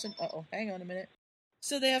real person. Uh-oh, hang on a minute.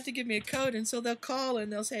 So they have to give me a code, and so they'll call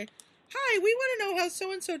and they'll say, hi, we want to know how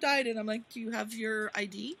so-and-so died. And I'm like, do you have your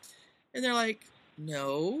ID? And they're like,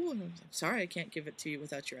 no. And I'm sorry, I can't give it to you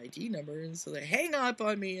without your ID number. And so they hang up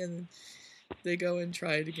on me, and they go and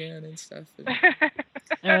try it again and stuff.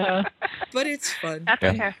 And, but it's fun. That's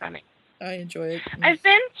kind of funny. I enjoy it. I've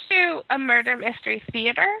been to a murder mystery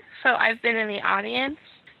theater, so I've been in the audience,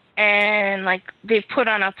 and like they've put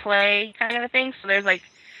on a play kind of a thing. So there's like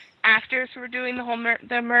actors who are doing the whole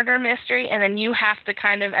the murder mystery, and then you have to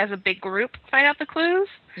kind of, as a big group, find out the clues.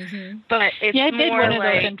 Mm-hmm. But it's I did more one of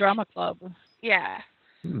like those in drama club. Yeah.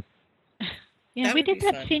 Yeah, we did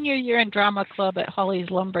that senior year in drama club at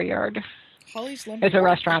Holly's Lumberyard. Holly's Lumberyard. It's a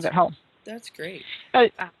restaurant at home. That's great.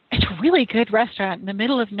 It's a really good restaurant in the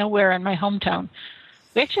middle of nowhere in my hometown.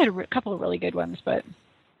 We actually had a couple of really good ones, but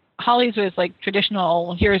Holly's was like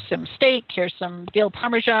traditional, here's some steak, here's some veal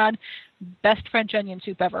parmesan, best French onion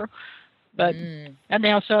soup ever. But and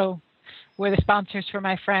they also were the sponsors for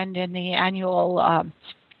my friend in the annual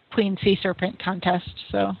Queen Sea Serpent contest.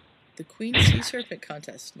 So the Queen Sea Serpent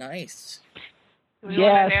contest, nice.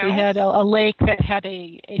 Yes, we had a lake that had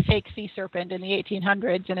a fake sea serpent in the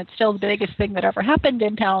 1800s, and it's still the biggest thing that ever happened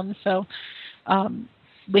in town. So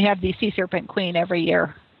we have the sea serpent queen every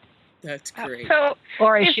year. That's great.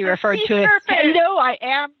 Or as she referred to it, hello, I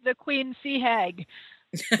am the Queen Sea Hag.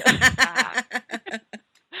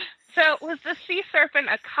 So was the sea serpent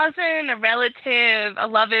a cousin, a relative, a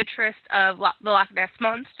love interest of the Loch Ness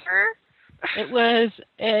Monster? It was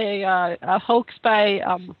a hoax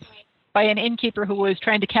by an innkeeper who was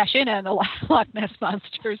trying to cash in on the Loch Ness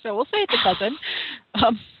Monster. So we'll say it's a cousin.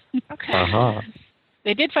 Okay.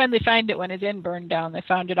 They did finally find it when his inn burned down. They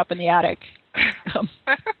found it up in the attic.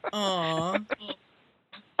 Aww.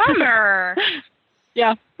 Bummer.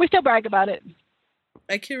 Yeah, we still brag about it.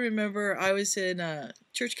 I can remember I was in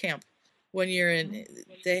church camp one year, and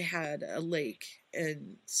they had a lake,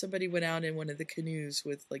 and somebody went out in one of the canoes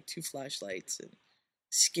with like 2 flashlights and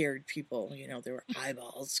scared people. There were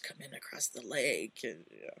eyeballs coming across the lake, and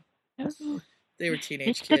they were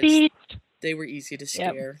teenage kids. They were easy to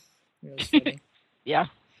scare. Yep. It was funny. Yeah,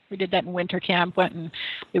 we did that in winter camp.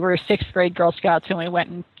 We were 6th grade Girl Scouts, and we went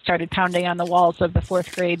and started pounding on the walls of the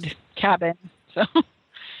 4th grade cabin. So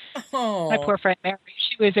my poor friend Mary,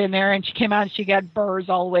 she was in there, and she came out and she got burrs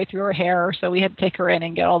all the way through her hair. So we had to take her in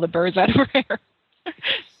and get all the burrs out of her hair.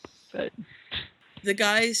 But the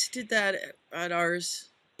guys did that at ours.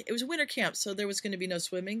 It was a winter camp, so there was going to be no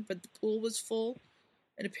swimming, but the pool was full,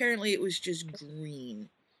 and apparently it was just green.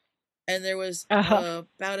 and there was Uh-huh.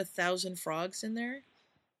 about 1,000 frogs in there.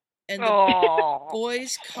 And the Aw.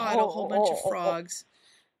 boys caught a whole bunch of frogs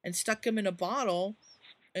and stuck them in a bottle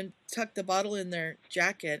and tucked the bottle in their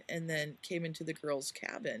jacket and then came into the girls'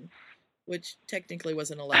 cabin, which technically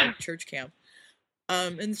wasn't allowed church camp.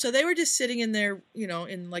 And so they were just sitting in there, you know,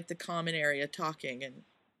 in like the common area talking, and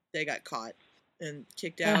they got caught and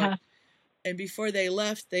kicked out. Uh-huh. And before they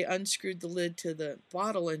left, they unscrewed the lid to the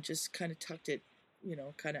bottle and just kind of tucked it, you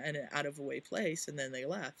know, kind of in an out-of-the-way place, and then they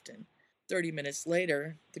left. And 30 minutes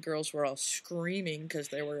later, the girls were all screaming because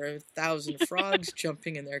there were 1,000 frogs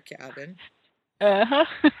jumping in their cabin. Uh-huh.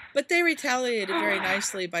 But they retaliated very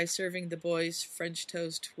nicely by serving the boys French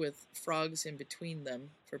toast with frogs in between them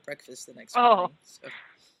for breakfast the next morning. So.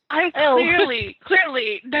 I'm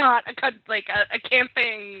clearly not a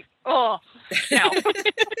camping. Oh no,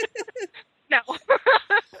 no,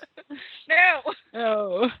 no.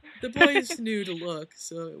 Oh. The boys knew to look,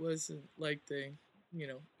 so it wasn't like they, you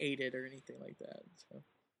know, ate it or anything like that. So.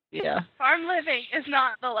 Yeah. Farm living is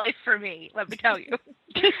not the life for me. Let me tell you.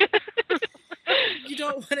 You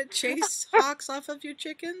don't want to chase hawks off of your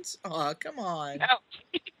chickens? Oh, come on. No.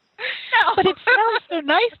 No. But it smells so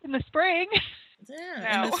nice in the spring.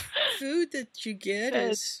 Yeah, and the food that you get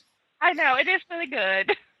is... I know, it is really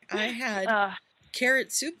good. I had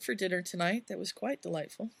carrot soup for dinner tonight. That was quite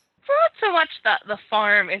delightful. It's not so much the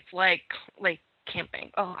farm, it's like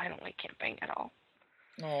camping. Oh, I don't like camping at all.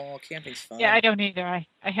 Oh, camping's fun. Yeah, I don't either. I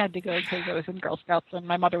had to go because I was in Girl Scouts and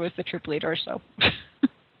my mother was the troop leader, so...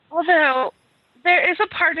 Although, there is a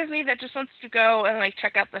part of me that just wants to go and, like,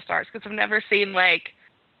 check out the stars, because I've never seen, like,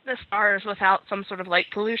 the stars without some sort of light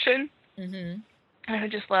pollution. Mm-hmm. And I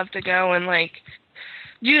would just love to go and, like,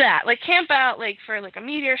 do that. Like, camp out, like, for, like, a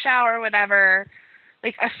meteor shower or whatever.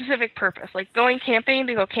 Like, a specific purpose. Like, going camping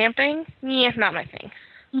to go camping? Yeah, not my thing.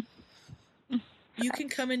 You can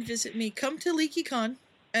come and visit me. Come to LeakyCon.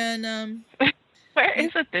 And, Where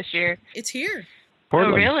is it this year? It's here.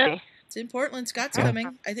 Portland. Oh, really? It's in Portland. Scott's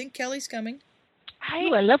coming. I think Kelly's coming. I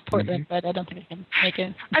love Portland, but I don't think I can make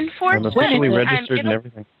it. Unfortunately, I'm officially registered and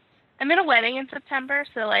everything. I'm in a wedding in September,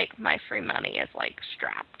 so, like, my free money is, like,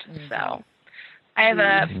 strapped. Mm-hmm. So I have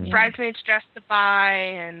a bridesmaid's dress to buy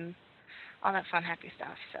and all that fun, happy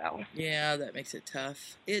stuff. So yeah, that makes it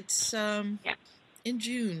tough. It's in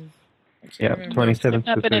June. I can't Yeah, remember. 27th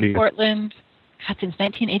to I've been in 30th. Portland since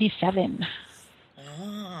 1987.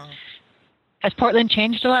 Ah. Has Portland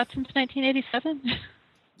changed a lot since 1987?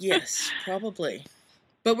 Yes, probably.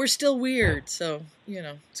 But we're still weird, so, you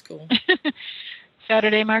know, it's cool.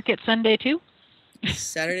 Saturday market, Sunday too?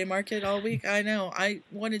 Saturday market all week, I know. I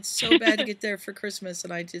wanted so bad to get there for Christmas,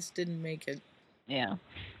 and I just didn't make it. Yeah.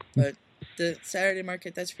 But the Saturday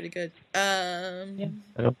market, that's pretty good. I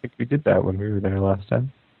don't think we did that when we were there last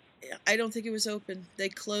time. I don't think it was open. They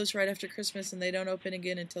close right after Christmas, and they don't open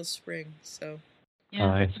again until spring, so...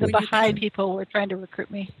 Yeah, the Baha'i people were trying to recruit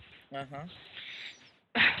me. Uh-huh.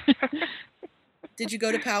 Did you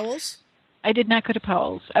go to Powell's? I did not go to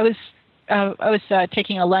Powell's. I was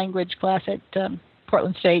taking a language class at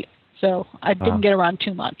Portland State, so I didn't get around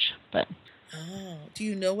too much. But do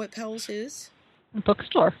you know what Powell's is? A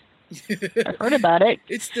bookstore. I've heard about it.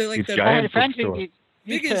 It's the giant bookstore.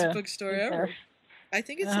 biggest bookstore ever. I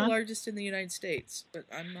think it's the largest in the United States, but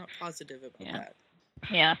I'm not positive about that.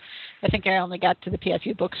 Yeah, I think I only got to the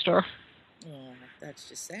PSU bookstore. Oh, that's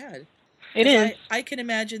just sad. It is. I can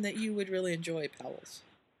imagine that you would really enjoy Powell's.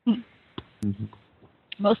 Mm-hmm.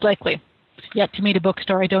 Most likely. Yet to meet a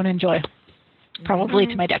bookstore I don't enjoy. Probably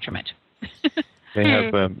to my detriment. They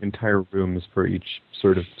have entire rooms for each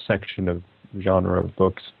sort of section of genre of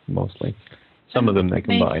books, mostly. Some of them they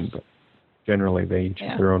combine, but generally they each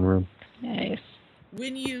have their own room. Nice.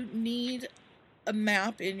 When you need a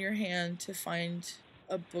map in your hand to find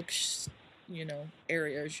a book,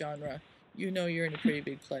 area, genre, you know you're in a pretty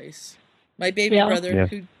big place. My baby brother,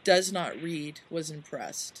 who does not read, was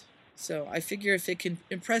impressed. So I figure if it can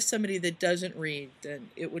impress somebody that doesn't read, then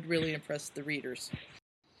it would really impress the readers.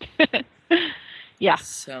 Yeah.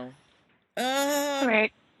 So,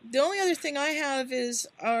 right. The only other thing I have is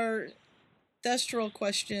our Thestral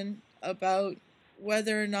question about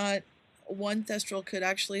whether or not one Thestral could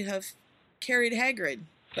actually have carried Hagrid.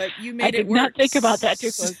 But you made it work. I did not think about that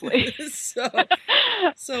too closely.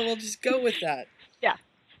 so we'll just go with that. Yeah.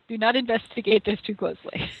 Do not investigate this too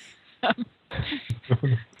closely.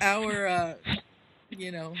 Our,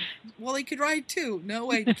 well, he could ride too. No,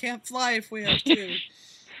 wait, he can't fly if we have two.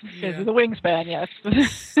 Because of the wingspan, yes.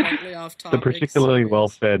 Slightly off topic. The particularly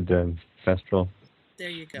well-fed Thestral. There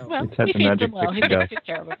you go. Well, it's had he the feeds magic them well. He pixie takes dust. good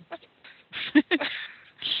care of them.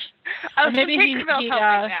 I was maybe thinking about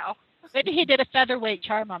helping now. Maybe he did a featherweight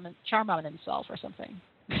charm on himself or something.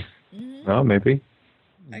 Oh, maybe.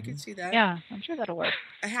 I could see that. Yeah, I'm sure that'll work.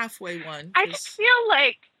 A halfway one. I just feel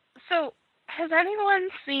like, so has anyone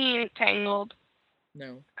seen Tangled?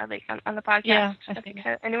 No. Are they on the podcast? Yeah, I think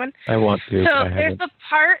anyone? I want to. So I there's haven't.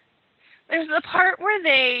 the part where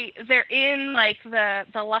they're in like the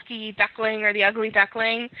lucky duckling or the ugly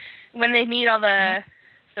duckling when they meet all the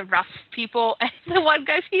rough people, and the one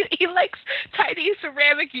guy he likes tiny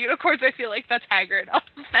ceramic unicorns. I feel like that's Hagrid on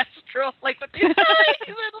Thestral, like with these tiny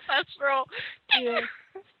little Thestral. Yeah.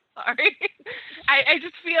 Sorry, I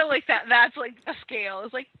just feel like that's like a scale.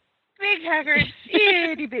 It's like big Hagrid,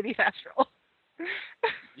 itty bitty Thestral.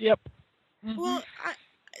 Yep. Well,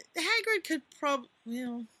 Hagrid could probably, He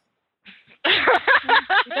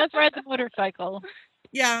does ride the motorcycle.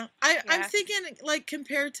 Yeah, I'm thinking like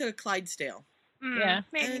compared to Clydesdale. Yeah,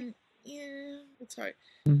 maybe. And, that's all right.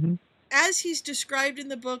 Mm-hmm. As he's described in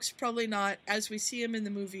the books, probably not. As we see him in the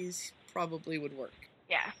movies, probably would work.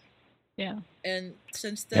 Yeah. Yeah. And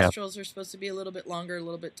since Thestrals are supposed to be a little bit longer, a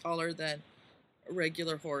little bit taller than a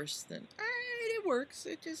regular horse, then it works.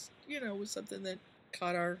 It just, was something that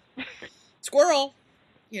caught our squirrel,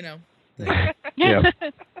 Yeah.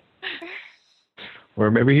 Or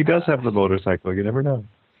maybe he does have the motorcycle. You never know.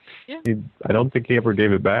 Yeah. I don't think he ever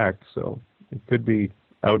gave it back, so it could be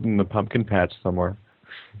out in the pumpkin patch somewhere.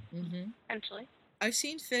 Mm-hmm. Potentially. I've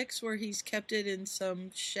seen fics where he's kept it in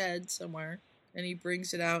some shed somewhere, and he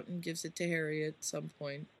brings it out and gives it to Harry at some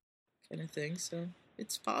point, kind of thing. So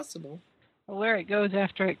it's possible. Well, where it goes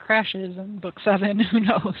after it crashes in book 7, who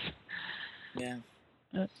knows? Yeah.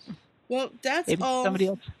 Well, that's all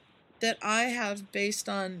that I have based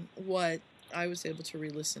on what I was able to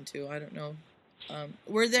re-listen to. I don't know.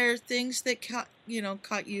 Were there things that caught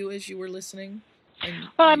you as you were listening?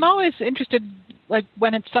 Well, I'm always interested, like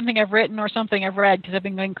when it's something I've written or something I've read, because I've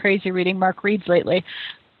been going crazy reading Mark Reeds lately.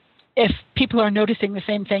 If people are noticing the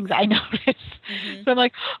same things I notice, so I'm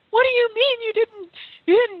like, what do you mean you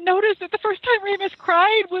didn't notice that the first time Remus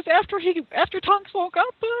cried was after Tonks woke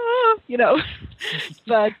up?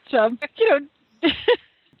 But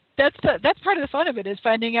that's part of the fun of it, is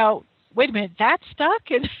finding out. Wait a minute, that's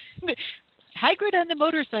stuck, and Hagrid on the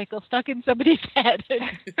motorcycle stuck in somebody's head.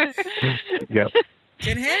 Yep.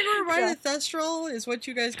 Can Hagrid ride a Thestral is what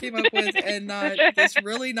you guys came up with, and not this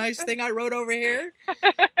really nice thing I wrote over here?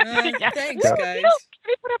 Thanks, guys.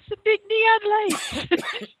 They put up some big neon lights.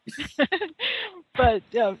 But,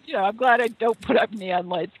 I'm glad I don't put up neon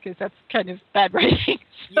lights, because that's kind of bad writing.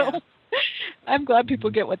 So I'm glad people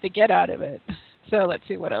get what they get out of it. So let's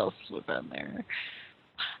see what else was on there.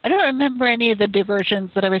 I don't remember any of the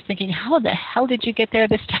diversions that I was thinking, how the hell did you get there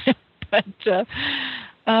this time? But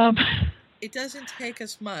it doesn't take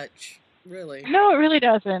us much, really. No, it really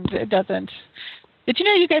doesn't. It doesn't. Did you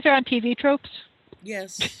know you guys are on TV Tropes?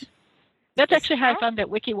 Yes. That's actually how I found that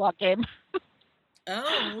WikiWalk game.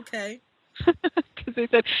 Oh, okay. Because they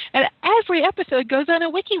said, and every episode goes on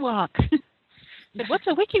a WikiWalk. I said, what's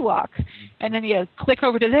a WikiWalk? And then you click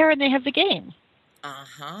over to there and they have the game.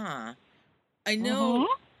 Uh-huh. I know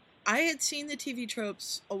I had seen the TV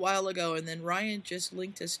Tropes a while ago, and then Ryan just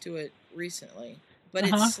linked us to it recently. But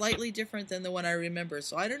it's slightly different than the one I remember.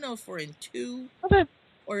 So I don't know if we're in 2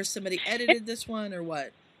 or if somebody edited this one or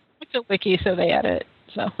what. It's a wiki, so they edit.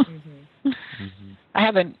 So I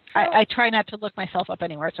haven't. I try not to look myself up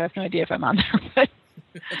anywhere, so I have no idea if I'm on there. But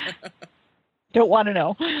don't want to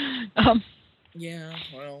know. Yeah,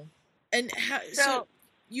 well. And so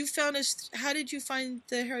you found us. How did you find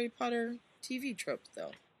the Harry Potter TV trope,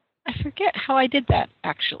 though? I forget how I did that,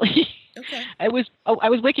 actually. Okay. I was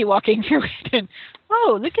wiki-walking through it, and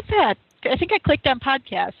look at that. I think I clicked on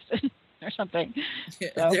podcast or something. Yeah,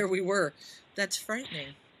 so, there we were. That's frightening.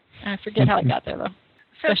 I forget how I got there, though.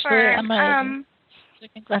 So especially on my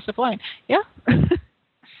second glass of wine. Yeah.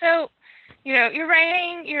 So, you're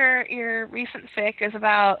writing your recent fic is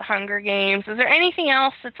about Hunger Games. Is there anything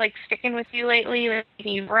else that's like sticking with you lately?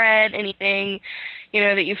 Anything you've read? Anything,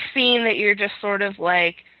 that you've seen that you're just sort of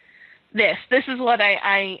like, this is what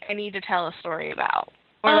I need to tell a story about,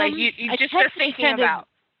 or like you just are thinking about.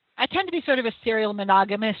 I tend to be sort of a serial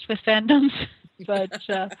monogamist with fandoms, but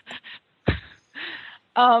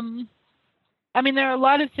I mean, there are a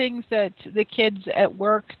lot of things that the kids at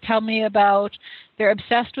work tell me about. They're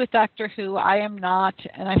obsessed with Doctor Who. I am not,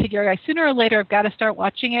 and I figure sooner or later I've got to start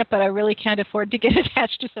watching it, but I really can't afford to get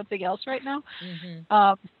attached to something else right now.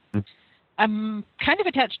 I'm kind of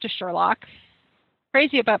attached to Sherlock.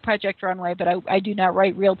 Crazy about Project Runway, but I do not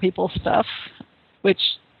write real people stuff, which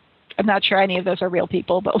I'm not sure any of those are real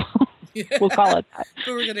people, but we'll call it that.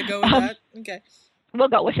 So we're going to go with that? Okay. We'll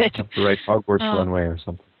go with it. Have to write Hogwarts Runway or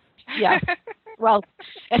something. Yeah. Well,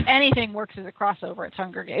 if anything works as a crossover, it's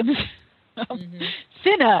Hunger Games.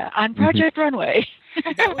 Cinna on Project Runway.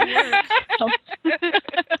 That would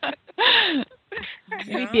work.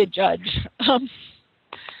 You'd be a judge.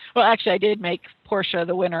 Well, actually, I did make Portia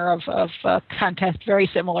the winner of a contest very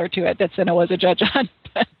similar to it that Cinna was a judge on.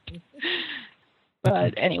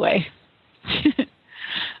 But anyway,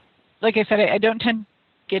 like I said, I don't tend to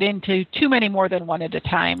get into too many more than one at a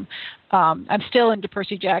time. I'm still into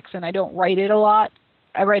Percy Jackson. I don't write it a lot.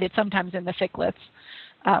 I write it sometimes in the ficlets,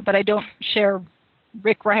 but I don't share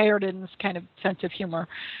Rick Riordan's kind of sense of humor.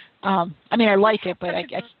 I mean, I like it, but I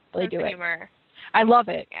can't really do it. I love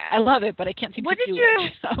it. Yeah. I love it, but I can't seem to do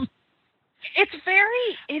it.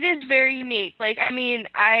 It is very unique. Like, I mean,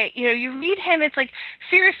 you read him, it's like,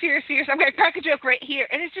 serious, I'm going to crack a joke right here.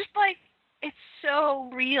 And it's just like, it's so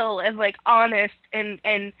real and like honest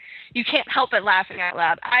and you can't help but laughing out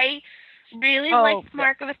loud. I really liked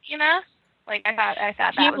Mark of Athena. Like, I thought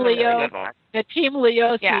that was a really good one. The Team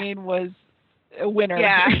Leo scene was a winner.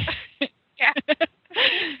 Yeah. Yeah.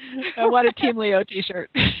 I want a Team Leo t-shirt.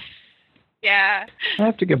 Yeah. I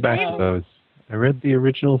have to get back to those. I read the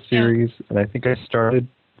original series, and I think I started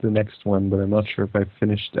the next one, but I'm not sure if I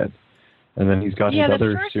finished it. And then he's got his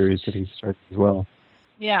other series that he started as well.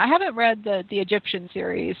 Yeah, I haven't read the Egyptian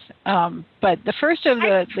series, but the first of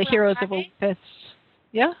the Heroes of Olympus.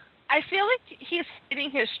 Yeah? I feel like he's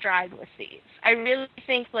hitting his stride with these. I really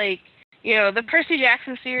think, like, the Percy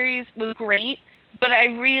Jackson series was great, but I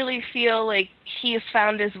really feel like he's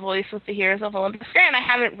found his voice with the Heroes of Olympus. And I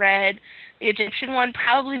haven't read the Egyptian one,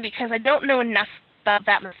 probably because I don't know enough about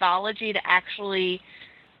that mythology to actually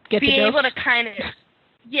be able to kind of,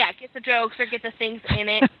 get the jokes or get the things in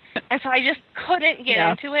it. And so I just couldn't get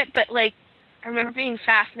into it. But, like, I remember being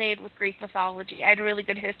fascinated with Greek mythology. I had a really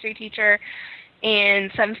good history teacher in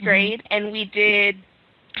 7th grade, and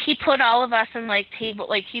he put all of us in, like, he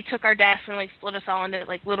took our desks and, like, split us all into,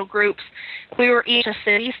 like, little groups. We were each a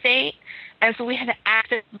city-state, and so we had to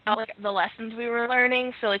act out, like, the lessons we were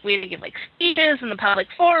learning. So, like, we had to give, like, speeches in the public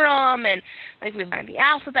forum, and, like, we learned the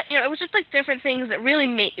alphabet. It was just, like, different things that really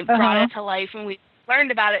brought it to life, and we learned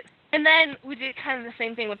about it. And then we did kind of the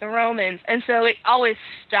same thing with the Romans, and so it always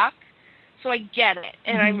stuck. So I get it,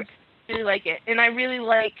 and I really like it. And I really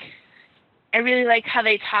like how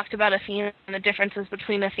they talked about Athena and the differences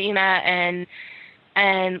between Athena and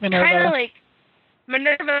kind of like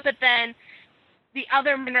Minerva, but then the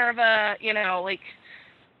other Minerva, like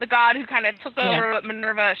the god who kind of took over what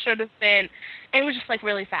Minerva should have been. And it was just like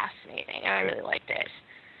really fascinating, and I really liked it.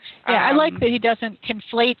 Yeah, I like that he doesn't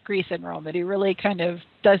conflate Greece and Rome, that he really kind of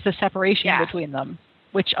does the separation between them,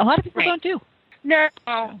 which a lot of people don't do. No,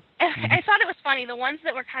 I thought it was funny. The ones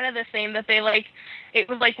that were kind of the same, that they it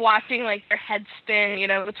was like watching like their head spin,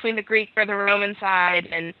 between the Greek or the Roman side,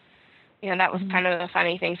 and that was kind of a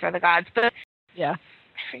funny thing for the gods. But I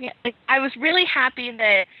forget. Like, I was really happy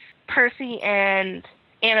that Percy and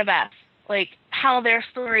Annabeth, like how their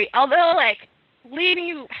story, although like leaving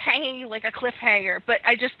you hanging like a cliffhanger, but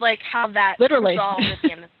I just like how that literally resolved at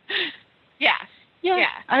the end. Yeah.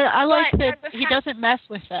 I like that he doesn't mess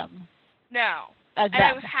with them. No. And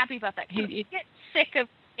I was happy about that. You get sick of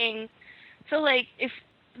things. So, like,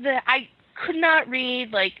 I could not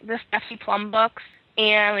read, like, the Stephanie Plum books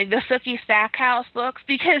and, like, the Sookie Stackhouse books,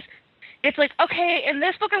 because it's like, okay, in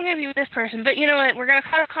this book I'm going to be with this person, but you know what, we're going to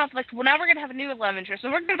cut a conflict, well, now we're going to have a new love interest,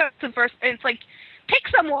 and we're going to go to the first, and it's like, pick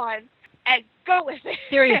someone and go with it.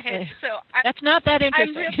 Seriously. So that's not that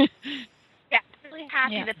interesting. I'm really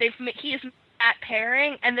happy that he is that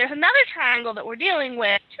pairing, and there's another triangle that we're dealing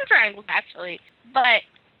with, 2 triangles actually, but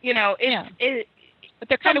but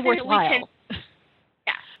they're kind of worthwhile.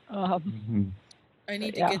 I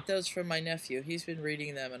need to get those from my nephew. He's been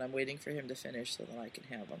reading them, and I'm waiting for him to finish so that I can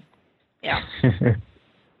have them. Yeah.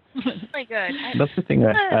 Really good. That's the thing.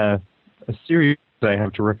 A series I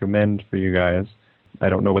have to recommend for you guys. I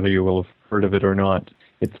don't know whether you will have heard of it or not.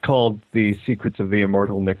 It's called The Secrets of the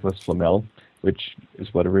Immortal Nicholas Flamel, which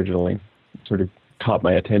is what originally sort of caught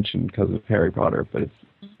my attention because of Harry Potter, but it's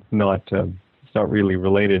not really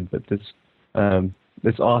related. But this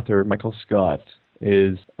author, Michael Scott,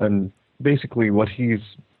 is basically what he's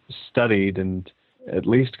studied and at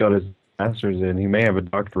least got his master's in, he may have a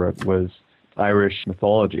doctorate, was Irish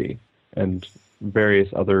mythology and various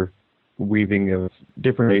other weaving of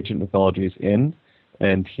different ancient mythologies in.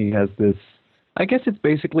 And he has this, I guess it's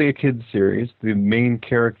basically a kid's series. The main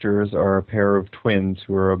characters are a pair of twins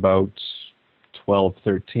who are about 12,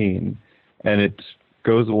 13, and it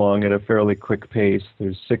goes along at a fairly quick pace.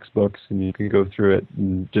 There's 6 books, and you can go through it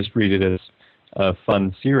and just read it as a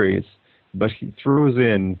fun series. But he throws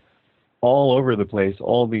in all over the place,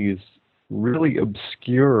 all these really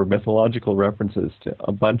obscure mythological references to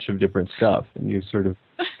a bunch of different stuff, and you sort of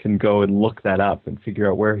can go and look that up and figure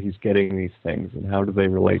out where he's getting these things and how do they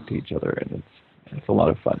relate to each other, and it's a lot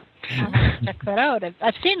of fun. I'll have to check that out.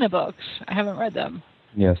 I've seen the books. I haven't read them.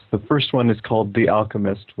 Yes, the first one is called The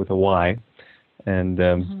Alchemist with a Y,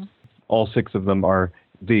 and all 6 of them are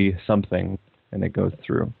the something, and it goes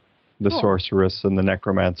through the sorceress and the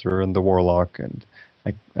necromancer and the warlock, and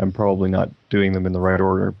I'm probably not doing them in the right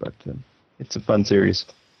order, but it's a fun series.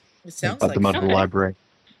 It sounds like them out of the library.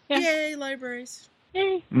 Yeah. Yay, libraries.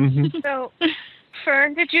 Yay. Mm-hmm. So,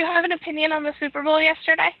 Fern, did you have an opinion on the Super Bowl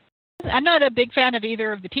yesterday? I'm not a big fan of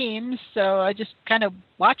either of the teams, so I just kind of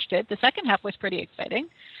watched it. The second half was pretty exciting.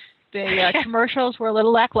 The commercials were a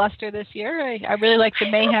little lackluster this year. I really liked the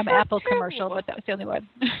Mayhem Apple commercial, but that was the only one.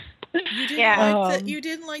 You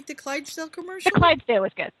didn't like the Clydesdale commercial? The Clydesdale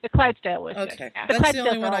was good. The Clydesdale was good. Okay. Yeah. That's the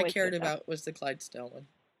only one I cared about was the Clydesdale one.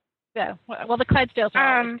 Yeah. Well, the Clydesdales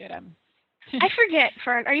are always good. I forget,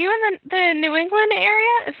 Fern. Are you in the New England area?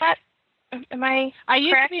 Is that... Am I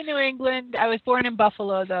used to be in New England. I was born in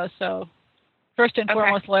Buffalo, though, so first and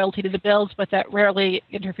foremost loyalty to the Bills, but that rarely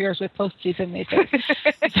interferes with postseason these days.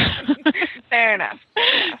 Fair enough.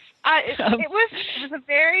 It was a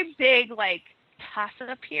very big,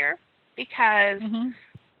 toss-up here because,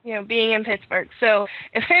 being in Pittsburgh. So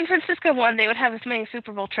if San Francisco won, they would have as many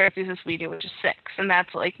Super Bowl trophies as we do, which is 6. And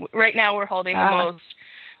that's, right now we're holding the most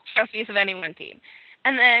trophies of any one team.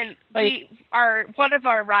 And then one of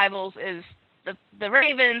our rivals is the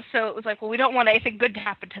Ravens, so it was we don't want anything good to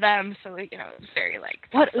happen to them. So it was very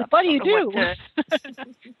what do you do?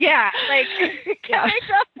 Yeah, coming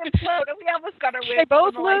up and float, and we almost got our win. They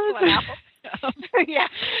both lose. Yeah.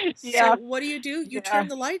 So what do? You turn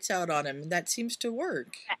the lights out on him, and that seems to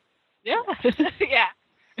work. Yeah. Yeah.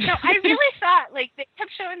 No, I really thought, they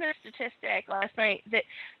kept showing the statistic last night that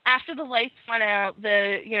after the lights went out,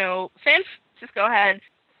 San Francisco had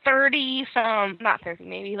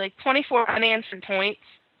 24 unanswered points,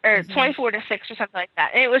 or 24 to 6 or something like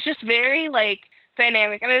that. And it was just very,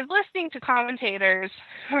 dynamic. And I was listening to commentators,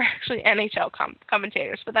 who are actually NHL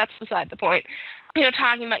commentators, but that's beside the point,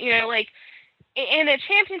 talking about, in a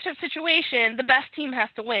championship situation, the best team has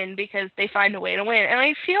to win because they find a way to win. And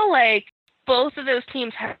I feel like both of those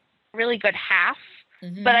teams have really good halves,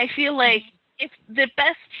 but I feel like if the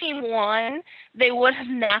best team won, they would have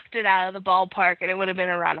knocked it out of the ballpark and it would have been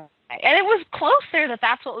a runaway. And it was closer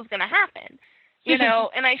that's what was going to happen,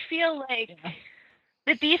 and I feel like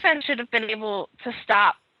the defense should have been able to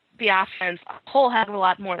stop the offense a whole heck of a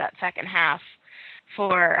lot more that second half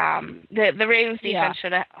for the Ravens defense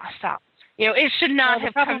should have stopped. It should not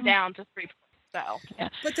have come down to 3 points. So,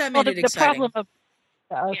 but that made it exciting. The problem of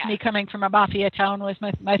me coming from a mafia town was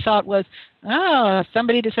my thought was,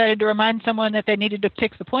 somebody decided to remind someone that they needed to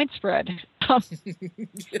pick the point spread.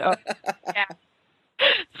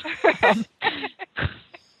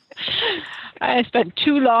 I spent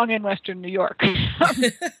too long in Western New York.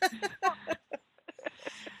 I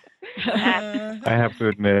have to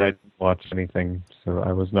admit, I didn't watch anything, so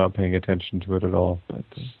I was not paying attention to it at all. But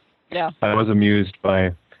I was amused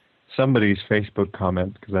by somebody's Facebook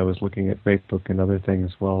comment because I was looking at Facebook and other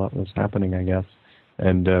things while that was happening, I guess.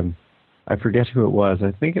 And I forget who it was.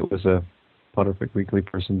 I think it was a Potterfic Weekly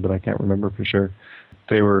person, but I can't remember for sure.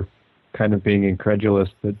 They were kind of being incredulous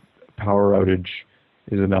that power outage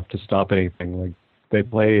is enough to stop anything. They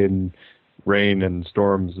play in rain and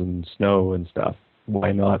storms and snow and stuff.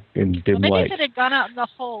 Why not in dim light? Maybe if it had gone out in the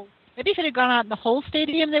whole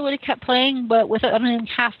stadium, they would have kept playing, but with only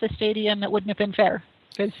half the stadium, it wouldn't have been fair.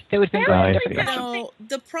 Because they would have been going different directions. No,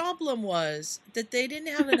 the problem was that they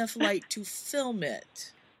didn't have enough light to film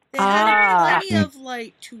it. They had plenty of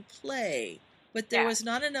light to play, but there was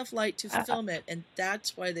not enough light to film it, and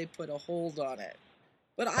that's why they put a hold on it.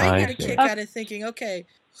 But I got a kick out of thinking, okay,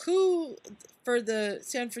 who for the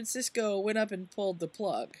San Francisco went up and pulled the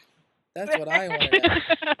plug? That's what I want to know.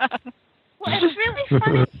 Well, it's really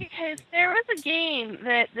funny because there was a game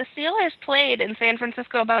that the Steelers played in San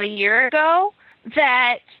Francisco about a year ago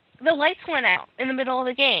that the lights went out in the middle of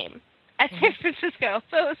the game at San Francisco.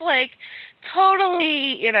 So it was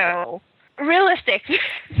totally, realistic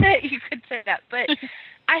that you could say that. But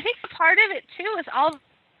I think part of it too is all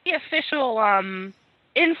the official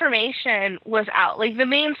information was out. The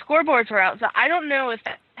main scoreboards were out. So I don't know if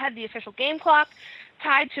that had the official game clock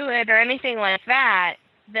tied to it or anything like that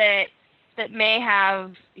may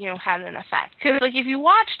have, had an effect. Because, if you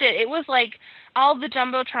watched it, it was, all the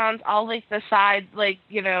Jumbotrons, all, the side,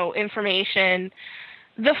 information.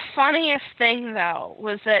 The funniest thing, though,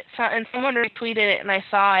 was that, and someone retweeted it and I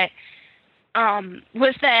saw it,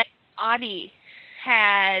 was that Audie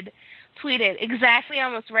had tweeted exactly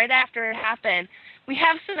almost right after it happened. We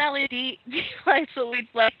have some LED lights that we'd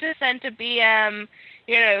like to send to BM,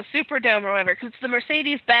 Superdome or whatever, because it's the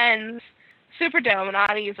Mercedes-Benz Superdome, and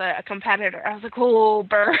Audie's a competitor. I was like, oh,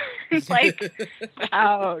 burn. Like,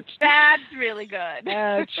 ouch. That's really good.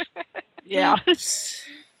 Ouch. Yeah.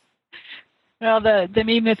 Well, the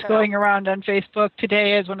meme that's going around on Facebook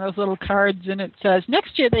today is one of those little cards, and it says,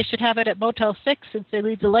 next year they should have it at Motel 6 since they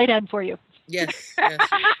leave the light on for you. Yes.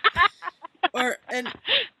 And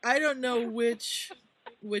I don't know which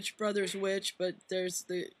brother's which, but there's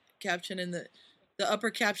the caption, and the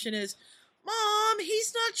upper caption is, Mom,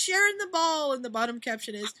 he's not sharing the ball, and the bottom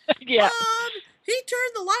caption is, yeah. Mom, he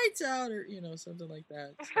turned the lights out, or something like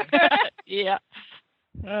that. So. Yeah.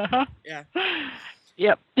 Uh-huh. Yeah.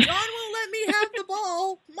 Yep. John won't let me have the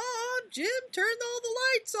ball. Mom, Jim turned all the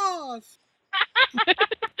lights off.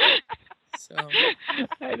 So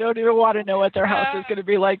I don't even want to know what their house is going to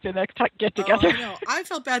be like the next get together. I know. I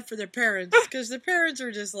felt bad for their parents because the parents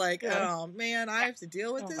are just like, oh man, I have to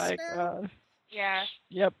deal with this now. God. Yeah.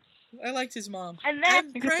 Yep. I liked his mom. And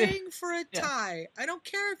then I'm praying for a tie. I don't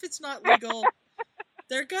care if it's not legal.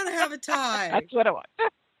 They're gonna have a tie. That's what I want.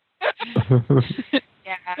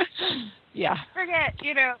 Yeah. Yeah. Forget,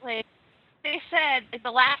 like they said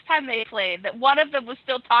the last time they played that one of them was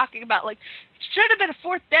still talking about like should have been a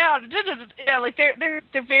fourth down. Like they're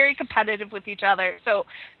very competitive with each other. So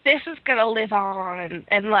this is gonna live on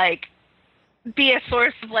and like be a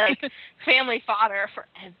source of like family fodder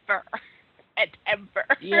forever and ever.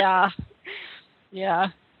 Yeah. Yeah.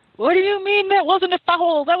 What do you mean that wasn't a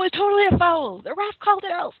foul? That was totally a foul. The ref called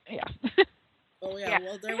it out. Yeah. Oh yeah.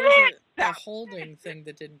 Well, there was a holding thing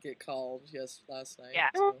that didn't get called last night. Yeah.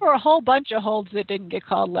 There were a whole bunch of holds that didn't get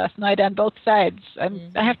called last night on both sides. I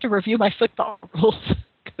have to review my football rules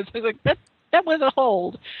because I was like, that was a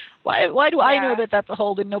hold. Why do I know that that's a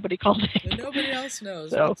hold and nobody called it? And nobody else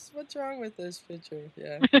knows. So. What's wrong with this picture?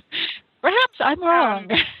 Yeah. Perhaps I'm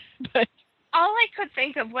wrong, but. All I could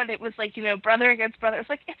think of when it was like, brother against brother, it's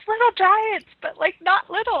like, it's Little Giants, but like not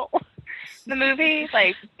little. The movie,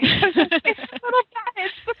 like, it's Little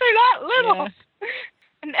Giants, but they're not little. Yeah.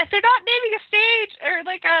 And they're not naming a stage or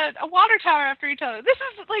like a water tower after each other. This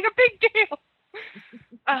is like a big deal.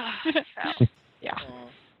 So. Yeah.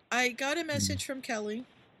 I got a message from Kelly.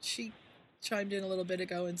 She chimed in a little bit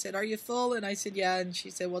ago and said, "Are you full?" And I said, "Yeah." And she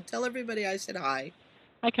said, "Well, tell everybody I said hi."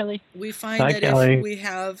 Hi, Kelly. We find that Kelly. if we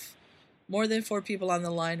have more than 4 people on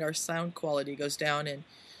the line, our sound quality goes down, and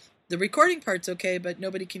the recording part's okay, but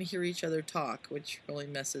nobody can hear each other talk, which really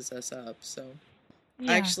messes us up. So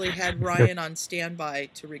I actually had Ryan on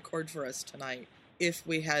standby to record for us tonight if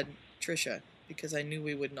we had Trisha, because I knew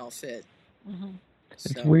we wouldn't all fit. Mm-hmm.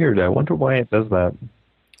 It's weird. I wonder why it does that.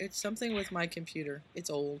 It's something with my computer. It's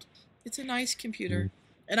old. It's a nice computer.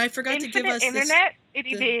 And I forgot to give us internet,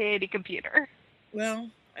 itty computer.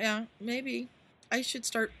 Well, yeah, maybe. I should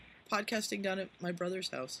start podcasting down at my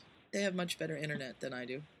brother's house. They have much better internet than I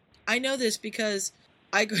do. I know this because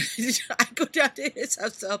I go down to his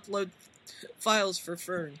house to upload files for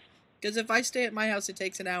Fern. Because if I stay at my house, it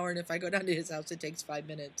takes an hour, and if I go down to his house, it takes 5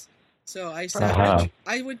 minutes. So I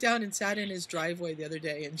went down and sat in his driveway the other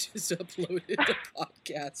day and just uploaded the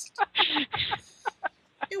podcast.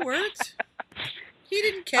 It worked. He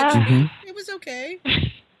didn't catch me. It was okay.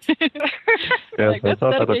 Yes, I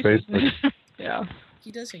saw that on Facebook. Yeah.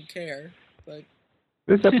 He doesn't care, but...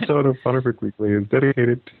 This episode of Potterfic Weekly is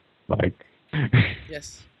dedicated to Mike.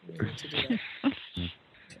 Yes, we need to do that.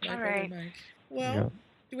 All right. Mike. Well,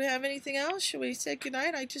 do we have anything else? Should we say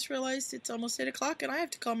goodnight? I just realized it's almost 8 o'clock, and I have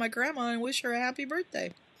to call my grandma and wish her a happy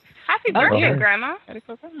birthday. Happy birthday, Grandma.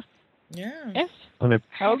 Yeah. Yes. On a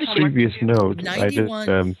previous note,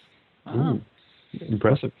 91.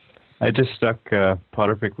 Impressive. I just stuck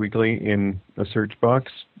Potterfic Weekly in a search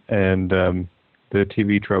box, and the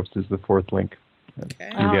TV Tropes is the 4th link.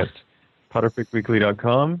 Okay. You get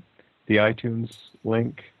PotterficWeekly.com, the iTunes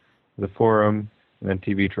link, the forum, and then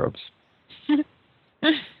TV Tropes.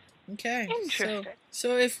 Okay.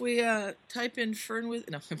 So if we type in Fern with...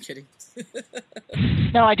 No, I'm kidding.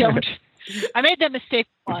 No, I don't. I made that mistake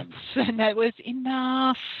once, and that was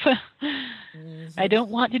enough. Mm-hmm. I don't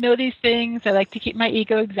want to know these things. I like to keep my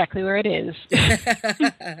ego exactly where it is.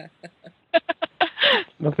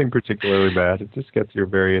 Nothing particularly bad. It just gets your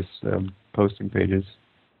various posting pages.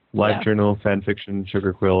 Live Journal, Fan Fiction,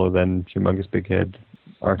 Sugar Quill, then Humongous Big Head,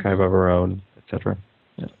 Archive of Our Own, etc.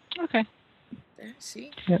 Yeah. Okay. There,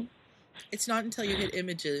 see? Yeah. It's not until you hit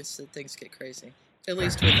images that things get crazy. At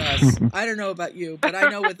least with us. I don't know about you, but I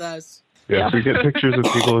know with us. Yes, we get pictures of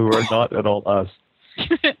people who are not at all us.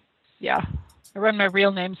 Yeah. I run my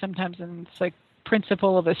real name sometimes, and it's like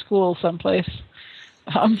principal of a school someplace.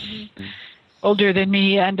 Older than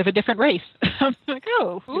me and of a different race. I'm like,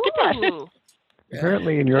 oh, look at that.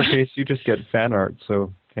 Apparently, in your case, you just get fan art,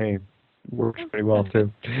 so hey, works pretty well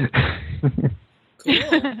too.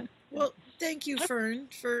 Cool. Well, thank you, Fern,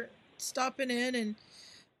 for stopping in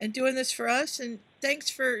and doing this for us, and thanks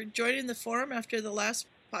for joining the forum after the last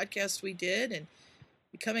podcast we did and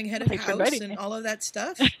becoming head of house and all of that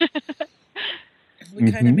stuff.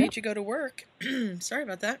 We kind of made you go to work. Sorry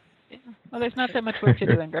about that. Yeah. Well, there's not that much work to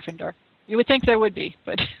do in Gryffindor. You would think there would be,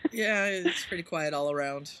 but yeah, it's pretty quiet all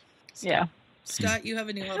around. So, yeah. Scott, you have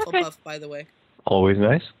a new Hufflepuff, by the way. Always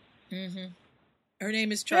nice. Her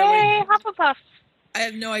name is Charlie. Yay, Hufflepuff. I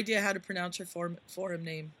have no idea how to pronounce her forum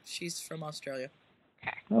name. She's from Australia.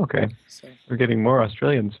 Okay. So. We're getting more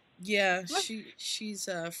Australians. Yeah, she's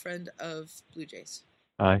a friend of Blue Jays.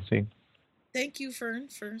 I see. Thank you, Fern,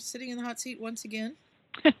 for sitting in the hot seat once again.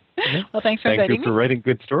 Well, thanks for inviting me. Thank you for writing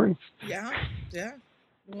good stories. Yeah.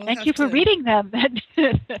 Thank you for reading them. That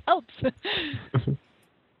helps.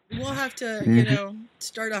 We'll have to,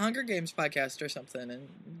 start a Hunger Games podcast or something, and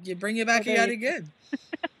bring you back out again.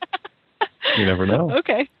 You never know.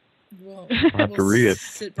 Okay. We'll have to read it.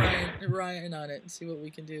 Sit Ryan on it and see what we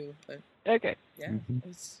can do. But okay. Yeah,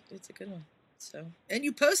 it's a good one. So, and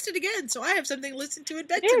you posted again, so I have something to listen to in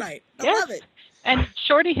bed tonight. I love it. And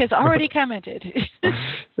Shorty has already commented.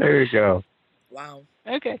 There you go. Wow.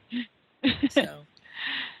 Okay. So,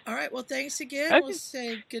 all right. Well, thanks again. Okay. We'll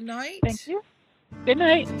say good night. Thank you. Good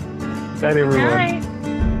night. Night, everyone.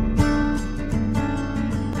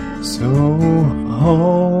 So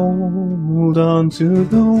hold on to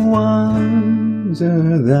the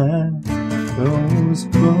wonder that those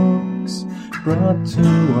books brought to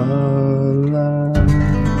our lives.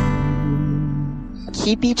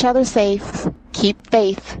 Keep each other safe. Keep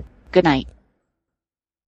faith. Good night.